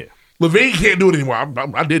player. Yeah. Levine can't do it anymore.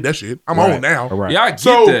 I did that shit. I'm Right. old now. Right. Yeah, I get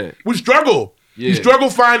So that. we struggle. Yeah. We struggle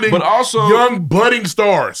finding But also- young budding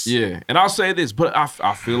stars. Yeah, and I'll say this, but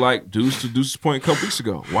I feel like Deuce's point a couple weeks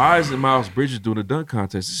ago. Why isn't Miles Bridges doing a dunk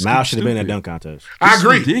contest? It's Miles should have been in stupid. that dunk contest. I This is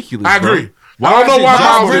agree. ridiculous, I bro. agree. Why I don't know is it why Miles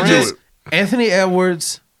Miles didn't do Bridges, it. Anthony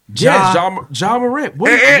Edwards, Yes, Ja. Ja Morant.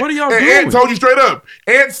 What are y'all and doing? Ant told you straight up.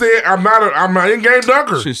 Ant said, "I'm not an in-game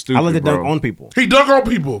dunker." Shit's stupid, I like to dunk bro. on people. He dunk on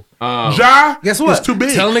people. Ja, Guess what? is too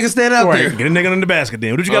big. Tell a nigga stand out there. Get a nigga in the basket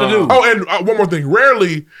then. What you got to do? Oh, and one more thing.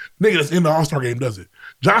 Rarely, nigga that's in the All-Star game does it.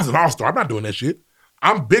 John's an All-Star. I'm not doing that shit.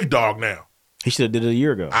 I'm big dog now. He should have did it a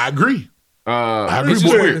year ago. I agree. I agree it's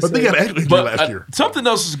with just you. weird. But they got an injury But last year. something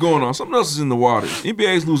else is going on. Something else is in the waters.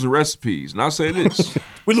 NBA's losing recipes, and I'll say this.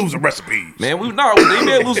 We losing recipes. Man, the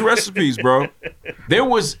NBA losing recipes, bro. There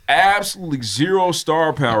was absolutely zero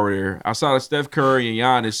star power there outside of Steph Curry and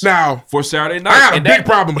Giannis Now, for Saturday night. I got a And big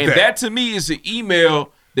problem with and that. that to me is an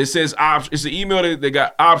email that says it's an email that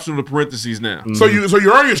got optional parentheses now. So you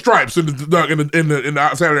earn your stripes in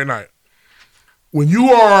the Saturday night. When you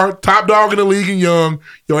are top dog in the league and young,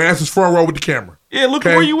 your ass is front row with the camera. Yeah, look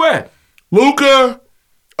at where you at. Luka,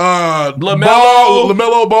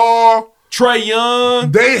 LaMelo Ball, Trae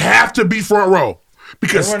Young. They have to be front row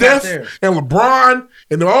because They were not Steph there. and LeBron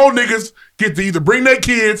and the old niggas get to either bring their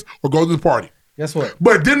kids or go to the party. Guess what?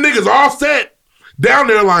 But them niggas all set down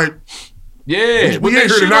there like, Yeah, we but ain't that here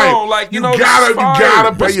shit tonight. on, like, you know,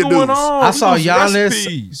 gotta pay what's your going dues. on? I saw We doing Giannis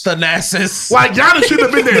recipes. Thanasis. Like Giannis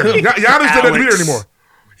shouldn't have been there. Giannis doesn't be there anymore.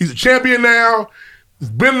 He's a champion now. He's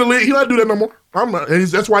been in the league. He don't do that no more. And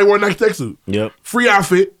that's why he wore a nice tech suit. Yep. Free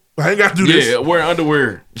outfit. I ain't got to do this. Yeah, wearing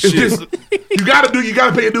underwear. It's just you got to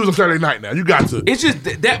pay your dues on Saturday night now. You got to. It's just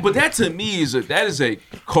that, but that to me is a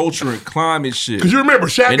culture and climate shit. Because you remember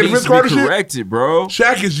Shaq It and needs Vince to be Carter shit. corrected, bro.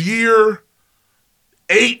 Shaq is year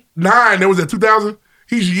 8, 9. That was at 2000.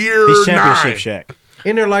 He's year He's 9. championship Shaq.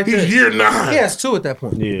 In there like He's that. year 9. He has 2 at that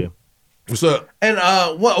point. Yeah. What's up? And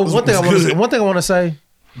one thing I want to say,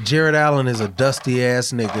 Jared Allen is a dusty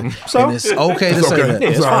ass nigga, and it's okay to say that. Yeah,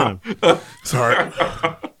 it's fine. Sorry.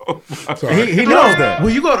 He knows that.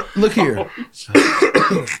 When you go to, look here,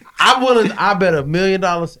 I bet $1 million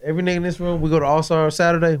every nigga in this room. We go to All Star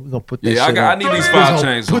Saturday. We gonna put that. Yeah, shit I on. need these We 5 gonna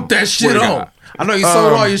chains. Put that Swear shit to on. God. I know you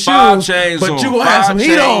sold all your 5 shoes, chains but on. you gonna have some 5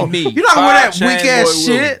 heat chain on. me. You're not gonna wear that 5 chain weak ass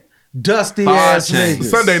Boy Willie. shit. Dusty 5 ass chains.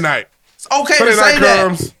 niggas. Sunday night. It's okay Sunday to night say that.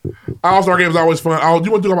 comes. All Star game is always fun. Do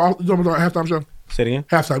you want to talk about halftime show? Say it again.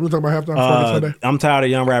 Halftime. You want to talk about halftime Sunday? I'm tired of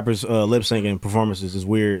young rappers lip syncing performances. It's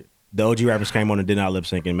weird. The OG rappers came on and did not lip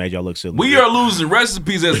sync and made y'all look silly. We are losing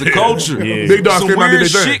recipes as a culture. Yeah. Big Dog Some came out and weird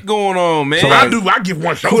did their thing. shit going on, man. So I give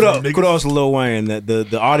one show. Kudos to Lil Wayne. That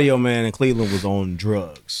the audio man in Cleveland was on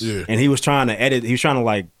drugs. Yeah. And he was trying to edit. He was trying to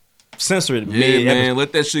like censor it. Yeah, man.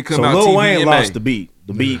 Let that shit come so out. Lil TVMA. Wayne lost the beat.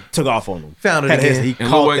 The beat took off on him. Found it again. He And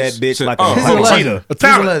caught Lil Wayne that bitch said, like oh, a he's a cheetah. A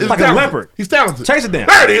talent. Like a leopard. He's talented. Chase it down.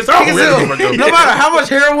 There it is. Oh, He can still- no matter how much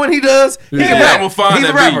heroin he does, he can Yeah, rap. I'ma find He's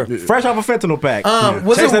a that rapper. beat. Fresh off a fentanyl pack.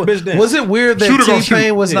 Was that bitch down. it weird that Shooter gonna T-Pain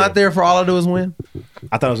shoot. was not there for All I Do Is Win?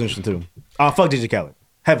 I thought it was interesting too. Fuck DJ Khaled.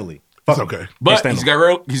 Heavily. That's okay. But he's got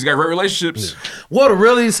great relationships. What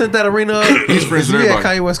really sent that arena up? He's friends If with you had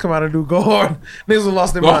everybody. Kanye West come out and do Go Hard, niggas would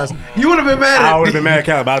lost their Oh. minds. You would have been mad at I would have been mad at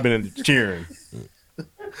Khaled, but I'd have been cheering.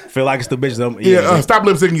 Feel like it's the bitch. Stop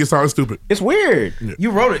lip syncing your song. It's stupid. It's weird.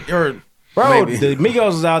 You wrote it, or Bro, maybe. the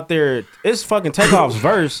Migos is out there. It's fucking Takeoff's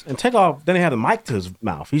verse, and Takeoff then he had a mic to his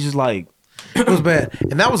mouth. He's just like, It was bad,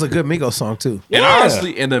 and that was a good Migos song too. And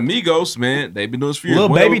honestly, and the Migos, man, they've been doing this for years. Lil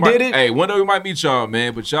One day Baby we might- did it. Hey, one day we might meet y'all,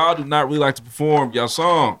 man, but y'all do not really like to perform y'all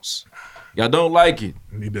songs. Y'all don't like it.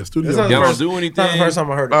 Need that studio. It's not Y'all the don't first- do It's not the anything. first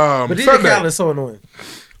time I heard it. But DJ Sunday. Khaled is so annoying.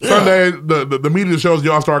 Sunday, the media shows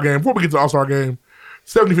the All Star game. Before we get to the All Star game,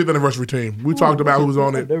 75th anniversary team. We talked about who was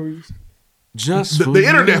on it. Just The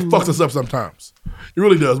internet fucks us up sometimes. It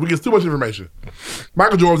really does. We get too much information.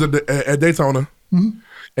 Michael Jordan was at Daytona, and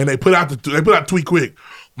they put out a tweet quick.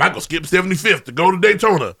 Michael skipped 75th to go to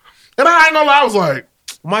Daytona, and I ain't gonna lie, I was like,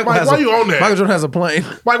 Mike, why you on that? Michael Jordan has a plane.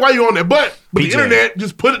 Mike, why you on that? But the PJ. internet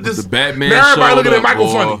just put it. Just The Batman now everybody showed looking at up, Michael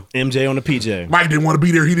boy. funny. MJ on the PJ. Mike didn't want to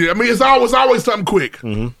be there. He did. I mean, it's always something quick.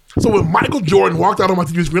 So when Michael Jordan walked out on my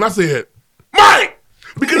TV screen, I said, Mike!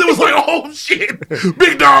 Because it was like, oh shit,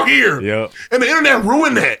 big dog here. Yep. And the internet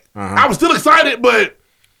ruined that. I was still excited, but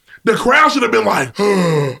the crowd should have been like,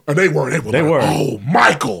 and they were. They like, were. oh,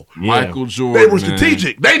 Michael. Michael Jordan. They were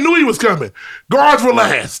strategic. They knew he was coming. Guards were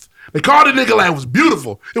last. They called the nigga last. It was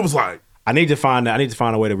beautiful. It was like, I need to find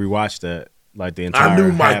a way to rewatch that, like the entire I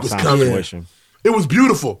knew Mike was halftime coming. situation. It was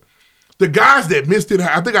beautiful. The guys that missed it,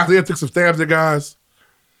 I think Isaiah took some stabs at guys.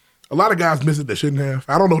 A lot of guys missed it that shouldn't have.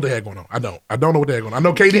 I don't know what they had going on. I don't know what they had going on. I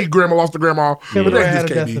know KD grandma lost to grandma, Kevin but Durant that's had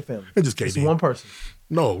just a death in the KD. family. It's just KD. It's one person.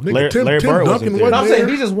 No, nigga, Larry Tim Bird Duncan wasn't there. wasn't No, I'm there. saying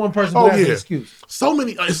he's just one person Oh who has an yeah, excuse. so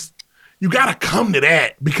many. You got to come to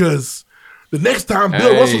that because the next time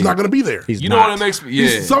Bill Russell's not going to be there. He's You not. know what it makes me?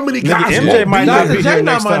 There's Yeah. so many Nigga, guys. MJ won't might be not there. be there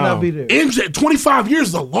next might not time. be there. MJ, 25 years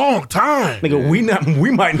is a long time. Nigga, we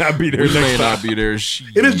might not be there We may next time. not be there. It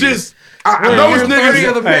is just. I know it's Year 30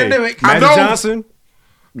 of the niggas. pandemic. I Magic know. Johnson.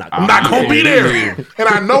 I'm not gonna be Yeah. there. And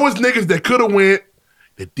I know it's niggas that could have went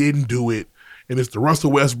that didn't do it. And it's the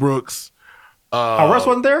Russell Westbrooks. Russ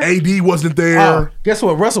wasn't there? AD wasn't there. Oh, guess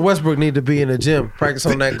what? Russell Westbrook need to be in the gym, practice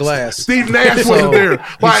on that glass. Steve Nash wasn't there. He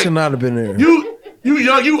Like should not have been there. you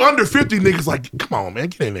young, you under 50 niggas. Like, come on, man,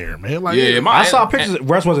 get in there, man. Like, Yeah, I saw pictures.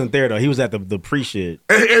 Russ wasn't there though. He was at the pre-shit.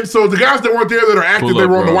 and so the guys that weren't there that are active, Pull they up,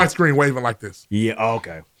 were on the bro. white screen waving like this. Yeah.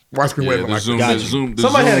 Okay. White screen Yeah, waving the like Zoom, this. Gotcha. the Zoom, the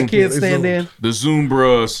Somebody Zoom, had a kid They stand Zoom. in. the Zoom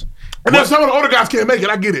bros. And then some of the older guys can't make it.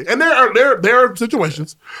 I get it. And there are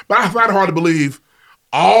situations, but I find it hard to believe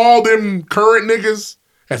all them current niggas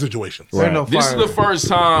had situations. Right. No This is fire. the first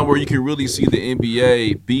time where you can really see the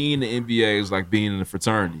NBA. Being in the NBA is like being in a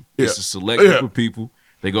fraternity. It's a select group of people.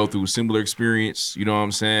 They go through a similar experience. You know what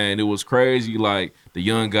I'm saying? It was crazy. Like the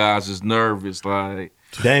young guys is nervous. Like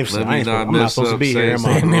Damn, let me I'm not mess supposed to up, be say here. Am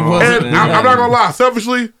I? something And it wrong. wasn't. And I'm not gonna lie,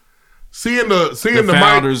 selfishly, Seeing the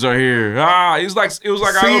founders are here. It was like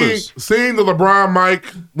Iotas. Seeing the Mike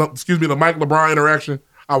LeBron interaction,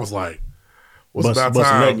 I was like, what's about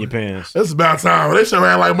time? In your pants. It's about time. They should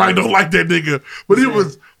have like Mike don't like that nigga, but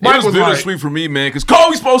Mike was bittersweet for me, man, because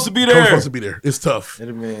Kobe's supposed to be there. Kobe's supposed to be there. It's tough,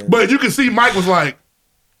 but you can see Mike was like,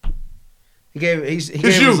 he gave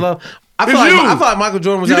his love. I feel like Michael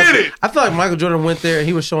Jordan was. You did it. I feel like Michael Jordan went there and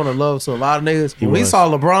he was showing the love to a lot of niggas. When we saw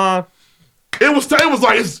LeBron, it was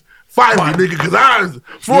like it's finally, nigga, because I was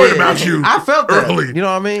worried about you. I felt that early. You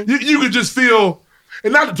know what I mean? You could just feel,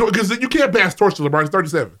 and not because you can't pass torch to LeBron. He's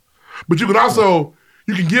 37, but you can also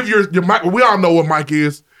give your Mike. We all know what Mike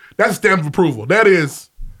is. That's a stamp of approval. That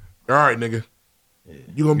is, all right, nigga.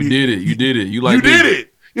 You gonna be. You did it. You did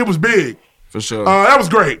it. It was big for sure. That was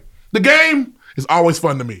great. The game is always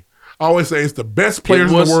fun to me. I always say it's the best players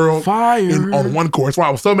in the world on one court. That's why I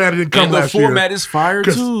was so mad it didn't come last year. The format is fire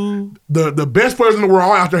too. The best players in the world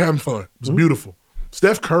are out there having fun. It's beautiful.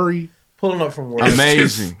 Steph Curry pulling up from wherever.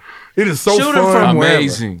 Amazing. It is so Shooting fun. from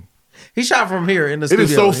Amazing. Wherever. He shot from here in the studio. It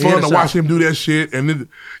is so fun to watch him do that shit, and then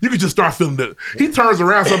you can just start feeling that. He turns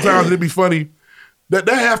around sometimes and it'd be funny. That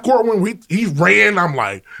half court when he ran, I'm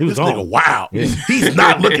like, this nigga, wow. Yeah. He's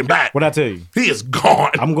not looking back. What'd I tell you? He is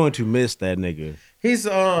gone. I'm going to miss that nigga. He's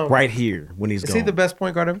right here when he's gone. Is he the best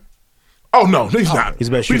point guard ever? Oh no, he's not. He's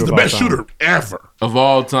the best shooter. He's the best shooter ever of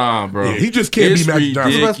all time, bro. Yeah, he just can't be Magic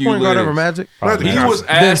Johnson. He's the best point guard ever, Magic. He was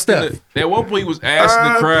asking at one point. He was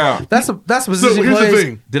asking the crowd. That's position here's plays. the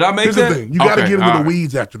thing. Did I make here's that? The thing. You got to get into the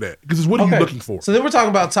weeds after that because what are you looking for? So then we're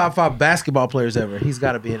talking about top 5 basketball players ever. He's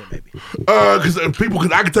got to be in it, maybe. Because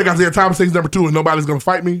I can take Isaiah Thomas say he's number 2 and nobody's gonna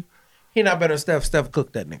fight me. He not better than Steph. Steph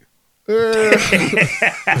cooked that nigga.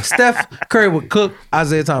 Steph Curry would cook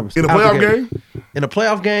Isaiah Thomas in a playoff game. In a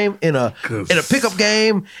playoff game, in a pickup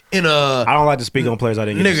game, I don't like to speak on players I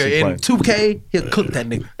didn't get to see play. In 2K, he'll cook that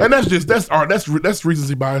nigga. And that's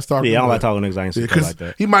recency bias talking. Yeah, I don't like talking niggas I ain't see play like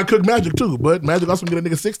that. He might cook Magic too, but Magic also can get a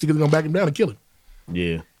nigga 60 because he's gonna back him down and kill him.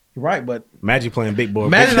 Yeah. Right, but Magic playing big boy,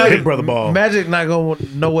 big brother ball. Magic not gonna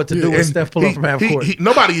know what to do when Steph pull up from half court.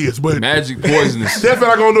 Nobody is, but Magic poisonous. Steph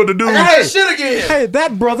not gonna know what to do. Hey, shit again. Hey,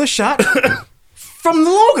 that brother shot from the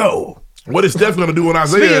logo. What is Steph gonna do when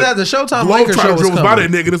Isaiah? Speaking of that, the Showtime Lakers show was coming. By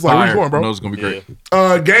that nigga, it's like, where you going, bro? No, it's gonna be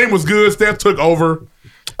great. Game was good. Steph took over. 50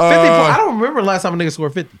 I don't remember the last time a nigga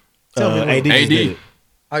scored 50. Tell me. AD.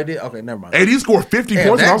 I did. Okay, never mind. AD scored 50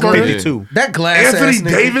 points. That 52. That glass Anthony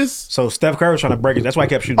Davis. So Steph Curry was trying to break it. That's why I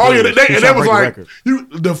kept shooting. Oh yeah, and that was like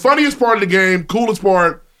the funniest part of the game, coolest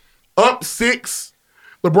part. Up 6,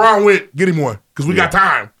 LeBron went get him one because we got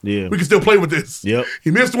time. Yeah, we can still play with this. Yep.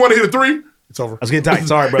 He missed one, hit a 3. It's over. I was getting tight.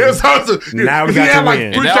 Sorry, brother. Now we got to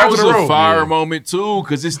win. And that was a fire moment too,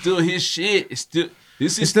 because it's still his shit.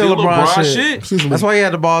 This is still LeBron shit. That's why he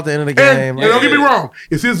had the ball at the end of the game. And don't get me wrong,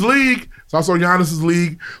 it's his league. It's also Giannis's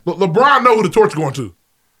league. LeBron know who the torch is going to.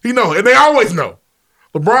 He know, and they always know.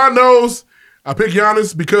 LeBron knows. I pick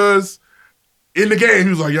Giannis because in the game he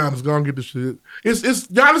was like, Giannis, go and get this shit. It's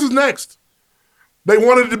Giannis is next. They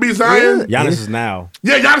wanted it to be Zion. Yeah. Giannis is now.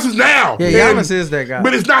 Yeah, Giannis is now. Yeah, Giannis is that guy.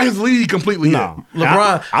 But it's not his league completely yet.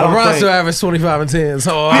 LeBron still averaged 25 and 10.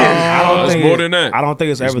 So I don't think more than that. I don't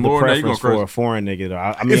think it's ever the preference for a foreign nigga. Though.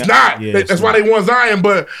 I mean, it's not. Yeah, that's why they want Zion.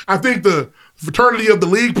 But I think the fraternity of the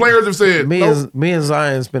league players have said me and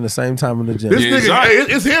Zion spend the same time in the gym. This nigga,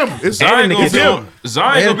 it's him. It's Zion gonna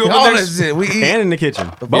be on the next. And in the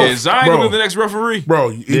kitchen. Yeah, Zion gonna be the next referee. Bro,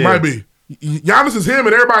 he might be. Giannis is him,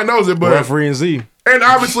 and everybody knows it. But referee and Z. And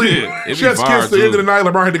obviously, Chef's kiss the end of the night.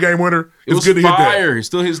 LeBron hit the game winner. It's good to hit that. It's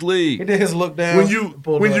still his league. He did his look down.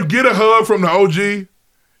 When you get a hug from the OG,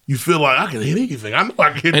 you feel like I can hit anything. I know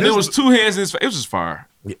I can hit. And this. there was 2 hands in his face. It was just fire.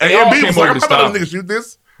 And Embiid was like, I'm not letting niggas shoot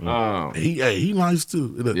this. Oh. He likes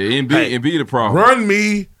to. Yeah, Embiid the problem. Run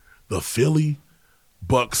me the Philly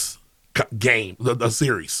Bucks game, the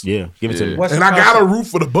series. Yeah, give it to me. And I got a root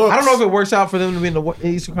for the Bucks. I don't know if it works out for them to be in the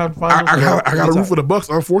Eastern Conference Finals. I got a root for the Bucks,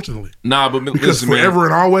 unfortunately. Nah, but because listen, forever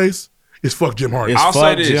and always, it's fuck Jim Harden. I'll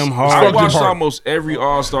say this. Jim Harden. I watched almost every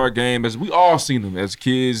All-Star game. As we all seen them as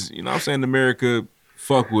kids. You know what I'm saying? America,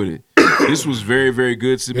 fuck with it. This was very, very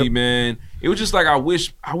good to me, man. It was just like I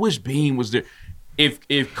wish Bean was there.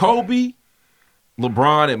 If Kobe,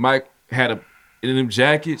 LeBron, and Mike had in them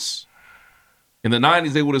jackets in the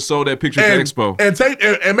 90s, they would have sold that picture at Expo.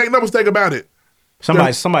 And make no mistake about it.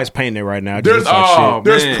 Somebody's painting it right now. There's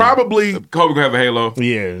probably Kobe gonna have a halo.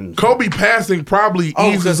 Yeah, Kobe passing probably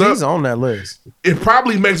eases up. He's on that list. It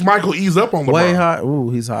probably makes Michael ease up on LeBron. Way high.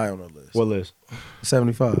 Ooh, he's high on that list. What list?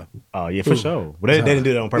 75. Oh yeah, for sure. But they didn't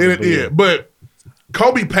do that on purpose. But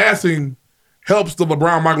Kobe passing helps the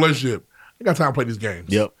LeBron Michael relationship. I got time to play these games.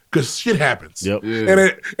 Yep. because shit happens. Yep.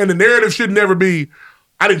 And the narrative should never be,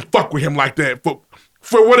 I didn't fuck with him like that for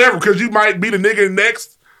whatever, because you might be the nigga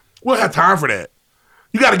next. We'll have time for that.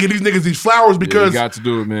 You got to give these niggas these flowers because you got to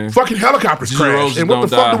do it, man. Fucking helicopters crash. And what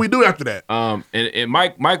the fuck do we do after that? And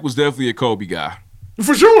Mike was definitely a Kobe guy.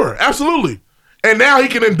 For sure. Absolutely. And now he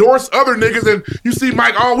can endorse other niggas, and you see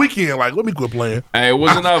Mike all weekend. Like, let me quit playing. Hey, it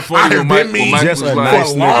wasn't that funny when Mike was like,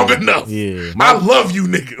 for long enough. Yeah. I love you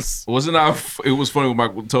niggas. Wasn't that? It was funny when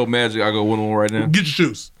Mike told Magic, "I go 1-on-1 right now." Get your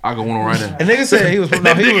shoes. I go 1-on-1 right now. And nigga said he was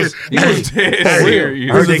dead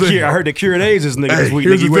serious. I heard they cured AIDS this nigga this week.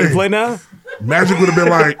 Nigga, you ready to play now? Magic would have been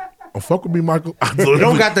like, "Oh, fuck with me, Michael. You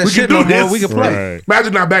don't got that shit no more. We can play." Right.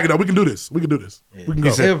 Magic not backing up. We can do this. We can do this. Yeah. We can go.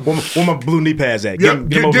 Said, where my blue knee pads at? Give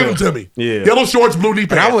them to me. Yeah. Yellow shorts, blue knee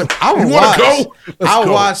pads. I would you watch. Go? I would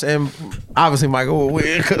watch, and obviously Michael would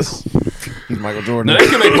win because he's Michael Jordan. Now they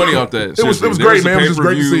can make money off that. It was great, man. It was just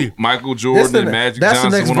great to see. Michael Jordan and Magic that's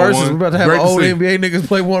Johnson. That's the next versus. We're about to have old NBA niggas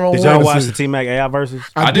play 1-on-1. Did y'all watch the T-Mac AI versus?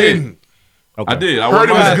 I didn't. Okay. I did. I heard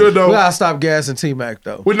it was good though. We gotta stop gassing T-Mac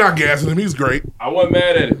though. We're not gassing him. He's great. I wasn't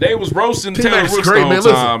mad at it. They was roasting Taylor T-Mac's Rooks great, the man.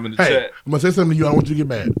 whole time in the Listen, chat. I'm gonna say something to you. I don't want you to get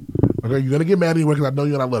mad. Okay, you're gonna get mad anyway because I know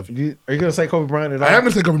you and I love you. Are you gonna say Kobe Bryant at all? I am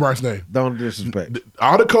gonna say Kobe Bryant's name. Don't disrespect.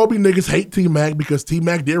 All the Kobe niggas hate T-Mac because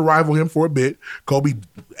T-Mac did rival him for a bit. Kobe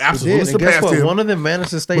absolutely And guess surpassed what? him. One of them managed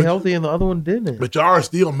to stay healthy and the other one didn't. But y'all are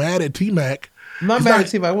still mad at T-Mac. I'm not mad at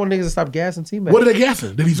T-Mac. I want niggas to stop gassing T-Mac. What are they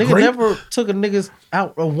gassing? That he's nigga great? never took a niggas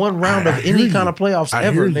out of one round of any kind of playoffs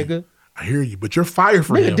ever, nigga. I hear you, but you're fired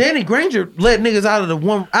for him. Danny Granger let niggas out of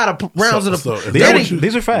rounds of the.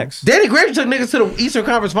 These are facts. Danny Granger took niggas to the Eastern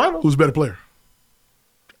Conference Finals. Who's a better player?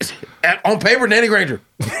 On paper, Danny Granger.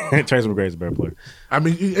 Tracy McGrady's a better player. I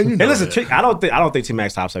mean, and you know listen, I don't think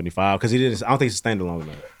T-Mac's top 75 because he didn't. I don't think he's standalone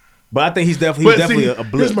enough. But I think he's definitely a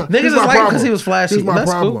blip. Niggas is like because he was flashy. Here's my That's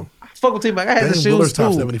problem. Cool. Fuck with T-Mac. I had the Dame shoes Lillard's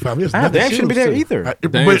top too. 75. He has I had Dame the shouldn't be shoes, there too. either.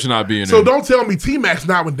 Dame should not be in there. So don't tell me T-Mac's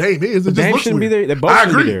not when Dame is. It just Dame looks shouldn't be weird. there. They both I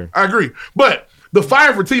should be agree. there. I agree. But the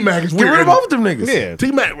fire for T-Mac is weird. Get rid of both them niggas. Yeah.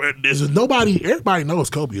 T-Mac, there's nobody. Everybody knows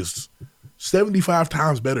Kobe is 75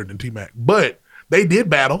 times better than T-Mac, but they did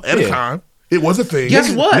battle at a time. It was a thing.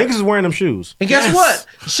 Guess what? Niggas is wearing them shoes. And guess what?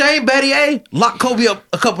 Shane Battier locked Kobe up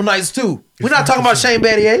a couple nights too. We're not talking about Shane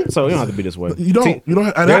Battier. So you don't have to be this way. You don't.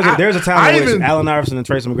 There's a time in which Allen Iverson and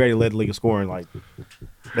Tracy McGrady led the league of scoring. Like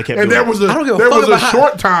they kept. And doing there was it. I don't give a there fuck was a about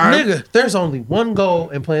short time. Nigga, there's only one goal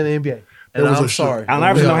in playing the NBA. And There was I'm a sorry. Allen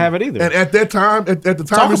Iverson don't have it either. And at that time, at the Talk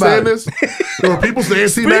time we're about saying it. this, there were people saying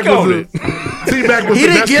T-Mac on was T-Mac was He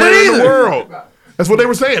the didn't best get player it in the either. world. That's what they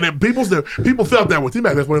were saying. And people felt that way.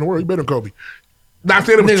 T-Mac, best player in the world. He better than Kobe. Not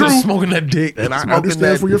saying it was Nigga true. smoking that dick. And I Smoking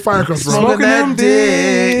understand that- where your fire comes from. Smoking that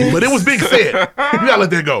dick. But it was being said. You gotta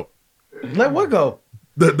let that go. Let what go?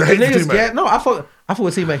 The hate for Niggas T-Mac. get no. I fuck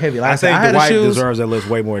with T-Mac heavy. Like I think had the Dwight shoes. deserves that list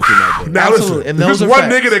way more than T-Mac. Now Absolutely. listen, And there's those are one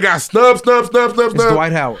facts. nigga that got snubbed. It's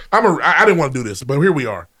Dwight Howard. I didn't want to do this, but here we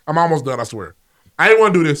are. I'm almost done, I swear. I didn't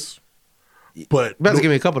want to do this, but About to give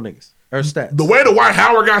me a couple niggas or stats. the way the Dwight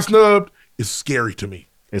Howard got snubbed is scary to me.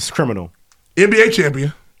 It's criminal. NBA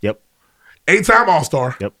champion, Yep. 8-time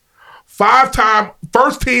All-Star, Yep. 5-time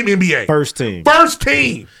first team NBA. First team. Best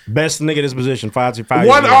nigga in this position. 5 years.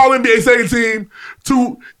 One All-NBA second team,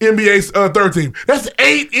 2 NBA third team. That's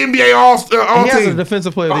 8 NBA all He has a team.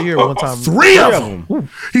 defensive player of the year one time. 3 of them.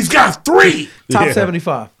 He's got 3. Top Yeah.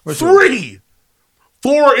 75. for sure. 3.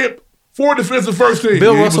 4 defensive first team.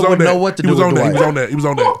 Bill he Russell was on wouldn't that. know what to He do was with on that. He Dwight. was on that. He was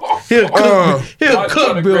on that. He'll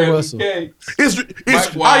cook Bill Russell.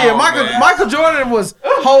 It's Michael Jordan was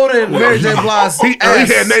holding Mary J. Blige's he ass.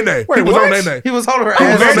 had Nene. Wait, He was what? on Nene. He was holding her He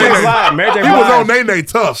was ass. on Nene. Mary J. He was on Blige. Nene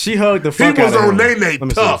tough. She hugged the fuck He was out of on him. Nene Let me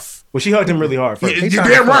see. tough. Well, she hugged him really hard first. You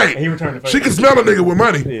damn right. And he returned the favor. She can smell a nigga with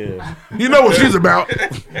money. Yeah. You know what she's about.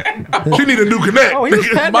 She need a new connect. Oh, he was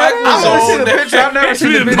patting Mike that was ass. I've only on seen the that. picture. I've never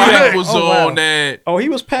seen the didn't video. do that. Mike was Oh, wow. on that. Oh, he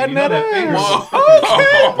was patting that ass.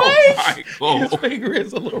 Oh, Michael. His finger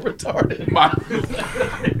is a little retarded.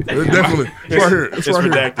 It's definitely. It's right here. It's right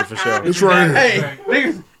here. redacted for sure. It's right here.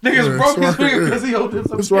 Hey, niggas broke his finger because he holding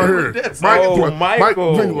some It's right here.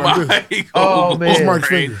 Michael. Finger like this. Oh That's man, Mike's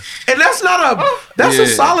finger. and that's not a that's a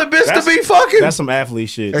Yeah. solid bitch to be fucking. That's some athlete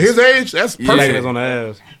shit. At his age, that's Smacking perfect. us on the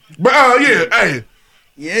ass. But yeah, hey,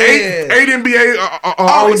 yeah. 8 NBA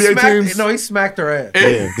All he NBA smacked, teams. no, he smacked her ass.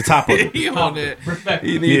 Yeah, the top of it. He on that.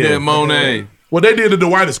 He need that Monet. What they did to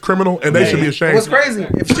Dwight is criminal, and they should be ashamed. What's crazy?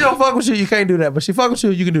 If she don't fuck with you, you can't do that. But she fuck with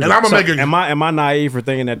you, you can do And that. I'm gonna make a. Am I naive for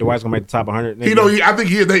thinking that Dwight's gonna make the top 100? You know, I think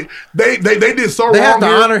they did so They wrong have to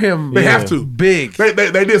here. honor him. They Yeah. have to. Big. They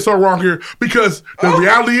did so wrong here because the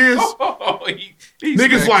reality is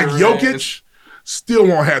niggas like Jokic still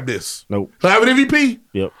won't have this. Nope. He'll have an MVP,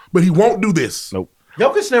 Yep. but he won't do this. Nope.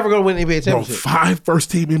 Jokic never going to win the NBA Bro, championship. 5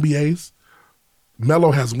 first-team NBAs.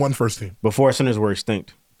 Melo has 1 first team. Before centers were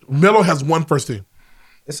extinct. Melo has 1 first team.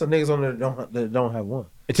 It's some niggas on there that don't have one.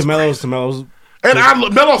 It's Melo's.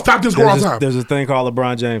 And Melo's top 10 scorer all time. There's a thing called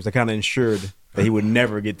LeBron James that kind of ensured that he would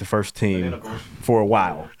never get the first team for a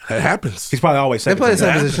while. That happens. He's probably always second. They play the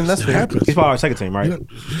team. same position. That's fair. happens. He's probably always second team, right?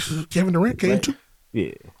 Kevin Durant came too.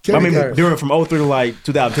 Yeah. Kevin I mean, during from 03 to like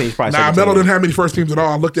 2010, he's probably Nah, second Melo team. didn't have many first teams at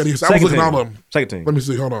all. I looked at his. I was Second looking at team. all of them. Second team. Let me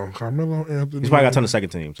see. Hold on. Carmelo Anthony. He's probably got a ton of second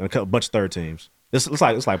teams and a bunch of third teams. It's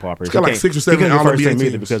like Paul Pierce. He's got like 6 or 7 He couldn't get first All-NBA team either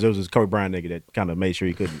teams. because there was this Kobe Bryant nigga that kind of made sure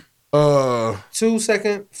he couldn't. 2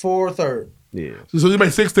 second, 4 third. Yeah. So he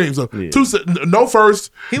made 6 teams. So Yeah. no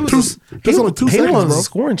first. He was That's only 2 he seconds, was bro. a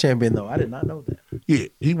scoring champion though. I did not know that. Yeah,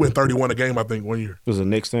 he went 31 a game, I think, one year. It was the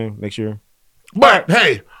next team next year. But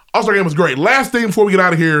hey, All-Star game was great. Last thing before we get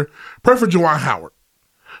out of here, pray for Juwan Howard.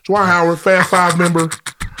 Juwan Howard, Fast 5 member,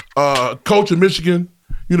 coach of Michigan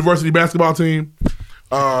University basketball team.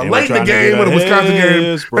 Late in the game of the Wisconsin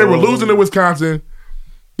game, they were losing to Wisconsin.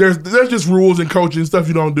 There's just rules in coaching, stuff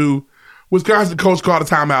you don't do. Wisconsin coach called a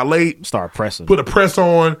timeout late. Start pressing. Put a press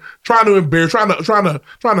on, trying to embarrass, trying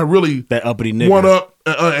to really that uppity nigga. one up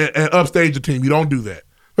and upstage the team. You don't do that.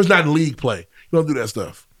 It's not in league play. You don't do that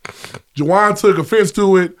stuff. Juwan took offense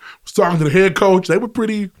to it. Was talking to the head coach. They were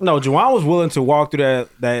pretty. No, Juwan was willing to walk through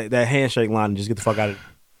that handshake line and just get the fuck out of it.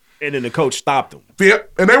 And then the coach stopped him.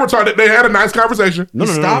 Yep, and they were talking. They had a nice conversation. No.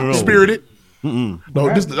 Spirited. Mm-mm. No,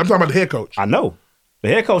 I'm talking about the head coach. I know. The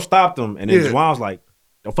head coach stopped him, and then Juwan was like,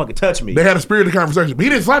 "Don't fucking touch me." They had a spirited conversation, but he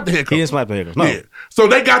didn't slap the head coach. He didn't slap the head coach. No. Yeah. So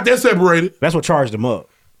they got that separated. That's what charged him up.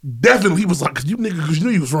 Definitely, he was like, "Cause you nigga, because you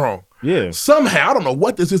knew you was wrong." Yeah. Somehow, I don't know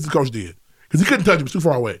what the assistant coach did because he couldn't touch him; it was too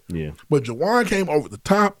far away. Yeah. But Juwan came over the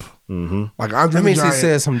top, like Andre That means the he Giant,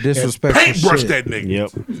 said some and disrespectful paintbrushed shit. that nigga.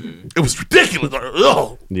 Yep. It was ridiculous. Like,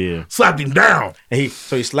 ugh. Yeah. Slapped him down. And he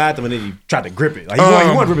slapped him, and then he tried to grip it. Like he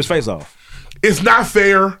wanted to rip his face off. It's not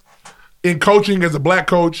fair in coaching as a black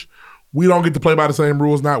coach. We don't get to play by the same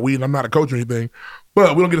rules. Not we. And I'm not a coach or anything,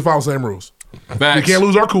 but we don't get to follow the same rules. Facts. We can't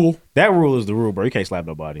lose our cool. That rule is the rule, bro. You can't slap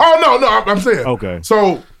nobody. Oh no, I'm saying. Okay.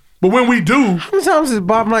 So, but when we do, How many times did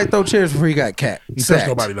Bob Knight throw chairs before he got cat? he touched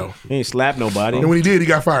nobody though. He ain't slapped nobody. And when he did, he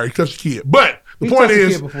got fired. He touched the kid. But the He point touched the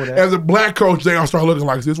is, kid before that. as a black coach, they all start looking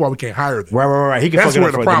like this. That's why we can't hire them. Right. He can That's fuck it where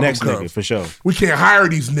up the for the problem next comes. nigga, for sure. We can't hire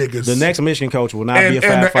these niggas. The next Michigan coach will not be a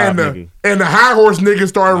Fab Five nigga. And the high horse niggas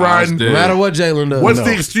started riding. No matter what Jalen does. What's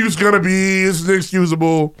the excuse gonna be? Is it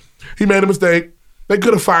excusable? He made a mistake. They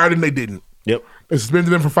could have fired him. They didn't. Yep. They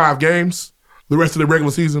suspended him for 5 games. The rest of the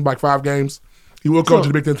regular season, like 5 games. He will coach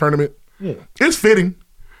in the Big Ten tournament. Yeah. It's fitting.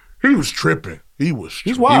 He was tripping. He's wild.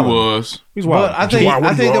 He was. He's wild. But I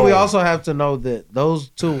think that we also have to know that those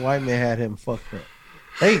 2 white men had him fucked up.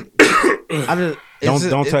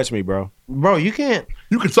 Don't touch me, bro. Bro, you can't.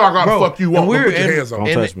 You can talk all the fuck you want, but put your hands on.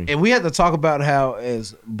 Don't touch me. And we have to talk about how,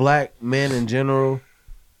 as black men in general,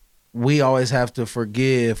 we always have to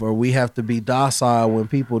forgive, or we have to be docile when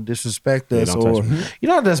people disrespect us, don't touch or me.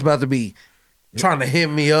 you're not just about to be trying to hit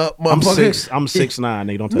me up, I'm motherfucker. 6'9",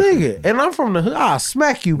 nigga. Don't touch me. Nigga, and I'm from the hood. I'll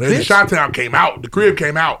smack you, Man, the bitch. Chi-Town came out. The crib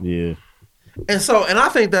came out. Yeah. And I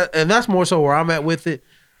think that, and that's more so where I'm at with it.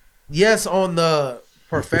 Yes, on the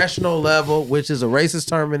professional level, which is a racist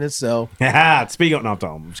term in itself, Speak up. No,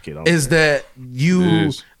 I'm just kidding. is that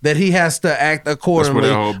that he has to act accordingly.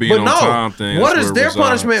 That's where that whole being but on no, time thing, what that's is where it their resides.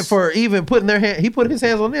 punishment for even putting their hand? He put his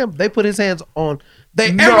hands on them. They put his hands on. No.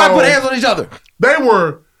 Everybody put hands on each other.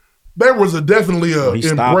 There was definitely a he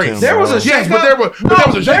stopped embrace. him, There was a yes, shake but there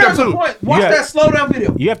was a shake up too. Watch Yeah. that slow down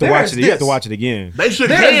video. You have to There watch is it. You have to this. watch it again. They shook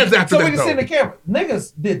There hands is- after so that we can see though. in the camera.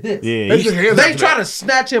 Niggas did this. Yeah. They shook hands They after try that. to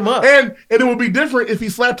snatch him up. And it would be different if he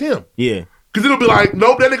slapped him. Yeah. Because it'll be like,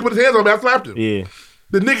 nope, that nigga put his hands on me, I slapped him. Yeah.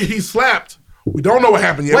 The nigga he slapped, we don't know what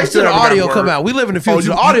happened yet. Wait We still till the haven't got audio word. come out. We live in the Oh, future.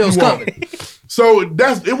 The audio's won't. coming. So it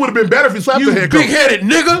would have been better if he slapped the You head coach. big headed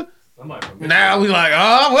nigga. Now we like,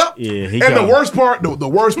 well. Yeah. And the worst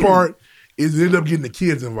part is it ended up getting the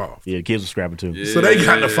kids involved. Yeah, the kids were scrapping too. So they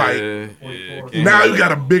got in the fight. Now you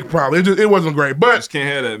got a big problem. It wasn't great, but Just can't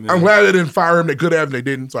have that, man. I'm glad they didn't fire him. They could have, and they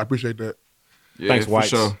didn't. So I appreciate that. Yeah, Thanks, for whites.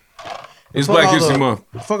 sure. It's Fuck Black all History the- Month.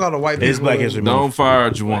 Fuck all the white people. It's Black History Month. Don't fire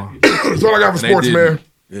Juwan. That's all I got for They sports, man.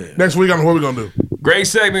 didn't. Next week, I don't know what we're going to do. Great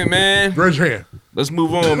segment, man. Raise your hand. Let's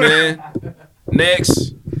move on, man.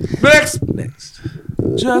 Next.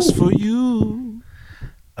 Just for you.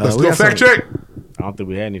 Let's we do a got fact some- check. I don't think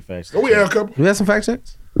we had any facts. Oh, we had a couple. Do we have some fact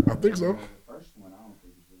checks? I think so.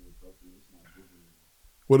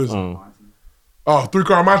 What is it? Oh,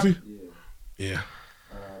 3-car Monty? Yeah.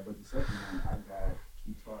 But the second one, I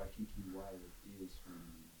got Kiki Wyatt is from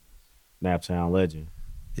Naptown legend.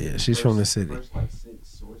 Yeah, she's from the city.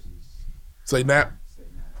 Say Nap.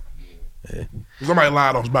 Yeah. Somebody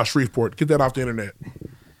lied on about Shreveport. Get that off the internet.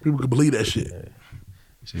 People can believe that shit.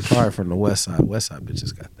 She's probably from the west side. West side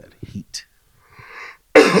bitches got that heat.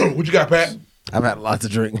 What you got, Pat? I've had a lot to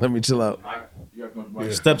drink. Let me chill out.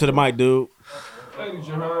 Step to the mic, dude. Ladies,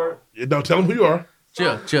 you heard? Yeah, don't tell them who you are.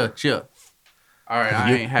 Chill. All right, I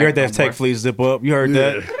You ain't heard that take please zip up. You heard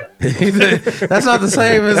that? That's not the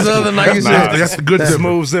same as the other night you said. That's a good zipper.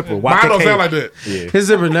 Smooth zipper. Mine don't sound like that. Yeah. His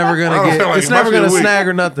zipper never I gonna don't get. sound like It's it. never My gonna shit weak. snag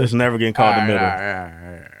or nothing. It's never getting caught in the middle.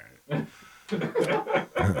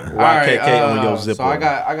 YKK on your zipper. So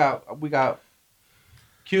we got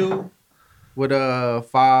Q with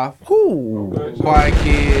 5. Quiet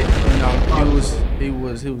kid. You know, he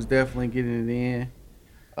was definitely getting it in.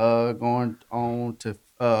 Going on to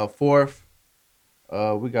 4th.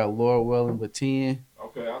 We got Laura Welling with 10.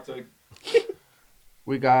 Okay, I'll take it.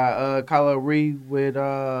 We got Kylo Reed with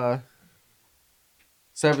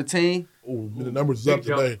 17. Ooh, the numbers is up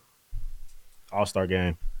today. All-Star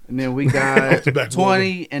game. And then we got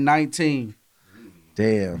 20 and 19.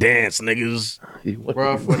 Damn. Dance, niggas.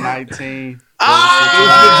 Rough with 19.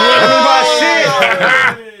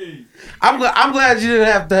 I'm glad you didn't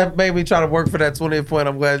have to make me try to work for that 20th point.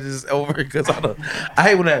 I'm glad it's over because I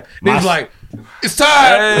hate when that niggas like, it's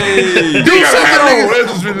time. Hey. Do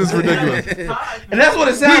something, This is ridiculous. And that's what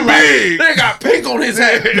it sounds like. They got pink on his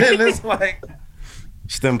head. And it's like,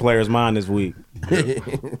 STEM player's mind this week.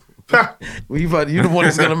 well, you the one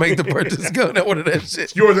that's gonna make the purchase go. That one of that shit.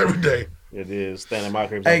 It's yours every day. It is. Standing my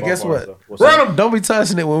cribs. Hey, guess what? Run them. Don't be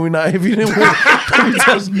touching it when we not. If you didn't win, don't be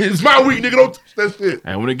touching it. It's my week, nigga. Don't touch that shit.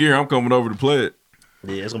 And when it gear, I'm coming over to play it.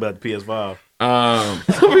 Yeah, it's gonna be like the PS5.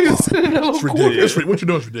 It's ridiculous. What you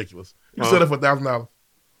doing is ridiculous. You set it for $1,000.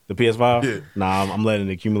 The PS5? Yeah. Nah, I'm letting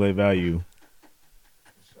it accumulate value.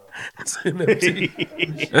 Oh,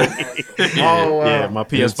 wow. Yeah, my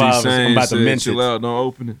PS5 I'm about to mint chill it. out, don't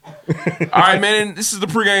open it. All right, man. This is the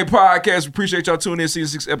pregame podcast. We appreciate y'all tuning in.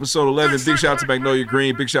 Season 6, episode 11. Big shout out to Magnolia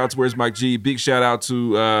Green. Big shout out to Where's Mike G. Big shout out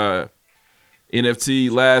to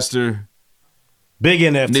NFT Laster. Big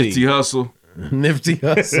NFT. Nifty Hustle. Nifty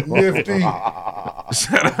Hustle. Nifty.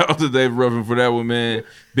 Shout out to David Ruffin for that one, man.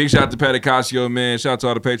 Big shout out to Pat Acasio, man. Shout out to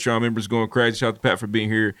all the Patreon members going crazy. Shout out to Pat for being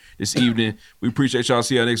here this evening. We appreciate y'all.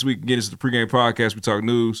 See y'all next week. Again, this is the pregame podcast. We talk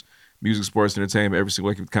news, music, sports, entertainment, every single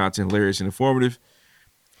week with content, hilarious and informative.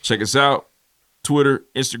 Check us out. Twitter,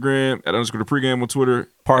 Instagram, @ the pregame on Twitter.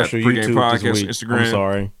 Partial @ pregame YouTube podcast this week. on Instagram. I'm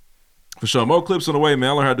sorry. For sure. More clips on the way,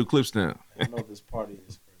 man. I learned how to do clips now. I know this party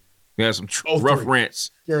is. We had some rough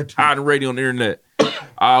rants. Guaranteed. Hiding radio on the internet.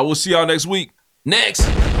 We'll see y'all next week. Next.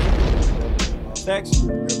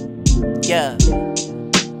 Yeah.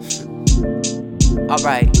 All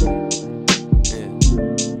right. Yeah.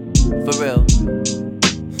 For real.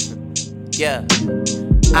 Yeah.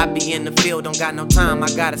 I be in the field, don't got no time, I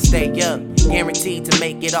gotta stay up. Guaranteed to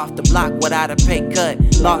make it off the block without a pay cut.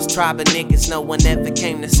 Lost tribe of niggas, no one ever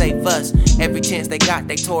came to save us. Every chance they got,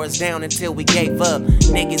 they tore us down until we gave up.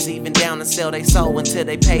 Niggas even down to sell they soul until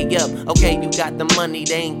they pay up. Okay, you got the money,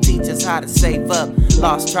 they ain't teach us how to save up.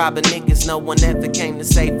 Lost tribe of niggas, no one ever came to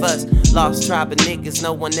save us. Lost tribe of niggas,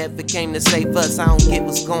 no one ever came to save us. I don't get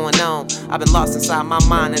what's going on. I've been lost inside my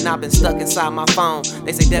mind and I've been stuck inside my phone.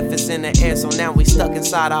 They say death is in the air, so now we stuck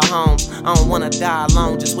inside our homes. I don't wanna die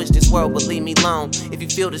alone, just wish this world would leave me alone. If you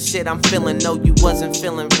feel the shit I'm feeling, no, you wasn't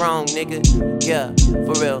feeling wrong, nigga. Yeah,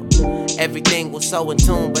 for real. Everything was so in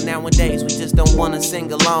tune, but nowadays we just don't wanna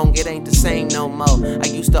sing along. It ain't the same no more. I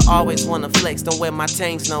used to always wanna flex, don't wear my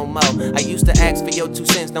chains no more. I used to ask for your 2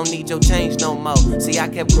 cents, don't need your change no more. See, I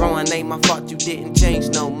kept growing, ain't my fault you didn't change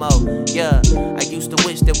no more. Yeah, I used to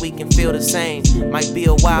wish that we can feel the same. Might be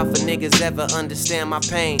a while for niggas ever understand my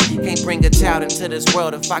pain. Can't bring a child into this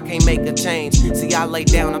world if I can't make a change. See, I lay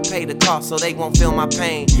down and pay the cost so they won't feel my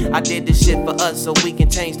pain. I did this shit for us so we can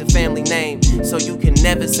change the family name. So you can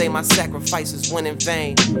never say my sacrifices went in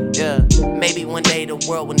vain. Yeah, maybe one day the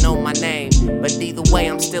world will know my name. But either way,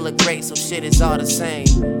 I'm still a great, so shit is all the same.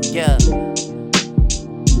 Yeah.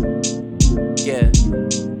 Yeah.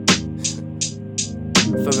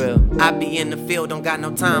 For real. I be in the field, don't got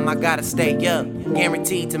no time, I gotta stay up.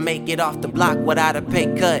 Guaranteed to make it off the block without a pay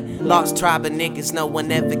cut. Lost tribe of niggas, no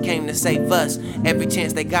one ever came to save us. Every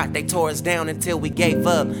chance they got, they tore us down until we gave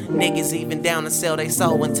up. Niggas even down to sell they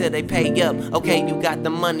soul until they pay up. Okay, you got the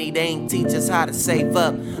money, they ain't teach us how to save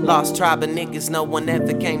up. Lost tribe of niggas, no one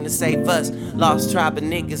ever came to save us. Lost tribe of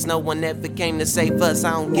niggas, no one ever came to save us.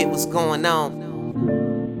 I don't get what's going on.